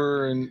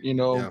 Fever, and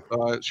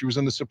she was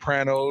in The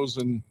Sopranos,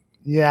 and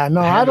Yeah,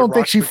 no, The I Hand don't That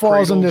think Rocks she the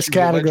falls in Cradle. this She was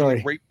allegedly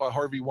category. raped by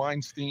Harvey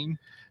Weinstein.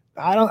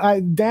 I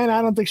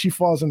don't think she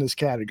falls in this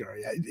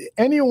category.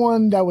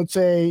 Anyone that would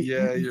say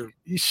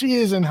she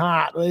isn't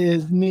hot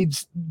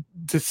needs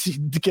to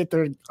get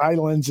their eye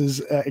lenses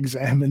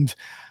examined.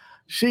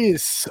 She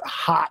is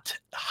hot.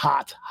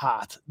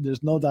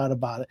 There's no doubt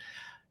about it.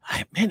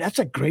 Man, that's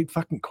a great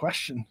fucking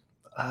question.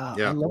 I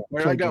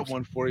got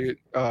one for you.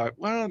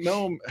 Well,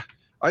 no,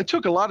 I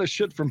took a lot of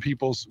shit from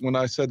people when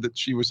I said that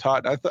she was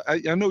hot. I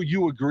know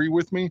you agree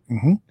with me,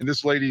 and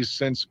this lady's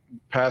since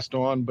passed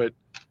on, but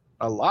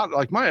a lot,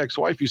 like my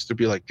ex-wife used to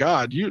be like,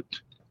 God,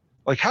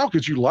 how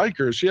could you like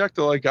her? She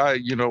acted like I,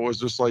 was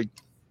just like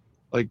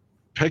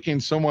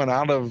picking someone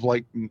out of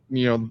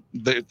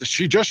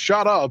she just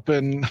shot up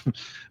and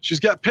she's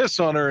got piss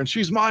on her and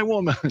she's my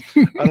woman.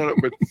 I don't know,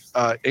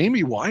 but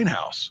Amy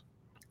Winehouse.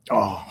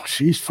 Oh,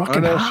 she's fucking I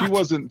know hot. she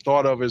wasn't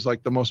thought of as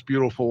like the most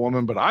beautiful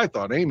woman, but I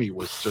thought Amy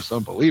was just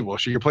unbelievable.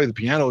 She could play the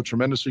piano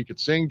tremendously, could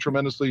sing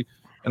tremendously,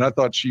 and I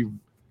thought she,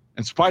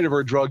 in spite of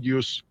her drug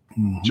use,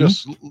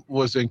 just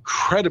was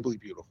incredibly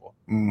beautiful.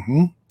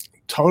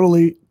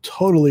 Totally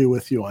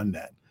with you on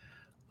that.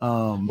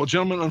 Well,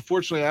 gentlemen,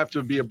 unfortunately, I have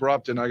to be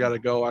abrupt, and I got to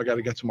go. I got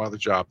to get to my other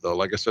job, though.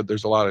 Like I said,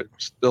 there's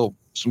still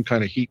some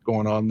kind of heat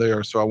going on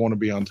there, so I want to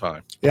be on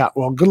time. Yeah,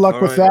 well, good luck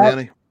All with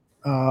right,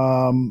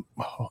 that.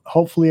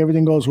 Hopefully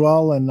everything goes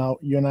well, and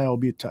you and I will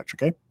be in touch.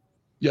 Okay.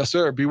 Yes,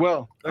 sir. Be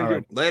well. Thank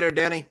you. Later,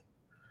 Danny.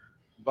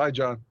 Bye,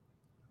 John.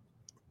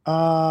 We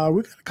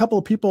got a couple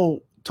of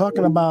people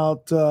talking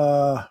about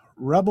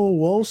Rebel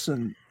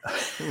Wilson.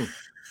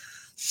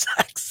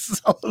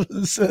 Sex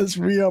says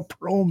Rhea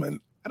Perlman.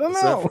 I don't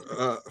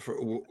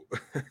know.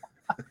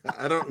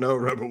 I don't know.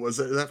 Rebel, is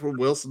that from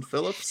Wilson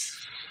Phillips?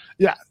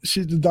 Yeah,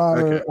 she's the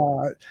daughter.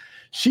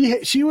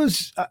 Okay. She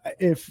was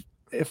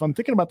if I'm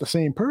thinking about the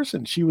same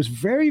person, she was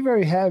very,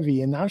 very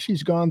heavy, and now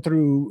she's gone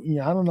through.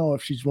 I don't know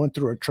if she's went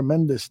through a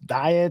tremendous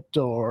diet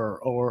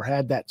or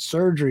had that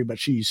surgery, but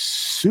she's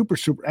super.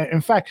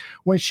 In fact,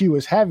 when she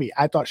was heavy,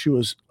 I thought she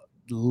was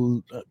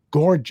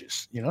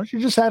gorgeous. She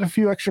just had a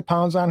few extra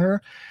pounds on her,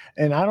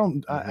 and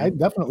I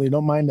definitely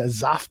don't mind a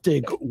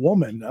Zaftig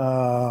woman.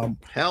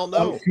 Hell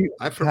no,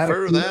 I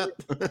prefer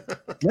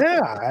that.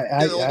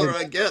 Yeah, the older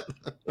I get.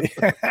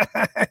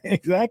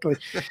 Exactly.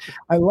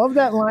 I love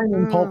that line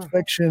in Pulp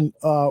Fiction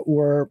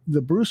where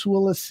the Bruce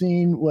Willis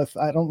scene with,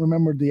 I don't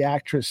remember the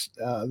actress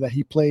that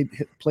he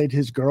played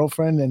his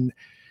girlfriend, and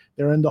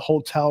they're in the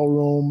hotel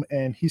room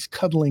and he's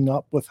cuddling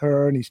up with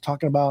her and he's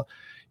talking about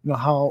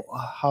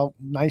how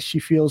nice she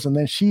feels, and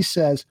then she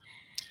says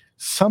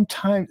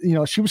sometimes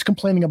she was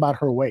complaining about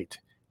her weight,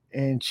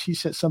 and she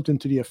said something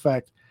to the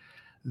effect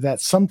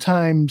that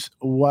sometimes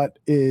what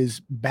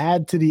is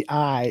bad to the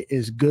eye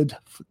is good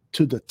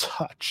to the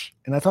touch.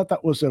 And I thought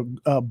that was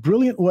a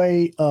brilliant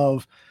way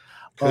of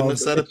couldn't have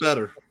said it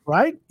better,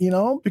 right?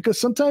 Because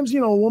sometimes a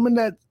woman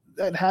that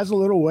has a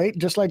little weight,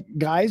 just like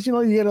guys, you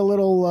get a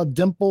little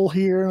dimple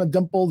here and a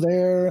dimple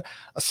there,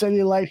 a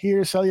cellulite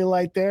here,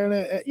 cellulite there,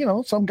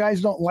 and some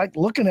guys don't like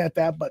looking at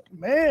that, but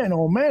man,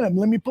 oh man,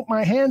 let me put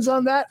my hands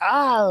on that.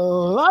 I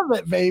love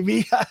it,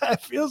 baby.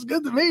 It feels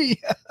good to me.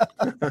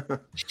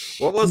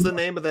 What was the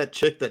name of that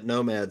chick that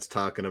Nomad's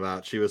talking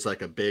about? She was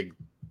like a big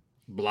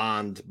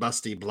blonde,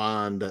 busty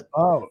blonde that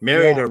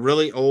married a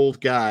really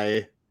old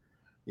guy.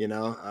 Yeah.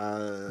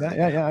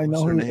 I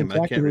know her who name.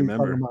 exactly I can't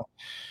remember.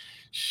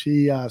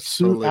 She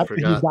sued Totally after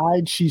forgot. he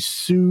died. She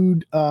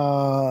sued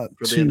For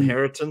the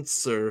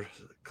inheritance or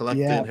collect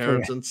the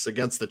inheritance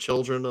against the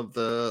children of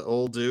the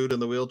old dude in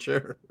the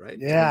wheelchair, right?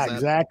 Yeah, Was that-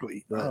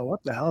 exactly. Right. Oh,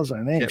 what the hell is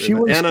her name? Can't She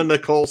remember. was Anna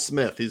Nicole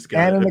Smith. He's got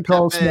Anna it.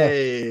 Nicole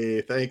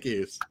Pepe, thank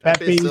you.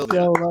 Pepe Silva.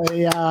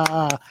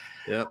 Silva.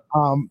 Yep.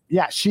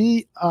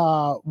 She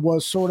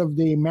was sort of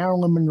the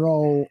Marilyn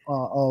Monroe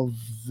of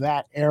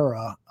that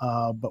era,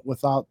 but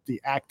without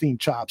the acting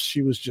chops.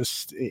 She was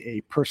just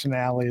a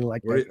personality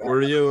like that.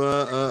 Were you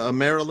a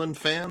Maryland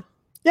fan?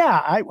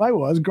 Yeah, I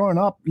was growing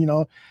up.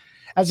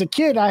 As a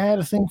kid, I had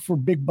a thing for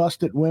big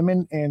busted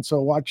women, and so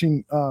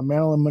watching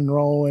Marilyn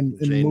Monroe and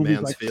Jane movies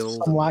Mansfield.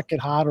 like Some Like It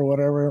Hot or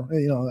whatever,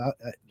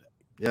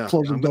 Yeah,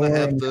 close the I'm gonna door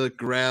have and- to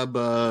grab.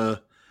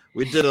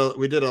 We did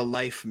a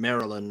Life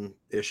Maryland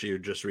issue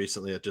just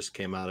recently. It just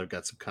came out. I've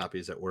got some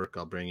copies at work.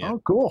 I'll bring you.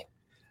 Oh, cool.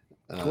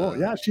 Cool.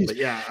 Yeah, she's but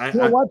yeah,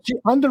 she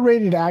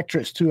underrated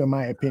actress too, in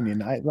my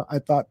opinion. I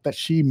thought that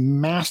she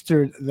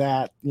mastered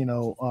that,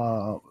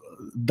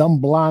 dumb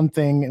blonde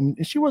thing,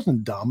 and she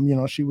wasn't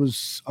dumb. She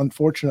was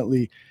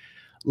unfortunately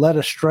led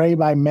astray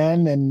by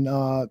men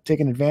and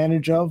taken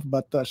advantage of,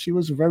 but she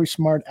was a very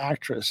smart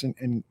actress.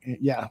 And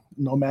yeah,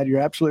 Nomad, you're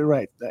absolutely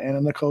right.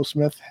 Anna Nicole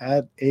Smith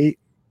had a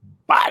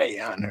body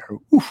on her.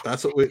 Oof.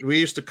 That's what we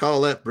used to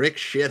call that brick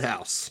shit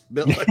house.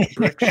 Built like a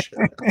brick shit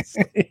house.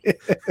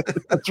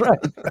 That's right.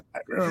 I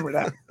remember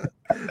that.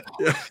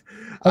 Yeah.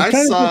 I'm I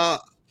trying to saw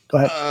Go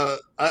ahead.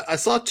 I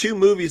saw two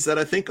movies that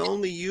I think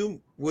only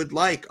you would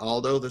like,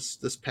 Aldo,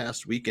 this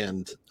past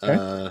weekend.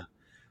 Okay.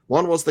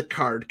 One was The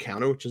Card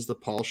Counter, which is the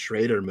Paul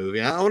Schrader movie.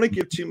 I don't want to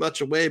give too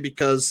much away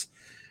because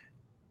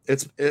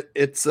there's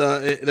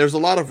a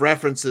lot of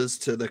references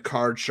to the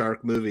Card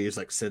Shark movies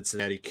like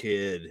Cincinnati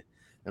Kid.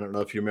 I don't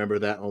know if you remember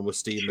that one with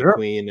Steve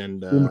McQueen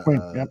and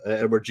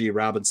Edward G.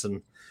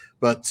 Robinson.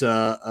 But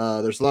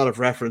there's a lot of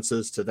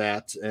references to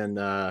that.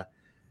 And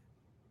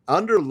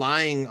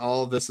underlying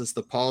all of this is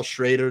the Paul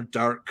Schrader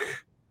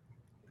dark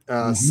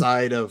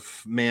side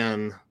of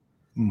man,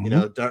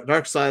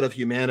 dark side of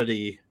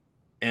humanity.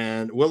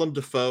 And Willem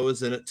Dafoe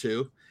is in it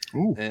too.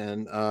 Ooh.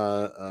 And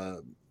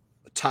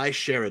Ty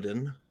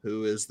Sheridan,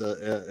 who is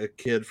a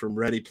kid from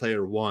Ready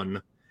Player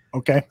One.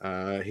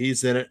 Okay.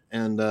 He's in it.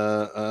 And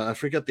I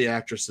forget the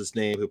actress's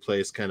name who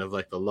plays kind of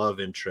like the love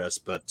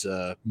interest, but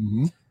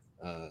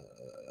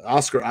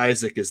Oscar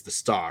Isaac is the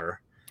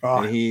star.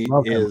 Oh, and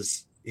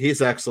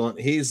he's excellent.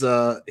 He's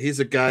a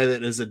guy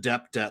that is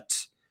adept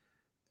at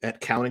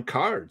counting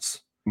cards.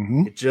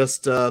 It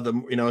just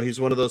he's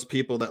one of those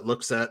people that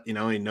looks at, he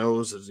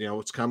knows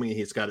what's coming.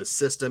 He's got his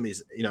system.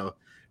 He's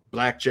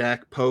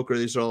blackjack, poker,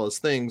 these are all his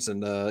things,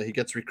 and he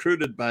gets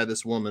recruited by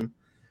this woman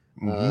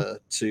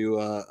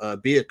to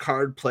be a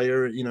card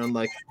player,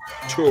 like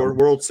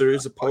World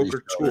Series of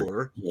Poker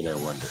tour.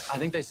 I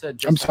think they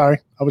said. I'm sorry,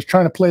 I was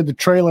trying to play the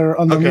trailer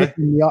underneath.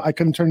 I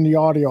couldn't turn the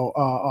audio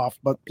off,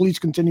 but please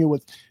continue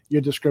with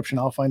your description.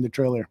 I'll find the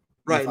trailer.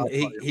 Right,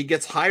 and he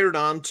gets hired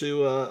on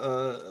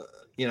to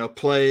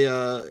play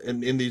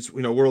in these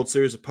World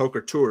Series of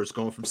Poker tours,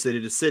 going from city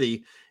to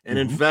city, and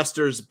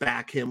investors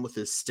back him with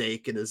his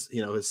stake and his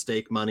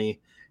stake money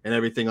and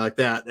everything like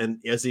that. And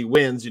as he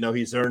wins,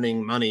 he's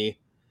earning money,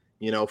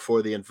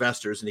 for the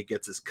investors, and he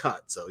gets his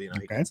cut. So he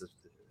gets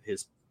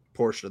his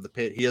portion of the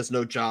pay. He has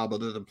no job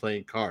other than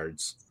playing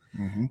cards.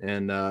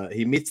 And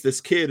he meets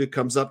this kid who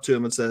comes up to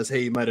him and says,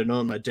 "Hey, you might have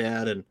known my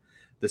dad." And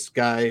this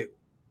guy,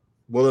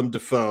 Willem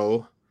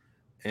Dafoe.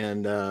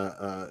 And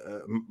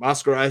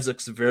Oscar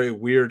Isaac's a very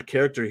weird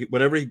character.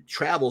 Whenever he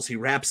travels, he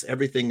wraps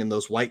everything in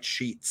those white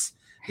sheets.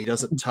 He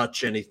doesn't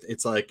touch anything.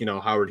 It's like,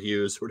 Howard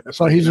Hughes or whatever.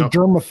 So he's a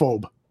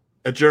germaphobe.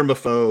 A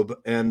germaphobe.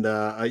 And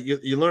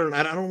you learn,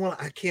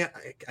 I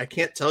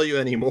can't tell you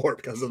anymore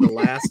because of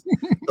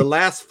the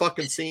last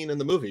fucking scene in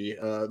the movie,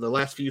 the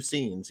last few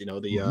scenes,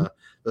 the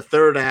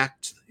third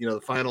act,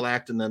 the final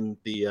act, and then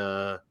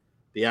the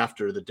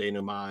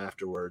denouement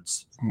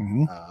afterwards.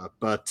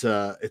 But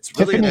it's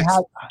really Tiffany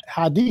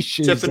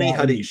Haddish. Tiffany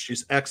Haddish.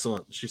 She's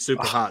excellent. She's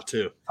super hot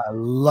too. I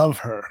love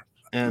her.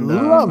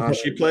 And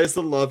she plays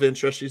the love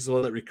interest. She's the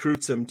one that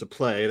recruits him to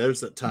play.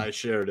 There's that Ty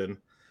Sheridan.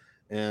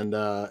 And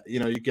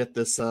you get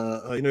this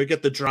you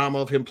get the drama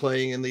of him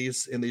playing in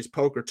these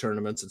poker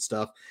tournaments and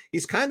stuff.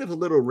 He's kind of a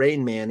little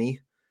Rain Man-y.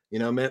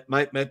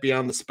 Might be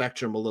on the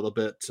spectrum a little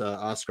bit,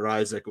 Oscar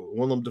Isaac.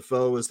 Willem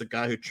Dafoe is the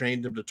guy who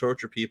trained him to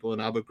torture people in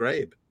Abu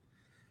Ghraib.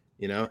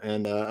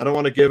 And I don't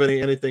want to give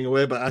anything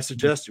away, but I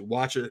suggest you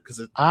watch it because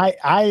it's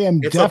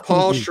a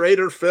Paul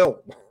Schrader film.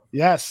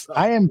 Yes,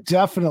 I am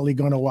definitely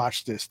going to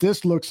watch this.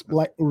 This looks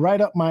like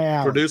right up my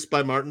alley. Produced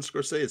by Martin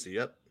Scorsese.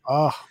 Yep.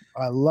 Oh,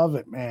 I love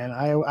it, man.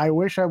 I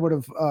wish I would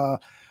have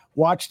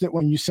watched it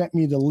when you sent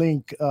me the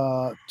link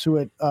to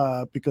it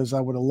because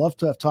I would have loved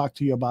to have talked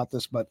to you about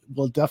this, but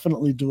we'll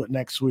definitely do it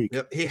next week.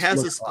 Yep. He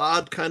has this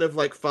odd kind of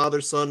like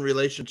father-son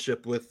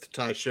relationship with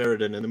Ty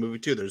Sheridan in the movie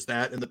too. There's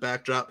that in the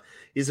backdrop.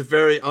 He's a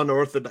very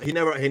unorthodox. He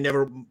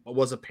never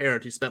was a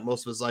parent. He spent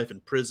most of his life in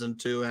prison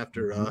too.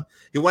 After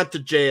he went to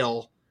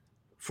jail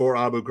for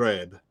Abu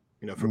Ghraib,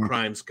 for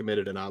crimes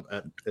committed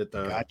at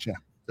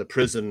the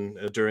prison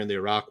during the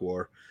Iraq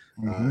War.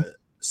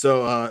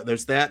 So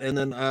there's that, and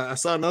then I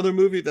saw another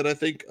movie that I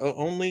think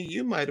only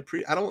you might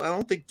appreciate. I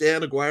don't think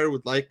Dan Aguirre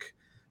would like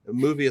a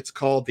movie. It's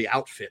called The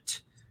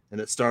Outfit, and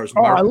it stars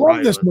Mark I love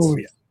Rylance. this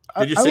movie.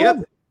 Did you see it?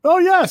 Oh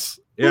yes,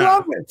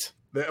 love it.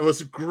 It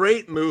was a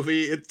great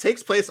movie. It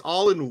takes place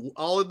all in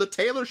the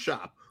tailor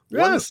shop.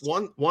 Yes.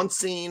 One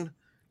scene,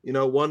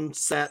 one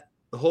set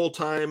the whole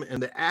time,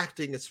 and the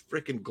acting is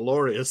freaking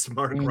glorious.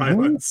 Mark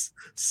Rylance,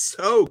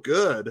 so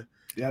good.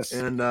 Yes.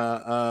 And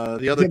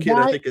the other kid,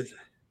 I think, is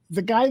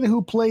the guy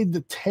who played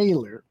the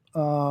tailor.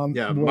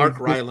 Mark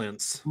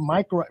Rylance.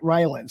 Mike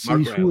Rylance.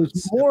 Who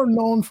is more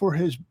known for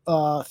his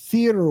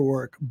theater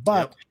work,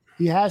 but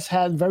he has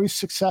had very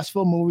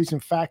successful movies. In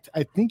fact,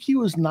 I think he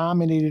was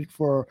nominated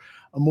for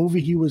a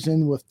movie he was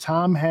in with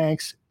Tom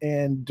Hanks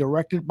and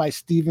directed by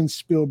Steven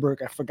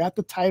Spielberg. I forgot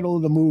the title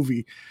of the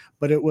movie,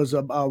 but it was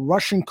a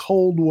Russian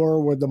Cold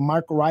War where the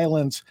Mark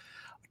Rylance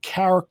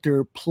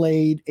character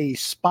played a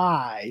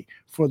spy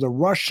for the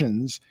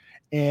Russians,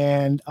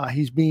 and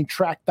he's being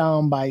tracked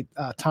down by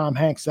Tom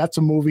Hanks. That's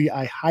a movie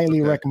I highly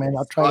recommend.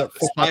 I'll try to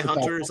Spy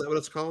Hunter. Is that what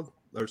it's called?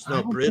 There's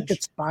no Bridge.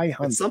 It's Spy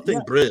Hunter. It's something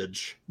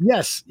Bridge.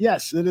 Yes,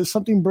 it is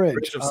something Bridge.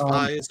 Bridge of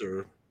Spies,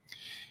 or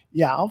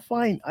I'll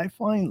find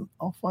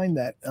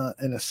that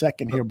in a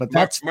second here. But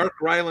that's Mark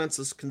Rylance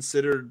is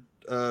considered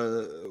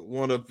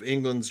one of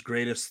England's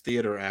greatest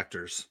theater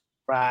actors.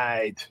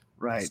 Right.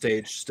 Right.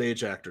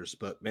 stage actors,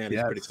 but man, he's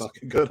Yes. pretty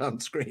fucking good on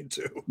screen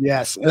too.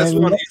 Yes, This and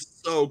one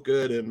he's so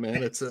good in,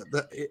 man.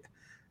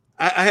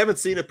 I haven't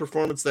seen a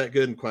performance that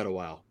good in quite a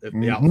while. The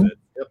Mhm. outfit.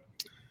 Yep.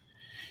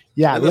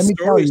 Yeah, And the let me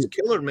tell story's you.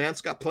 killer, man.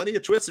 It's got plenty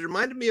of twists. It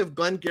reminded me of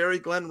Glenn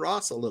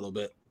Ross a little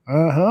bit.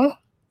 Yep.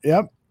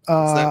 It's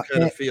that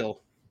kind And, of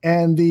feel.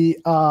 and the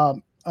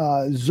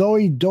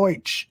Zoe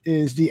Deutsch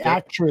is the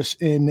actress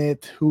in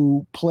it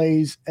who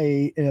plays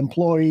an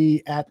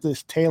employee at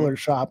this tailor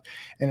shop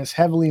and is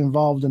heavily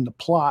involved in the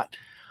plot.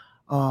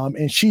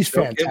 And she's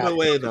Don't fantastic. give it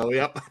away though.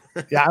 Yep.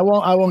 Yeah, I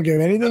won't give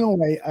anything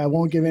away. I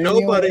won't give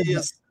anything away.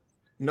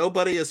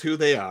 Nobody is who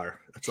they are.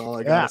 That's all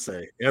I Yeah, gotta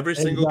say. Every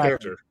single exactly.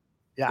 character.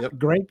 Yeah,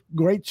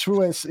 great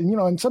truest. And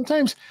and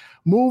sometimes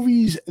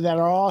movies that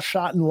are all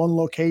shot in one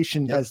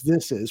location, as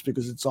this is,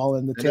 because it's all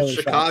in the And tailor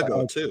it's shop,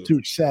 Chicago, too.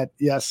 To set,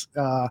 yes.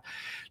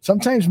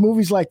 Sometimes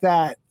movies like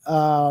that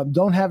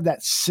don't have that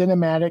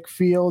cinematic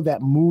feel,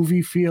 that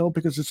movie feel,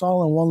 because it's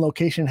all in one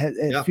location.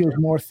 It feels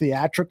more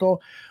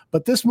theatrical.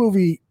 But this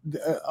movie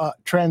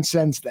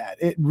transcends that.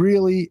 It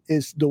really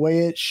is, the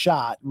way it's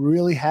shot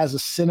really has a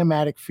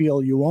cinematic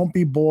feel. You won't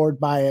be bored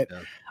by it.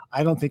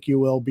 I don't think you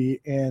will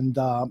be. And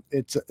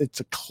it's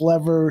a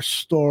clever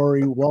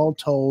story, well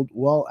told,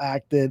 well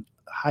acted,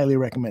 highly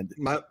recommended.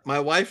 My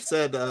wife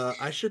said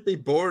I should be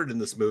bored in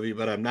this movie,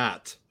 but I'm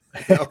not.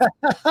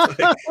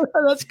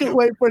 That's a good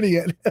way of putting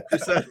it.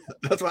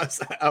 That's why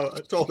I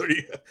told her,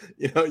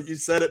 you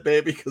said it,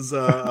 baby, because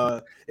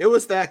it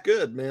was that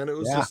good, man. It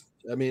was just,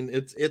 I mean,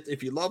 it's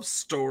if you love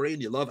story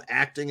and you love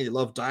acting and you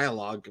love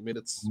dialogue, I mean,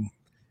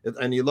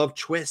 and you love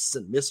twists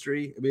and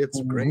mystery. I mean, it's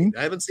great.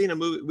 I haven't seen a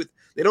movie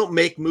they don't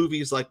make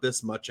movies like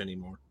this much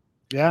anymore.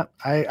 Yeah,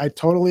 I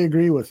totally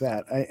agree with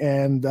that.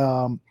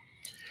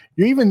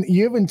 You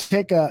even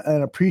take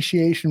an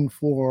appreciation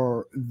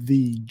for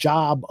the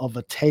job of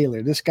a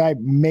tailor. This guy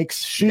makes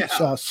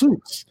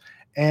suits,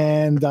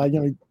 and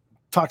he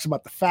talks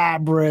about the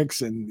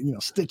fabrics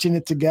and stitching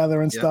it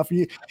together and stuff.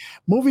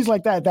 Movies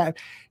like that.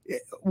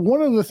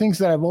 One of the things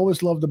that I've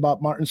always loved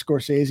about Martin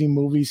Scorsese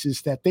movies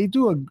is that they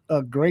do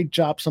a great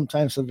job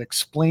sometimes of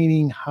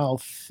explaining how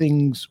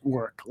things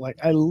work. Like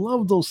I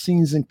love those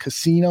scenes in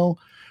Casino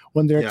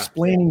when they're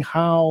explaining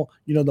how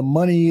the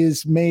money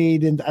is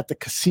made at the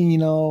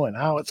casino and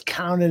how it's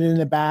counted in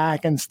the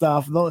back and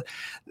stuff. Though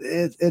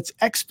it's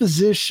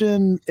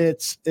exposition,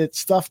 it's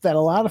stuff that a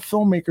lot of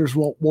filmmakers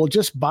will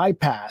just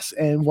bypass.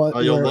 And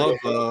you'll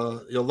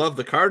love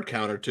the card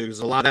counter too, because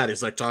a lot of that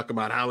is like talking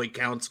about how he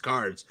counts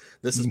cards.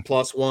 This is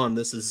 +1,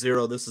 this is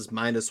 0, this is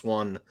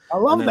 -1. I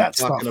love that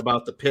talking stuff.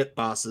 about the pit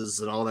bosses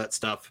and all that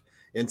stuff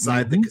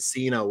inside the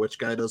casino, which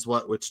guy does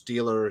what, which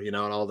dealer, and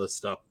all this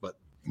stuff. But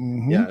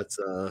yeah, it's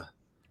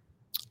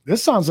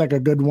this sounds like a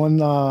good one.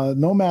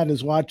 Nomad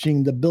is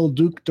watching the Bill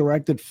Duke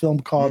directed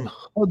film called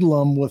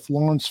Hoodlum with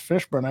Lawrence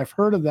Fishburne. I've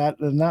heard of that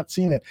and not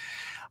seen it.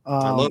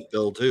 I love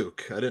Bill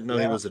Duke. I didn't know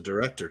he was a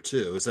director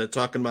too. Is that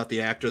talking about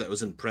the actor that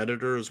was in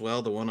Predator as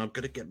well? The one I'm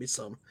gonna get me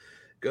some.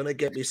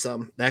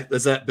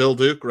 Is that Bill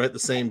Duke, right? The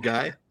same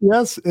guy?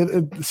 Yes,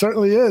 it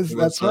certainly is.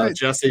 That's right.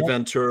 Jesse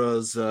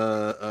Ventura's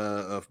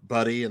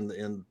buddy in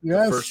the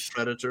first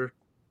Predator.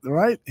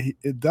 Right,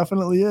 it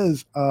definitely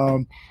is.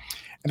 And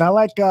I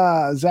like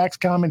Zach's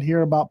comment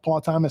here about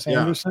Paul Thomas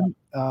Anderson.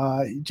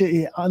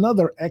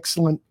 Another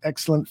excellent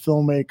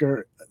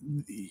filmmaker.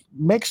 He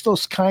makes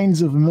those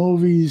kinds of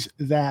movies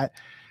that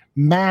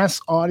mass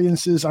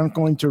audiences aren't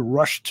going to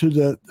rush to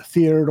the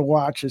theater to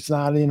watch. It's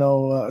not,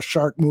 a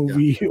shark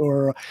movie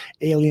or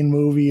alien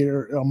movie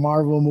or a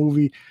Marvel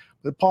movie.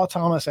 But Paul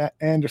Thomas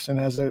Anderson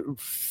has a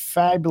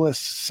fabulous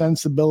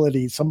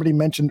sensibility. Somebody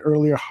mentioned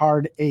earlier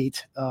Hard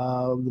 8,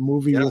 the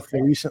movie with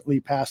the recently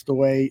passed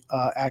away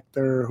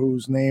actor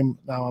whose name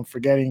now I'm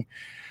forgetting.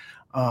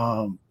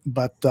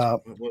 But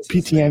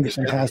P.T.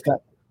 Anderson has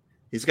that.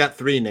 He's got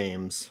 3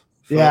 names.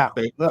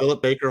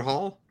 Philip Baker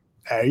Hall.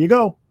 There you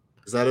go.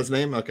 Is that his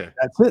name? Okay.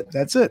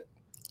 That's it.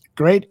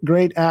 Great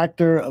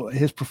TV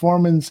His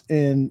performance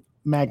in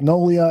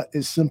Magnolia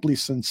is simply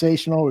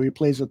sensational. He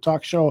plays a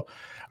talk show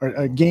or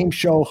a game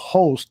show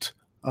host,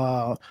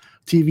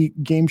 TV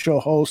game show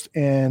host,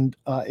 and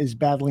is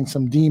battling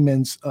some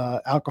demons,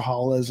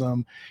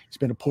 alcoholism. He's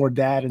been a poor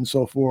dad and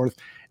so forth.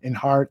 In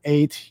Hard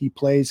 8, he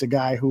plays a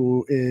guy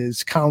who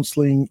is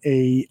counseling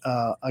a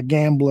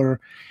gambler,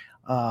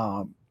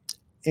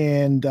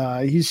 and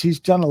he's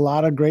done a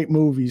lot of great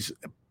movies.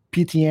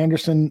 P.T.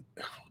 Anderson.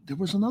 There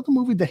was another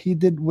movie that he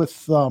did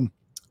with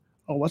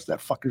what's that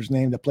fucker's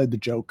name that played the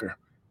Joker?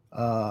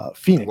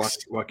 Phoenix.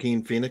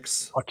 Joaquin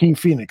Phoenix. Joaquin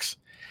Phoenix.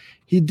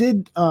 He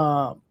did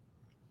what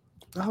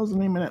the hell's the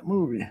name of that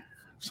movie?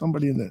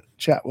 Somebody in the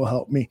chat will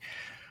help me.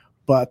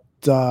 But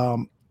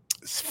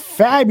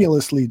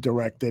fabulously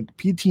directed.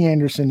 P.T.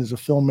 Anderson is a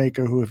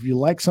filmmaker who, if you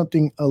like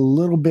something a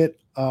little bit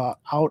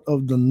out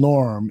of the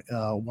norm,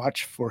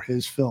 watch for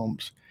his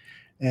films.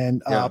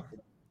 And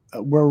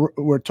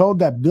we're told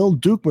that Bill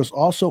Duke was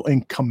also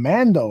in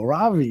Commando.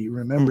 Ravi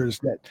remembers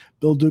that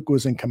Bill Duke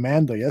was in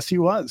Commando. Yes, he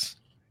was.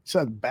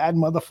 Said bad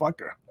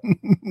motherfucker.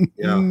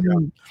 Yeah.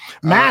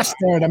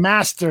 The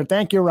master.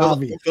 Thank you,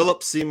 Ravi.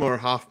 Philip Seymour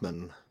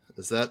Hoffman.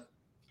 That's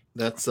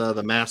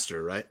the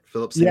master, right?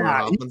 Philip Seymour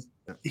Hoffman.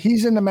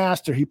 He's in the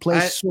master. He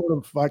plays sort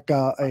of like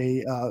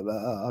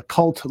a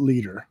cult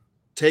leader.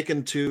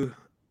 Taken too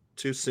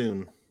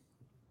soon.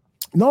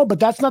 No, but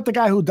that's not the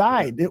guy who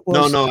died. It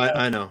was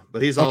I know,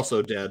 but he's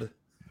also dead.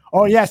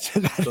 Oh yes,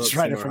 that's Philip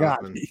right. Seymour I forgot.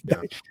 Hoffman. He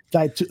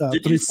died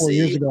 3-4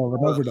 years ago of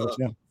an overdose.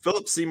 Yeah.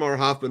 Philip Seymour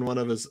Hoffman. One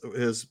of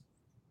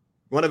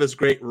his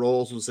great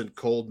roles was in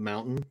Cold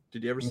Mountain.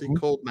 Did you ever see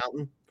Cold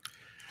Mountain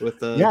with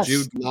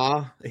Jude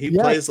Law? He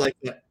plays like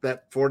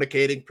that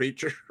fornicating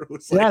preacher.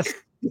 Who's like,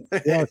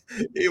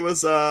 he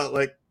was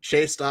like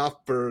chased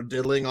off for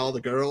diddling all the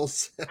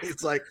girls.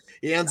 He's like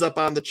he ends up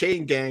on the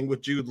chain gang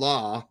with Jude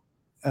Law.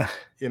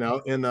 In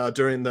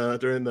during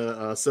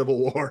the Civil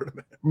War.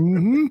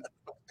 Mm-hmm.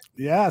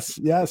 Yes.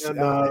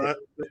 And,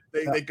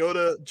 they go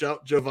to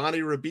Giovanni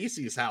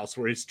Ribisi's house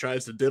where he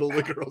tries to diddle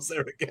the girls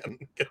there again.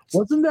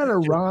 Wasn't that a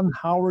Ron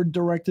Howard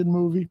directed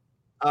movie?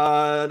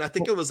 And I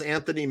think it was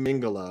Anthony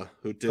Minghella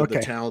who did the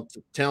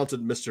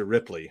talented Mr.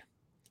 Ripley.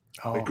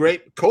 A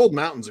great Cold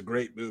Mountain's a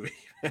great movie.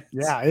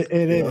 Yeah, it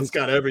is. It's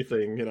got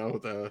everything,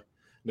 with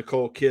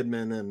Nicole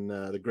Kidman and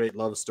the great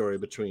love story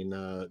between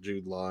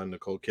Jude Law and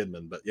Nicole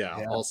Kidman. But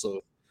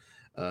also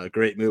a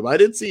great movie. I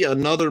did see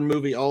another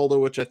movie, Aldo,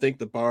 which I think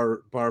the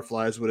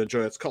Barflies would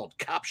enjoy. It's called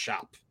Cop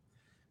Shop.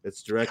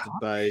 It's directed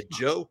by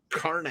Joe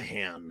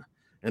Carnahan,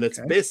 and it's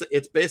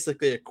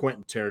basically a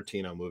Quentin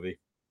Tarantino movie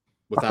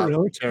without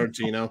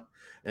Tarantino,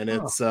 and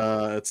it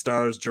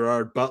stars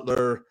Gerard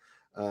Butler.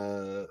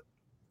 God,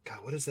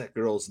 what is that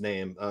girl's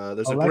name?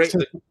 There's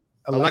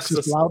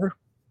Alexis Louder.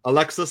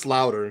 Alexis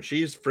Louder, and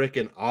she's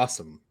freaking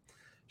awesome.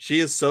 She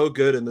is so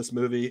good in this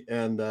movie,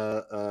 and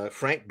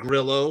Frank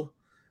Grillo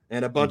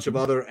and a bunch of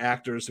other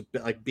actors,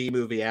 like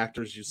B-movie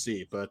actors you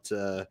see. But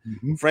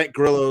Frank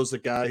Grillo is the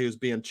guy who's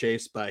being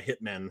chased by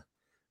hitmen,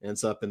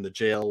 ends up in the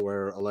jail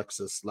where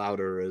Alexis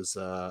Louder is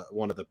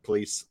one of the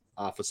police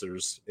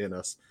officers in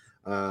a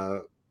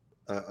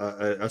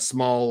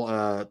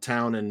small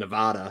town in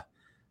Nevada.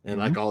 And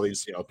like all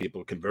these,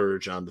 people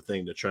converge on the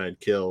thing to try and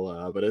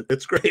kill. But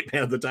it's great,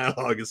 man. The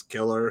dialogue is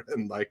killer,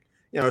 and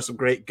there's some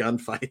great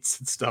gunfights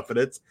and stuff. And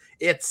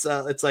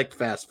it's like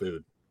fast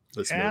food.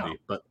 This movie,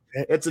 but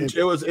it's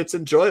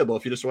enjoyable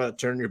if you just want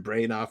to turn your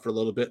brain off for a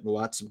little bit and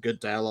watch some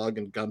good dialogue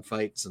and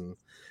gunfights. And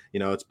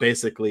it's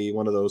basically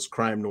one of those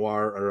crime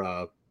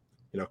noir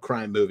or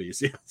crime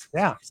movies.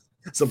 Yeah.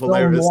 Some film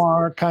hilarious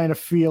noir kind of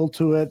feel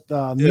to it.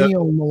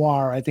 Neo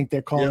noir, I think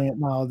they're calling it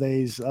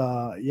nowadays.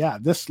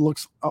 This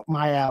looks up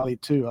my alley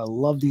too. I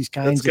love these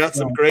kinds. It's got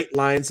some great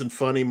lines and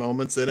funny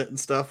moments in it and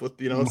stuff with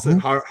some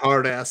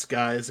hard ass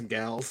guys and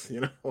gals,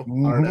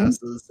 hard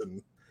asses,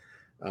 and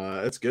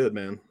it's good,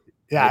 man.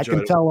 Yeah, I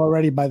can tell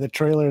already by the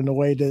trailer and the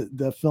way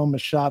the film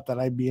is shot that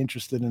I'd be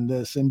interested in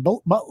this. And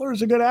Butler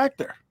is a good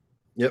actor.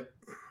 Yep.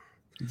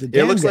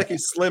 It looks like he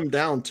slimmed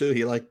down too.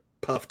 He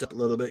puffed up a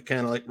little bit,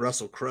 kind of like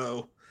Russell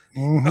Crowe.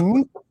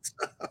 Mm-hmm.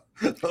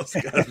 Those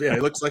guys, he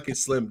looks like he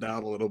slimmed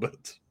down a little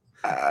bit.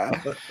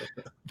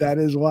 That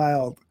is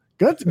wild.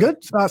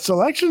 Good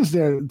selections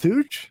there,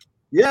 Tooch.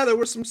 Yeah, there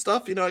was some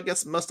stuff. I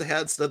guess it must have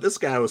had stuff. This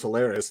guy was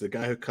hilarious. The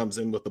guy who comes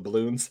in with the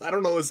balloons. I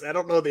don't know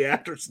the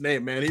actor's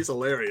name, man. He's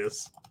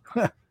hilarious.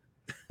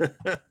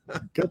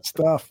 Good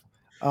stuff.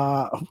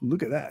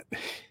 Look at that.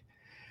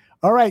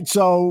 All right,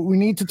 so we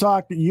need to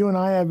talk. You and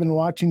I have been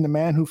watching The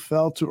Man Who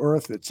Fell to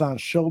Earth. It's on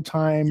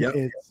Showtime. Yep.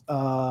 It's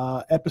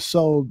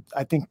episode,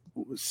 I think,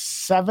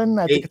 7.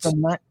 I think it's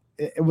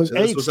it was 8.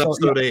 This was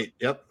episode 8.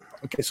 Yep.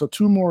 Okay, so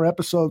 2 more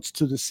episodes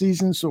to the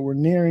season. So we're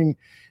nearing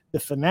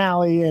the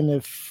finale. And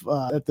if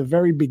at the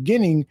very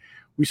beginning,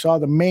 we saw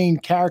the main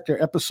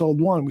character, episode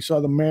 1, we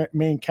saw the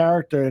main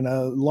character in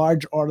a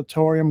large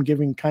auditorium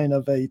giving kind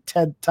of a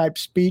TED-type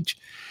speech,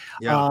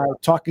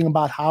 talking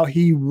about how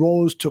he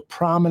rose to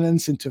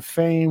prominence and to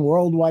fame,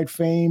 worldwide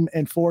fame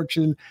and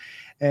fortune.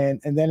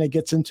 And then it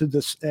gets into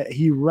this,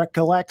 he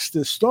recollects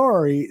the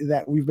story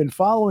that we've been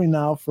following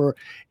now for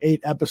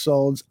 8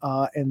 episodes.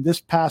 And this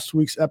past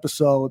week's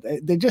episode,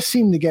 they just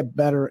seem to get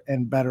better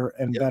and better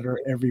and better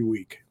every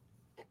week.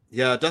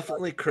 Yeah,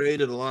 definitely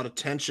created a lot of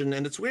tension.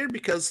 And it's weird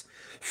because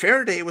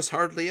Faraday was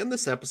hardly in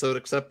this episode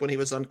except when he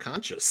was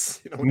unconscious,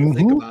 when you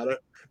think about it,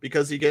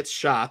 because he gets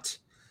shot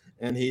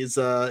and he's,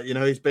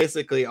 he's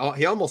basically,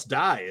 he almost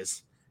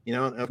dies.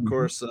 And of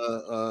course,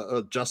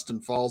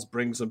 Justin Falls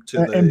brings him to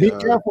the. And be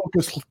careful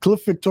because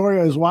Cliff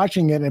Victoria is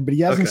watching it, but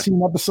he hasn't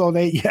seen episode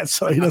 8 yet,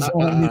 so he doesn't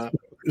want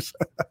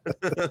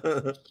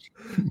to.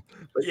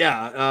 But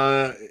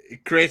yeah,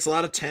 it creates a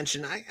lot of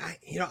tension.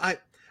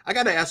 I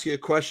got to ask you a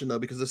question though,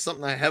 because there's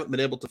something I haven't been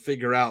able to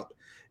figure out: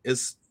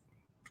 is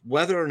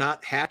whether or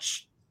not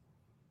Hatch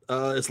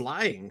is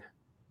lying,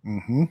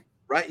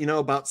 right?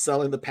 About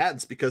selling the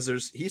patents,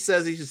 because he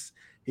says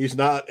he's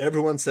not.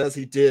 Everyone says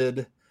he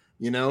did.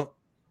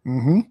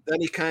 Then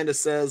he kind of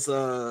says,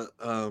 I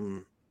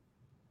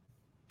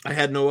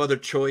had no other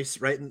choice,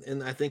 right?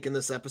 And I think in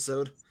this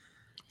episode,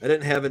 I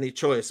didn't have any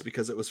choice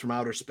because it was from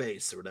outer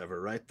space or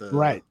whatever, right?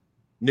 Right.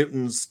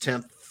 Newton's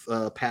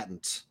 10th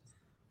patent,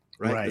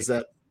 right? Right. Is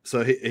that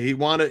so? He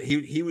wanted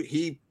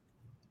he.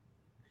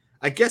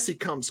 I guess he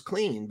comes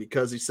clean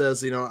because he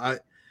says,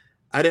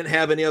 I didn't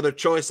have any other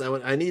choice.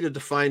 I needed to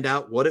find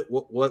out what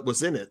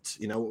was in it,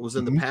 what was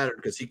in the pattern,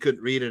 because he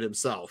couldn't read it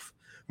himself.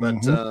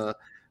 But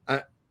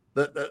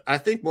I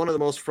think one of the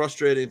most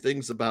frustrating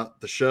things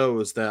about the show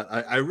is that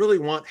I really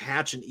want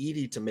Hatch and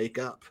Edie to make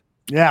up.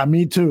 Yeah,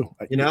 me too.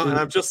 And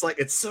I'm just like,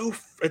 it's so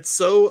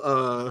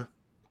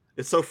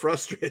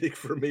frustrating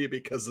for me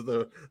because of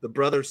the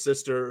brother,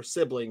 sister,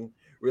 sibling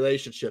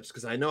relationships,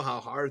 because I know how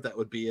hard that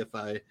would be if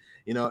I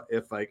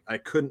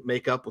couldn't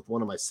make up with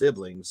one of my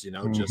siblings,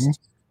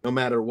 just no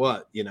matter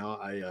what,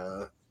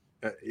 the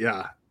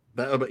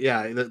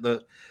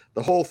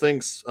whole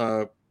thing's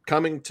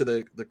coming to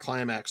the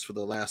climax for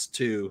the last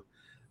two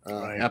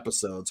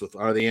episodes with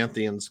Are the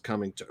Antheans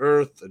coming to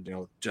Earth, and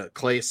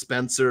Clay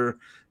Spencer,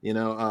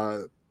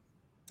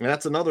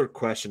 that's another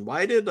question.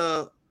 Why did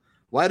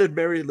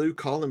Mary Lou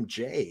call him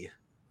Jay?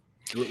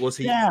 Was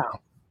he at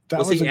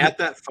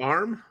that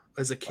farm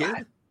as a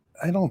kid?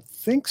 I don't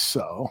think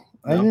so.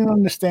 No. I didn't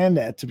understand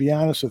that, to be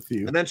honest with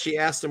you. And then she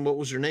asked him, what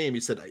was your name? He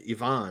said,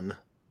 Yvonne.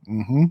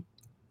 Mm-hmm.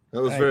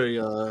 That was very,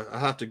 I'll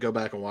have to go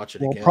back and watch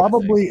it again.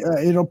 Probably,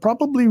 it'll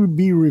probably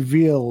be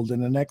revealed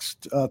in the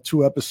next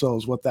 2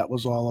 episodes what that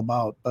was all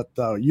about. But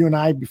you and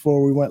I,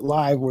 before we went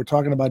live, we're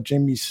talking about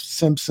Jimmy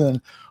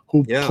Simpson,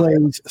 who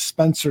plays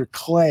Spencer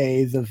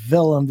Clay, the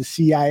villain, the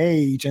CIA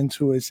agent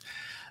who is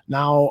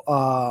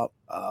now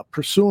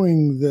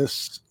pursuing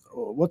this,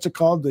 what's it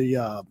called?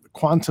 The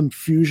quantum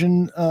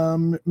fusion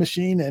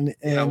machine.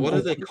 And what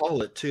do they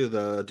call it too?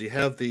 Do you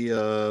have they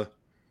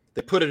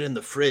put it in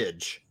the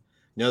fridge.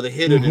 They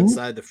hid it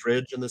inside the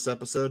fridge in this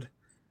episode.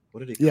 What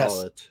did he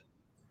call it?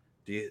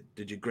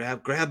 Did you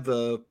grab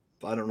the,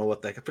 I don't know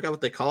I forgot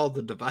what they called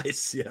the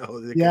device. They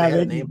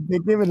gave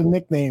it a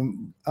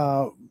nickname.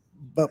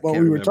 But what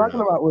we were talking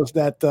about was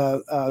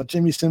that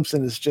Jimmy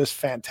Simpson is just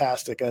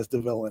fantastic as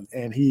the villain,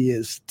 and he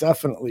is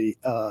definitely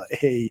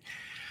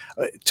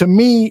to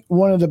me,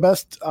 one of the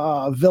best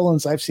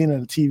villains I've seen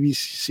in a TV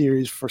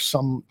series for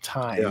some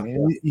time. I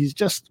mean, he's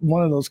just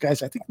one of those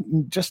guys. I think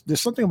just there's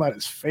something about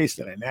his face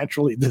that I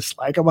naturally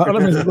dislike about him.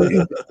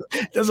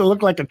 He doesn't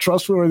look like a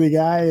trustworthy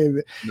guy.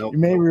 Nope. You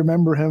may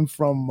remember him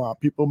from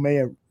people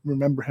may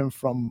remember him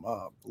from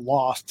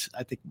Lost.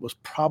 I think it was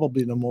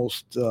probably the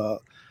most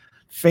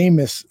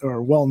famous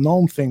or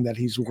well-known thing that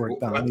he's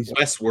worked on.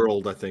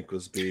 Westworld, I think,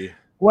 was the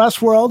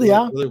Westworld.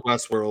 Yeah,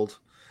 Westworld.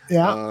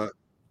 Yeah.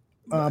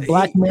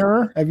 Black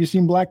Mirror. Have you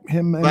seen Black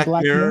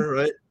Mirror?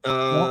 Right.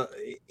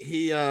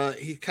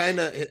 He kind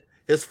of,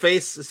 his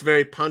face is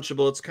very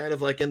punchable. It's kind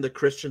of like in the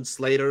Christian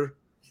Slater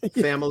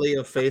family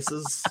of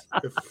faces.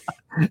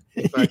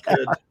 If I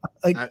could,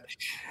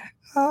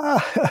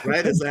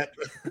 right? Is that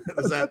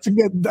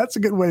that's a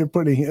good way of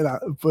putting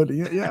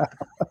it. Yeah.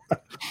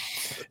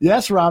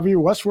 Yes, Ravi.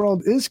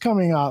 Westworld is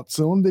coming out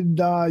soon. Did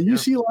you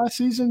see last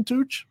season,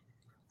 Tooch?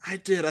 I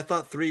did. I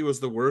thought 3 was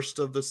the worst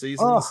of the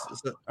seasons.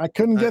 I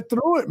couldn't get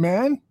through it,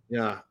 man.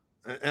 Yeah.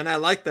 And I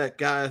like that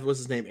guy. What's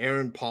his name?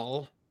 Aaron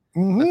Paul.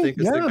 Mm-hmm, I think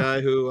is the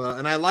guy who,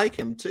 and I like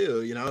him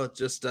too. It's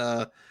just,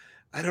 I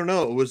don't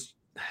know. It was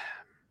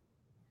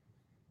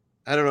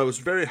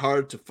very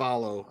hard to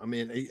follow. I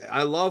mean,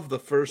 I love the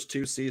first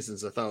 2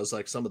 seasons. I thought it was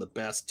like some of the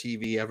best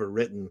TV ever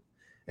written.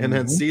 And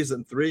then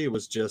season 3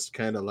 was just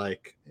kind of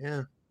like,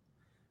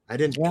 I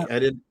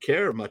didn't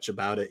care much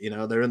about it.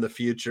 They're in the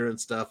future and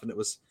stuff. And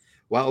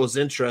while it was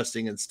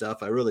interesting and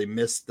stuff, I really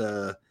missed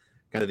the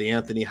kind of the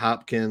Anthony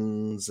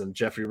Hopkins and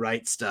Jeffrey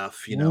Wright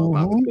stuff,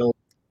 about the Bill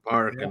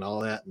Park and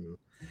all that. And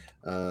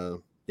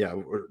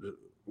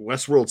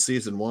Westworld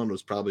season 1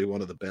 was probably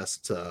one of the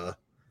best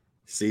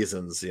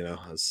seasons,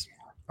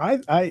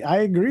 I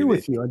agree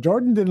with you.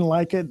 Jordan didn't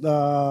like it.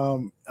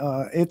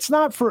 It's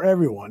not for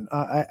everyone.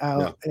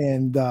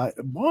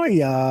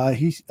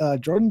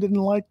 Jordan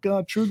didn't like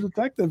True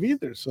Detective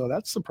either, so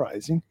that's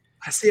surprising.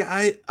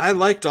 I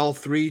liked all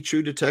 3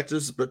 True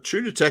Detectives, but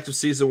True Detective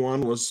season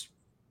 1 was,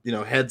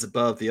 heads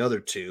above the other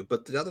 2,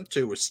 but the other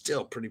 2 were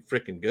still pretty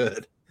freaking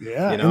good.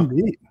 Yeah,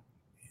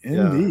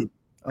 indeed.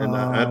 And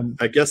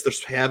I guess they're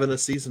having a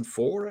season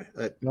 4.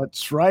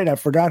 That's right. I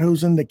forgot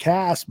who's in the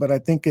cast, but I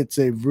think it's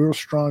a real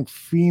strong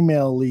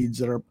female leads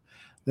that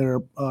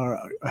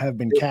have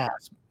been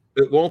cast.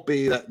 It won't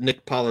be that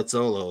Nick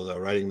Palazzolo though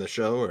writing the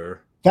show,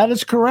 or that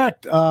is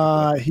correct.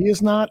 He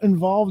is not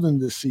involved in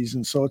this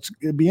season, so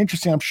it'd be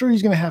interesting. I'm sure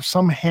he's going to have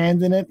some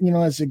hand in it,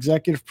 as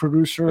executive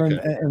producer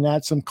and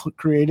add some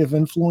creative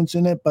influence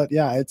in it. But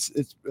yeah, it's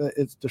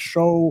the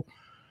show.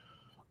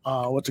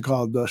 What's it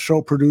called? The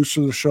show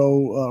producer, the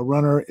show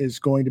runner is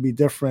going to be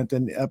different,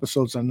 and the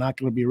episodes are not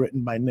going to be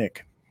written by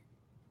Nick.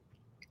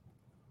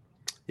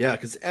 Yeah,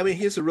 because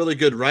he's a really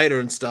good writer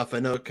and stuff.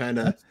 I know,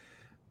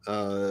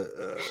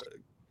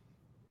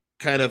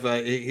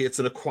 it's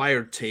an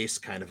acquired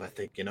taste, kind of. I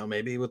think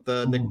maybe with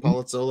Nick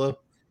Palazzolo,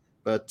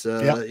 but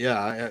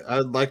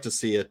I'd like to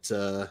see it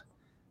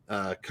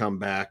come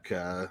back.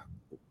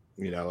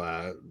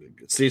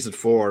 season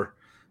 4.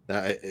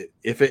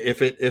 If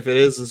it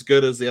is as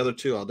good as the other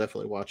 2, I'll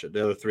definitely watch it.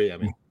 The other 3, I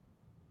mean.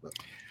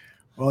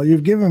 Well,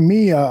 you've given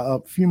me a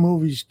few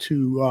movies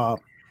to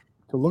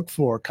look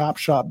for. Cop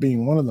Shop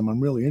being one of them.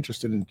 I'm really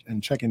interested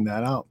in checking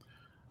that out.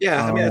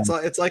 Yeah, I mean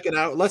it's like an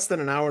hour, less than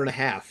an hour and a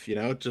half.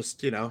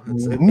 Just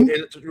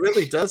it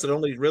really does. It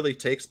only really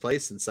takes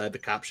place inside the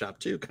cop shop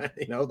too.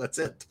 That's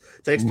it.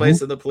 It takes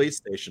place in the police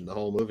station. The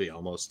whole movie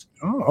almost.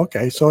 Oh,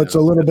 okay. So it's a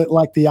little bit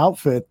like The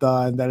Outfit,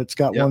 that it's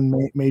got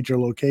one major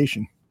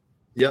location.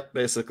 Yep,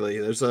 basically.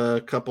 There's a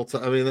couple.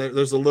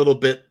 There's a little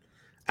bit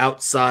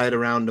outside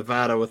around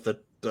Nevada with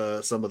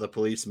some of the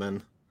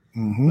policemen,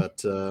 but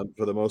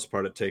for the most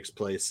part, it takes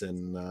place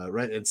in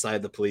right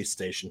inside the police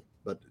station.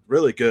 But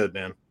really good,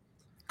 man.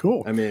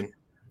 Cool. I mean,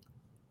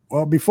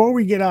 well, before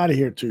we get out of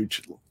here,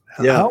 Tooch,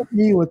 help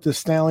me with the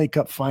Stanley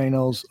Cup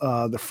Finals.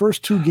 The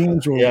first 2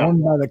 games were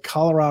won by the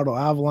Colorado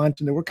Avalanche,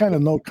 and they were kind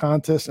of no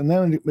contest. And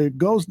then it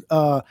goes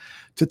to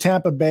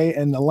Tampa Bay,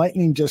 and the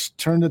Lightning just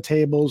turned the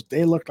tables.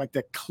 They looked like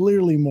the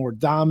clearly more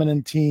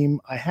dominant team.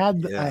 I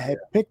had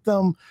picked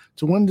them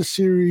to win the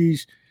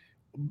series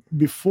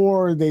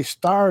before they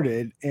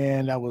started,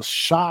 and I was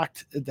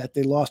shocked that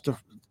they lost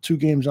 2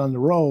 games on the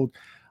road.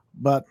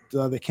 But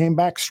they came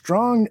back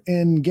strong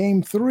in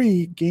Game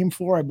 3. Game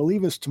 4, I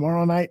believe, is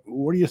tomorrow night.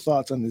 What are your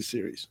thoughts on this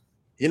series?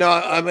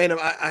 I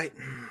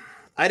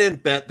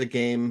didn't bet the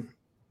Game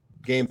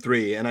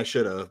 3, and I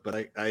should have,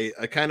 but I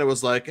kind of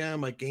was like,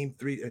 my Game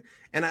 3,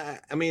 and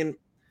I mean,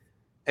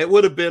 it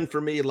would have been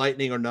for me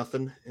Lightning or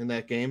nothing in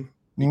that game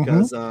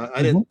because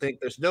I didn't think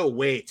there's no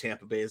way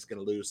Tampa Bay is going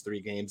to lose 3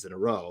 games in a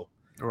row.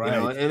 Right.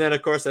 And then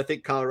of course I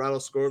think Colorado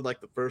scored like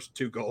the first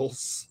 2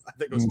 goals. I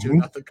think it was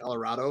 2-0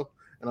 Colorado.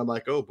 And I'm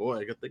like, oh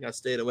boy, good thing I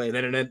stayed away.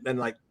 And then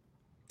like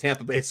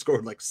Tampa Bay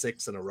scored like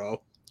 6 in a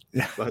row.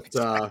 Yeah.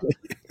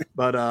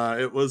 But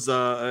it was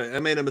I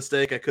made a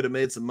mistake. I could have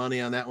made some money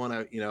on that one.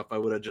 If I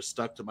would have just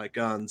stuck to my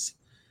guns.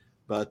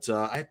 But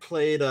I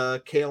played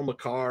Cale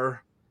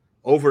Makar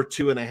over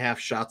 2.5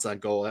 shots on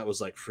goal. That was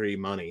like free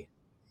money.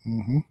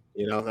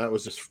 That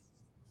was just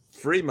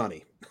free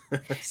money.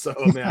 So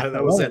man,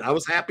 that was it. I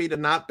was happy to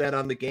not bet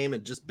on the game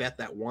and just bet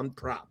that one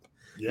prop.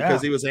 Yeah.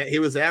 Because he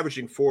was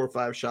averaging 4 or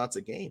 5 shots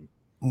a game.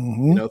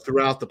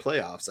 Throughout the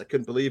playoffs. I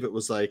couldn't believe it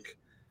was like,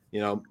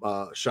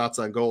 shots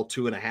on goal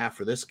 2.5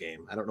 for this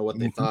game. I don't know what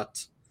they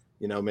thought.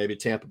 Maybe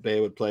Tampa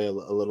Bay would play a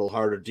little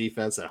harder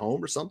defense at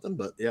home or something.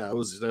 But yeah, that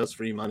was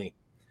free money.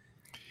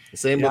 The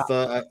same with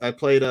I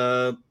played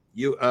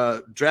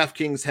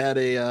DraftKings had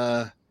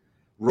a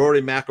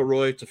Rory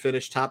McIlroy to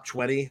finish top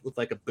 20 with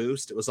like a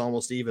boost. It was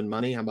almost even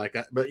money. I'm like,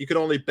 but you could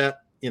only bet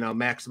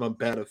maximum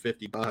bet of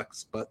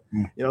 $50. But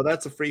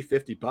that's a free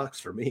 $50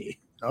 for me.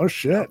 Oh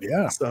shit,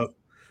 yeah. So.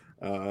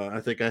 I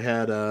think I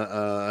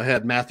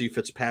had Matthew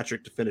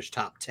Fitzpatrick to finish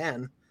top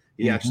 10.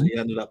 He actually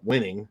ended up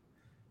winning.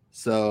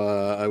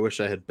 So I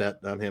wish I had bet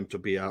on him to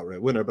be outright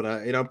winner. But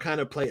I'm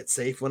kind of play it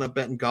safe when I'm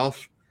betting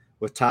golf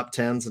with top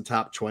 10s and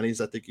top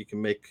 20s. I think you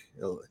can make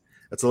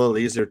it's a little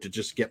easier to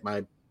just get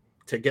my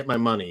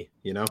money.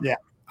 Yeah,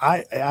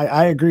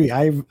 I agree.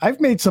 I've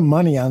made some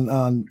money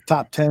on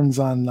top 10s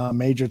on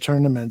major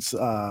tournaments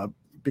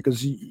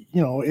because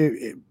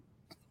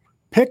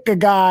pick a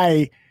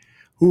guy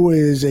who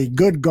is a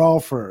good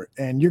golfer,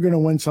 and you're going to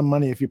win some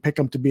money if you pick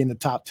him to be in the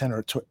top 10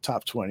 or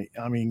top 20.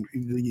 I mean,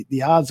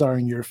 the odds are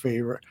in your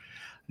favor.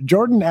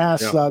 Jordan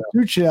asks,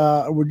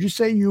 Tucci, would you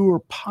say you were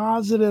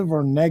positive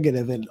or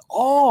negative in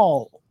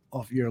all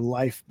of your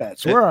life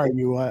bets? Where are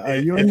you? Are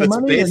you in the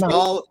money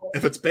baseball, or not?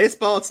 If it's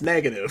baseball, it's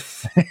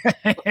negative.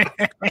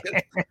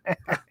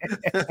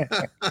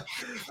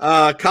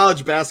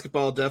 College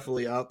basketball,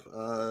 definitely up.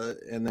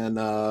 And then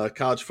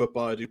college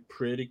football, I do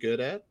pretty good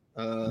at.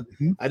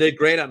 I did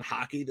great on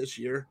hockey this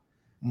year,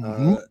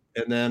 and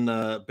then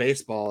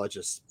baseball. I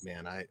was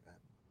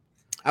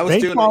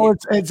baseball.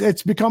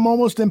 It's become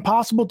almost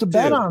impossible to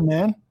bet on,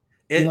 man.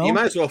 You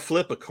might as well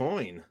flip a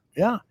coin.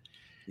 Yeah,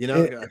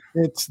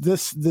 it's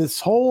this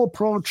whole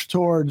approach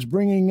towards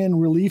bringing in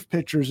relief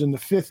pitchers in the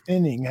 5th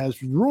inning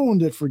has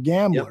ruined it for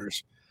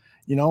gamblers.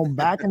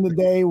 Back in the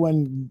day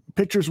when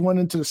pitchers went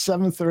into the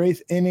 7th or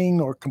 8th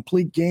inning or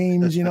complete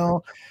games, it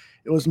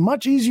was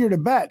much easier to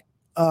bet.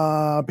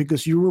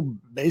 Because you were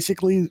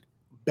basically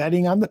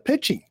betting on the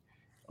pitching.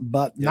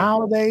 But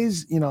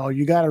nowadays,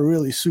 you got to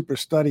really super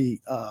study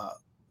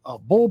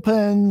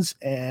bullpens,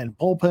 and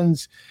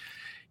bullpens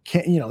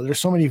there's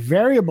so many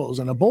variables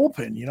in a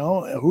bullpen,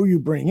 who you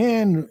bring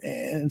in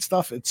and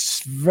stuff.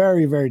 It's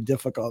very, very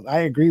difficult. I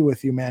agree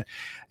with you, man.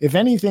 If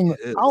anything,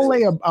 I'll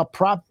lay a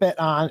prop bet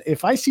on,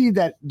 if I see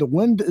that the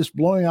wind is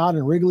blowing out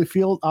in Wrigley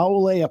Field,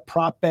 I'll lay a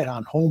prop bet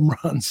on home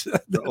runs.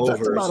 That's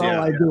overs, about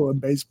all I do in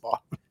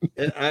baseball.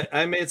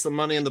 I made some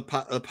money on the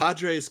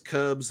Padres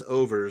Cubs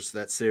overs,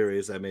 that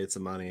series. I made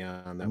some money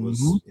on. That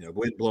was,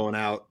 wind blowing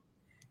out.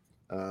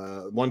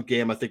 One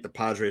game, I think the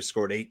Padres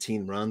scored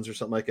 18 runs or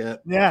something like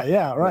that.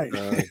 Yeah, right.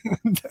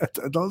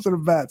 Those are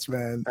the bets,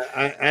 man.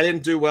 I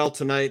didn't do well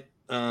tonight.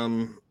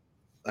 I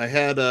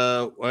had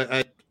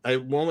I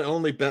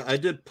only bet. I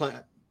did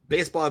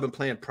baseball, I've been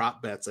playing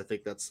prop bets. I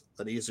think that's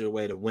an easier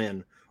way to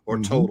win, or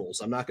Mhm.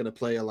 totals. I'm not going to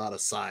play a lot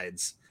of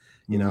sides.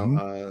 You Mhm.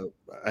 know,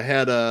 I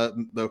had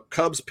the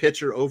Cubs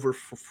pitcher over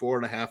for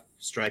 4.5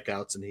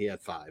 strikeouts, and he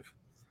had 5.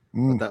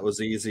 Mm. But that was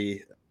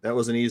easy. That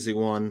was an easy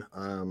one.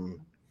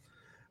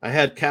 I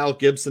had Cal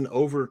Gibson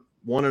over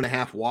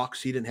 1.5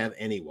 walks. He didn't have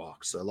any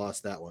walks, so I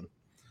lost that one.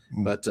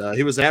 Mm. But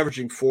he was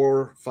averaging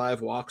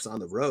 4-5 walks on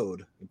the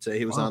road. I'd say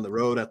he was Wow. on the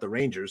road at the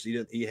Rangers.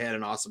 He had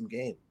an awesome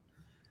game.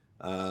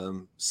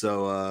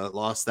 So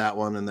lost that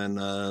one, and then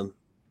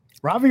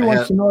Ravi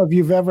wants to know if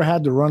you've ever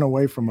had to run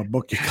away from a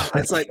book you collect.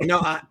 it's like, no,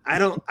 I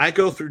don't. I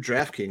go through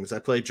DraftKings. I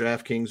play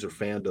DraftKings or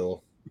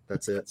FanDuel.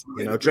 That's it.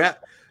 You know,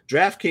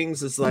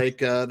 DraftKings is like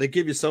they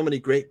give you so many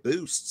great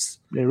boosts.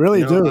 They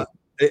really do.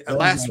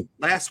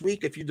 Last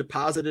week, if you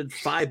deposited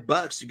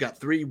 $5, you got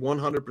 3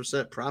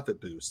 100%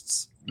 profit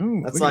boosts.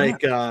 Ooh, That's look at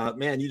like, that.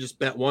 man, you just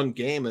bet one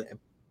game and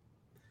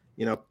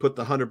put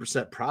the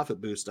 100%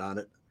 profit boost on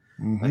it.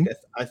 Mhm. Like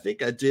I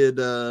think I did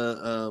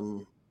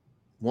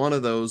one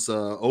of those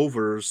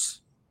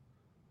overs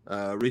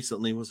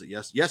recently. Was it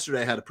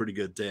yesterday? I had a pretty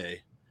good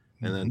day,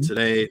 and then Mhm.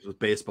 today with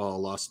baseball,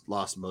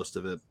 lost most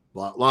of it.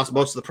 Lost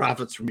most of the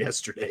profits from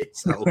yesterday.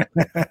 So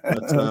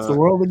That's the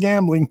world of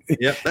gambling.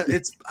 yeah,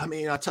 it's. I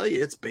mean, I'll tell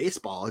you, it's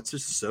baseball. It's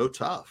just so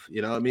tough.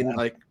 You know, I mean,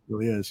 like It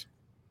really is.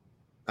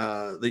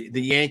 the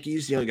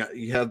Yankees.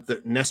 You have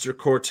the Nestor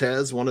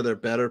Cortez, one of their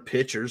better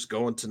pitchers,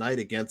 going tonight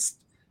against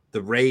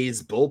the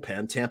Rays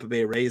bullpen, Tampa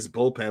Bay Rays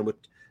bullpen. With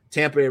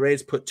Tampa Bay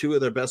Rays put 2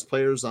 of their best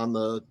players on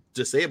the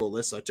disabled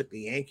list, so I took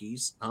the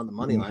Yankees on the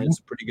money line. Mhm. It's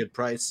a pretty good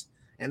price,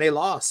 and they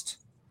lost.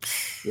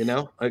 You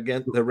know,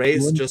 again, the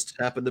Rays just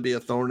happened to be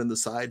a thorn in the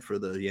side for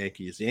the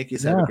Yankees. The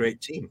Yankees have Yeah. a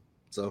great team.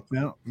 So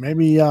Well,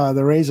 maybe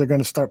the Rays are going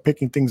to start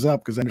picking things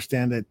up because I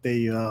understand that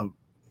they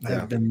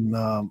have been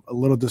a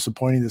little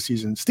disappointing this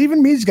season.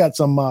 Stephen Mead's got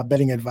some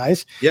betting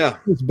advice. Yeah.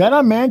 It's bet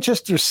on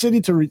Manchester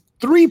City to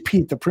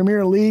three-peat the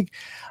Premier League,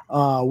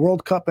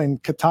 World Cup in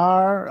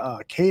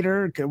Qatar,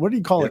 Qatar. What do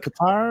you call it?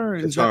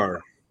 Qatar? Is that- Qatar.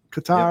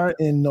 Qatar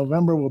in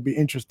November will be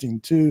interesting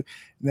too.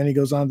 And then he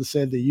goes on to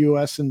say the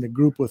U.S. in the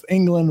group with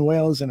England,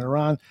 Wales, and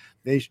Iran,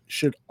 they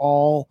should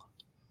all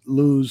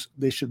lose.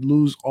 They should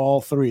lose all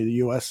 3. The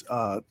U.S.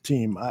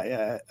 Team.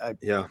 I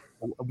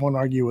won't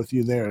argue with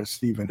you there,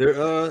 Stephen.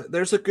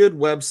 There's a good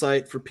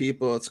website for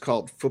people. It's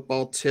called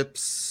Football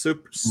Tips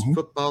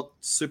Football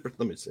Super.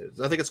 Let me see.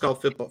 I think it's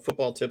called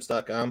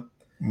footballtips.com.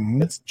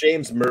 Mhm. It's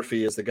James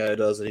Murphy is the guy who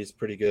does it. He's a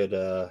pretty good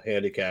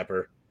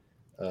handicapper.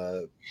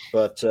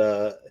 But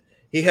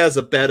he has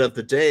a bet of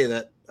the day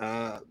that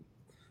I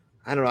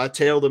don't know. I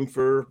tailed him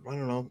for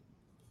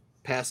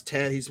past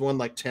 10. He's won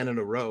like 10 in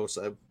a row.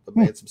 So I've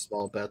made some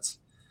small bets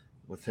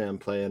with him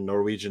playing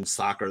Norwegian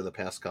soccer the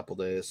past couple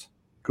days.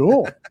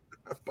 Cool.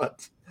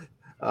 But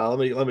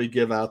let me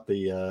give out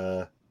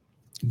the.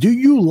 Do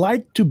you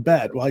like to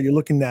bet while you're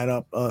looking that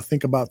up?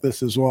 Think about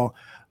this as well.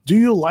 Do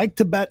you like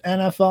to bet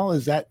NFL?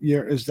 Is that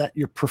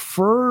your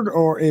preferred,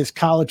 or is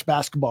college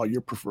basketball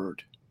your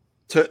preferred?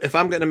 If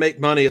I'm going to make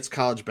money, it's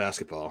college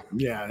basketball.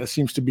 Yeah, that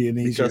seems to be an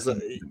easier.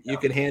 Because you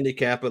can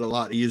handicap it a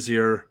lot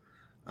easier.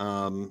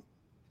 And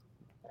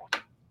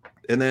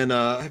then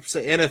I have to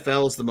say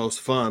NFL is the most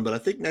fun, but I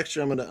think next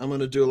year I'm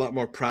gonna do a lot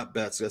more prop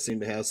bets. I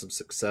seem to have some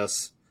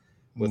success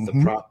with the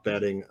prop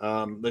betting.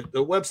 The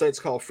website's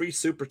called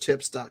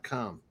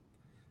freesupertips.com.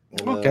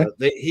 And, Okay.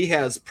 He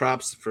has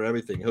props for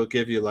everything. He'll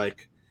give you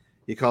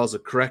he calls a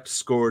correct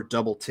score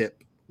double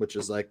tip, which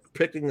is like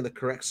picking the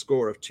correct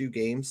score of 2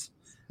 games.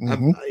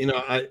 Mhm.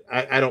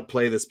 I don't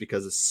play this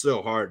because it's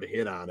so hard to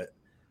hit on it.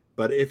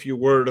 But if you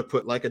were to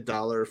put like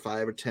 $1 or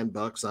 $5 or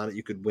 $10 on it,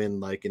 you could win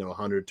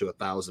 $100 to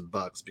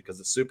 $1,000 because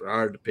it's super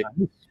hard to pick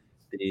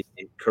the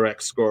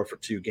correct score for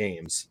 2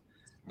 games.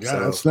 Yeah,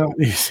 that's not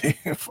easy.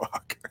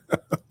 Fuck.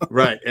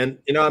 Right. And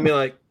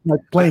like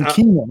playing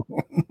Keno.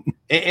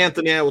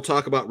 Anthony and I will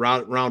talk about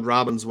round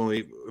robins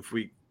if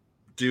we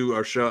do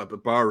our show up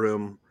at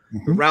Barroom.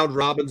 But round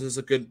robins is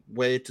a good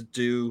way to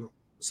do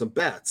some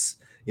bets.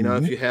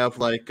 If you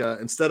have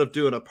instead of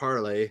doing a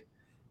parlay,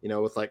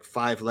 with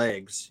 5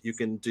 legs, you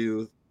can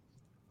do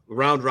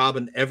round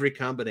robin every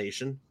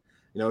combination,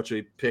 which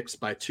be picks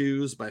by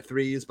 2s, by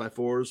 3s, by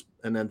 4s,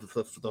 and then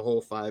the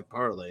whole 5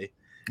 parlay.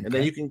 And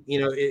then you can,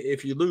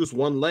 if you lose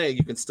one leg,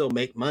 you can still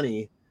make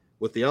money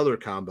with the other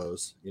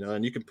combos,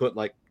 and you can put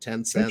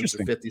 10 cents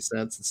or 50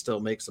 cents and still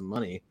make some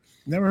money.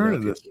 Never heard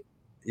of this.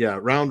 Yeah,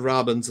 round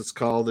robins, it's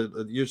called.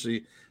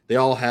 Usually they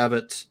all have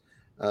it.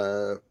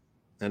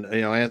 And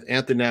Anthony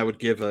and I would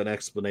give an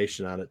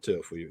explanation on it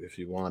too if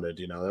you wanted.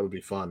 That would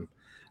be fun.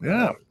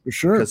 Yeah, for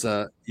sure.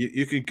 Because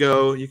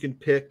you can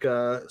pick.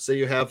 Say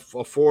you have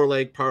a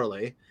 4-leg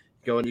parlay,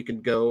 and you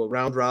can go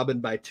round robin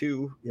by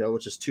 2.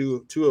 Which is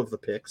two of the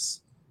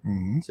picks.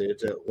 So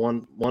it's a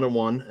one and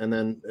one, and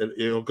then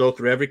it'll go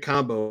through every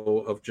combo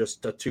of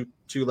just a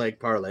two-leg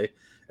parlay,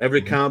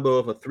 every combo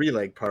of a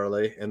 3-leg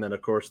parlay, and then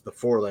of course the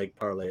 4-leg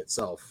parlay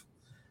itself.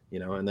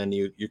 And then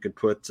you can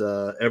put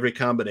every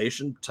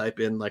combination, type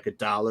in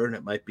 $1, and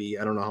it might be,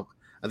 I don't know,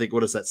 I think,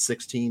 what is that,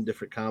 16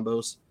 different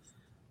combos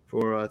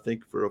for I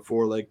think for a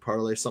 4-leg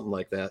parlay, something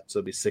like that. So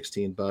it'd be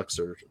 $16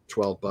 or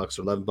 $12 or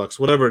 $11,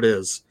 whatever it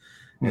is.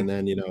 And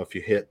then, if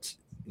you hit,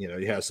 you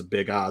have some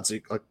big odds.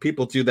 Like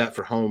people do that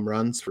for home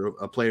runs, for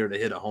a player to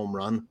hit a home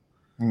run,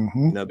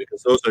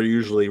 because those are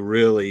usually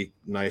really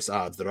nice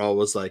odds. They're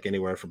always like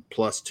anywhere from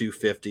plus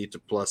 250 to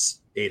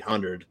plus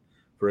 800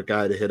 for a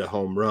guy to hit a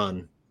home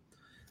run,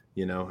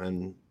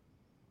 and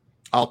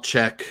I'll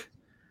check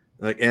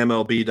like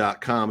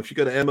MLB.com. If you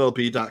go to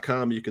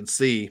MLB.com, you can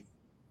see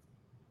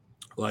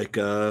like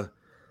they'll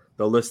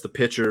list the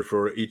pitcher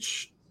for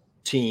each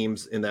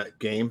teams in that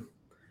game.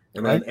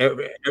 And then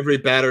every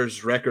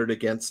batter's record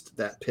against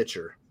that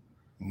pitcher.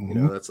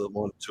 That's the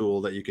one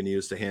tool that you can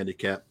use to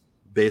handicap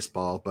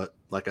baseball. But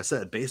like I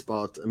said,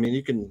 baseball, I mean,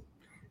 you can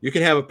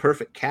have a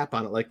perfect cap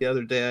on it. Like the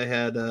other day I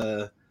had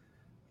the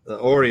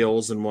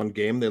Orioles in one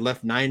game. They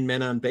left 9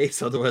 men on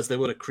base. Otherwise they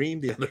would have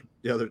creamed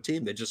the other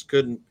team. They just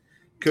couldn't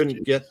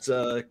get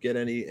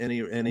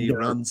any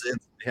runs in.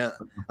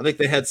 I think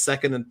they had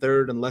second and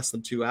third and less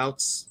than 2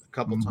 outs a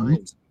couple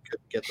times.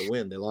 Couldn't get the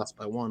win. They lost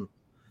by 1.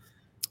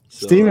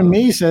 So, Stephen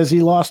Me says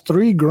he lost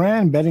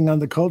 $3,000 betting on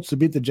the Colts to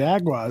beat the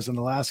Jaguars in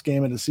the last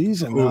game of the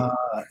season.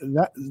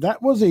 That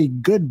was a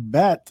good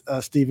bet,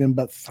 Stephen,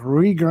 but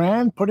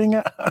 $3,000 putting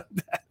it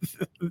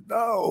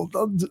no,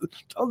 don't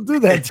do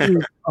that to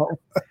yourself.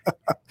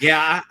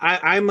 Yeah,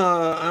 I'm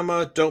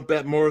a don't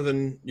bet more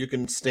than you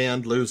can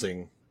stand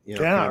losing.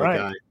 Kind of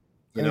guy.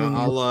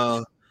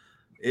 I'll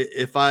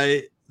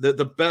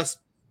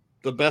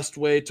the best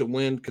way to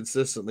win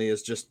consistently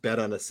is just bet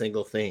on a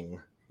single thing.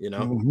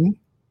 I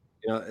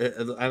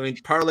mean,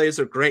 parlays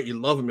are great. You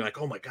love them. You're like,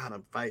 oh my God,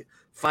 I'm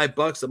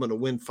 $5. I'm going to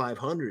win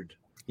 500,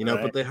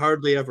 but they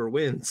hardly ever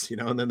wins,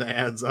 and then that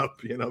adds up,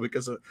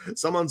 because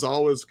someone's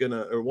always going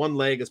to, or one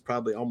leg is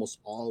probably almost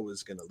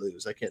always going to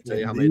lose. I can't tell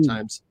you how many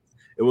times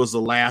it was the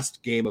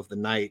last game of the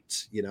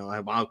night.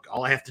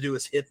 All I have to do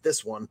is hit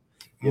this one,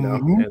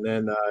 and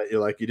then you're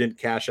like, you didn't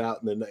cash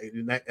out. And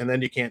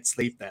then you can't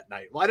sleep that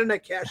night. Why didn't I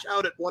cash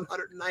out at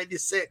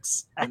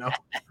 196?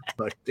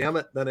 Like, damn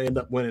it. Then I end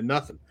up winning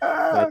nothing.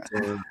 But,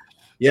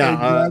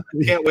 I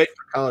can't wait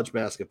for college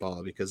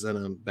basketball because then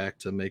I'm back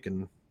to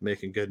making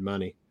good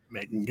money.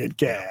 Making good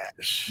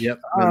cash.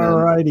 Yep. All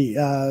righty.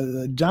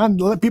 John,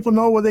 let people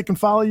know where they can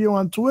follow you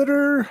on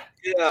Twitter.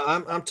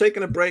 Yeah, I'm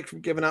taking a break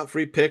from giving out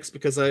free picks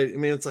because I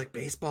mean it's like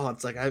baseball.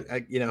 It's like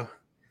I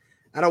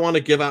don't want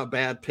to give out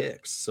bad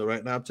picks. So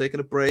right now I'm taking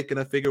a break and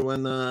I figure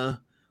when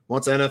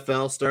once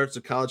NFL starts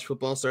or college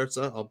football starts,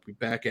 I'll be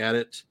back at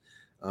it.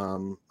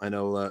 I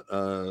know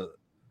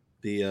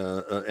the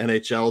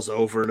NHL's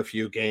over in a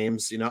few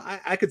games.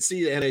 I could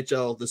see the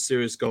NHL, this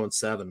series going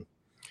 7.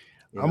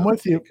 I'm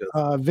with you.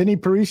 Vinny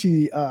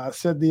Parisi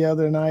said the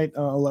other night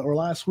or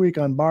last week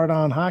on Bard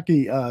on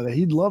Hockey that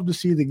he'd love to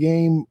see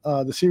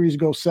the series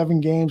go 7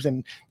 games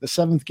and the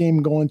 7th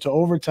game go into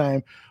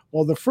overtime.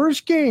 Well, the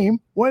first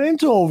game went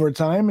into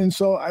overtime, and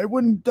so I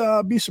wouldn't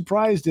be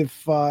surprised if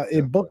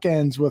it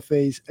bookends with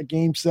a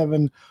game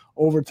 7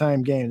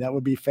 overtime game. That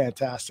would be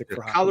fantastic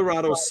for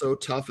Colorado's so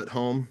tough at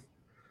home.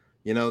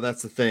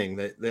 That's the thing.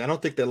 I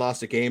don't think they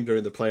lost a game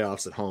during the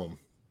playoffs at home.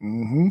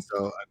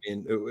 So, I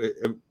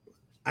mean,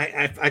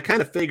 I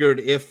kind of figured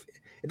if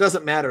it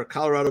doesn't matter,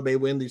 Colorado may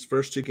win these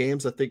first 2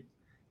 games. I think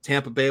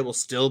Tampa Bay will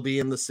still be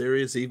in the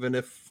series, even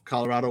if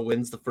Colorado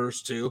wins the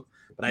first 2.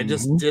 But I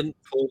just didn't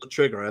pull the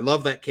trigger. I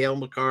love that Cale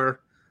Makar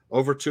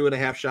over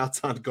 2.5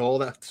 shots on goal.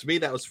 That to me,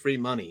 that was free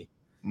money.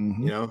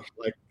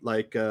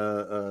 Like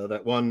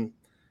that one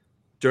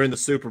during the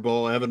Super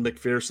Bowl, Evan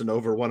McPherson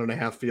over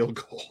 1.5 field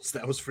goals.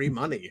 That was free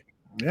money.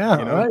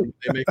 Yeah, right.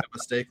 They make a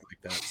mistake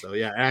like that. So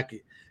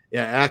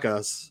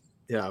Akos.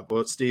 Yeah,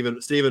 but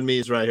Stephen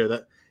Mees right here.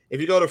 That if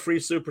you go to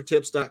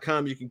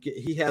freesupertips.com, you can get.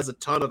 He has a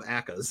ton of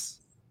Akas,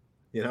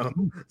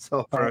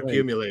 so for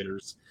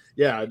accumulators.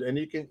 Yeah, and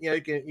you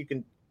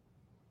can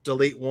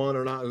delete one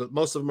or not.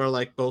 Most of them are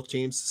like both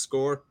teams to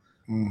score,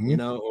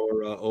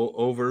 or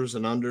overs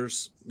and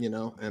unders,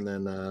 and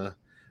then the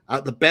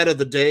bet of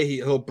the day,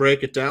 he'll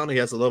break it down. He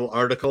has a little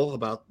article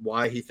about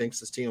why he thinks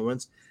his team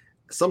wins.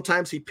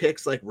 Sometimes he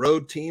picks like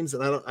road teams,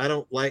 and I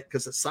don't like,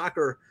 because it's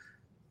soccer.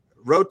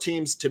 Road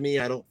teams to me,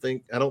 I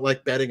don't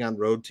like betting on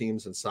road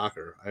teams in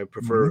soccer. I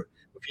prefer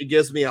if he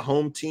gives me a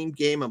home team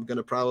game, I'm going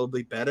to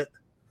probably bet it.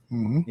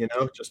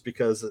 Just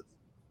because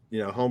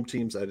home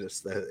teams,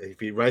 if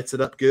he writes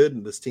it up good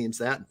and this team's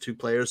that and 2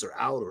 players are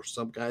out or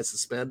some guy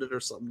suspended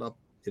or something up,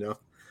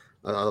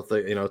 I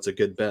think it's a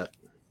good bet.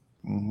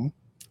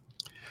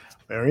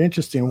 Very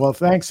interesting. Well,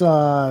 thanks.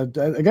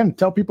 Again,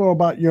 tell people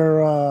about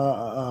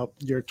your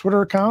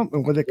Twitter account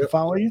and where they can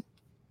follow you.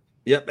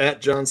 Yep, at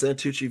John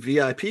Santucci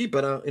VIP.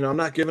 But I'm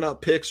not giving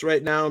out picks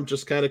right now. I'm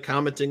just kind of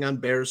commenting on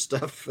Bears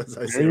stuff. As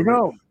I say,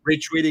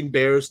 retweeting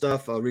Bears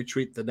stuff. I'll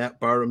retweet the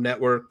Barroom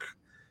Network.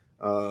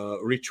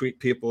 Retweet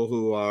people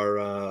who are,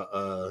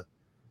 I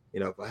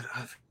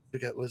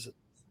forget, was it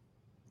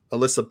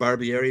Alyssa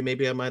Barbieri?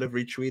 Maybe I might have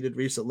retweeted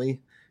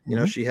recently.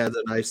 She had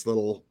a nice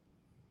little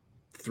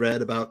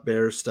thread about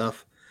Bears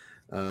stuff.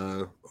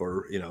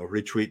 or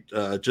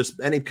retweet just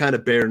any kind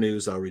of Bear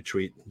news. I'll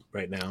retweet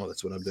right now.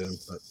 That's what I'm doing.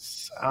 But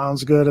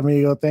sounds good,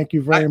 amigo. Thank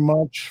you very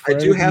much. I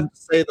do have to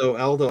say though,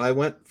 Aldo, I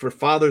went for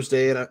Father's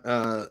Day,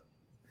 and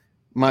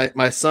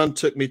my son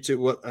took me to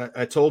what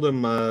I told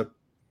him.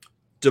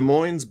 Des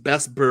Moines'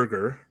 best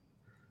burger.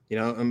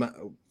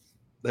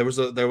 There was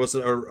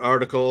an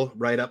article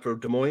right up for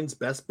Des Moines'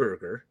 best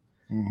burger,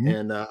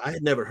 and I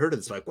had never heard of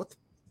this. Like, what?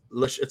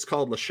 It's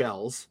called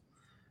Lachelle's,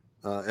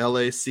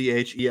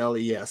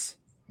 Lacheles.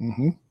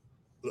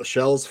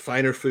 Lachelle's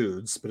Finer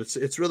Foods, but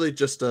it's really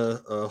just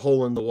a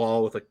hole in the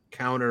wall with a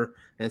counter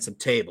and some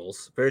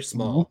tables, very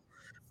small.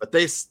 But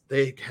they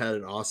had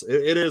an awesome.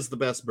 It is the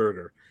best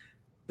burger.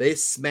 They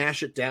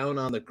smash it down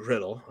on the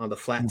griddle on the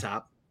flat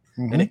top.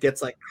 And it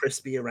gets like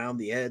crispy around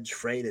the edge,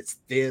 frayed. It's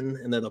thin,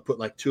 and then they'll put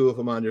like 2 of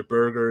them on your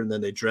burger, and then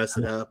they dress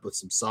it up with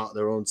some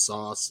their own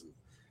sauce.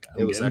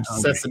 It was a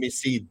sesame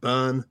seed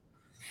bun,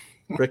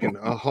 freaking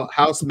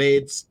house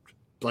made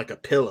like a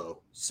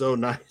pillow, so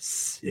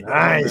nice.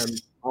 Nice,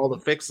 and all the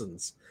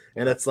fixings,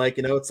 and it's like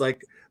it's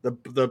like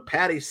the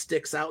patty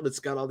sticks out, and it's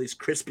got all these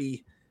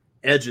crispy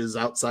edges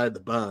outside the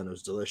bun. It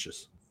was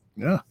delicious.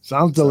 Yeah,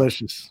 sounds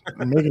delicious.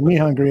 You're making me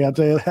hungry, I'll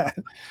tell you that.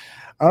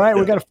 All right,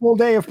 we got a full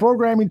day of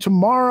programming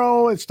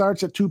tomorrow. It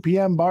starts at 2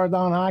 p.m. Bar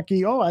Down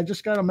Hockey. Oh, I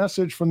just got a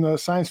message from the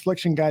Science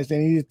Fliction guys. They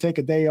need to take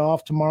a day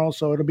off tomorrow,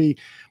 so it'll be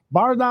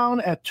Bar Down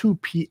at 2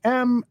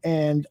 p.m.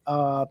 and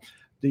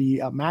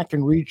the Mac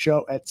and Reed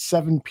show at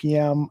 7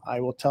 p.m.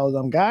 I will tell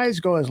them, guys,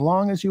 go as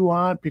long as you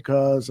want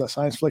because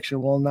Science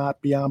Fliction will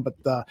not be on. But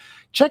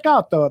check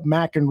out the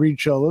Mac and Reed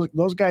show.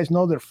 Those guys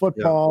know their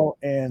football.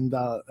 And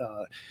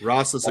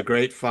Ross is a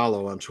great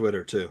follow on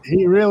Twitter, too.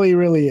 He really,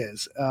 really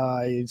is.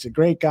 He's a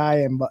great guy.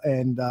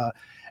 And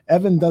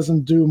Evan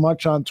doesn't do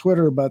much on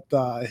Twitter, but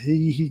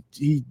he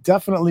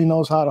definitely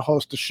knows how to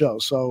host a show.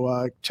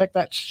 So check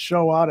that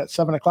show out at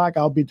 7 o'clock.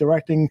 I'll be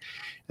directing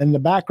in the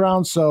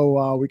background,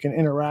 so we can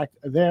interact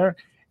there.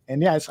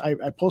 And yes, I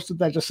posted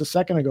that just a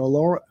second ago.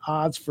 Lower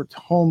odds for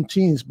home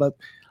teams, but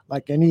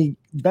like any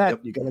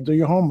bet, you got to do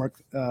your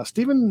homework.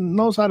 Steven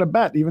knows how to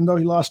bet, even though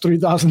he lost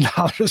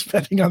 $3,000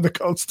 betting on the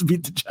Colts to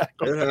beat the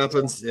Jackals. It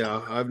happens.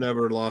 Yeah, I've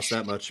never lost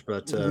that much,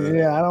 but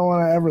yeah, I don't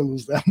want to ever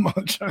lose that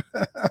much.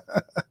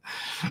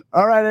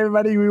 All right,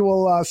 everybody, we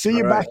will see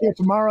you back here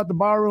tomorrow at the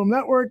Barroom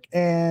Network.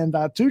 And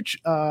Tooch,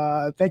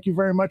 thank you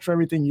very much for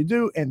everything you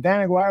do. And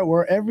Dan Aguirre,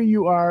 wherever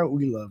you are,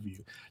 we love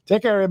you.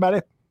 Take care,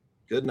 everybody.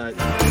 Good night.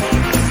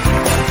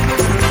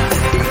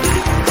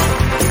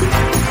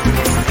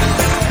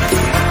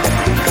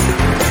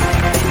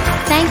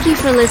 Thank you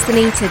for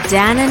listening to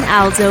Dan and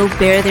Aldo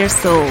Bare Their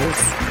Souls.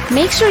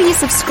 Make sure you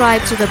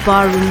subscribe to the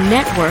Barroom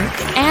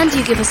Network and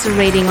you give us a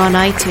rating on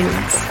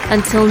iTunes.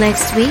 Until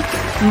next week,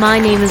 my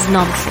name is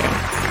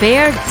Nomse.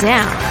 Bear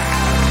down.